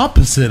fucking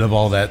opposite of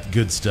all that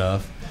good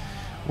stuff.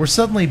 We're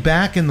suddenly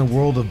back in the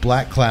world of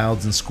black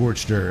clouds and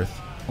scorched earth.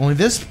 Only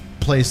this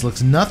place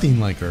looks nothing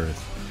like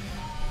Earth.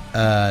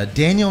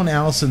 Daniel and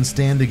Allison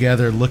stand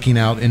together looking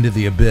out into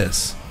the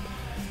abyss.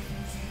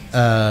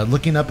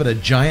 Looking up at a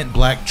giant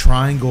black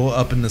triangle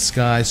up in the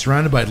sky,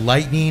 surrounded by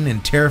lightning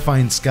and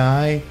terrifying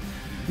sky.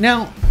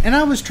 Now, and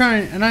I was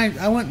trying, and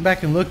I went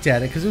back and looked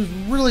at it because it was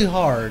really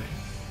hard.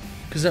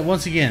 Because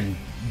once again,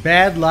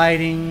 bad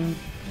lighting.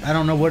 I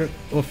don't know what it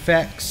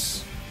affects.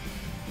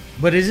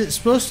 But is it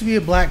supposed to be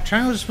a black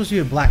triangle or is it supposed to be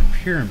a black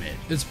pyramid?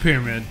 It's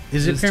pyramid.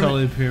 Is it it's pyramid?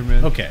 totally a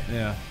pyramid. Okay.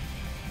 Yeah.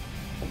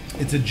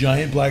 It's a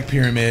giant black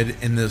pyramid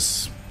in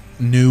this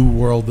new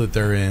world that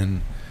they're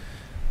in.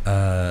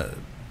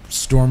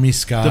 Stormy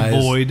skies,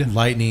 The void.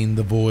 lightning,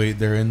 the void.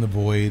 They're in the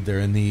void. They're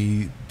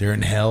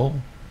in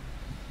hell.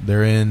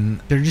 They're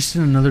just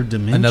in another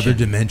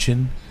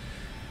dimension.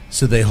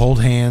 So they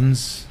hold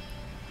hands.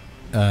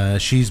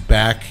 She's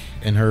back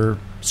in her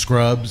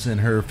scrubs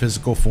and her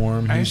physical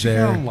form. I He's actually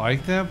there, don't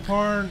like that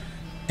part.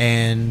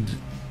 and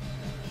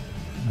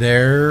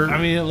they're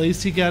I mean, at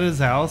least he got his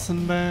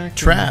Allison back.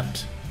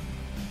 trapped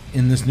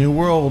in this new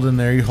world, and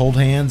they hold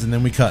hands, and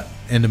then we cut.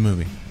 End of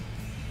movie.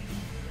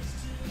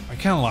 I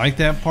kind of like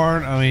that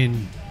part. I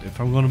mean, if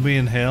I'm going to be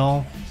in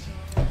hell,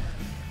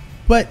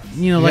 But,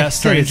 you know, we like I got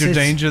said, stranger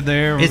danger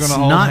there. We're it's going to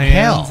hold not hands.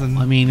 hell. And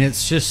I mean,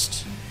 it's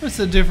just, it's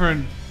a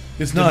different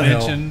It's not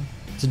hell. dimension.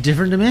 it's a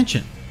different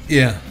dimension.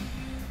 Yeah,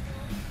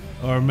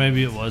 Or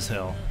maybe it was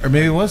hell. or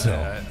maybe it was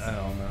hell. I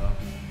don't know.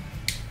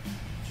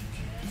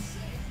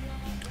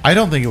 I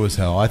don't think it was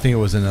hell. I think it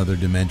was another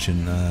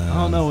dimension. I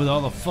don't know, with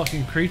all the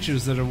fucking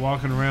creatures that are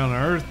walking around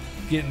Earth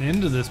getting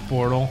into this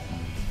portal.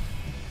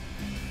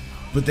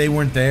 But they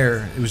weren't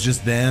there. It was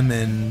just them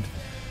and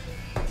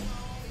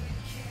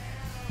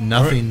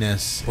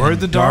nothingness. Where'd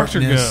and the doctor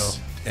darkness,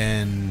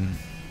 And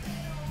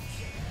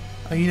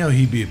you know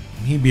he'd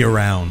be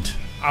around.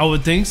 I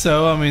would think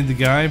so. I mean, the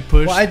guy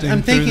pushed. Well, him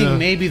I'm through thinking the,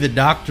 maybe the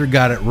doctor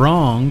got it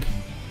wrong,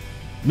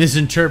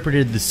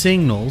 misinterpreted the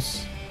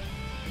signals.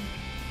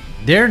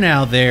 They're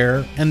now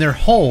there, and they're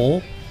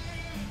whole.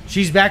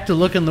 She's back to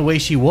looking the way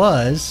she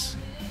was.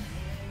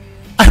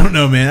 I don't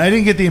know, man. I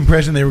didn't get the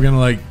impression they were gonna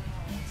like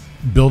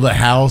build a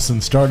house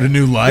and start a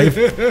new life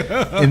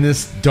in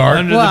this dark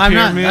Under the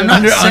pyramid. I'm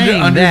not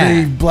saying under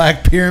that. the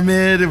black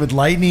pyramid with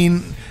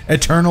lightning,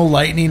 eternal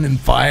lightning and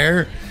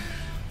fire.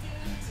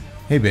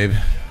 Hey, babe,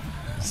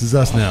 this is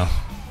us now.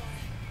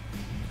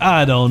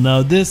 I don't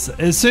know. This,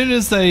 as soon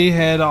as they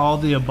had all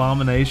the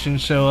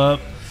abominations show up,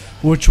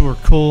 which were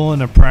cool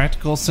in a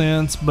practical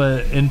sense,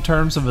 but in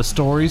terms of a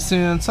story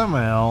sense, I'm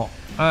out.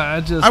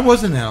 I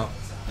wasn't out.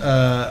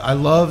 I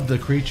love the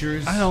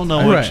creatures. I don't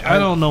know I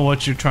don't know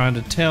what you're trying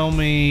to tell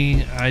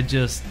me.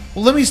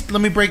 Well, let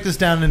me break this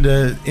down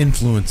into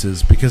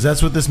influences, because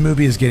that's what this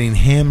movie is getting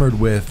hammered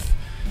with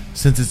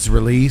since its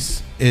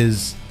release,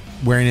 is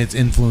wearing its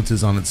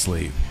influences on its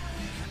sleeve.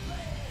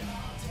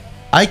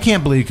 I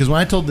can't believe, because when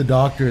I told the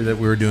doctor that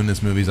we were doing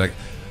this movie, he's like,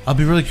 I'll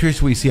be really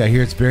curious what you see. I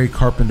hear it's very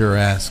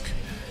Carpenter-esque.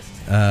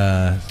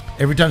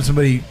 Every time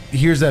somebody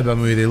hears that about a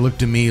movie, they look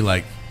to me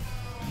like,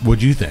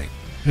 "What'd you think?"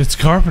 It's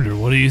Carpenter.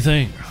 What do you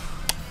think?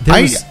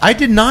 I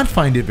did not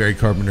find it very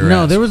Carpenter.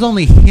 No, there was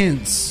only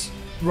hints.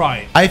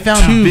 Right. I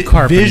found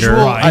Carpenter, visual.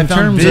 right. I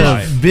found In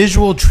terms of-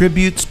 visual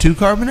tributes to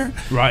Carpenter.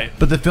 Right.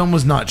 But the film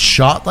was not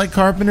shot like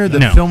Carpenter. The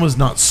No. film was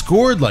not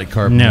scored like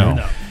Carpenter.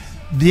 No.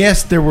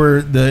 Yes, there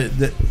were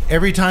the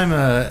every time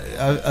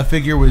a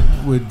figure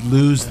would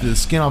lose the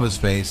skin off his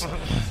face,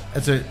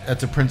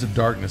 that's a Prince of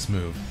Darkness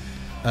move.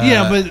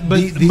 Yeah, but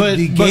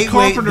gateway-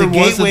 Carpenter the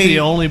wasn't gateway- the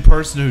only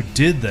person who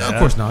did that. Of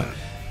course not.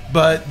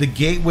 But the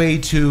gateway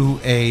to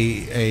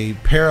a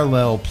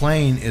parallel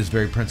plane is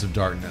very Prince of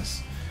Darkness.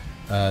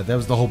 That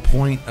was the whole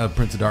point of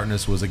Prince of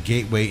Darkness, was a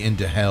gateway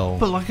into hell.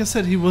 But like I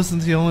said, he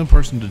wasn't the only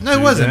person to do that. No,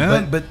 it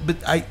wasn't. But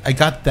I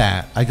got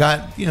that. I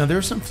got, there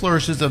were some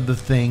flourishes of the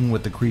Thing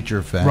with the creature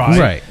effect.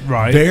 Right.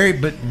 I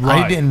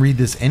didn't read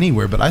this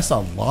anywhere, but I saw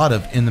a lot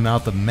of In the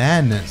Mouth of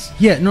Madness.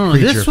 Yeah, no,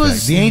 creature this was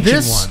effect. The ancient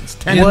this ones.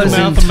 In the was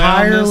Mouth of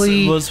Madness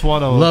entirely was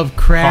what, a Lovecraftian.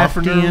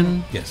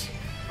 Carpenter? Yes.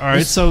 All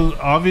right, so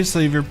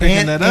obviously if you're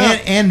picking that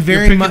up, and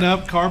very you're much picking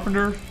up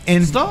Carpenter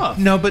and stuff.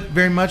 No, but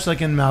very much like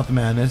in Mouth of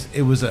Madness,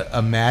 it was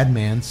a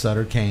madman,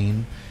 Sutter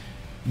Kane,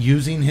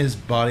 using his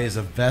body as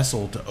a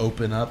vessel to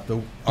open up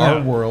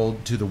our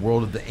world to the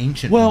world of the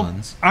ancient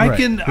ones. I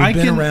can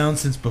around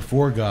since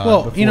before God.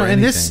 Well, before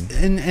and this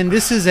and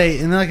this is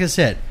and like I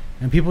said,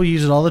 and people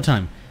use it all the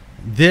time.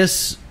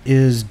 This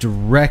is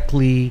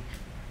directly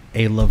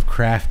a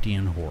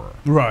Lovecraftian horror.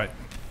 Right.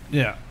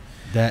 Yeah.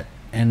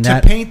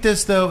 To paint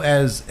this though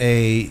as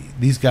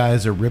these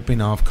guys are ripping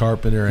off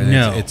Carpenter, and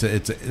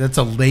that's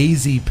a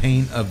lazy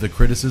paint of the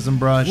criticism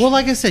brush. Well,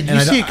 like I said, you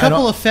see a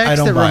couple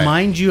effects that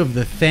remind you of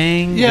The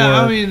Thing.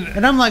 Yeah,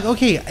 and I'm like,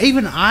 okay,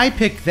 even I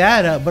picked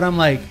that up, but I'm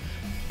like,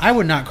 I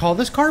would not call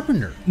this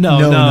Carpenter.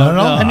 No.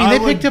 I mean, they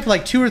picked up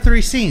like 2 or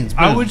 3 scenes.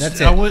 Boom, I would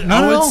that's it. I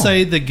would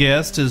say The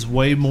Guest is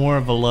way more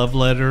of a love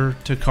letter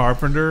to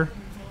Carpenter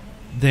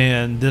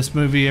than this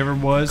movie ever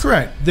was.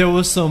 Correct. There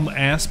was some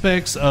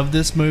aspects of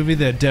this movie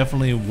that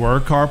definitely were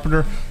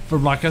Carpenter.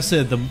 From, like I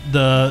said,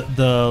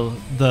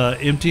 the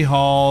empty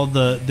hall,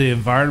 the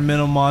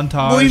environmental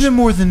montage. Well, even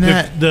more than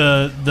that,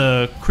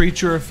 the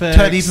creature effects.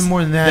 Ted, even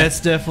more than that, that's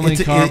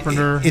definitely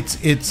Carpenter. It's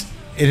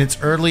in its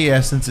early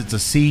essence, it's a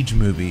siege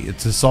movie.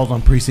 It's Assault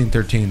on Precinct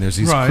 13. There's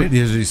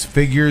these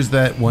figures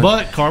that went.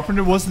 But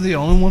Carpenter wasn't the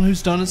only one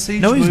who's done a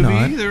siege movie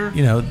either.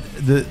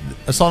 The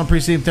Assault on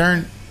Precinct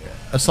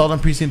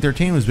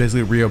 13 was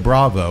basically Rio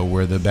Bravo,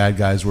 where the bad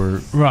guys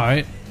were.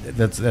 Right.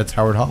 That's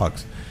Howard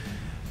Hawks.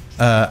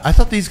 I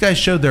thought these guys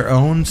showed their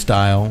own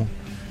style.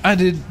 I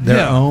did.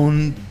 Their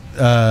own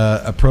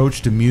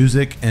approach to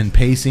music and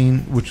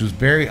pacing, which was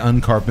very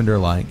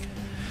un-Carpenter-like.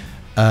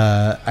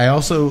 I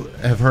also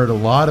have heard a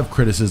lot of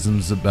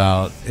criticisms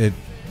about it,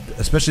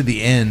 especially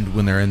the end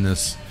when they're in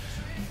this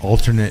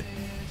alternate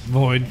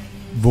void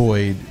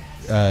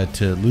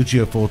to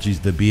Lucio Fulci's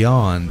The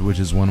Beyond, which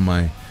is one of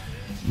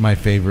my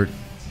favorite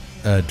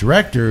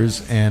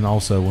directors, and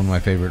also one of my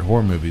favorite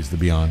horror movies, The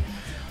Beyond.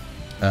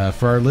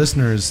 For our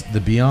listeners,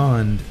 The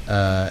Beyond,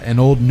 an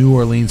old New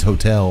Orleans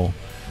hotel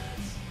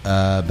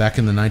back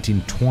in the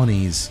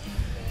 1920s.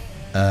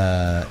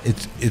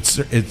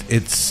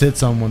 It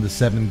sits on one of the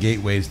 7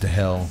 gateways to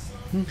hell.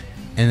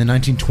 In the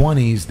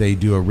 1920s, they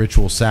do a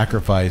ritual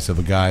sacrifice of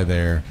a guy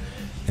there,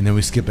 and then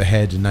we skip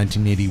ahead to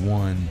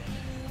 1981.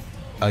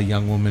 A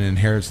young woman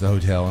inherits the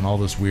hotel, and all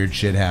this weird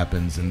shit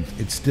happens, and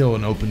it's still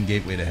an open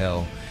gateway to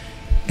hell.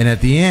 And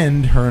at the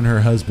end, her and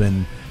her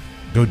husband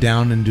go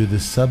down into the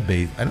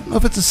sub-base. I don't know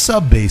if it's a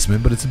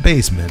sub-basement, but it's a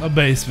basement. A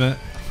basement.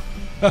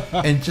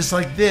 And just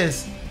like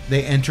this,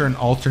 they enter an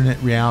alternate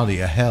reality,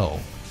 a hell.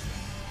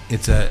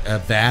 It's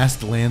a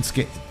vast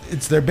landscape.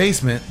 It's their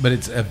basement, but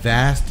it's a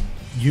vast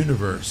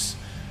universe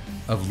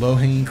of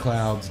low-hanging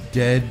clouds,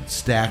 dead,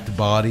 stacked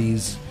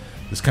bodies,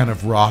 this kind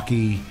of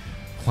rocky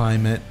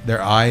climate.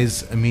 Their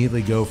eyes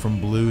immediately go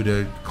from blue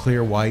to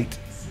clear white.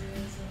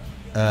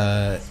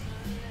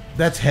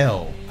 That's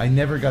hell. I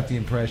never got the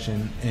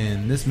impression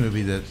in this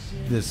movie that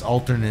this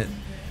alternate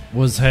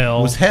was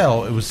hell.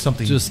 It was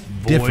something just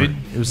different.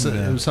 void. It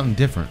was something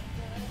different.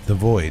 The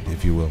void,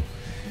 if you will.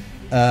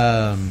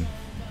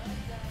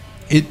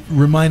 It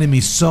reminded me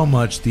so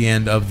much the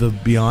end of The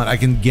Beyond. I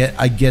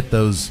get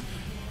those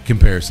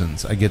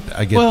comparisons. I get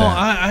well,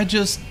 that. I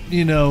just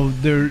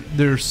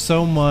there's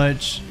so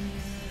much,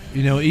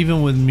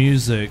 even with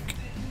music,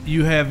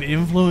 you have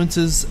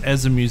influences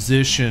as a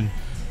musician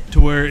to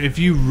where if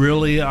you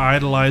really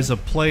idolize a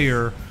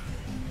player,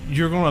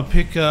 you're going to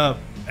pick up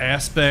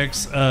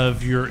aspects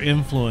of your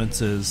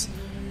influences,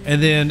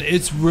 and then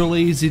it's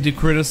really easy to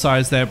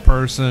criticize that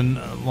person,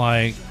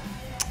 like,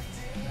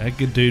 that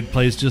good dude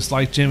plays just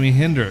like Jimi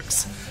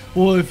Hendrix.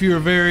 Well, if you're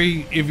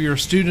a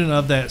student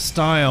of that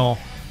style,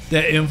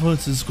 that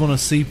influence is going to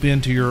seep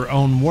into your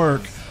own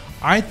work.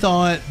 I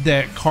thought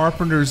that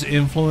Carpenter's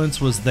influence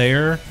was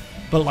there,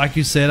 but like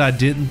you said, I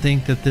didn't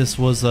think that this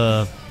was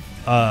a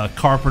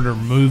Carpenter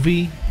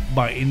movie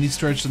by any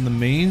stretch of the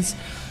means,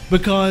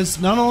 because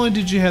not only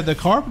did you have the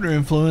Carpenter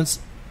influence,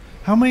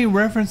 how many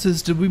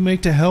references did we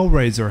make to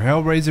Hellraiser,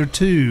 Hellraiser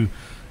 2?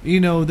 You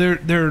know,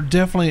 there are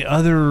definitely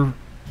other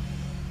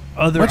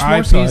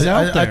IPs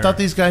out there. I thought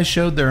these guys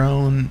showed their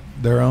own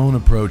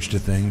approach to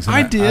things. And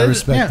I did. I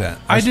respect that.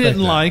 I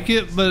didn't like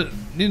it, but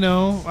you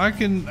know, I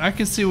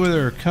can see where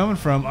they're coming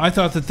from. I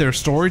thought that their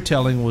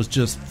storytelling was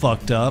just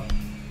fucked up.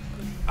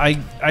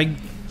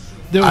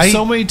 There were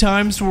so many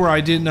times where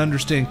I didn't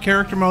understand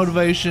character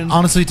motivation.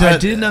 Honestly, Ted, I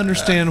didn't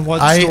understand what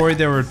story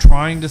they were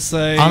trying to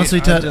say.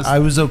 Honestly, Ted, I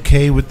was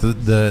okay with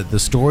the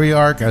story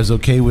arc. I was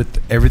okay with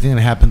everything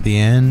that happened at the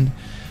end.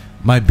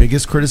 My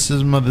biggest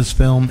criticism of this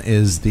film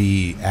is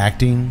the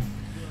acting.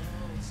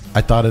 I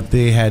thought if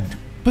they had...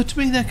 But to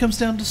me, that comes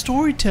down to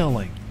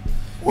storytelling.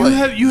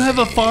 You have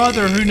a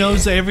father who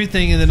knows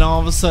everything, and then all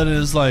of a sudden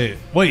is like,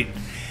 wait,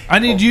 I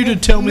need you to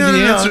tell me the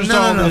answers to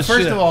all this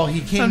First shit. of all,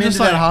 he came into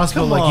that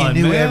hospital like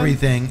he knew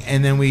everything,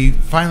 and then we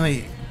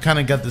finally kind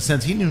of got the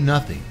sense he knew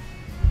nothing.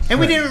 And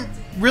we didn't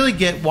really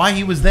get why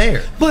he was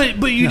there. But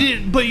you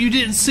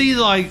didn't see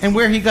like and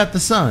where he got the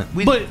son.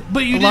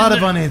 But you a lot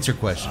of unanswered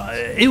questions.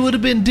 It would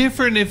have been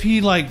different if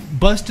he like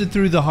busted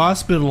through the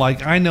hospital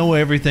like I know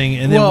everything,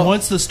 and then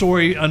once the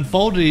story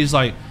unfolded, he's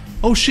like,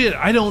 oh shit,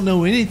 I don't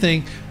know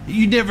anything.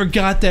 You never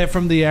got that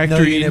from the actor.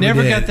 No, you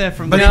never got that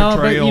from the portrayal.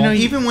 But, you know,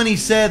 even when he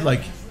said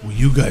like, well,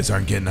 you guys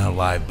aren't getting out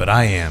alive, but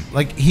I am.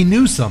 Like he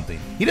knew something.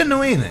 He didn't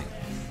know anything.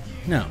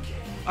 No.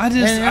 I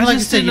just like I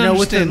said, you know,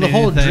 with the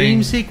whole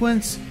dream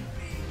sequence,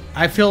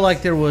 I feel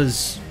like there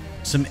was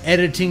some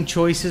editing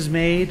choices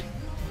made,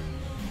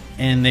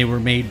 and they were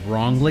made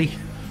wrongly.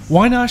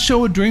 Why not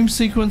show a dream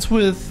sequence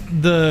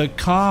with the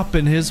cop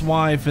and his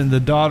wife and the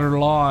daughter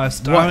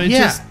lost? Well, I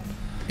mean,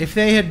 if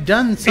they had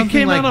done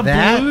something like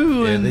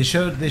that, they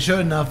showed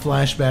enough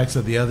flashbacks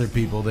of the other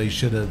people. They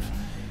should have.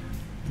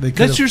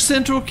 That's your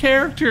central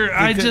character.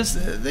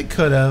 They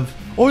could have.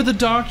 Or the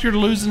doctor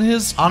losing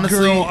his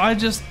girl.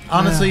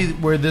 Honestly,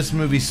 where this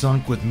movie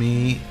sunk with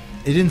me,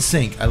 it didn't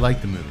sink. I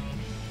liked the movie.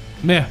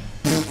 Yeah.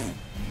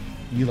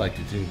 You liked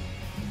it too.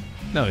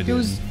 No, he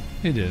didn't.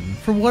 He didn't.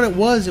 For what it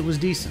was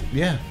decent.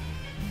 Yeah.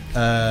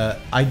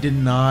 I did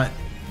not.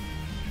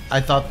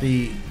 I thought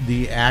the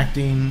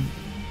acting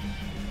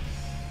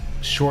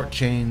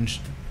shortchanged.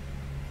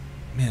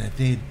 Man, if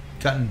they had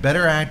gotten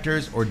better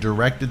actors or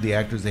directed the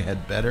actors they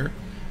had better,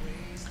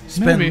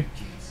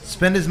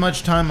 spend as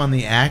much time on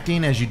the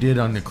acting as you did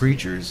on the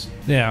creatures.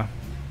 Yeah.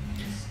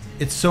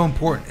 It's so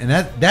important. And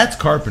that's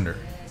Carpenter.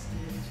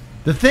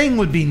 The Thing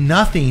would be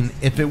nothing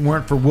if it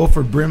weren't for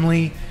Wilford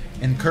Brimley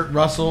and Kurt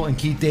Russell and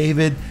Keith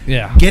David.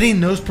 Yeah. Getting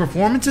those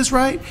performances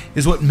right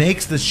is what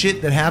makes the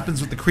shit that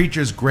happens with the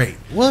creatures great.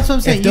 Well, that's what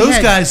I'm saying. If those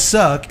guys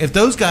suck, if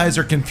those guys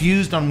are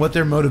confused on what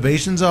their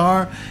motivations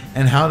are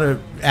and how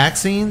to act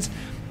scenes,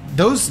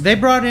 they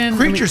brought in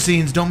creature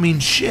scenes don't mean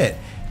shit.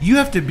 You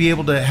have to be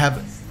able to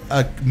have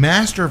a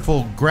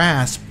masterful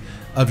grasp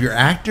of your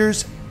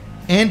actors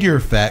and your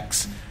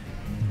effects.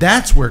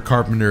 That's where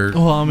Carpenter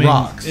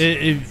rocks.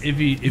 If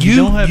you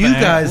don't have you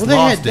guys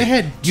lost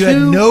it. You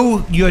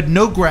had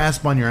no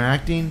grasp on your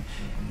acting.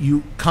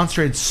 You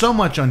concentrated so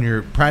much on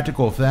your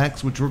practical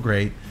effects, which were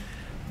great.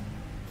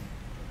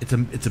 It's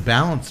a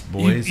balance,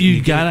 boys.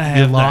 You gotta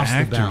have the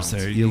actors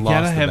there. You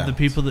gotta have the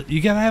people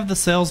you gotta have the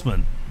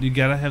salesman. You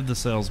gotta have the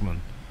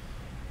salesman.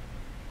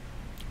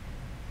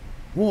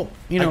 Well,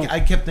 you know, I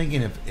kept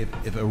thinking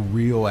if a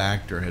real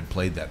actor had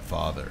played that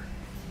father.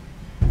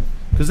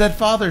 Because that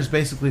father is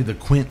basically the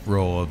Quint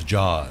role of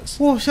Jaws.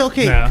 Well, so,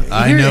 okay.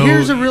 Yeah.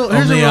 Here's a real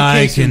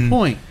case in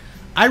point.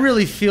 I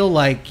really feel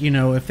like, you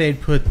know, if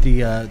they'd put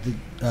the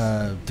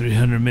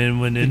 300 men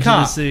went into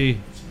the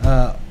sea.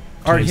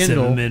 Art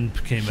Hindle,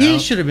 he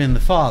should have been the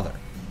father.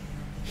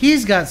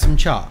 He's got some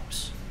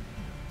chops.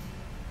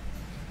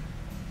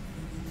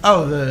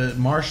 Oh,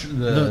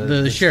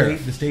 the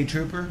sheriff, the state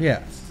trooper.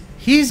 Yeah,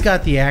 he's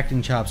got the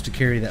acting chops to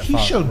carry that. He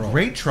showed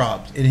great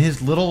chops in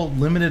his little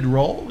limited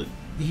role.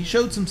 He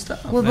showed some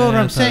stuff. Well, what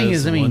I'm saying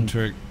is, I mean,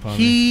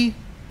 he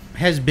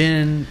has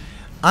been.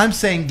 I'm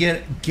saying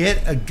get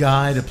a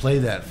guy to play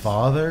that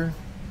father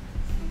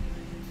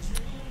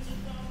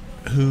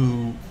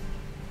who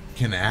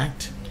can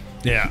act.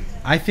 Yeah,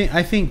 I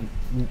think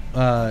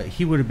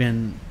he would have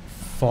been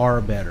far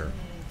better.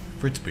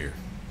 Fritz Beer.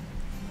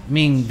 I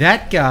mean,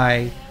 that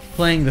guy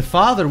playing the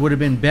father would have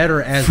been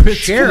better as the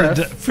sheriff.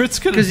 Fritz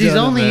could have because he's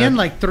only in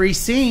like 3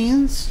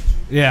 scenes.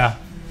 Yeah.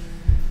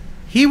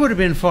 He would have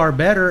been far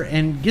better,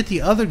 and get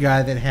the other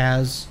guy that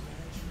has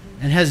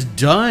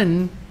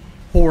done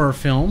horror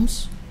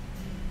films.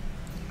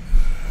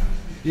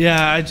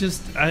 Yeah, I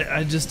just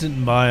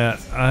didn't buy it.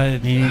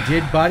 And he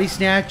did Body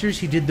Snatchers.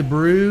 He did The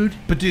Brood.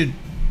 But dude,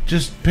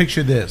 just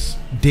picture this: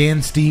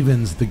 Dan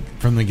Stevens,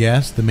 from The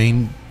Guest,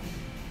 the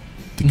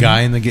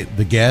guy in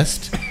the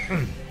Guest.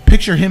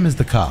 Picture him as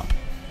the cop.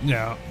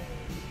 Yeah.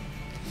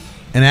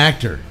 An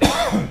actor.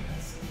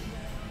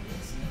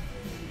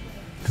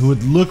 Who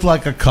would look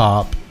like a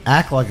cop,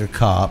 act like a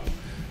cop,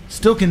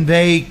 still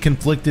convey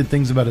conflicted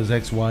things about his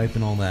ex-wife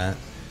and all that.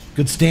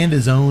 Could stand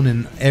his own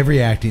in every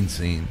acting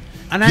scene.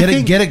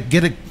 And get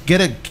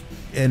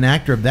an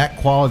actor of that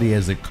quality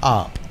as a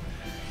cop,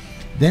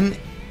 then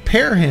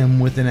pair him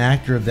with an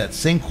actor of that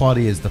same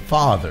quality as the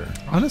father.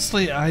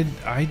 Honestly, I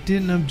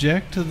didn't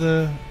object to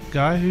the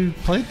guy who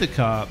played the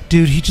cop.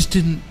 Dude, he just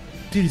didn't.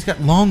 Dude, he's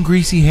got long,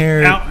 greasy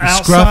hair,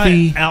 outside,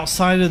 scruffy.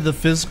 Outside of the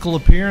physical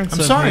appearance. I'm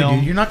of sorry, him,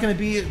 dude. You're not going to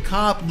be a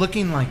cop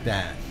looking like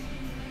that.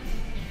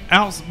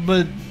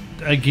 But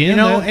again, You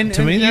know,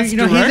 to me, that's he's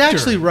director.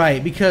 actually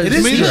right because It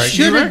is he director.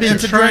 should have been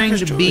It's a trying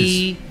director's to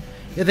be.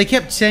 Yeah, they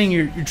kept saying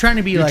you're trying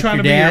to be You're like trying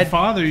your to dad. be your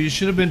father. You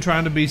should have been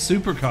trying to be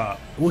super cop.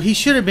 Well, he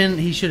should have been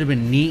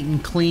neat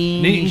and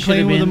clean. Neat He and should clean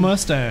have with a been-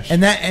 mustache.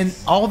 And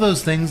all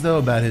those things though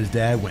about his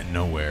dad went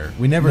nowhere.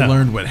 We never No.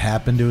 learned what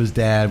happened to his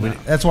dad. No.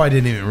 That's why I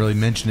didn't even really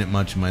mention it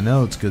much in my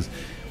notes because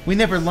we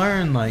never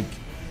learned like,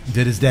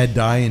 did his dad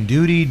die in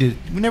duty?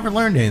 We never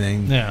learned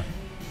anything. Yeah.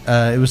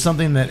 It was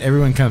something that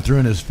everyone kind of threw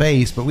in his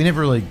face, but we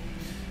never really.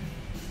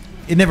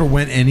 It never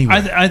went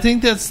anywhere. I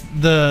think that's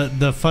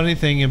the funny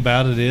thing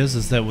about it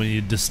is that when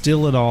you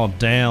distill it all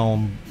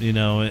down, you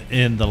know,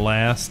 in the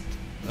last,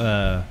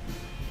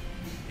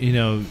 you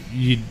know,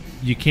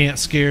 you can't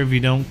scare if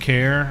you don't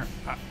care.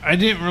 I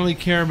didn't really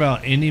care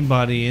about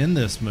anybody in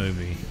this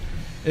movie.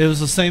 It was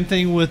the same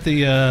thing with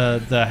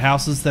the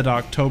houses that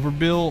October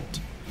built.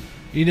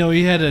 You know,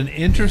 he had an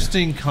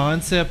interesting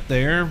concept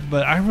there,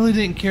 but I really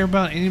didn't care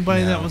about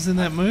anybody that was in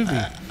that movie.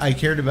 I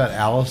cared about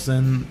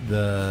Allison,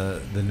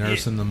 the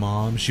nurse and the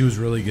mom. She was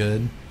really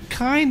good.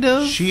 Kind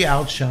of. She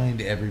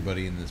outshined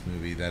everybody in this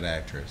movie, that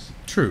actress.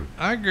 True.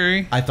 I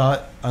agree. I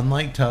thought,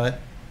 unlike Tut,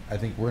 I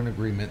think we're in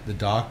agreement, the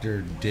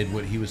doctor did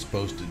what he was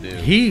supposed to do.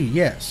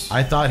 Yes.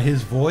 I thought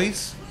his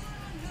voice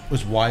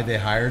was why they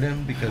hired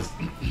him because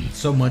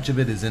so much of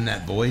it is in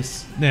that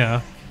voice. Yeah.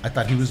 I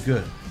thought he was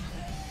good.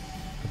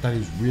 I thought he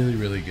was really,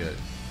 really good.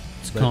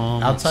 But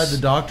calm, outside it's-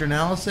 the doctor and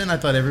Allison, I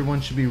thought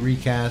everyone should be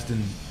recast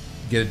and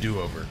get a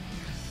do-over.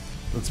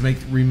 Let's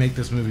remake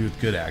this movie with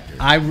good actors.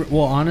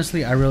 Well,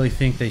 honestly, I really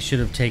think they should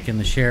have taken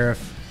the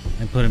sheriff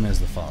and put him as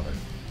the father.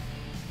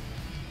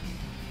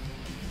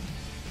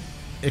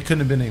 It couldn't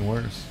have been any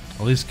worse.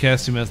 At least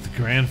cast him as the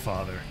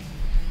grandfather.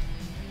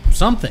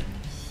 Something.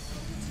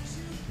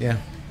 Yeah.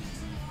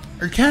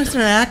 Or cast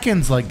an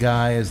Atkins like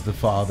guy as the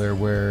father,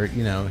 where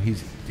you know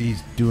he's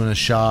doing a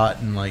shot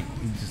and like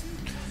he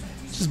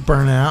just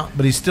burn out,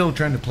 but he's still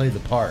trying to play the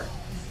part.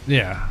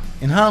 Yeah.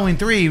 In Halloween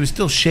 3, he was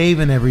still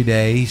shaving every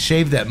day. He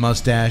shaved that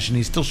mustache, and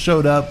he still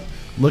showed up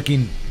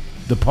looking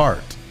the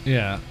part.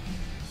 Yeah.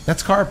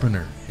 That's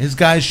Carpenter. His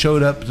guys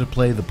showed up to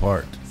play the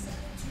part.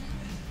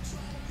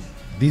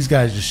 These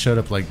guys just showed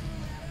up like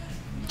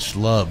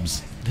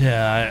schlubs.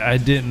 Yeah, I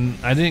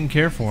didn't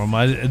care for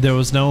him. There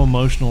was no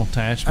emotional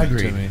attachment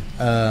to me.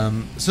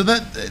 So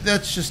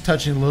that's just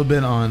touching a little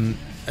bit on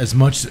as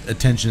much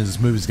attention as this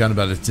movie's gotten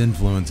about its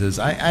influences.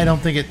 I don't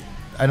think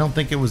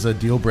it was a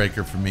deal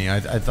breaker for me. I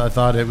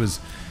thought it was.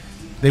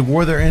 They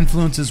wore their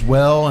influences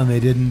well, and they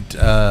didn't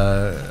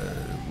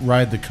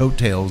ride the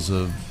coattails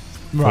of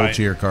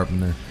Fulci or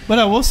Carpenter. But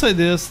I will say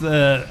this: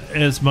 that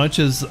as much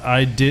as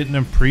I didn't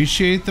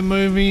appreciate the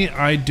movie,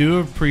 I do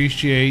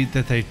appreciate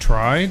that they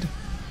tried.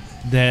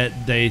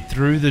 That they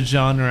threw the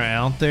genre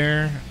out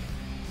there.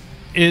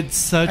 It's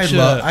such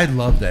I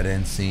love that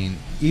end scene,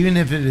 even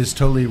if it is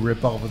totally a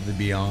rip off of the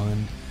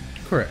Beyond.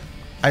 Correct.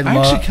 I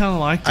actually kind of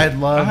liked it.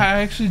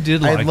 I actually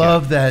did like it. I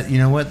love that. You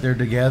know what? They're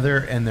together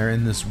and they're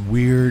in this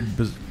weird.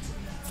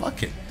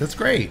 Fuck it. That's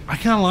great. I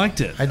kind of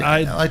liked it.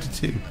 I liked it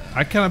too.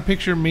 I kind of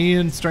picture me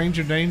and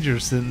Stranger Danger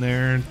sitting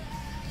there. And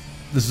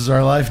This is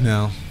our life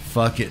now.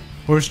 Fuck it.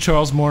 where's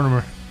Charles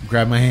Mortimer?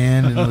 Grab my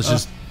hand and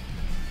let's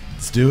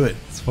do it.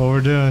 That's what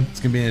we're doing. It's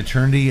gonna be an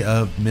eternity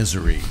of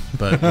misery,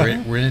 but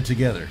we're in it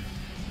together.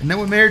 Isn't that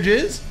what marriage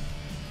is?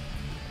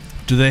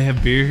 Do they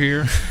have beer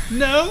here?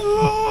 No.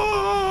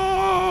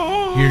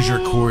 Here's your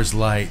Coors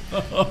Light.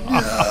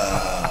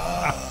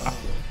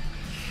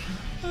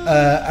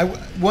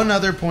 One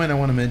other point I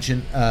want to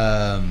mention.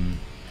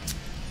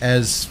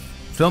 As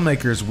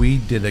filmmakers, we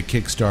did a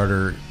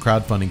Kickstarter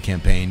crowdfunding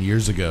campaign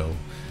years ago,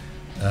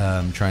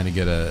 trying to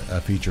get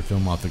a feature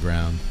film off the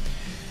ground.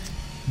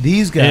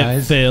 These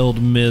guys... It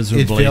failed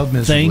miserably.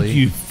 Thank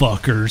you,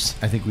 fuckers.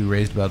 I think we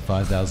raised about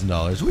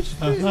 $5,000, which...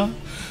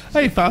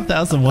 Hey,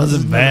 5,000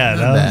 wasn't bad.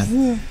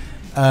 Not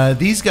bad.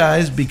 These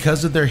guys,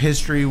 because of their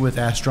history with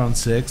Astron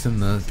 6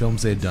 and the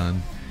films they'd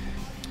done,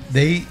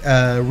 they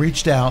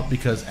reached out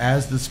because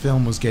as this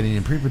film was getting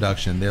in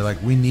pre-production, they're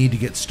like, we need to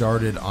get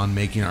started on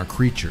making our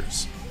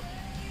creatures.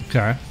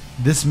 Okay.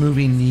 This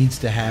movie needs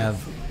to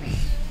have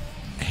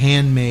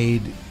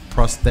handmade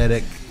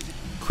prosthetic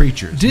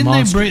creatures.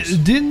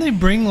 Didn't they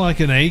bring like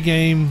an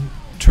A-game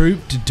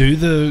troupe to do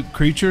the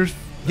creatures?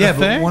 Yeah,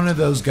 effect? but one of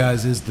those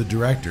guys is the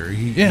director.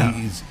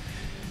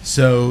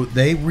 So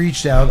they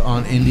reached out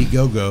on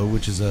Indiegogo,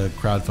 which is a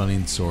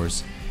crowdfunding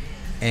source,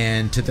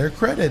 and to their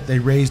credit, they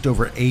raised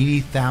over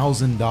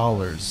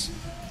 $80,000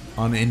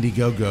 on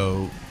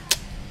Indiegogo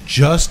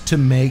just to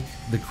make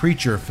the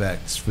creature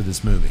effects for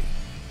this movie.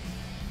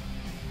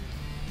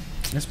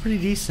 That's pretty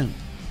decent.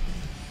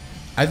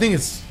 I think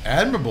it's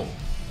admirable.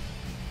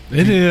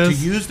 It is.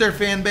 To use their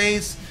fan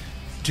base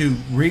to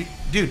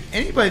dude,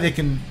 anybody that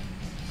can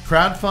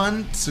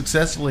crowdfund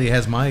successfully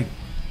has my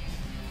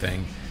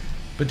thing.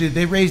 But dude,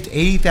 they raised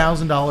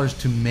 $80,000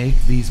 to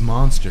make these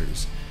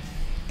monsters.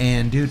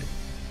 And dude,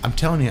 I'm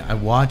telling you, I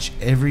watch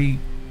every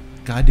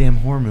goddamn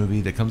horror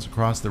movie that comes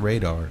across the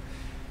radar.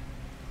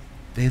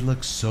 They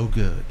look so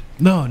good.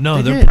 No,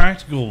 They their did.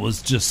 practical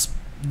was just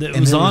it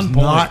was on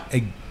point.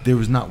 There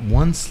was not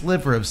one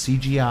sliver of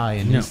CGI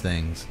in No. these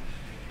things.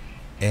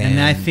 And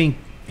I think,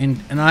 and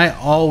I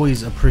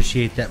always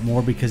appreciate that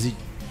more because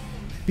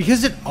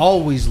it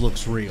always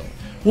looks real.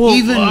 Well,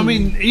 even I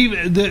mean,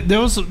 even there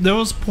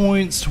was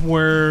points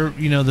where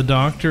the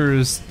doctor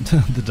is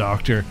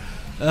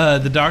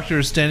the doctor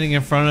is standing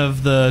in front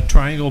of the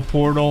triangle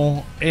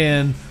portal,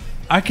 and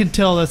I can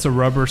tell that's a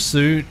rubber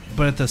suit,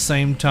 but at the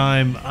same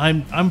time,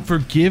 I'm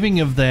forgiving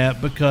of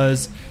that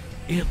because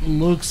it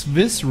looks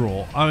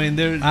visceral. I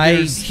mean,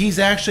 he's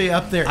actually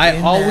up there. I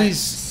in always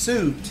that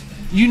suit.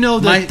 You know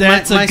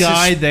that's a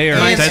guy there.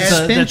 and That's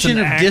suspension an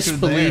of actor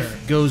disbelief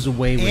there. goes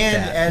away with And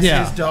that. as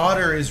Yeah. his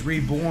daughter is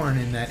reborn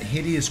in that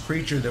hideous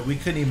creature that we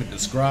couldn't even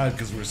describe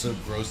because we're so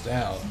grossed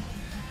out,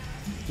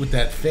 with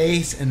that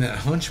face and that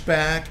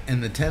hunchback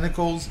and the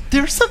tentacles,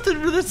 There's something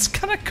that's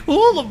kind of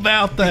cool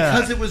about that.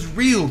 because it was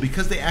real,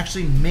 because they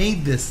actually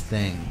made this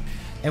thing.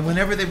 And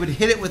whenever they would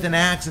hit it with an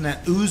axe and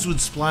that ooze would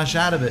splash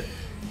out of it,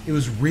 it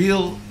was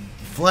real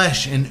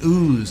flesh and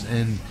ooze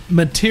and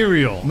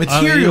material. I mean,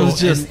 material. it was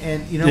just,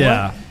 and you know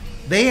what?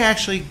 They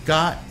actually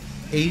got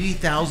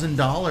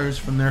 $80,000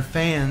 from their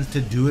fans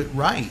to do it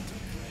right.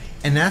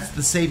 And that's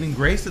the saving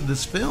grace of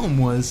this film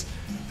was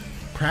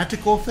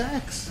practical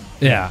effects.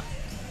 yeah.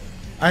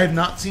 I have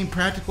not seen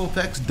practical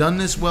effects done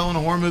this well in a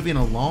horror movie in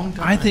a long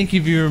time. I think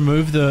if you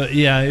remove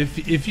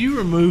if you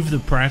remove the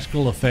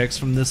practical effects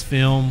from this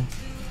film,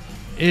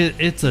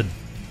 it's a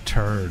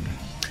turd.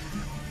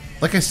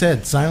 like I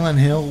said, Silent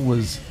Hill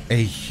was a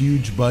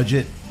huge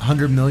budget,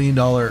 $100 million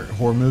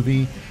horror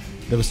movie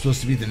that was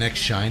supposed to be the next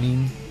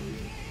Shining.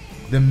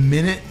 The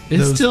minute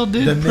It still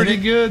did pretty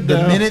good, The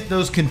though. minute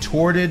those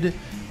contorted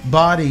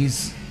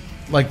bodies,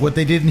 like what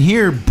they did in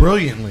here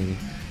brilliantly,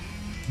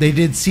 they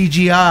did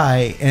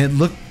CGI and it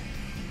looked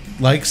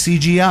like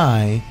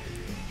CGI,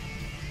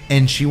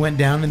 and she went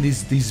down in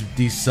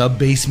these sub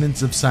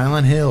basements of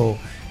Silent Hill,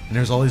 and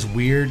there's all these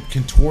weird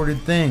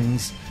contorted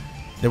things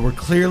that were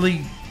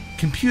clearly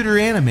computer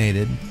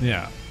animated.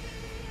 Yeah.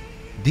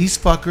 These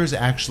fuckers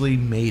actually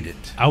made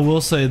it. I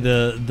will say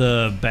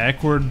the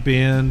backward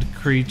bend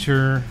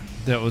creature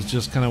that was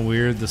just kind of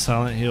weird. The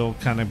Silent Hill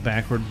kind of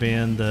backward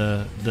bend.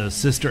 The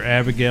Sister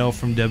Abigail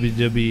from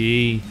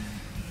WWE.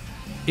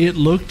 It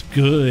looked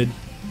good.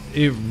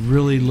 It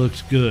really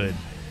looked good.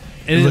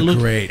 It looked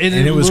great, and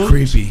it was looked-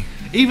 creepy.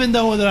 Even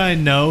though that I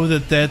know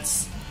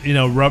that's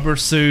rubber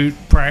suit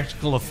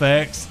practical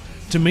effects,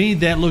 to me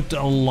that looked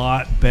a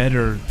lot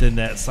better than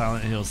that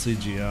Silent Hill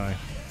CGI.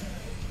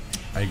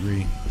 I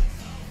agree.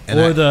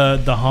 Or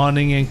the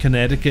haunting in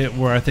Connecticut,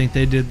 where I think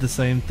they did the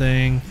same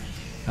thing.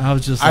 I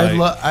was just like,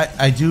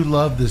 I do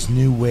love this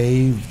new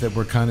wave that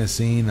we're kind of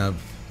seeing of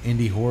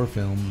indie horror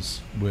films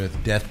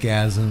with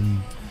Deathgasm,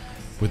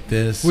 with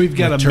this. We've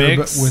got with a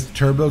mix. with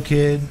Turbo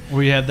Kid,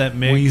 where you have that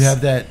mix. where you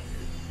have that.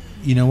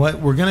 You know what?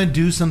 We're gonna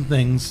do some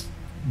things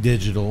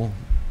digital.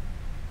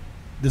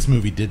 This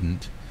movie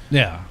didn't,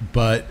 Yeah.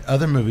 but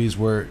other movies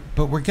were.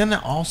 But we're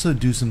gonna also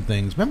do some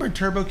things. Remember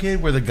Turbo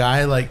Kid, where the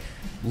guy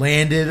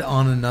landed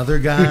on another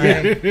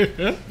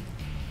guy?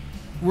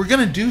 We're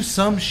gonna do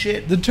some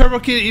shit. The Turbo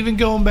Kid, even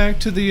going back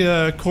to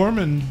the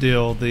Corman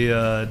deal,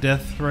 the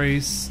Death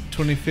Race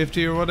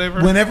 2050 or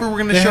whatever. Whenever we're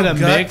gonna They show had a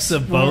guts, mix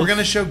of when both. we're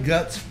gonna show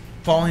guts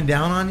falling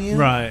down on you,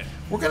 Right.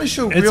 We're gonna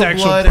show It's real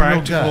actual blood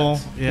practical. and real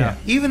guts. Yeah.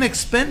 Even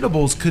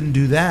Expendables couldn't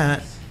do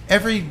that.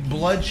 Every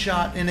blood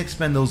shot in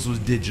Expendables was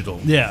digital.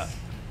 Yeah.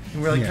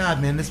 And we're like,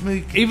 God, man, this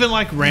movie. Even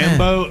like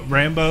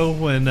Rambo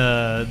when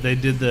they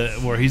did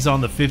where he's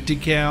on the 50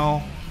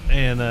 cal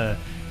and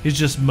he's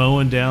just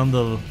mowing down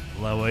the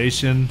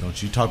Laotian.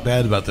 Don't you talk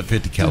bad about the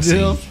 50 cal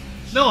deal. scene.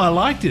 No, I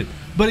liked it.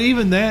 But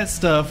even that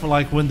stuff,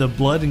 like when the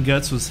blood and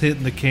guts was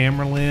hitting the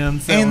camera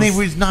lens, that And he was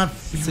was not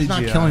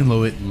CGI. killing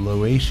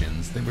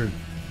Laotians. They were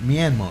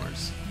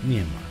Myanmars.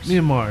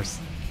 Myanmar's.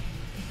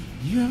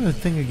 You have a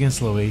thing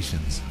against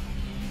Laotians.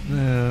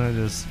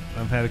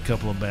 I've had a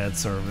couple of bad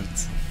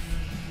servants.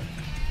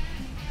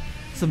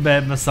 Some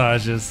bad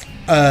massages.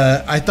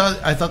 I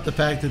thought the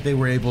fact that they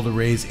were able to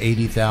raise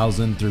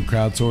 $80,000 through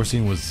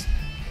crowdsourcing was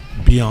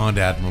beyond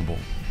admirable.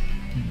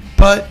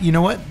 But you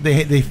know what?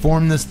 They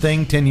formed this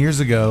thing 10 years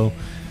ago,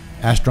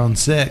 Astron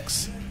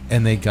 6,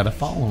 and they got a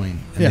following.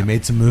 And they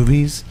made some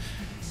movies.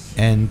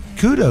 And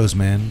kudos,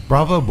 man.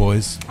 Bravo,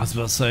 boys. I was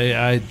about to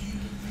say,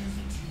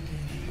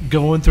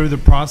 going through the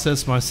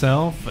process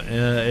myself,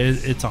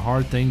 it's a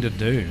hard thing to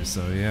do.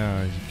 So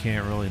yeah, you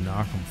can't really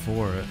knock them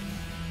for it.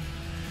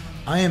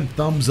 I am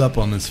thumbs up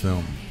on this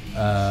film.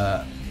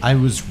 I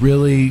was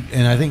really,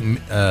 and I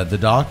think the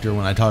doctor,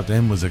 when I talked to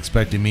him, was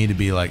expecting me to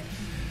be like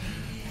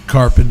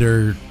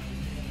Carpenter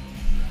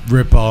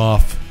rip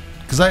off,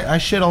 because I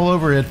shit all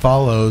over It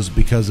Follows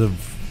because of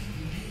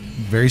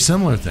very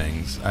similar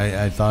things.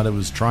 I thought it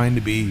was trying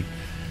to be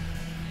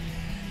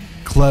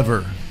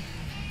clever.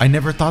 I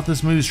never thought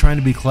this movie was trying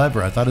to be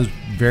clever. I thought it was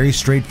very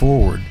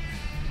straightforward.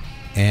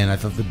 And I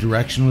thought the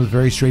direction was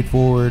very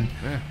straightforward.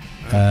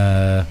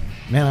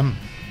 Man,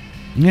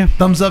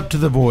 thumbs up to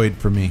The Void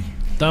for me.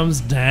 Thumbs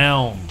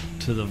down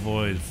to The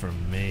Void for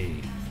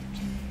me.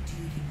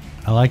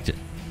 I liked it.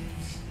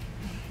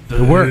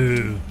 Boo. It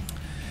worked.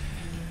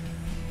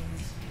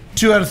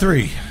 2 out of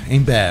 3.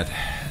 Ain't bad.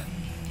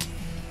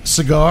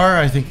 Cigar,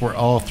 I think we're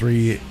all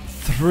 3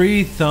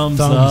 3 thumbs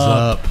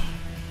up.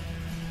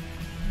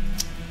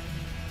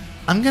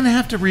 I'm going to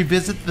have to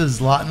revisit the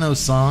Zlatno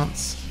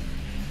Sans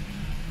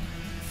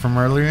from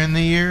earlier in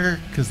the year,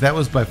 because that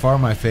was by far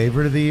my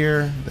favorite of the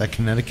year, that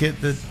Connecticut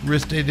that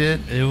Riste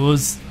did. It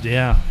was,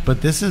 yeah.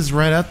 But this is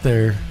right up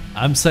there.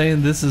 I'm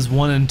saying this is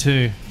 1 and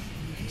 2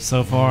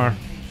 so far.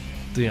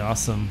 The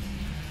awesome.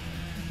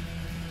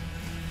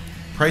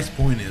 Price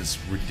point is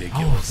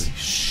ridiculous. Holy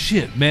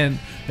shit, man.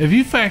 If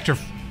you factor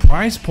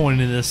price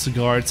point in this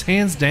cigar, it's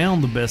hands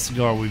down the best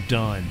cigar we've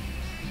done.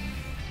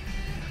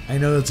 I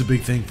know that's a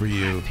big thing for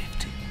you.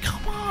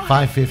 Come on.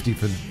 $5.50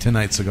 for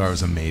tonight's cigar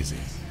was amazing.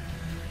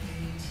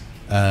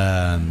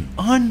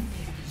 Unfucking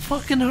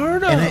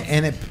heard of.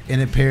 And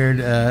it paired.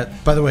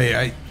 By the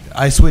way,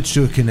 I switched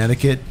to a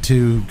Connecticut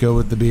to go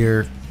with the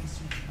beer.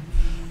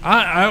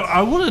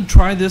 I want to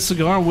try this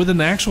cigar with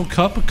an actual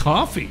cup of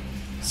coffee.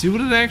 See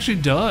what it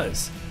actually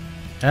does.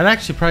 That'd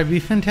actually probably be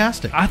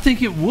fantastic. I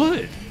think it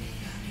would.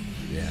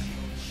 Yeah.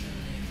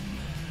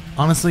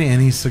 Honestly,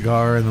 any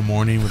cigar in the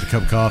morning with a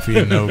cup of coffee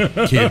and no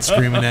kids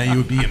screaming at you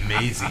would be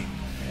amazing.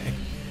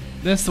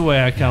 That's the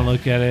way I kind of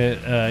look at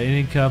it.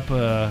 Any cup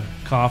of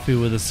coffee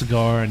with a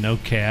cigar and no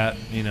cat,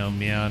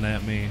 meowing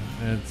at me.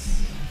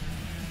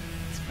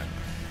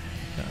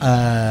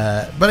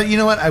 But you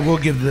know what? I will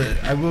give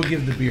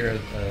the beer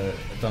a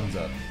thumbs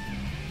up.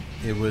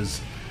 It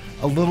was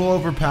a little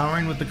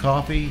overpowering with the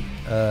coffee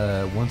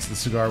once the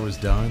cigar was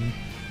done,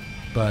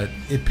 but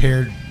it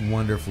paired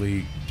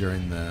wonderfully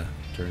during the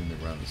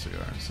run of the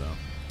cigar. So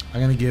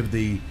I'm gonna give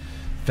the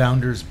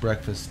Founders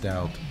Breakfast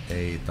Stout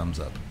a thumbs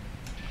up.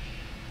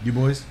 You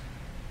boys?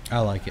 I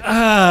like it.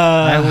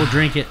 I will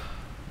drink it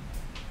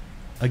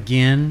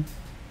again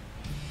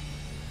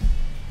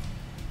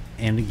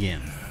and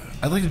again.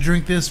 I'd like to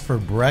drink this for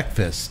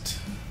breakfast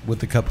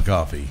with a cup of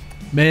coffee.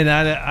 Man,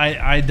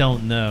 I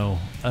don't know.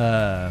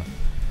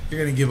 You're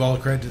gonna give all the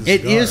credit to the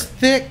It cigar. is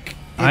thick.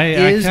 I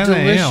It is kinda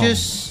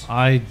delicious.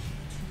 am.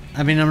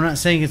 I mean, I'm not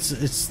saying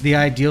it's the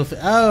ideal.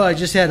 I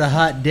just had a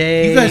hot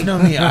day. You guys know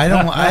me.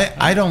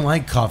 I don't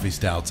like coffee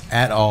stouts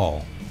at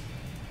all.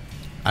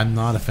 I'm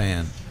not a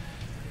fan.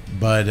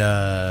 But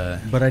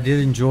I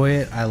did enjoy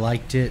it. I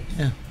liked it.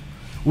 yeah.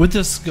 With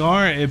the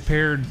cigar, it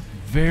paired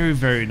very,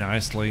 very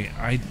nicely.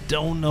 I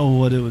don't know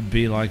what it would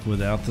be like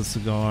without the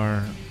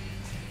cigar.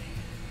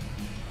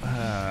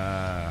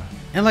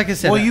 And like I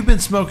said, Well, you've been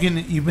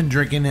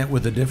drinking it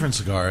with a different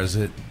cigar, is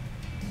it?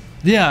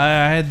 Yeah,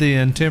 I had the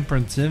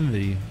Intemperance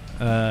Envy,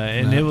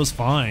 and No. it was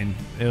fine.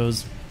 It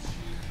was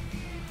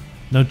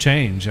no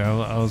change.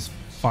 I was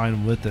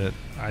fine with it.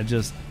 I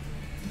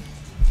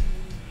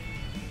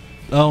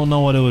don't know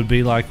what it would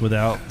be like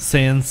without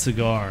Sans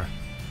cigar.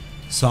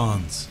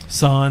 Sans.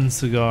 Sans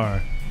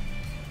cigar.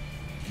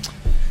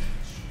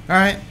 All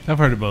right. I've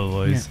heard it both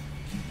ways.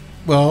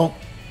 Well,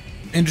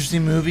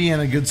 interesting movie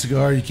and a good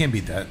cigar. You can't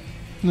beat that.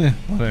 Yeah,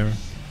 whatever.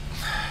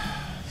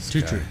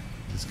 Too true.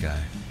 This guy.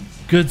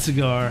 Good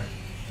cigar.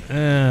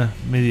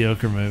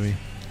 Mediocre movie.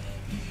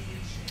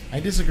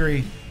 I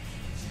disagree.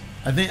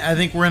 I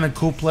think we're in a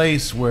cool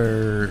place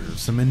where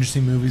some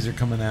interesting movies are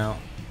coming out.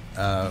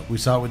 We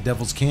saw it with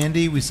Devil's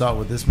Candy. We saw it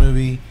with this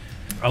movie.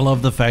 I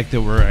love the fact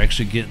that we're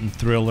actually getting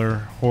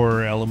thriller,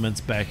 horror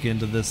elements back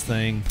into this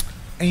thing.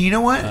 And you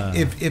know what?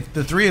 If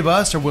the three of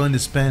us are willing to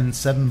spend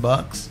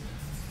 $7,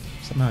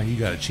 somehow you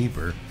got it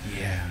cheaper.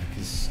 Yeah,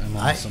 because I'm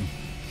awesome.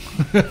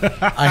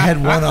 I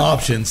had one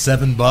option,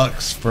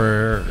 $7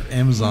 for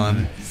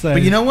Amazon. Same.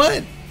 But you know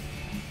what?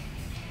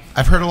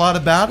 I've heard a lot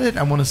about it.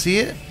 I want to see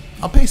it.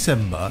 I'll pay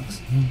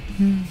 $7.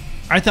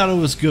 I thought it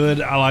was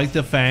good. I like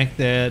the fact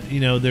that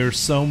there's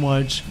so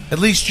much. At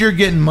least you're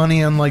getting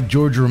money, unlike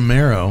George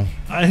Romero.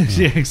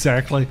 Yeah,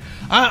 exactly.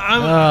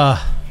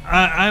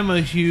 I'm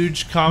a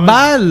huge comic.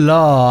 By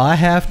law, I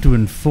have to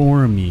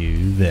inform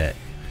you that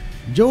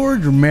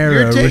George Romero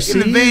You're taking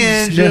receives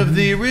advantage of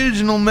the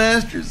original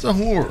masters of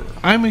horror.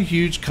 I'm a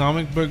huge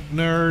comic book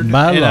nerd,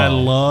 By and I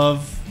law.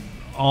 love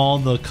all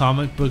the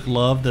comic book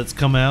love that's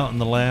come out in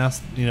the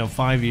last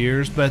 5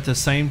 years. But at the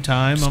same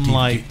time,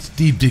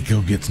 Steve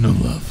Ditko gets no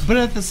love. But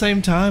at the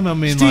same time, I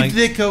mean, Steve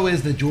Ditko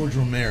is the George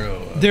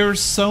Romero. There's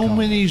so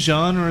many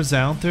genres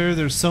out there.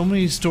 There's so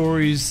many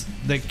stories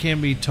that can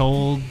be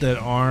told that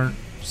aren't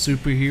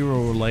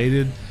superhero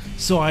related.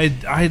 So I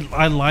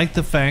like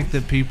the fact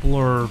that people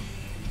are,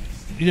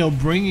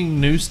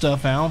 bringing new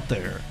stuff out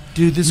there.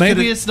 Dude, this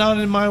maybe it's not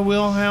in my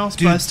wheelhouse,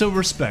 but I still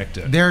respect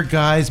it. There are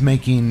guys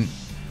making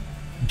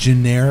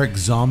generic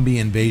zombie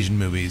invasion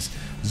movies.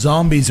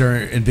 Zombies are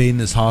invading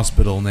this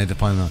hospital and they have to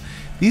find them.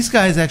 These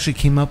guys actually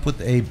came up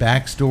with a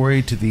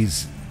backstory to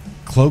these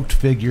cloaked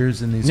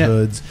figures in these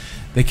hoods.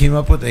 They came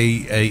up with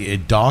a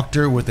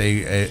doctor with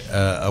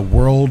a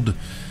world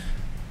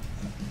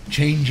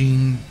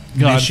changing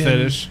God mission,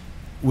 fetish.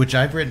 which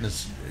I've written.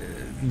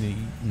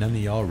 None of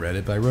y'all read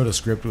it, but I wrote a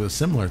script with a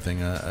similar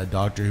thing. A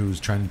doctor who was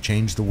trying to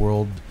change the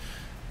world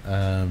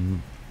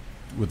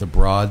with a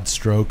broad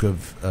stroke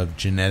of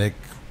genetic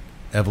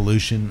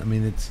evolution. I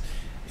mean, it's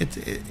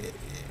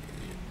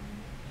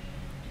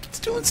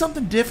doing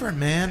something different,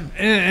 man.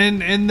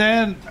 And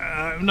that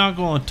I'm not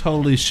going to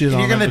totally shit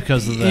on it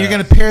because of that. You're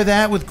going to pair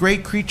that with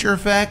great creature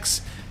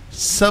effects,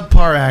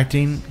 subpar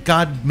acting.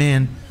 God,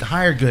 man,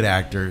 hire good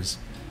actors.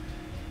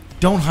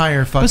 Don't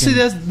hire fucking. But see,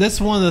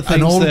 that's one of the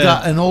things.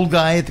 An old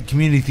guy at the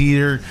community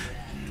theater.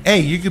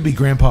 Hey, you could be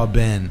Grandpa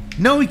Ben.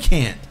 No, he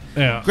can't.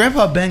 Yeah.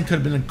 Grandpa Ben could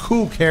have been a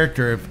cool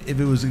character if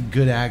it was a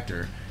good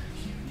actor.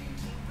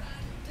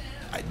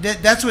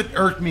 That's what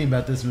irked me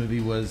about this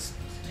movie was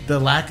the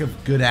lack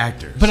of good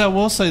actors. But I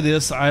will say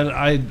this: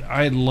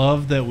 I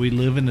love that we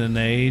live in an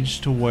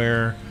age to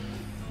where,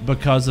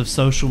 because of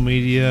social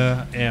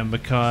media and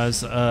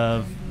because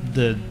of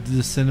the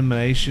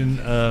dissemination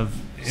of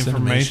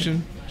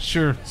information.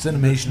 Sure.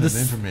 Dissemination of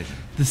information.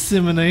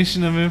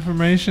 Dissemination of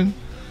information.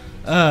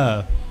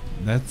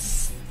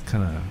 That's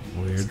kind of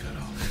weird.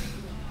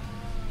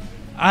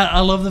 I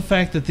love the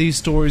fact that these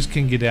stories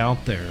can get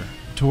out there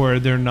to where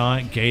they're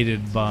not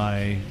gated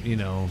by,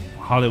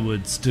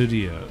 Hollywood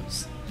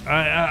studios.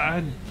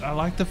 I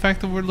like the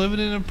fact that we're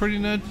living in a pretty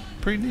nice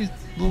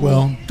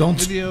little don't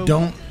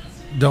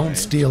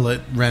steal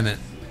it, rent it,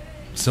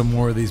 so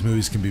more of these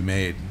movies can be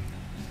made.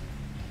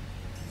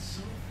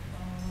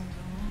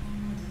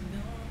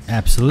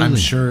 Absolutely. I'm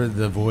sure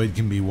The Void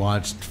can be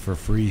watched for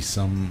free. It's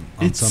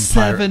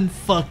 $7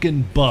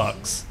 fucking.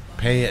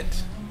 Pay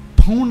it.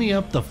 Pony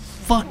up the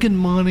fucking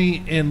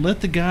money and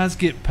let the guys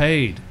get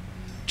paid.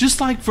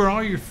 Just like for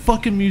all your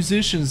fucking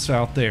musicians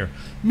out there,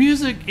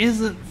 music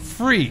isn't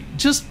free.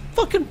 Just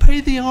fucking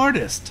pay the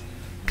artist.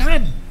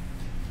 God.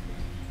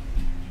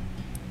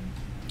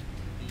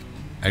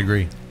 I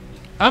agree.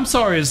 I'm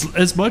sorry.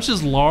 As much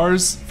as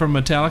Lars from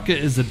Metallica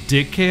is a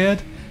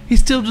dickhead, he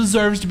still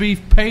deserves to be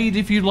paid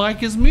if you like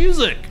his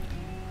music.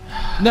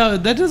 No,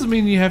 that doesn't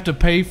mean you have to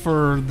pay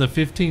for the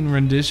 15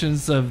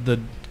 renditions of the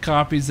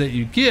copies that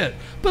you get,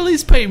 but at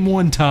least pay him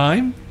one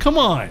time. Come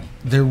on.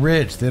 They're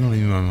rich. They don't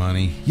need my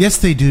money. Yes,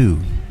 they do.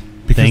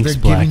 Because Thanks,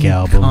 they're Black giving you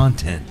Album.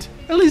 content.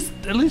 At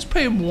least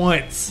pay him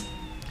once.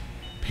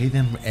 Pay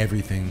them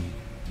everything.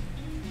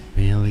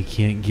 Well, he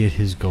can't get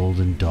his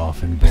golden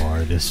dolphin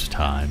bar this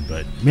time,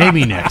 but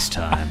maybe next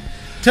time.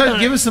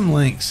 Give us some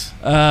links.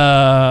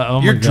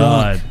 Oh You're my drunk.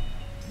 God.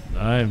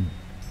 I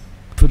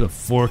put a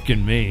fork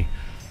in me.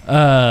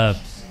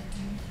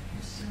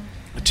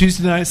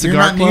 Tuesday Night Cigar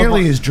You're not Club.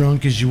 nearly as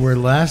drunk as you were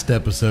last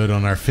episode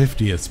on our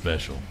 50th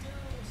special.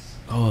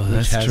 Oh, Which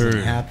that's hasn't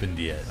true. happened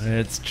yet,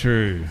 It's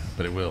true.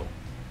 but it will.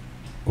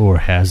 Or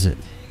has it?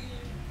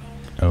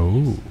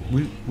 Oh.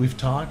 We've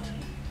talked.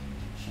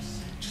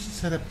 Just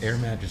set up air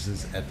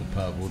mattresses at the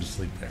pub. We'll just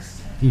sleep there.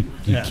 You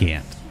Yeah.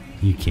 can't.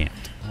 You can't.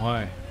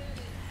 Why?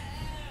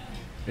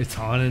 It's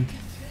haunted.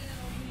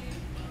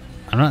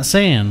 I'm not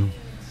saying.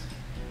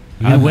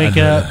 You wake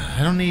up.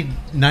 I don't need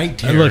night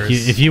terrors. Look,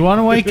 if you want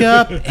to wake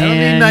up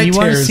and night you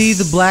want to terrors. see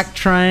the black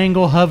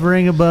triangle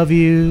hovering above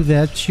you,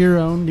 that's your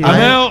own deal.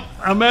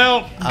 I'm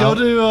out. Go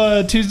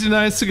to Tuesday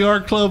Night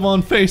Cigar Club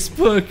on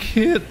Facebook.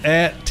 Hit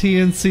at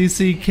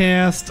TNCC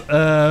Cast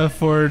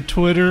for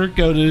Twitter.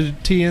 Go to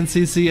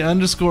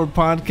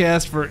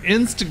TNCC_podcast for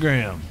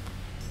Instagram.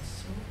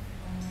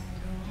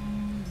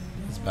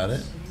 That's about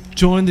it.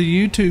 Join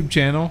the YouTube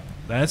channel.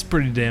 That's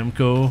pretty damn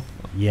cool.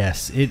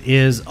 Yes, it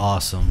is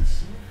awesome.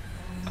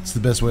 It's the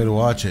best way to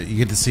watch it. You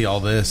get to see all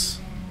this.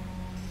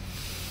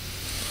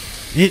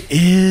 It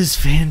is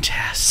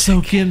fantastic.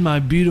 Soak in my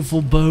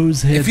beautiful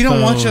Bose headphones. If you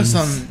don't watch us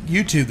on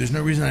YouTube, there's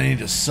no reason I need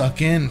to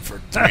suck in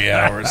for 3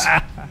 hours.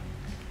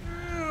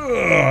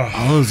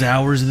 All those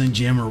hours in the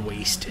gym are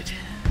wasted.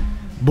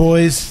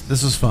 Boys,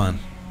 this was fun.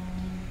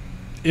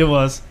 It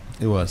was.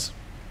 It was.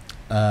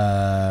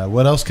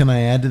 What else can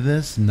I add to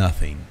this?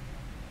 Nothing.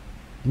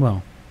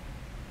 Well,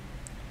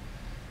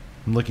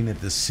 I'm looking at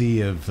the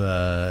sea of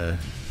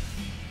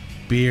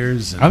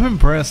beers. And I'm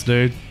impressed,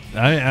 dude.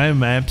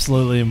 I'm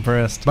absolutely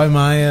impressed. by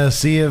my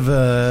sea of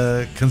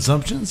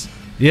consumptions?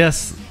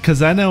 Yes,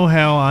 because I know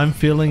how I'm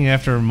feeling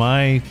after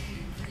my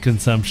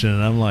consumption,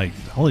 and I'm like,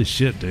 holy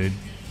shit, dude.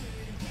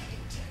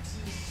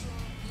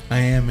 I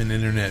am an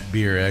internet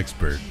beer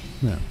expert.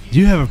 no.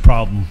 You have a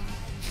problem.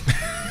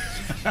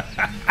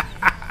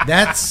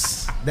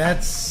 That's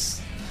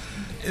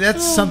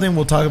something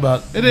we'll talk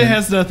about. And it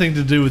has nothing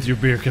to do with your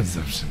beer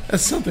consumption.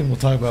 That's something we'll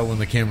talk about when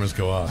the cameras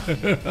go off.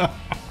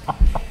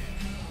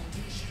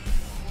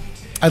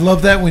 I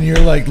love that when you're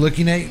like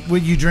looking at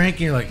what you drink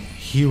and you're like,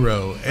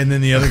 hero. And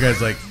then the other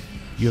guy's like,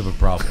 you have a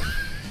problem.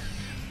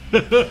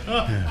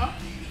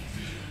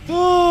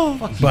 Oh,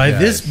 By guys.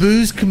 this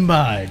booze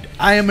combined,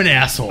 I am an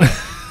asshole.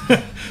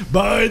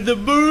 by the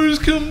booze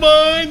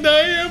combined, I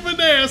am an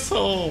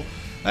asshole.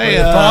 Hey,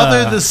 The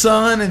Father, the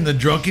Son, and the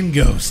drunken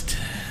ghost.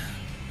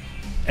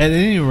 At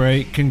any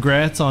rate,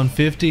 congrats on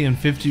 50 and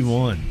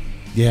 51.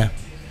 Yeah.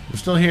 We're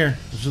still here.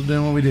 We're still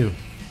doing what we do.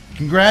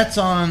 Congrats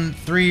on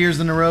 3 years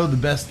in a row, the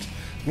best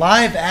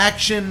live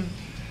action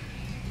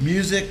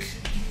music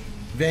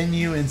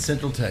venue in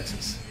Central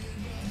Texas.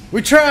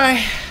 We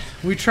try.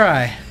 We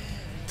try.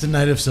 It's a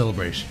night of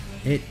celebration.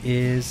 It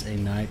is a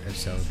night of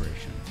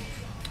celebration.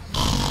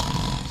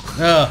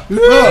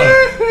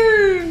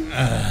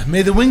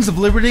 May the wings of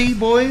liberty,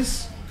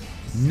 boys,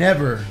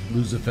 never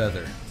lose a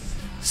feather.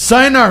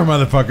 Sayonara,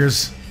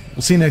 motherfuckers.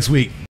 We'll see you next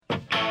week.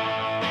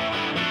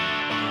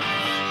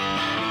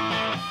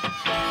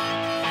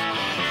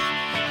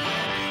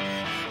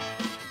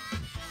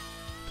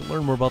 To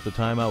learn more about the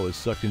time I was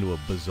sucked into a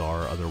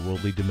bizarre,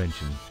 otherworldly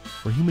dimension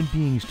where human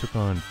beings took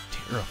on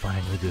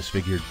terrifyingly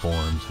disfigured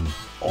forms and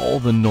all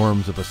the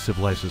norms of a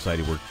civilized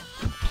society were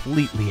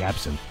completely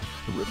absent,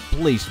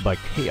 replaced by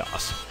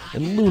chaos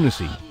and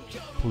lunacy,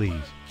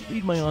 please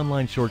read my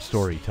online short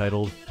story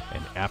titled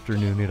An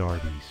Afternoon at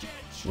Arby's,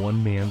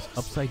 one man's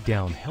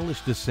upside-down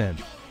hellish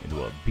descent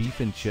into a beef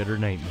and cheddar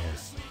nightmare,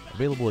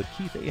 available at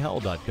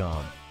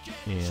keithahowell.com.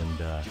 And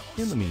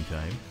in the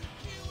meantime,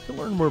 to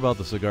learn more about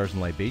the cigars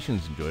and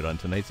libations enjoyed on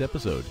tonight's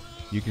episode,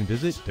 you can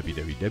visit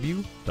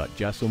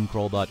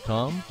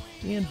www.jassumkral.com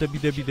and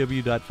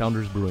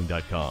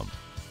www.foundersbrewing.com.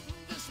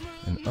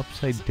 An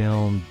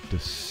upside-down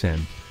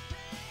descent.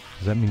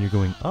 Does that mean you're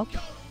going up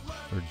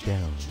or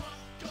down?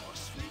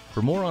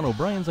 For more on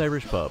O'Brien's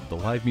Irish Pub, the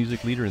live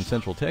music leader in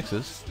Central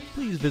Texas,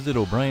 please visit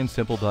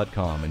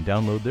o'briensimple.com and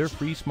download their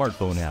free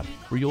smartphone app,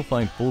 where you'll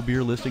find full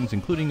beer listings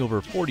including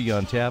over 40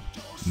 on tap,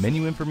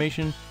 menu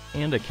information,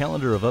 and a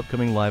calendar of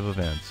upcoming live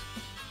events.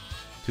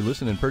 To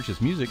listen and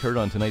purchase music heard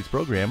on tonight's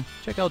program,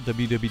 check out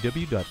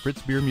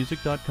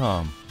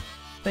www.fritzbeermusic.com.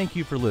 Thank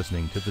you for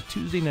listening to the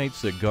Tuesday Night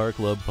Cigar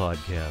Club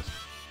podcast.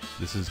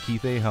 This is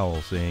Keith A.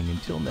 Howell saying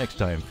until next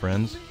time,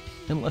 friends,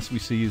 unless we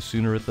see you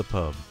sooner at the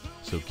pub.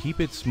 So keep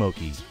it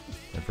smoky,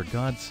 and for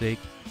God's sake,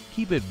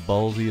 keep it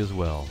ballsy as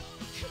well.